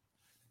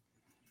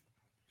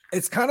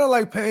 It's kind of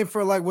like paying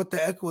for like what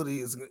the equity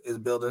is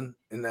building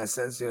in that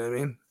sense. You know what I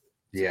mean?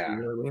 Yeah.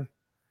 You know what I mean?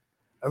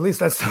 At least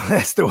that's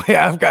the way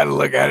I've got to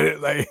look at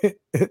it. Like,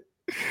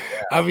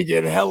 I be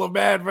getting hella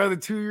mad, bro. The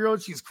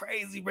 2-year-old, she's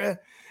crazy, bro.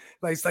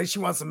 Like, it's like she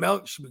wants some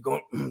milk. She be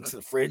going to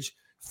the fridge,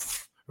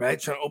 right?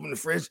 Trying to open the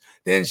fridge.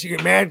 Then she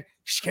get mad.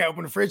 She can't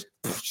open the fridge.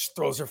 She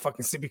throws her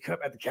fucking sippy cup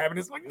at the cabinet.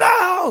 It's like,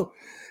 no,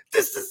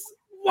 this is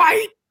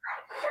white.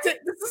 This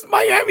is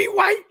Miami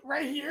white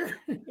right here.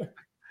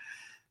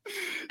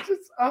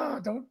 Just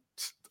don't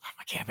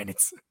my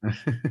cabinets.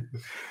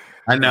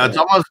 I know it's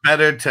almost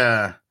better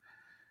to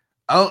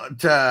own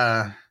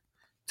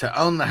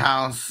the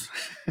house,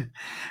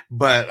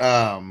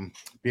 but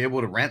be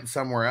able to rent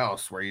somewhere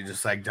else where you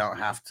just like don't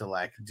have to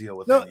like deal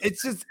with. No,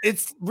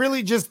 it's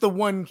really just the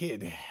one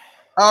kid.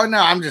 Oh no,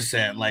 I'm just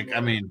saying, like, I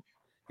mean,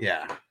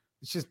 yeah,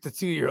 it's just the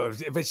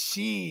 2-year-old. But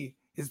she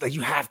is like,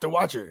 you have to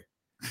watch her.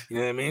 You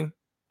know what I mean?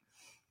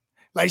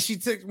 Like, she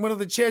took one of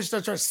the chairs,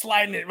 started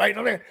sliding it right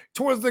there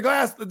towards the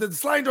glass, the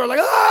sliding door, like,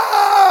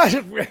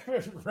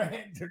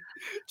 ran,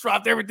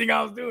 dropped everything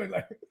I was doing.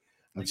 Like,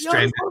 yo, this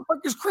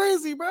motherfucker's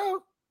crazy, bro.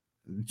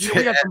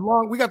 You know,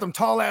 we got them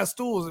tall ass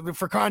stools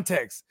for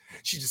context.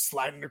 She's just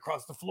sliding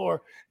across the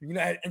floor, you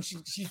know, and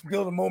she's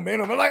building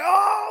momentum. I'm like,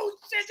 oh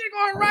shit, she's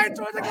going right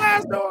towards the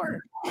glass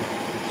door.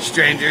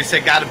 Strangers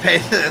said, got to pay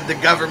the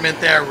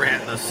government their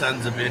rent. Those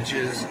sons of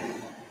bitches.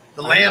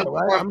 The land.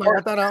 Right?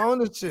 I thought I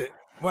owned this shit.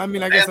 Well, I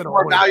mean, I guess I don't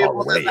own it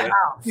all the way yet.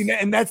 You know,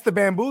 and that's the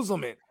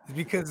bamboozlement,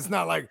 because it's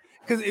not like,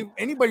 because if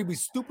anybody be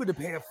stupid to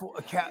pay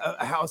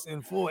a house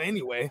in full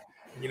anyway.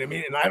 You know what I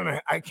mean? And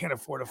I can't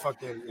afford a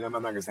fucking, you know, I'm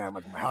not gonna say how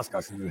much my house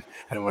costs. I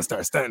don't want to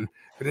start stunting,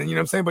 but then, you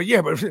know what I'm saying? But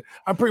yeah, but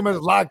I'm pretty much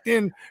locked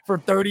in for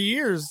 30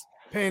 years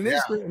paying this,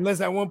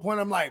 unless at one point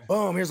I'm like,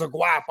 boom, here's a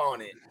guap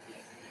on it.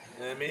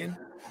 You know what I mean?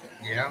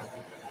 Yeah.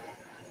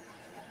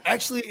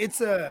 Actually,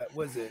 it's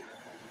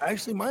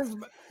actually mine's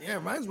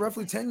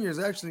roughly 10 years,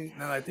 actually,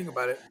 now that I think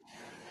about it.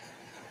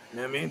 You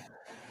know what I mean?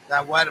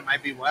 That what? It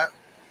might be what?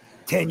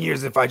 10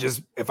 years if I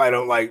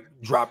don't like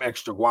drop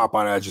extra guap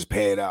on it, I just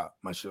pay it out.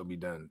 My shit will be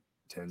done.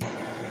 10 years.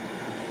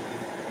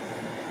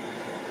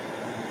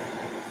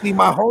 See,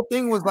 my whole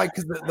thing was like,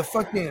 because the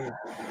fucking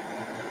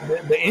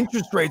the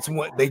interest rates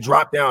they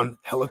dropped down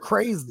hella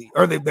crazy,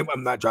 or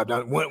I'm not dropped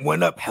down,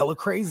 went up hella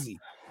crazy.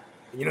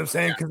 You know what I'm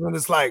saying? Because when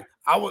it's like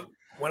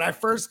when I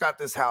first got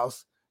this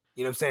house,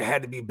 you know what I'm saying, it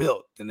had to be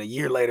built. Then a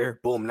year later,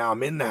 boom, now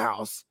I'm in the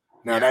house.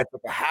 Now that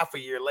took a half a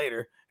year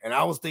later. And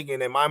I was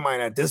thinking in my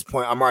mind at this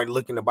point, I'm already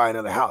looking to buy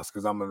another house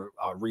because I'm going to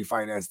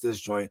refinance this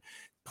joint,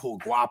 pull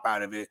guap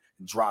out of it,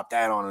 and drop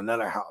that on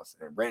another house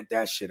and rent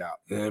that shit out.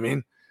 You know what I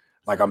mean?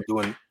 Like I'm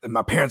doing,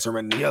 my parents are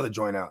renting the other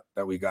joint out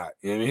that we got.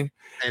 You know what I mean?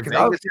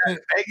 Hey,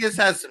 Vegas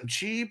has some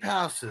cheap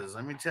houses.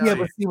 Let me tell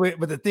you. Yeah,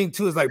 but the thing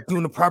too is like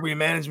doing the property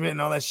management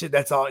and all that shit.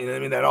 That's all, you know what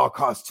I mean? That all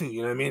costs too.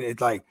 You know what I mean?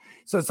 It's like,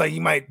 so it's like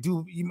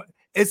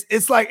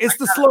it's like it's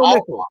the slow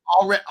nickel.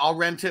 I'll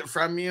rent it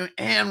from you,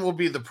 and we'll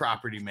be the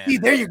property man. See,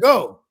 there you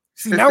go.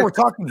 See, now we're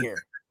talking here,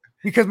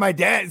 because my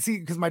dad.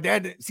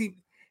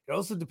 It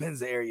also depends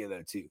the area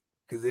though too,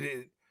 because it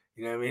is.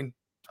 You know what I mean?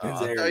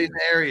 Depends I'll tell you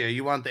the area.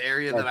 You want the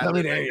area that I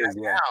live in right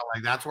now?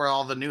 Like that's where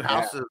all the new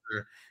houses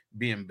are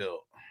being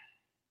built.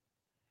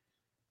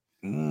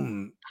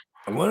 I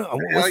want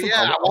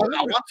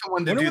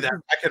someone to do that.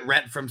 I can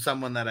rent from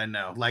someone that I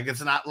know. Like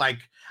it's not like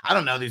I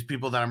don't know these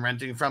people that I'm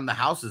renting from. The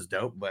house is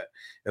dope, but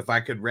if I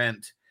could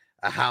rent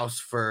a house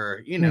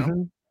for, you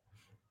know,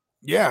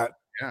 yeah.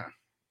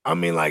 I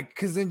mean, like,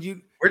 because then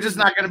we're just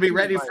not going to be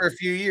ready for a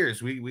few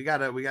years. We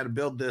gotta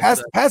build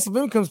this. Passive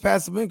income's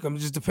passive income. It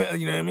just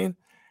depends. You know what I mean?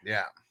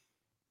 Yeah.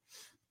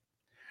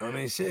 I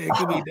mean, shit, it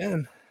could be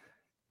done.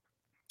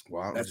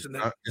 Wow.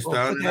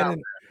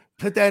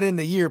 Put that in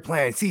the year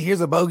plan. See,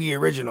 here's a Bogey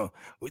original.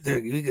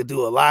 We could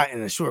do a lot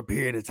in a short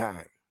period of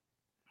time.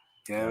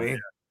 You know what I mean?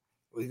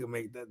 We could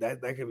make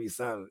that could be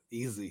something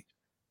easy.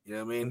 You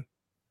know what I mean?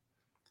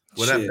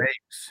 What up,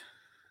 Bakes?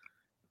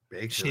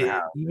 Shit,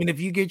 even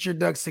if you get your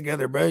ducks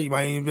together, bro, you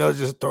might even be able to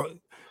just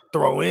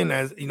throw in,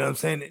 as you know what I'm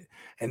saying,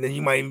 and then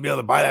you might even be able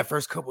to buy that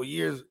first couple of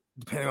years,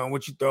 depending on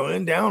what you throw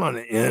in down on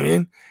it. You know what I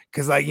mean?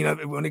 Because like, you know,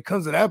 when it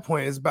comes to that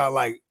point, it's about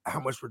like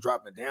how much we're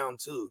dropping it down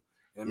too.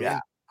 You know what I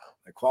mean?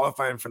 Like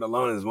qualifying for the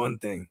loan is one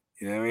thing.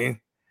 You know what I mean?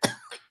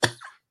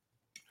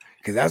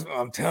 Because that's what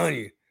I'm telling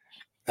you.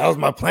 That was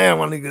my plan. I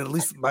wanted to get at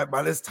least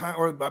by this time,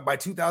 or by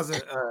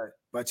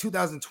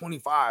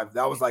 2025.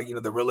 That was like, you know,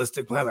 the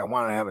realistic plan. I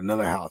wanted to have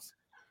another house.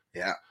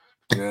 Yeah.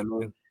 You know what I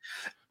mean?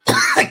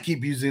 I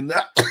keep using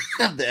the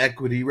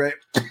equity, right?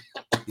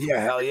 Yeah,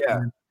 hell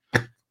yeah.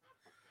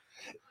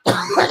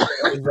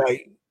 It's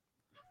like,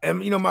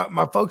 and you know,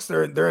 my folks,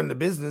 they're in the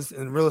business,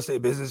 in real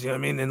estate business, you know what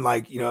I mean? And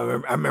like, you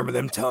know, I remember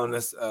them telling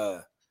us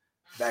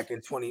back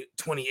in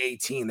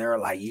 2018, they were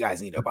like, you guys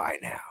need to buy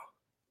now.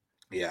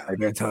 Yeah. Like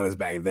they're telling us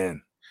back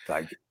then.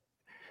 Like,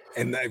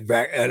 and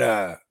back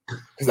at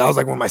because I was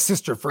like when my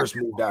sister first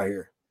moved out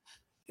here.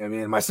 I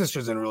mean, my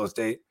sister's in real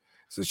estate,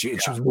 so she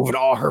was moving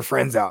all her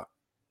friends out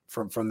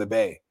from the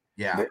Bay.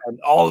 Yeah, and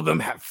all of them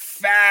have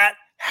fat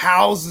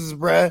houses,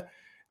 bruh.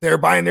 They're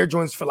buying their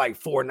joints for like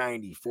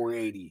 $490,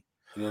 $480. You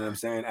know what I'm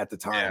saying? At the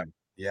time.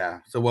 Yeah.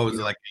 So what was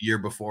it like a year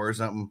before or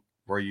something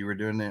where you were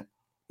doing it?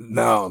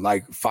 No,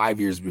 like 5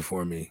 years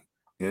before me.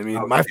 You know what I mean?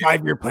 Okay. My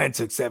 5-year plan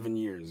took 7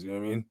 years. You know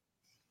what I mean?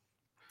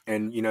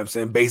 And you know what I'm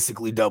saying?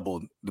 Basically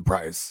doubled the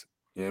price.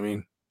 You know what I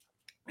mean?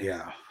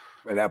 Yeah.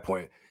 At that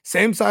point.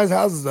 Same size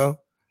houses though.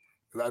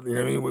 You know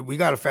what I mean? We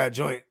got a fat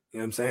joint. You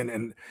know what I'm saying?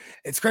 And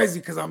it's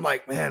crazy because I'm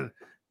like, man,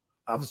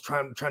 I was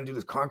trying to do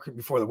this concrete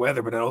before the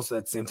weather, but then also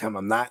at the same time,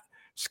 I'm not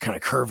just kind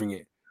of curving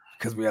it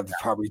because we have the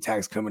property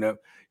tax coming up.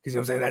 Because you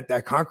know what I'm saying?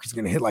 That concrete's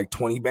gonna hit like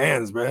 20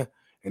 bands, bro.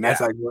 And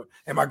that's like,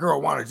 and my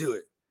girl want to do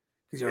it.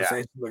 Because you know what I'm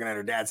saying? She's looking at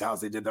her dad's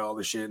house, they did all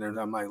this shit. And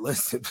I'm like,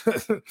 listen,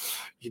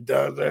 you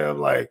done there? I'm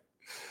like,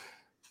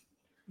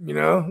 you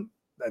know,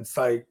 that's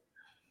like.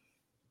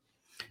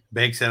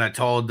 Bake said I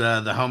told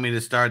the homie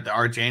to start the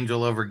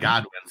Archangel over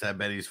Godwin's. I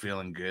bet he's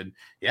feeling good.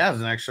 Yeah, it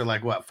was an extra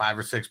like what 5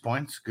 or 6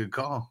 points. Good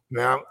call.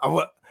 Man,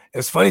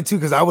 it's funny too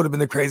because I would have been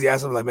the crazy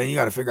ass. I'm like, man, you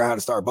got to figure out how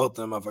to start both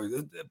of them.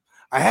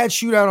 I had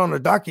shootout on the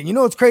docket. You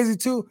know what's crazy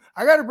too?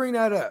 I got to bring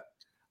that up.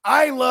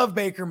 I love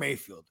Baker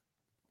Mayfield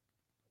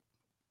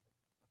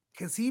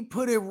because he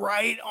put it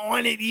right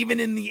on it. Even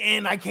in the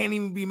end, I can't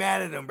even be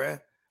mad at him, bro.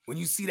 When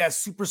you see that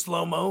super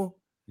slow mo,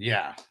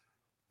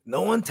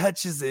 no one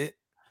touches it.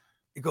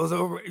 It goes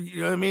over,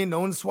 you know what I mean?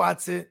 No one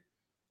swats it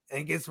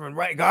and gets one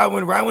right.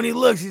 Godwin, right when he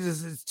looks,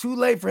 it's too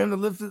late for him to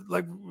lift it,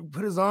 like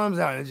put his arms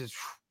out. And it just.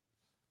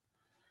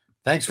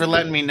 Thanks for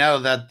letting me know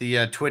that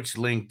the Twitch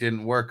link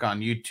didn't work on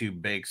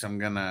YouTube, Bakes. I'm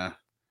gonna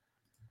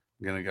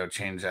go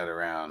change that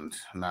around.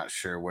 I'm not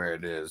sure where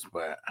it is,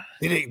 but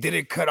did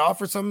it cut off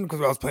or something?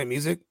 Because I was playing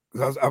music.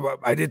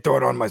 I did throw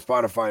it on my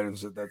Spotify and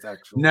said that's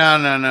actually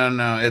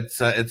no. It's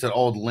an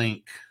old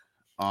link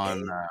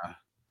on.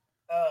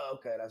 Oh,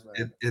 okay, that's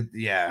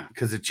right.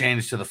 Because it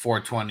changed to the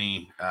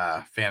 420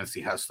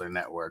 Fantasy Hustler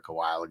Network a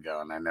while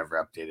ago, and I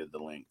never updated the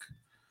link.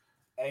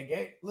 Hey,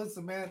 Gabe,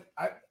 listen, man,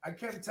 I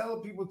kept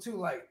telling people too,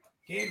 like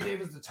Gabe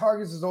Davis, the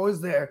targets is always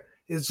there.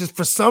 It's just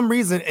for some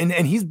reason,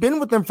 and he's been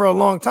with them for a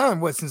long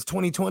time. What, since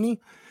 2020?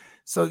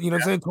 So you know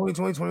what I'm saying,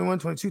 2020, 21,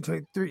 22,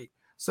 23.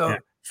 So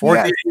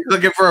he's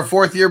looking for a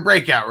 4th-year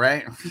breakout,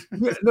 right?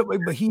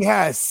 But he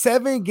has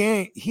 7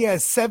 games. He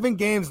has 7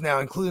 games now,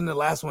 including the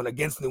last one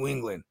against New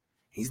England.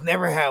 He's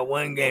never had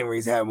one game where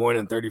he's had more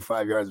than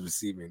 35 yards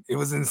receiving. It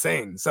was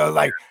insane. So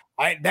like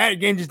that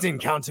game just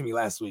didn't count to me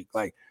last week.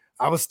 Like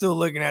I was still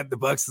looking at the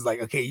Bucks as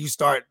like, okay, you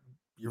start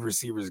your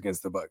receivers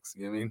against the Bucks.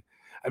 You know what I mean?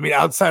 I mean,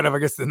 outside of I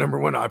guess the number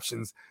 1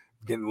 options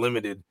getting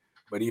limited,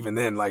 but even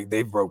then, like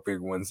they broke big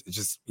ones. It's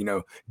just, you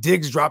know,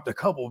 Diggs dropped a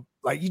couple.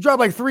 Like you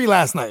dropped like 3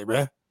 last night,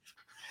 bro.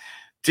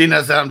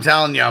 Tina said, I'm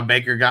telling y'all,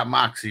 Baker got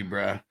moxie,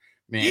 bro.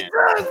 Man. He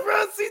does,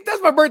 bro. See,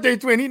 that's my birthday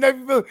twin. He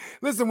never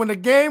listen, when the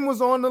game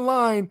was on the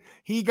line,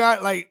 he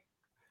got like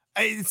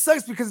it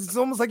sucks because it's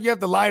almost like you have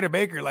to lie to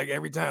Baker like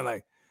every time.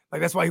 Like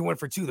that's why he went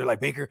for 2. They're like,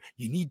 Baker,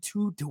 you need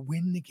 2 to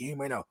win the game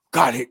right now.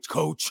 Got it,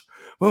 coach.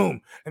 Boom.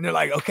 And they're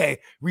like, okay,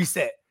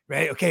 reset.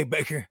 Right? Okay,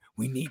 Baker,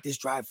 we need this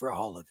drive for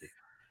all of it.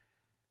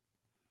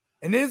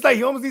 And then it's like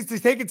he almost needs to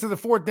take it to the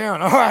 4th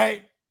down. All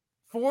right.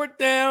 4th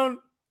down,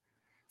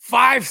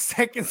 5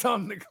 seconds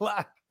on the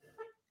clock.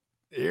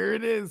 Here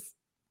it is.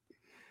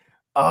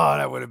 Oh,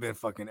 that would have been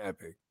fucking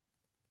epic.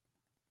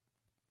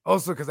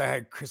 Also, because I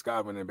had Chris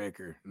Godwin and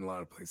Baker in a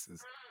lot of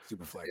places.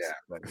 Super flex.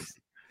 Yeah.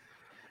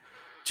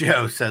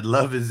 Joe said,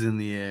 love is in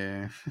the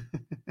air.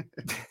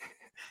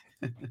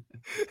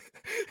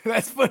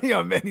 That's funny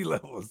on many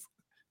levels.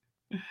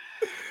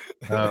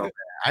 Oh,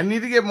 I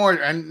need to get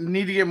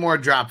more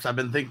drops. I've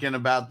been thinking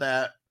about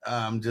that.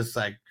 Just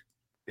like,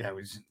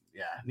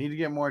 need to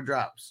get more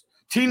drops.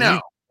 Tino,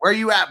 where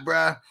you at,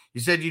 bruh? You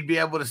said you'd be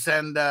able to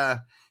send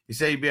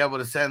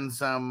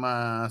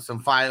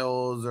some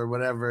files or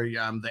whatever,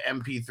 the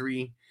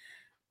MP3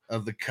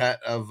 of the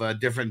cut of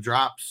different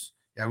drops.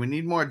 Yeah, we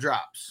need more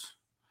drops.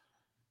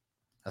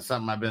 That's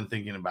something I've been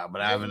thinking about,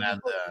 but I haven't had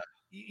the.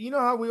 You know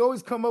how we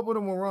always come up with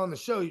them when we're on the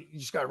show? You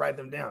just got to write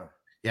them down.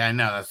 Yeah, I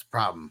know. That's the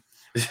problem.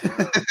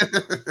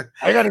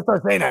 I got to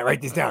start saying that.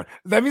 Write this down.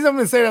 That means I'm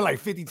going to say that like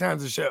 50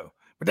 times a show.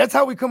 But that's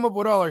how we come up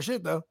with all our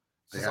shit, though.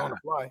 Just on the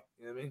fly.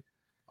 You know what I mean?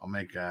 I'll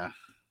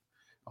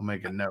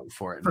make a note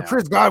for it. For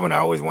Chris Godwin, I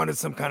always wanted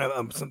some kind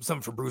of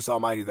something for Bruce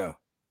Almighty, though.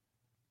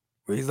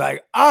 Where he's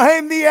like,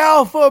 I'm the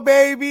Alpha,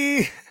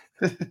 baby.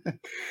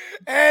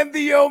 And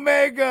the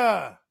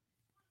Omega.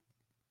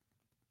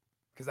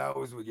 Because I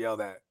always would yell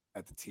that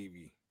at the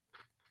TV.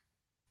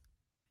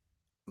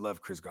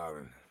 Love Chris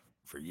Godwin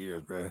for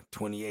years, bro.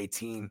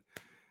 2018.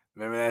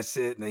 Remember that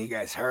shit? And then he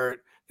got hurt.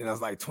 Then I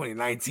was like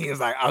 2019. I was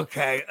like,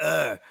 okay,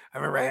 I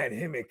remember I had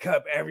him and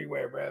Cup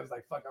everywhere, bro. I was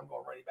like, fuck, I'm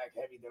going running back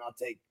heavy. Then I'll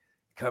take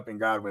Cup and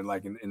Godwin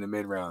like in the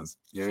mid rounds.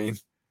 You know what I mean?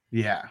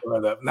 Yeah.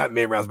 Or not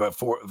mid rounds, but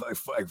 4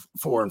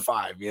 and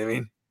 5. You know what I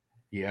mean?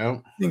 Yeah.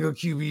 Single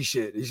QB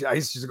shit. I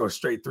used to just go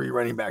straight 3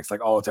 running backs like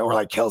all the time, or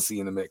like Kelsey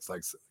in the mix,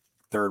 like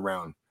 3rd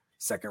round,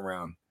 2nd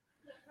round.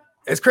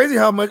 It's crazy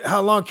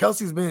how long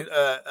Kelsey's been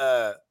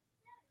a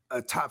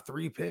top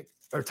 3 pick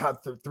or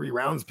top 3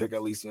 rounds pick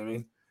at least. You know what I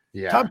mean?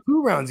 Yeah. Top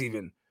 2 rounds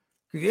even.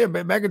 Yeah,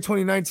 back in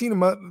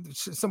 2019,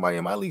 somebody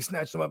in my league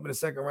snatched him up in the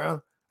 2nd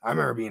round. I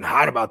remember being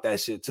hot about that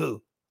shit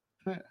too.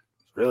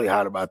 Really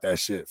hot about that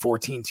shit.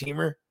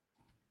 14-teamer.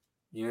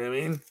 You know what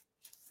I mean?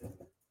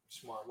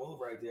 Smart move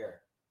right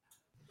there.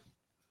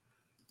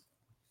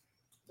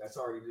 That's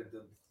already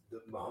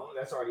the Mahomes.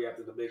 That's already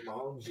after the big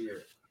Mahomes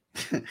year.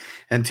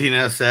 And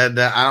Tino said,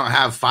 I don't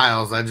have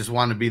files. I just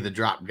want to be the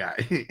drop guy.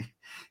 He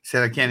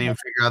said, I can't even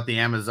figure out the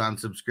Amazon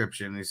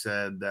subscription. He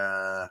said,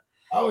 I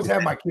always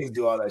have my kids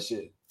do all that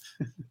shit.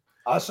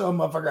 I'll show a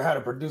motherfucker how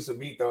to produce a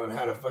beat though and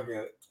how to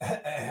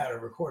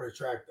record a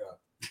track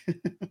though.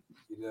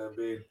 You know what I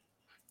mean?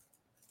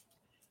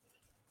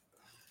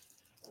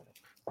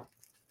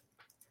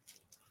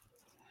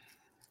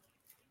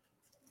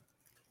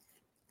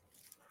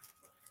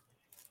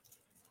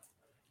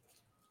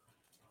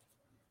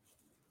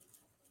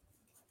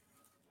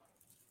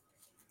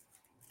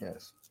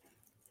 Yes.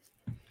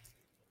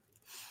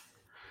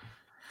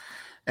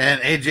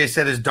 And AJ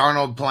said, is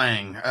Darnold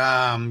playing?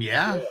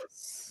 Yeah.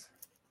 Yes.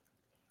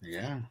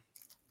 Yeah.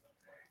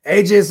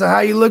 AJ, so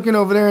how you looking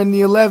over there in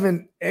the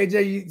 11?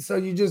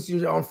 AJ,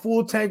 you're on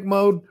full tank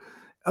mode.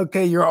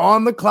 Okay, you're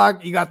on the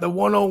clock. You got the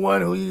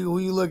 101. Who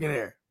you looking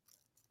at?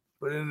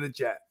 Put it in the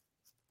chat.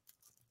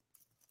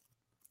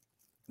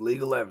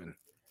 League 11.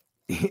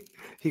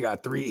 He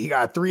got 3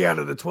 out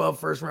of the 12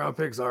 first round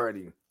picks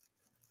already.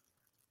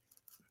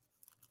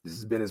 This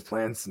has been his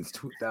plan since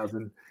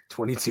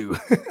 2022.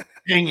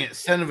 Dang it,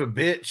 son of a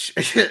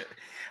bitch.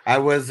 I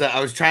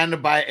was trying to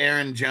buy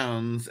Aaron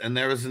Jones, and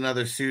there was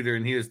another suitor,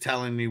 and he was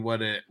telling me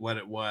what it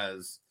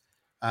was.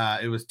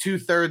 It was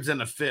 2/3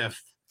 and a 5th.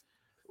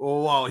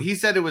 Well, he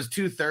said it was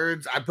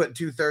 2/3. I put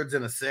 2/3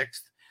 and a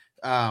 6th.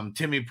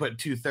 Timmy put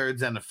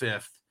 2/3 and a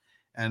 5th,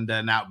 and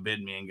then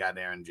outbid me and got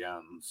Aaron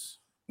Jones.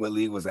 What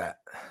league was that?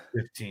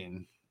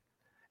 15.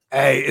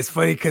 Hey, it's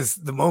funny because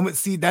the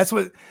moment, you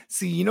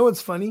know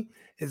what's funny?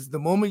 Is the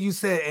moment you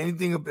said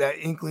anything of that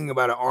inkling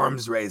about an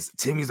arms race,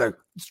 Timmy's like,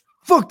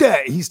 fuck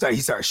that. He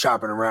started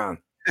shopping around.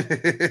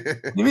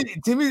 Timmy,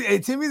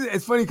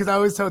 it's funny because I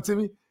always tell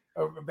Timmy,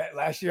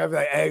 last year I'd be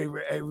like, hey,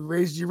 we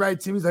raised you right.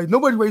 Timmy's like,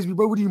 nobody raised me,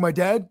 bro. What are you, my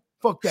dad?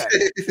 Fuck that.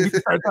 He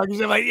started talking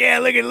shit like, yeah,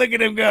 look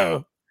at him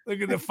go.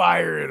 Look at the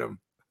fire in him.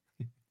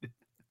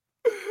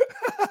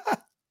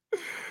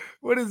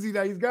 What is he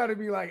now? He's got to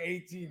be like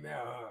 18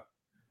 now, huh?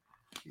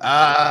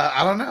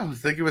 I don't know. I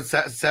think it was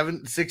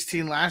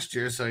 16 last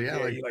year. So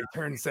yeah, he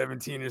turned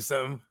 17 or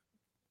something.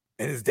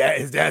 And his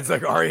dad's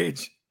like our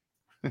age.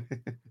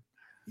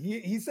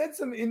 He said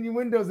some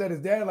innuendos that his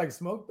dad like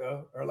smoked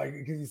though, or like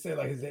because he said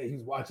like he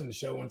was watching the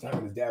show one time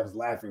and his dad was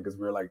laughing because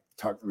we were like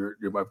talking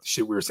about the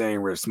shit we were saying.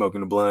 We were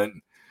smoking a blunt.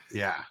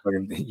 Yeah,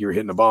 you were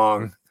hitting a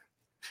bong.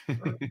 He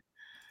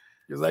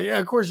was like, "Yeah,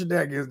 of course your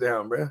dad gets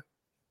down, bro."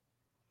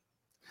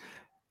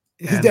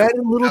 His dad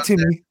and little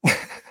Timmy.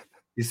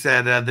 He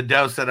said, the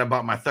Dow said I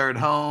bought my 3rd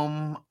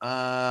home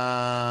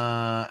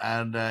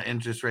at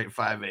interest rate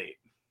 5.8.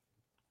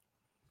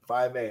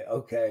 5.8.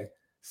 Okay.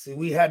 See,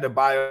 we had to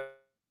buy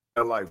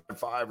at like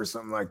 5 or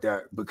something like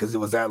that because it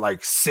was at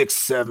like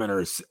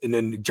 6.7 and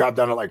then it dropped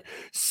down to like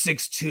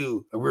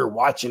 6.2. And we were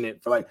watching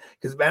it for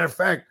because matter of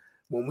fact,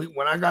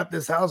 when I got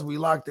this house, we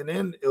locked it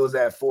in. It was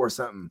at 4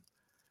 something.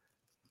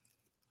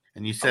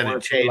 And you said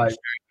it changed during the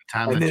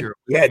time that you're.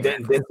 Yeah,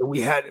 then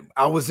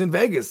I was in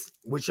Vegas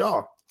with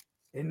y'all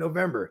in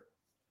November.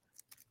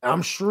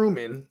 I'm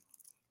shrooming,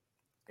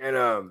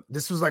 and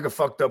this was like a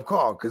fucked up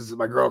call because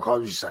my girl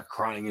called me, she started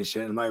crying and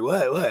shit. I'm like,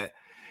 what?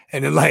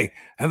 And then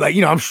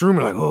I'm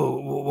shrooming, like,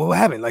 oh, what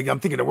happened? Like, I'm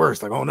thinking the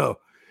worst, like, oh no,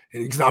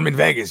 because I'm in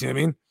Vegas, you know what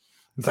I mean?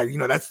 It's like,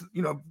 that's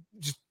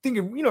just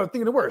thinking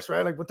the worst,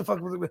 right? Like, what the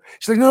fuck was it?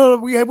 She's like, no,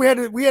 we had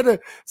to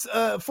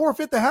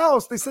forfeit the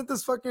house. They sent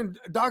this fucking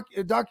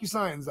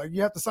DocuSigns, like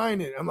you have to sign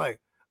it. I'm like,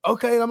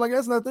 okay, and I'm like,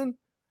 that's nothing.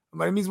 I'm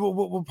like, it means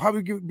we'll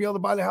probably be able to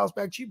buy the house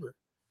back cheaper.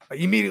 Like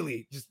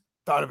immediately, just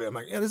thought of it. I'm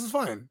like, yeah, this is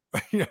fine.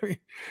 You know what I mean?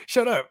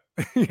 Shut up.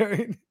 You know what I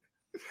mean?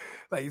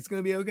 Like it's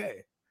gonna be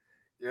okay.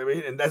 You know what I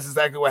mean? And that's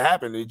exactly what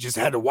happened. You just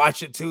had to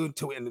watch it too,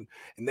 and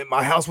then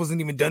my house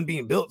wasn't even done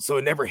being built, so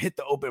it never hit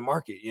the open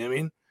market. You know what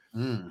I mean?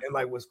 And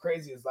like what's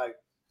crazy is like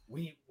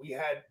we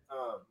had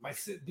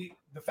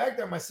the fact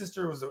that my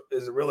sister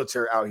is a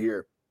realtor out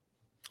here,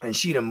 and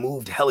she'd have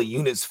moved hella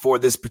units for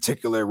this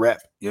particular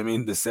rep. You know what I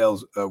mean? The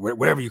sales,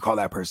 whatever you call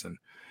that person.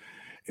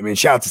 I mean,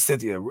 shout out to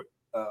Cynthia,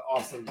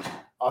 awesome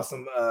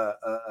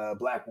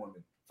black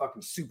woman,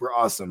 fucking super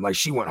awesome. Like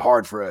she went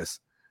hard for us.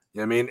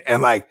 You know what I mean?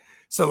 And like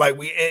so, like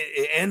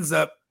it ends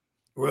up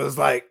where it's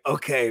like,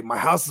 okay, my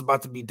house is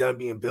about to be done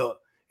being built,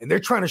 and they're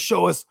trying to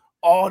show us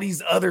all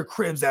these other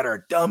cribs that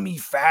are dummy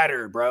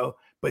fatter, bro,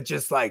 but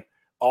just like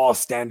all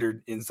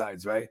standard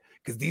insides, right?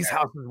 Because these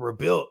houses were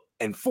built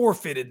and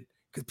forfeited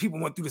because people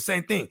went through the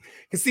same thing.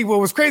 Because see, what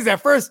was crazy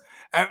at first,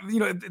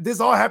 this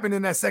all happened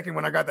in that second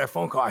when I got that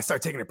phone call. I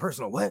started taking it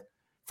personal. What?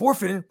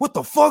 Forfeiting? What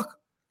the fuck?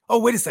 Oh,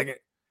 wait a second.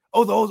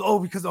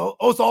 Because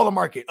it's all the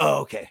market.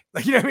 Oh, okay.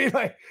 Like, you know what I mean?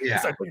 Like, I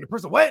started taking it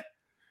personal. What?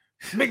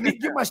 Make me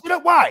give my shit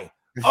up? Why?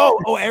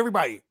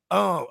 Everybody.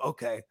 Oh,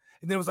 okay.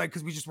 And then it was like,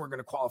 because we just weren't going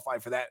to qualify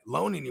for that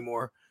loan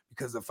anymore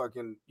because of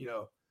fucking,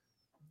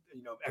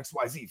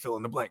 XYZ, fill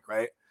in the blank,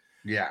 right?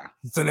 Yeah.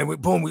 So then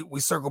we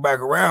circle back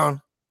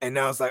around, and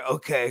now it's like,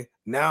 okay,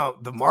 now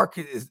the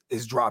market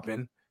is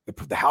dropping.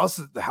 The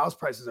house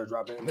prices are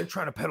dropping, and they're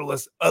trying to peddle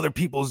us other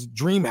people's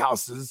dream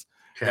houses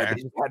that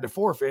they just had to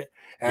forfeit.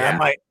 And I'm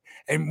like,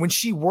 and when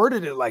she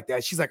worded it like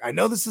that, she's like, I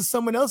know this is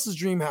someone else's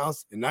dream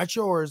house and not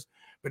yours,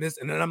 but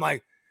and then I'm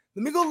like,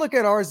 let me go look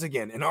at ours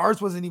again. And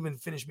ours wasn't even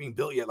finished being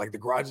built yet. Like the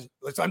garage,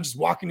 so I'm just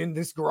walking in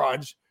this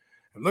garage,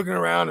 I'm looking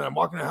around, and I'm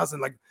walking in the house,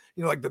 and like,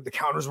 like the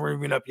counters weren't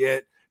even up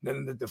yet.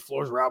 And then the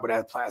floors were out, but it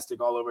had plastic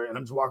all over it. And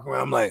I'm just walking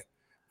around. I'm like,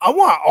 I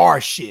want our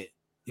shit.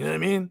 You know what I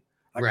mean?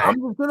 Like, I'm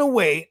just going to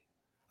wait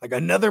like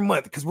another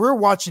month because we're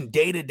watching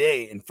day to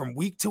day. And from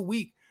week to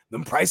week,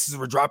 them prices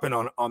were dropping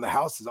on the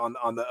houses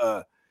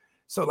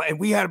so like, and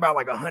we had about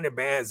like 100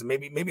 bands,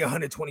 maybe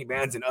 120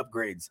 bands in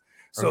upgrades.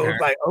 So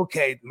it's like,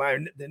 okay,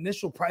 the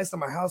initial price on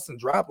my house and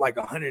dropped like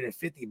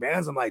 150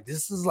 bands. I'm like,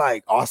 this is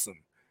like awesome.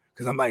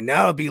 Cause I'm like,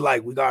 now it'll be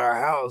like, we got our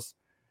house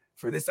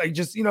for this. I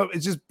just,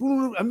 it's just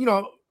boom.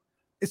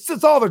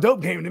 It's all the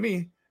dope game to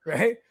me,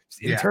 right?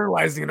 Just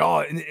internalizing it all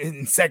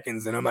in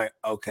seconds. And I'm like,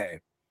 okay,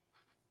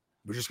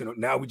 we just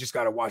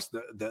got to watch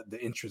the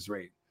interest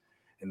rate.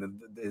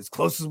 And as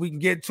close as we can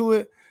get to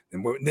it,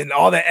 and then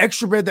all that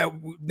extra bread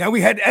now we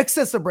had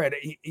excess of bread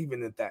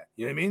even at that.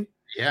 You know what I mean?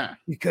 Yeah.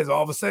 Because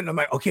all of a sudden I'm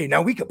like, okay,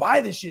 now we could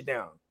buy this shit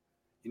down.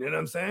 You know what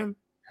I'm saying?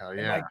 Hell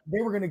yeah. And like,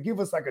 they were gonna give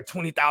us like a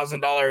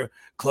 $20,000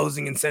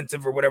 closing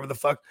incentive or whatever the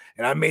fuck,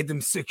 and I made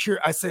them secure.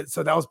 I said,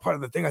 so that was part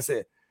of the thing. I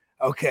said,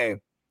 okay,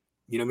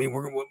 you know what I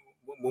mean?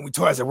 When we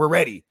told, I said we're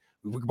ready.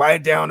 We could buy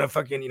it down to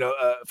fucking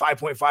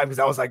 5.5 because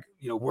I was like,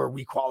 we're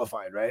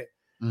requalified, right?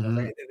 Mm-hmm.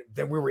 Like,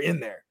 then we were in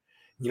there.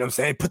 You know what I'm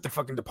saying? Put the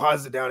fucking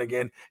deposit down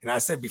again. And I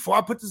said, before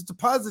I put this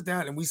deposit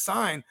down and we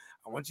sign,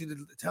 I want you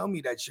to tell me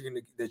that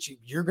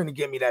you're gonna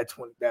get me that 2%.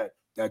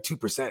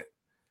 You know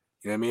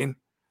what I mean?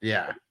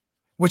 Yeah.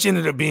 Which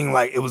ended up being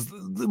like it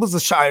was a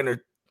shy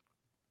under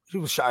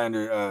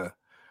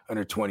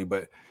 20,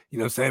 but you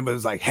know what I'm saying? But it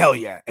was like hell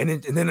yeah.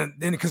 And then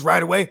because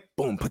right away,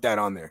 boom, put that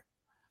on there.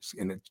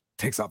 And it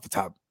takes off the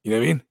top. You know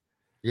what I mean?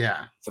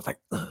 Yeah. So it's like,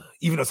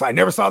 even though I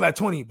never saw that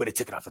 20, but it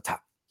took it off the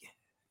top. Yeah.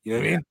 You know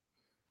what I mean?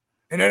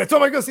 And then I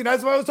told my girl, see,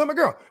 that's what I was telling my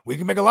girl. We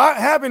can make a lot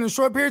happen in a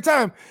short period of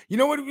time. You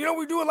know what?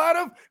 We do a lot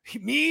of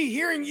me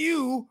hearing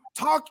you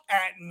talk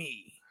at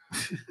me.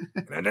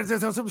 And I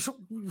said,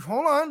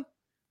 hold on,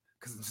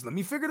 because let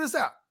me figure this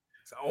out.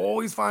 So I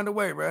always find a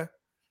way, bro.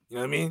 You know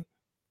what I mean?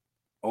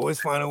 Always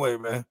find a way,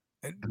 man.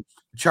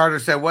 Charter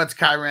said, "What's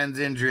Kyren's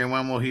injury and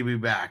when will he be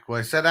back?" Well,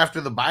 I said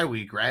after the bye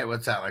week, right?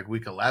 What's that, like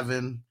week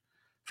 11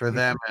 for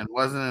them? And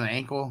wasn't an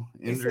ankle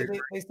injury?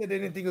 They said they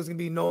didn't think it was gonna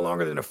be no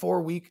longer than a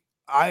 4-week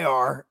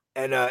IR.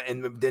 And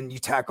then you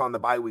tack on the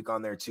bye week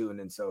on there too, and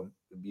then so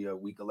it'd be a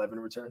week 11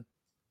 return.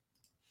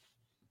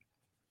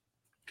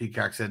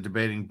 Peacock said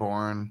debating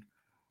Bourne,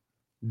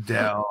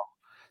 Dell,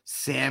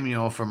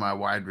 Samuel for my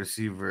wide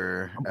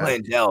receiver. I'm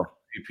playing Dell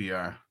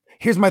PPR.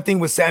 Here's my thing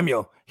with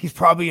Samuel. He's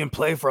probably in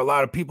play for a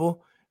lot of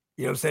people.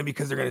 You know what I'm saying?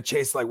 Because they're gonna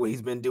chase like what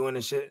he's been doing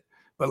and shit.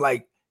 But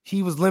like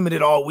he was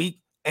limited all week,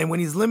 and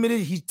when he's limited,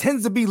 he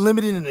tends to be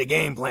limited in the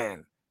game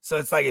plan. So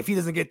it's like if he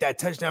doesn't get that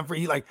touchdown for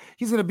he's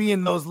gonna be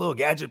in those little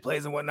gadget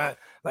plays and whatnot.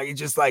 Like it's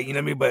just like, you know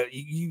what I mean? But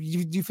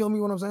you feel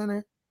me what I'm saying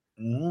there?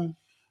 Mm-hmm.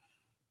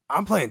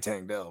 I'm playing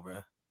Tank Dell, bro.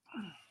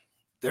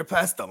 They're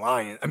past the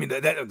Lions. I mean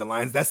the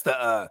Lions. That's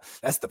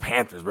the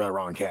Panthers, bro.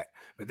 Wrong cat,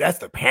 but that's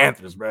the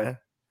Panthers, bro.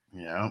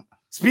 Yeah.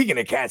 Speaking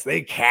of cats,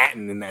 they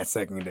catting in that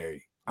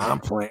secondary. I'm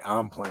playing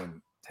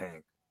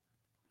Tank.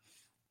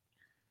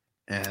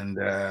 And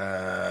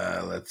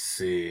let's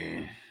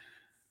see.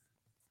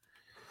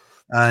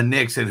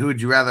 Nick said, who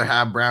would you rather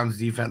have, Browns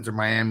defense or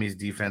Miami's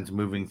defense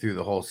moving through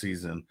the whole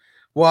season?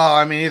 Well,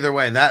 I mean, either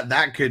way,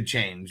 that could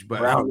change. But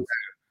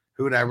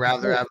who would I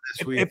rather have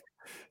this week?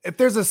 If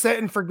there's a set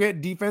and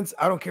forget defense,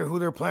 I don't care who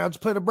they're playing. I'll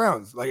just play the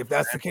Browns. Like if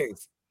that's the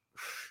case,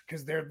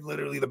 because they're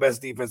literally the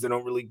best defense. They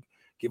don't really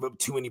give up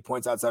too many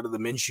points outside of the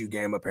Minshew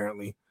game,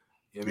 apparently.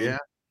 You know what I mean?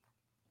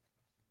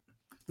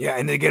 Yeah,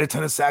 and they get a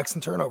ton of sacks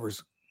and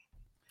turnovers.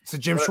 It's a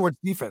Jim Schwartz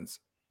defense.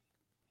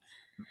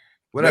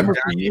 Remember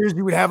for years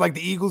you would have like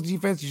the Eagles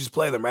defense, you just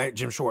play them, right?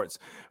 Jim Schwartz.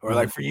 Or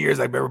like for years,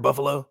 like remember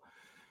Buffalo?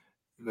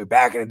 Like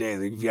back in the day,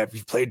 like if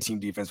you played team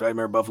defense, right?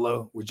 Remember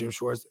Buffalo with Jim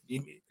Schwartz?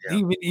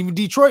 Even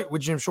Detroit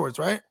with Jim Schwartz,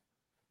 right?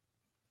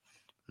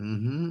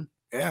 Mm-hmm.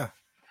 Yeah.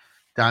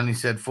 Donnie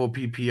said full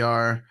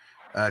PPR.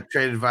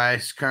 Trade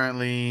advice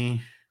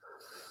currently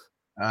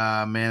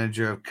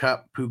manager of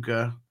Cup,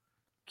 Puka,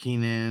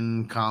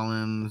 Keenan,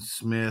 Collins,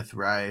 Smith,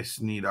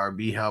 Rice, need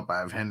RB help. I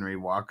have Henry,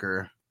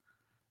 Walker.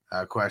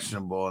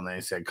 Questionable, and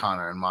they said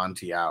Connor and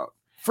Monty out.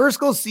 First,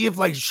 go see if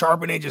like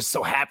Charbonnet just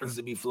so happens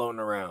to be floating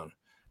around,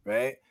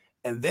 right?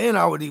 And then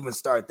I would even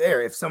start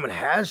there. If someone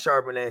has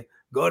Charbonnet,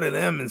 go to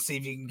them and see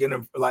if you can get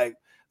them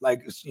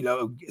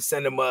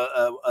send them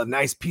a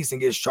nice piece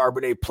and get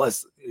Charbonnet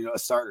plus a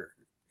starter.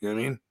 You know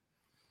what I mean?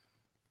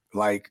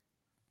 Like,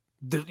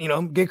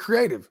 get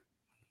creative.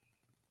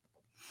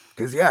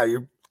 Because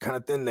you're kind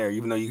of thin there,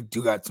 even though you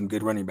do got some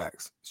good running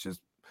backs. It's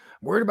just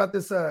worried about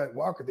this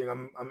Walker thing.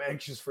 I'm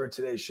anxious for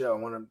today's show. I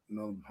want to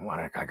know.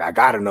 I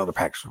got to know the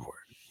package report.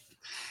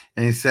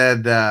 And he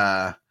said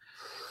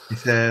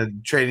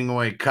trading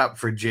away Cup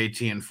for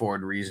JT and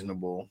Ford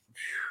reasonable.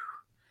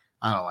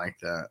 I don't like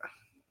that.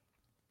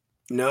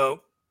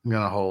 No, I'm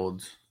gonna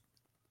hold.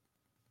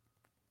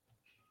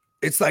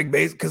 It's like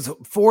because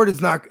Ford is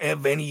not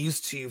have any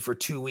use to you for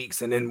 2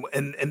 weeks, and then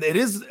and it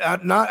is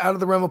not out of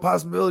the realm of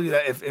possibility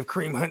that if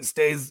Kareem Hunt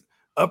stays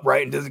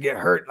upright and doesn't get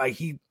hurt, like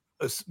he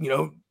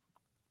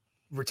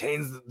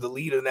retains the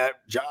lead in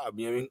that job.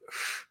 You know what I mean?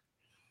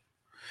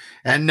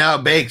 And no,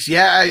 Bakes.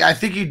 Yeah, I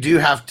think you do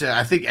have to.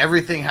 I think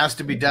everything has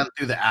to be done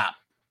through the app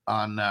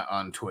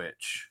on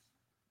Twitch,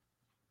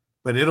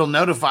 but it'll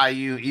notify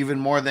you even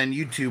more than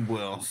YouTube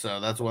will. So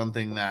that's one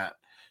thing that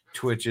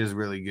Twitch is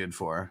really good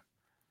for.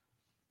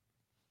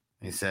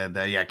 He said,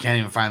 "I can't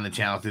even find the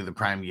channel through the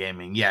Prime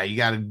Gaming. Yeah, you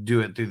got to do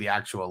it through the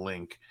actual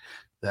link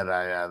that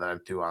I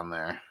do on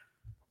there."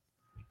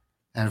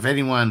 And if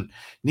anyone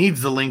needs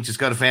the link, just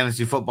go to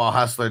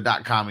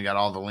fantasyfootballhustler.com. We got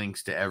all the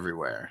links to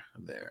everywhere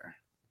there.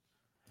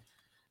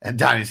 And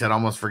Donnie said,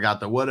 almost forgot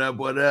the what up,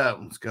 what up.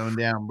 What's going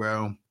down,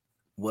 bro?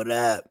 What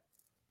up?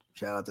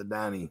 Shout out to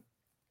Donnie.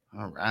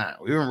 All right.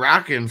 We've been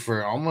rocking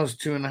for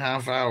almost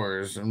 2.5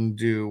 hours. I'm going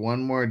to do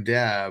one more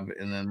dab,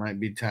 and then might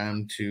be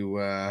time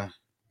to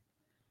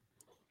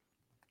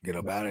get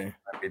up out of here.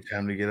 Might be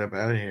time to get up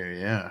out of here,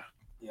 yeah.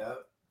 Yep.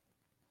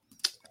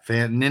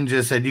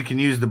 Ninja said you can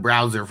use the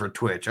browser for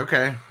Twitch.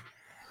 Okay.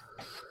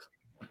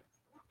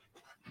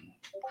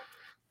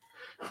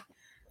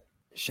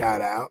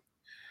 Shout out.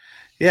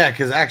 Yeah,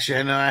 because actually,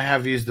 I know I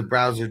have used the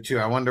browser too.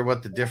 I wonder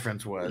what the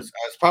difference was.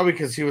 It's probably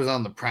because he was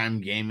on the Prime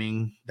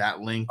Gaming,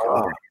 that link,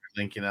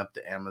 linking up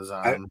to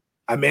Amazon.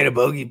 I made a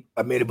bogey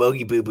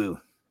boo boo.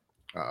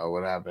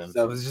 What happened?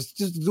 So I was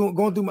just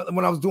going through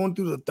when I was doing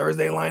through the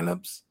Thursday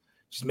lineups,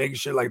 just making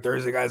sure like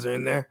Thursday guys are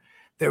in there.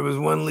 There was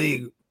one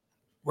league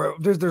where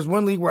there's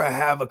one league where I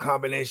have a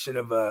combination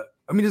of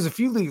there's a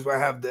few leagues where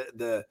I have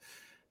the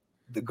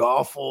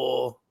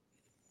Golful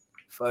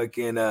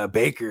fucking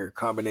Baker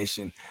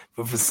combination,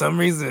 but for some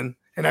reason,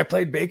 and I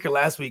played Baker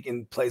last week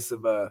in place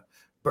of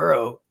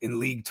Burrow in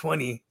League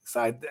 20,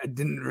 so I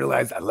didn't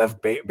realize I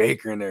left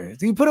Baker in there.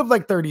 So he put up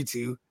like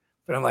 32,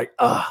 but I'm like,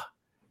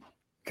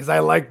 because I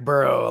like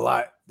Burrow a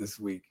lot this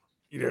week.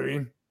 You know what I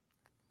mean?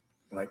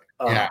 Like,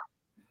 yeah.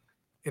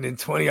 And in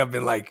 20, I've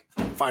been like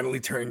finally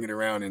turning it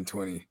around in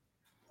 20.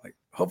 Like,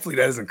 hopefully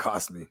that doesn't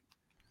cost me.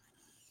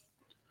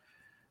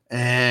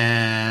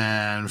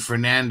 And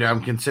Fernando,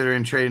 I'm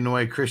considering trading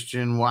away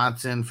Christian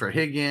Watson for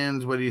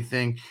Higgins. What do you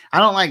think? I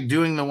don't like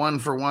doing the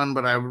 1-for-1,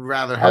 but I would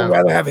rather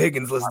have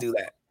Higgins. Let's do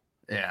that.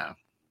 Yeah.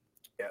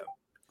 Yeah.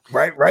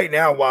 Right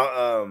now,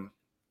 while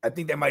I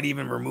think they might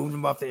even remove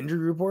him off the injury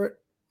report.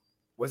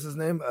 What's his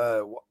name?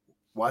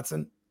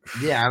 Watson.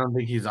 Yeah, I don't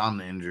think he's on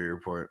the injury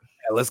report.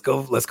 Yeah, let's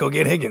go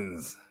get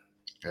Higgins.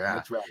 Yeah.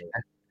 That's right.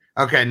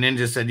 Okay,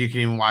 Ninja said you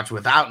can even watch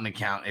without an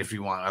account if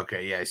you want.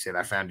 Okay, yeah, I said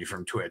I found you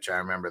from Twitch. I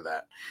remember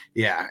that.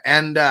 Yeah,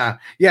 and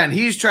and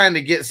he's trying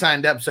to get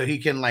signed up so he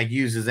can like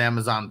use his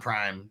Amazon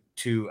Prime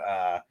to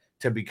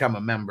become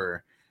a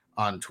member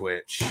on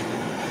Twitch.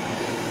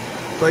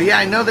 But yeah,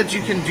 I know that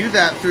you can do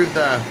that through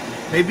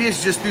maybe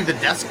it's just through the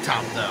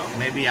desktop though.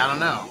 Maybe, I don't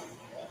know.